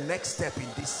 what is the next step in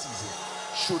this season?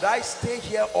 Should I stay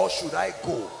here or should I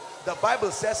go? The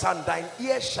Bible says, and thine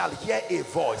ear shall hear a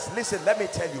voice. Listen, let me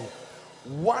tell you,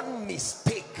 one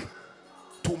mistake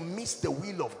to miss the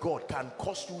will of God can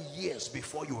cost you years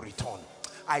before you return.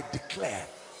 I declare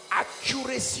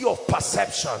accuracy of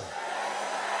perception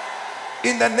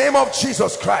in the name of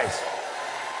Jesus Christ,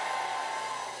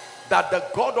 that the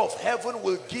God of heaven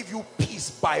will give you peace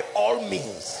by all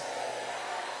means.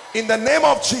 In the name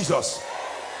of Jesus.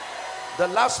 The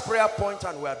last prayer point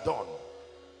and we're done.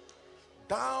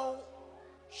 Thou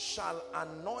shalt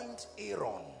anoint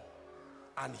Aaron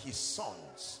and his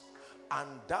sons, and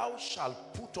thou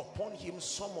shalt put upon him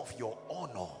some of your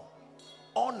honor.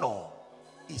 Honor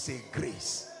is a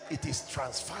grace. It is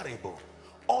transferable.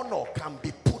 Honor can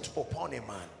be put upon a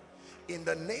man. In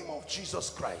the name of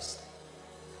Jesus Christ,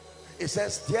 it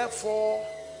says, therefore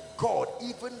God,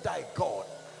 even thy God,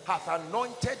 hath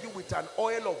anointed you with an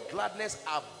oil of gladness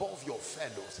above your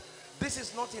fellows. This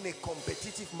is not in a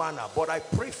competitive manner, but I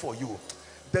pray for you,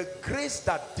 the grace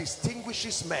that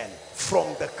distinguishes men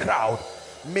from the crowd,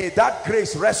 may that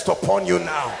grace rest upon you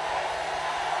now.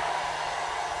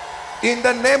 In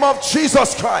the name of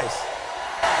Jesus Christ.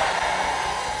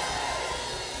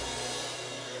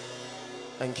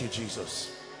 Thank you,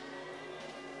 Jesus.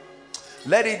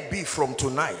 Let it be from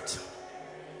tonight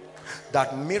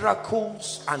that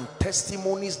miracles and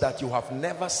testimonies that you have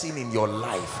never seen in your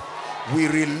life, we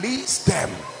release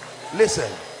them.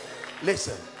 Listen,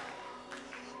 listen.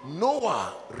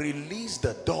 Noah released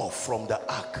the dove from the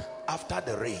ark after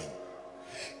the rain.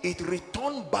 It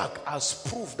returned back as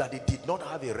proof that it did not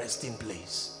have a resting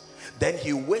place. Then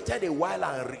he waited a while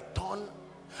and returned,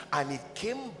 and it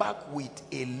came back with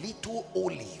a little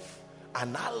olive,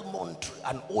 an almond tree,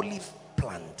 an olive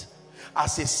plant,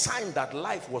 as a sign that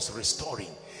life was restoring.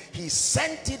 He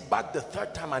sent it back the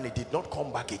third time and it did not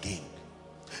come back again.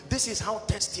 This is how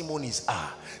testimonies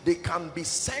are. They can be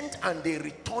sent and they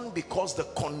return because the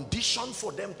condition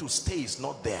for them to stay is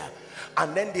not there,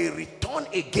 and then they return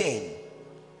again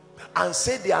and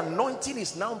say the anointing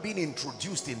is now being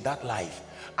introduced in that life,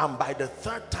 and by the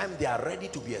third time they are ready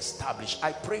to be established.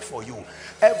 I pray for you,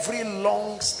 every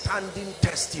long-standing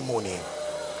testimony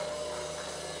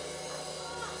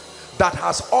that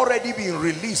has already been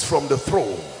released from the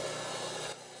throne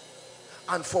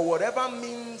and for whatever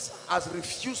means has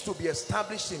refused to be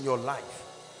established in your life,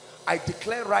 I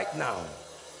declare right now,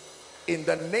 in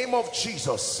the name of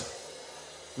Jesus,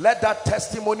 let that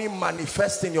testimony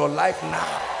manifest in your life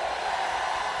now.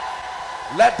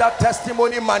 Let that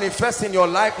testimony manifest in your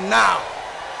life now.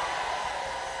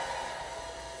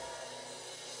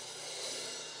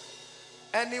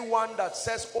 Anyone that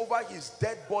says over his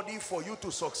dead body for you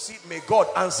to succeed, may God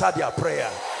answer their prayer.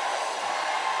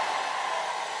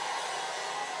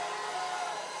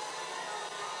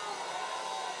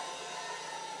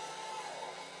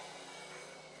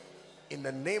 In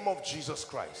the name of Jesus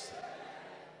Christ.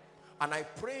 And I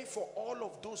pray for all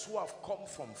of those who have come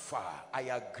from far. I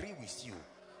agree with you.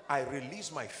 I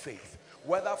release my faith,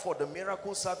 whether for the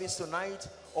miracle service tonight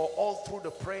or all through the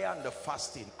prayer and the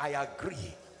fasting. I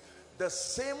agree. The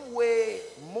same way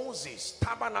Moses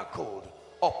tabernacled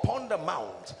upon the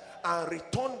mount and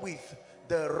returned with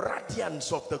the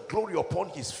radiance of the glory upon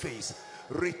his face,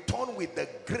 return with the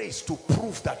grace to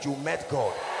prove that you met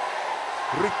God.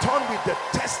 Return with the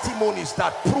testimonies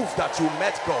that prove that you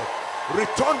met God.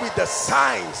 Return with the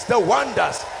signs, the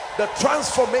wonders, the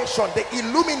transformation, the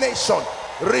illumination.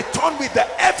 Return with the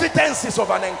evidences of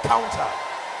an encounter.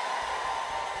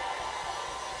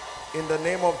 In the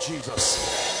name of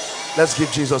Jesus. Let's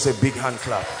give Jesus a big hand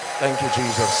clap. Thank you,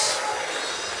 Jesus.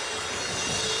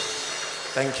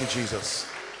 Thank you, Jesus.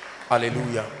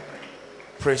 Hallelujah.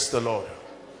 Praise the Lord.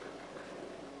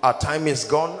 Our time is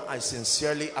gone. I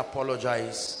sincerely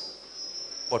apologize,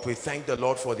 but we thank the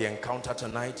Lord for the encounter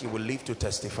tonight. You will live to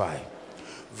testify.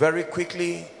 Very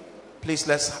quickly, please,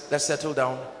 let's settle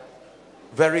down.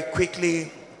 Very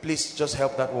quickly, please just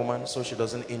help that woman so she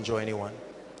doesn't injure anyone.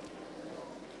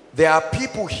 There are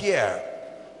people here.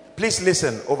 Please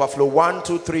listen. Overflow 1,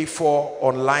 2, 3, 4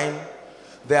 online.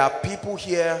 There are people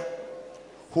here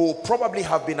who probably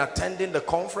have been attending the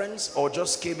conference or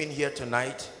just came in here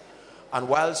tonight, and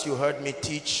whilst you heard me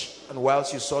teach and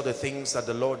whilst you saw the things that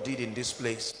the Lord did in this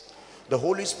place, the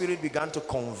Holy Spirit began to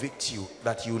convict you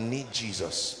that you need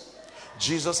Jesus.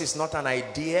 Jesus is not an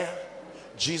idea.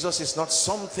 Jesus is not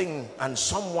something and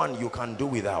someone you can do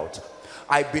without.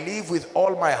 I believe with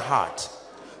all my heart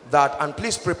that, and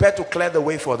please prepare to clear the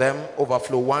way for them.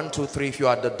 Overflow 1, 2, 3. If you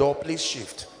are at the door, please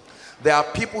shift. There are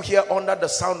people here under the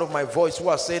sound of my voice who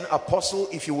are saying, Apostle,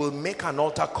 if you will make an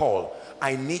altar call,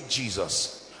 I need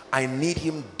Jesus. I need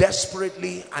him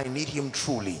desperately. I need him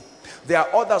truly. There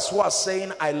are others who are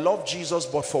saying, I love Jesus,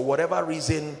 but for whatever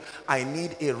reason, I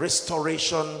need a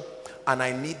restoration and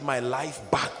I need my life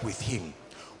back with him.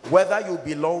 Whether you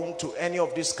belong to any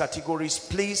of these categories,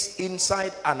 please,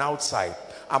 inside and outside,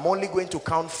 I'm only going to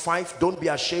count 5. Don't be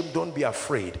ashamed. Don't be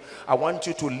afraid. I want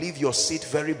you to leave your seat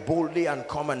very boldly and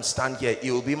come and stand here.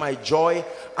 It will be my joy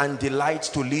and delight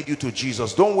to lead you to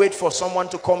Jesus. Don't wait for someone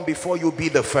to come before you be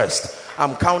the first.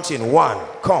 I'm counting 1.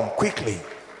 Come quickly.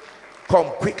 Come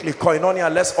quickly.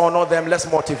 Koinonia, let's honor them. Let's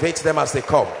motivate them as they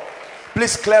come.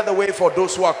 Please clear the way for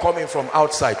those who are coming from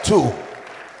outside. 2.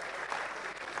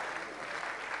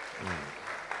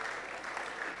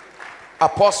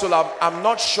 Apostle, I'm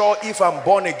not sure if I'm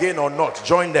born again or not.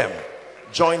 Join them.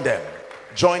 Join them.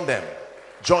 Join them.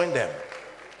 Join them.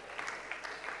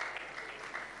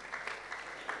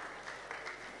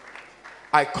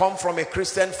 I come from a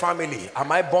Christian family.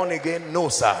 Am I born again? No,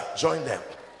 sir. Join them.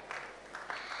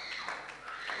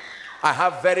 I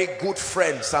have very good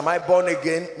friends. Am I born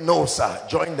again? No, sir.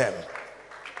 Join them.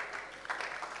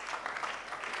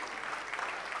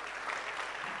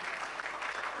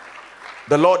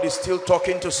 The Lord is still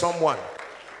talking to someone.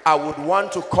 I would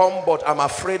want to come, but I'm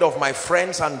afraid of my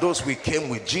friends and those we came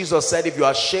with. Jesus said, if you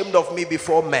are ashamed of me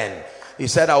before men, he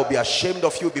said, I will be ashamed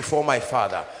of you before my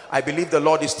Father. I believe the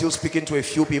Lord is still speaking to a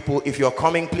few people. If you're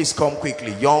coming, please come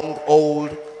quickly. Young,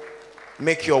 old,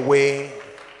 make your way.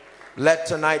 Let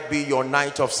tonight be your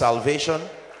night of salvation.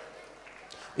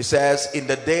 He says, in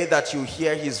the day that you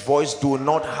hear his voice, do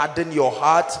not harden your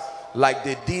heart like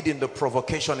they did in the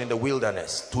provocation in the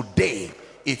wilderness. Today,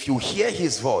 if you hear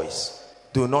his voice,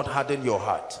 do not harden your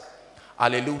heart.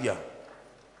 Hallelujah.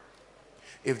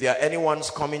 If there are anyone's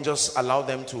coming, just allow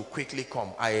them to quickly come.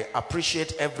 I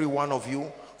appreciate every one of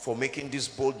you for making this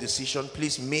bold decision.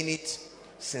 Please mean it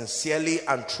sincerely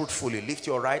and truthfully. Lift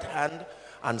your right hand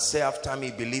and say after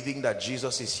me, believing that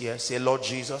Jesus is here. Say, Lord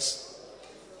Jesus,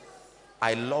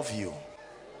 I love you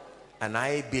and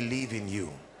I believe in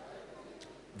you,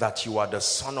 that you are the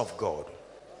Son of God.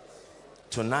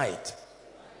 Tonight,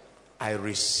 I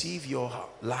receive your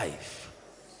life.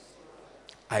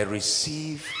 I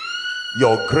receive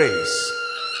your grace.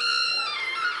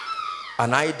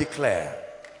 And I declare,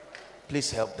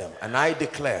 please help them. And I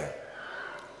declare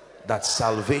that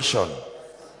salvation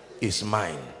is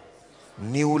mine.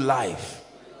 New life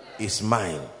is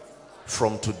mine.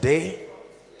 From today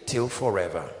till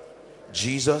forever.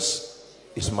 Jesus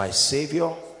is my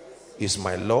Savior, is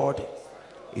my Lord,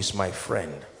 is my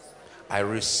friend. I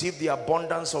receive the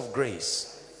abundance of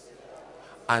grace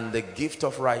and the gift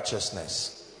of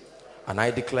righteousness, and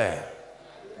I declare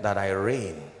that I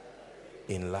reign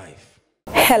in life.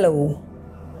 Hello.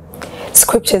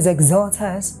 Scriptures exhort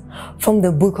us from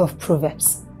the book of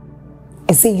Proverbs.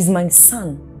 It says, my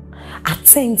son,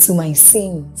 attend to my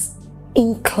sayings,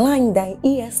 incline thy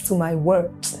ears to my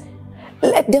words,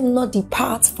 let them not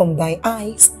depart from thy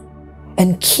eyes,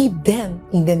 and keep them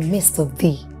in the midst of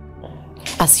thee.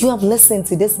 As you have listened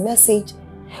to this message,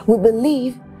 we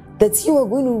believe that you are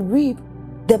going to reap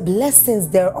the blessings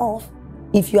thereof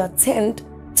if you attend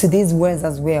to these words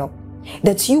as well.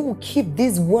 That you will keep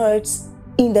these words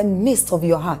in the midst of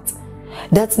your heart.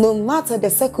 That no matter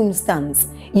the circumstance,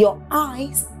 your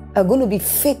eyes are going to be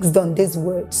fixed on these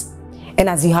words. And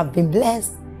as you have been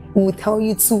blessed, we will tell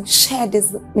you to share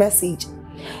this message.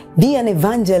 Be an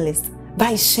evangelist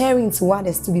by sharing to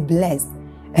others to be blessed.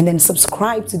 And then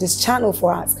subscribe to this channel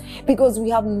for us, because we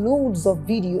have loads of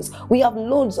videos, we have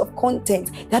loads of content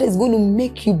that is going to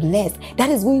make you blessed, that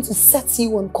is going to set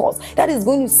you on course, that is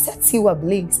going to set you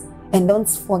ablaze. And don't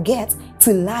forget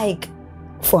to like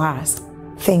for us.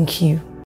 Thank you.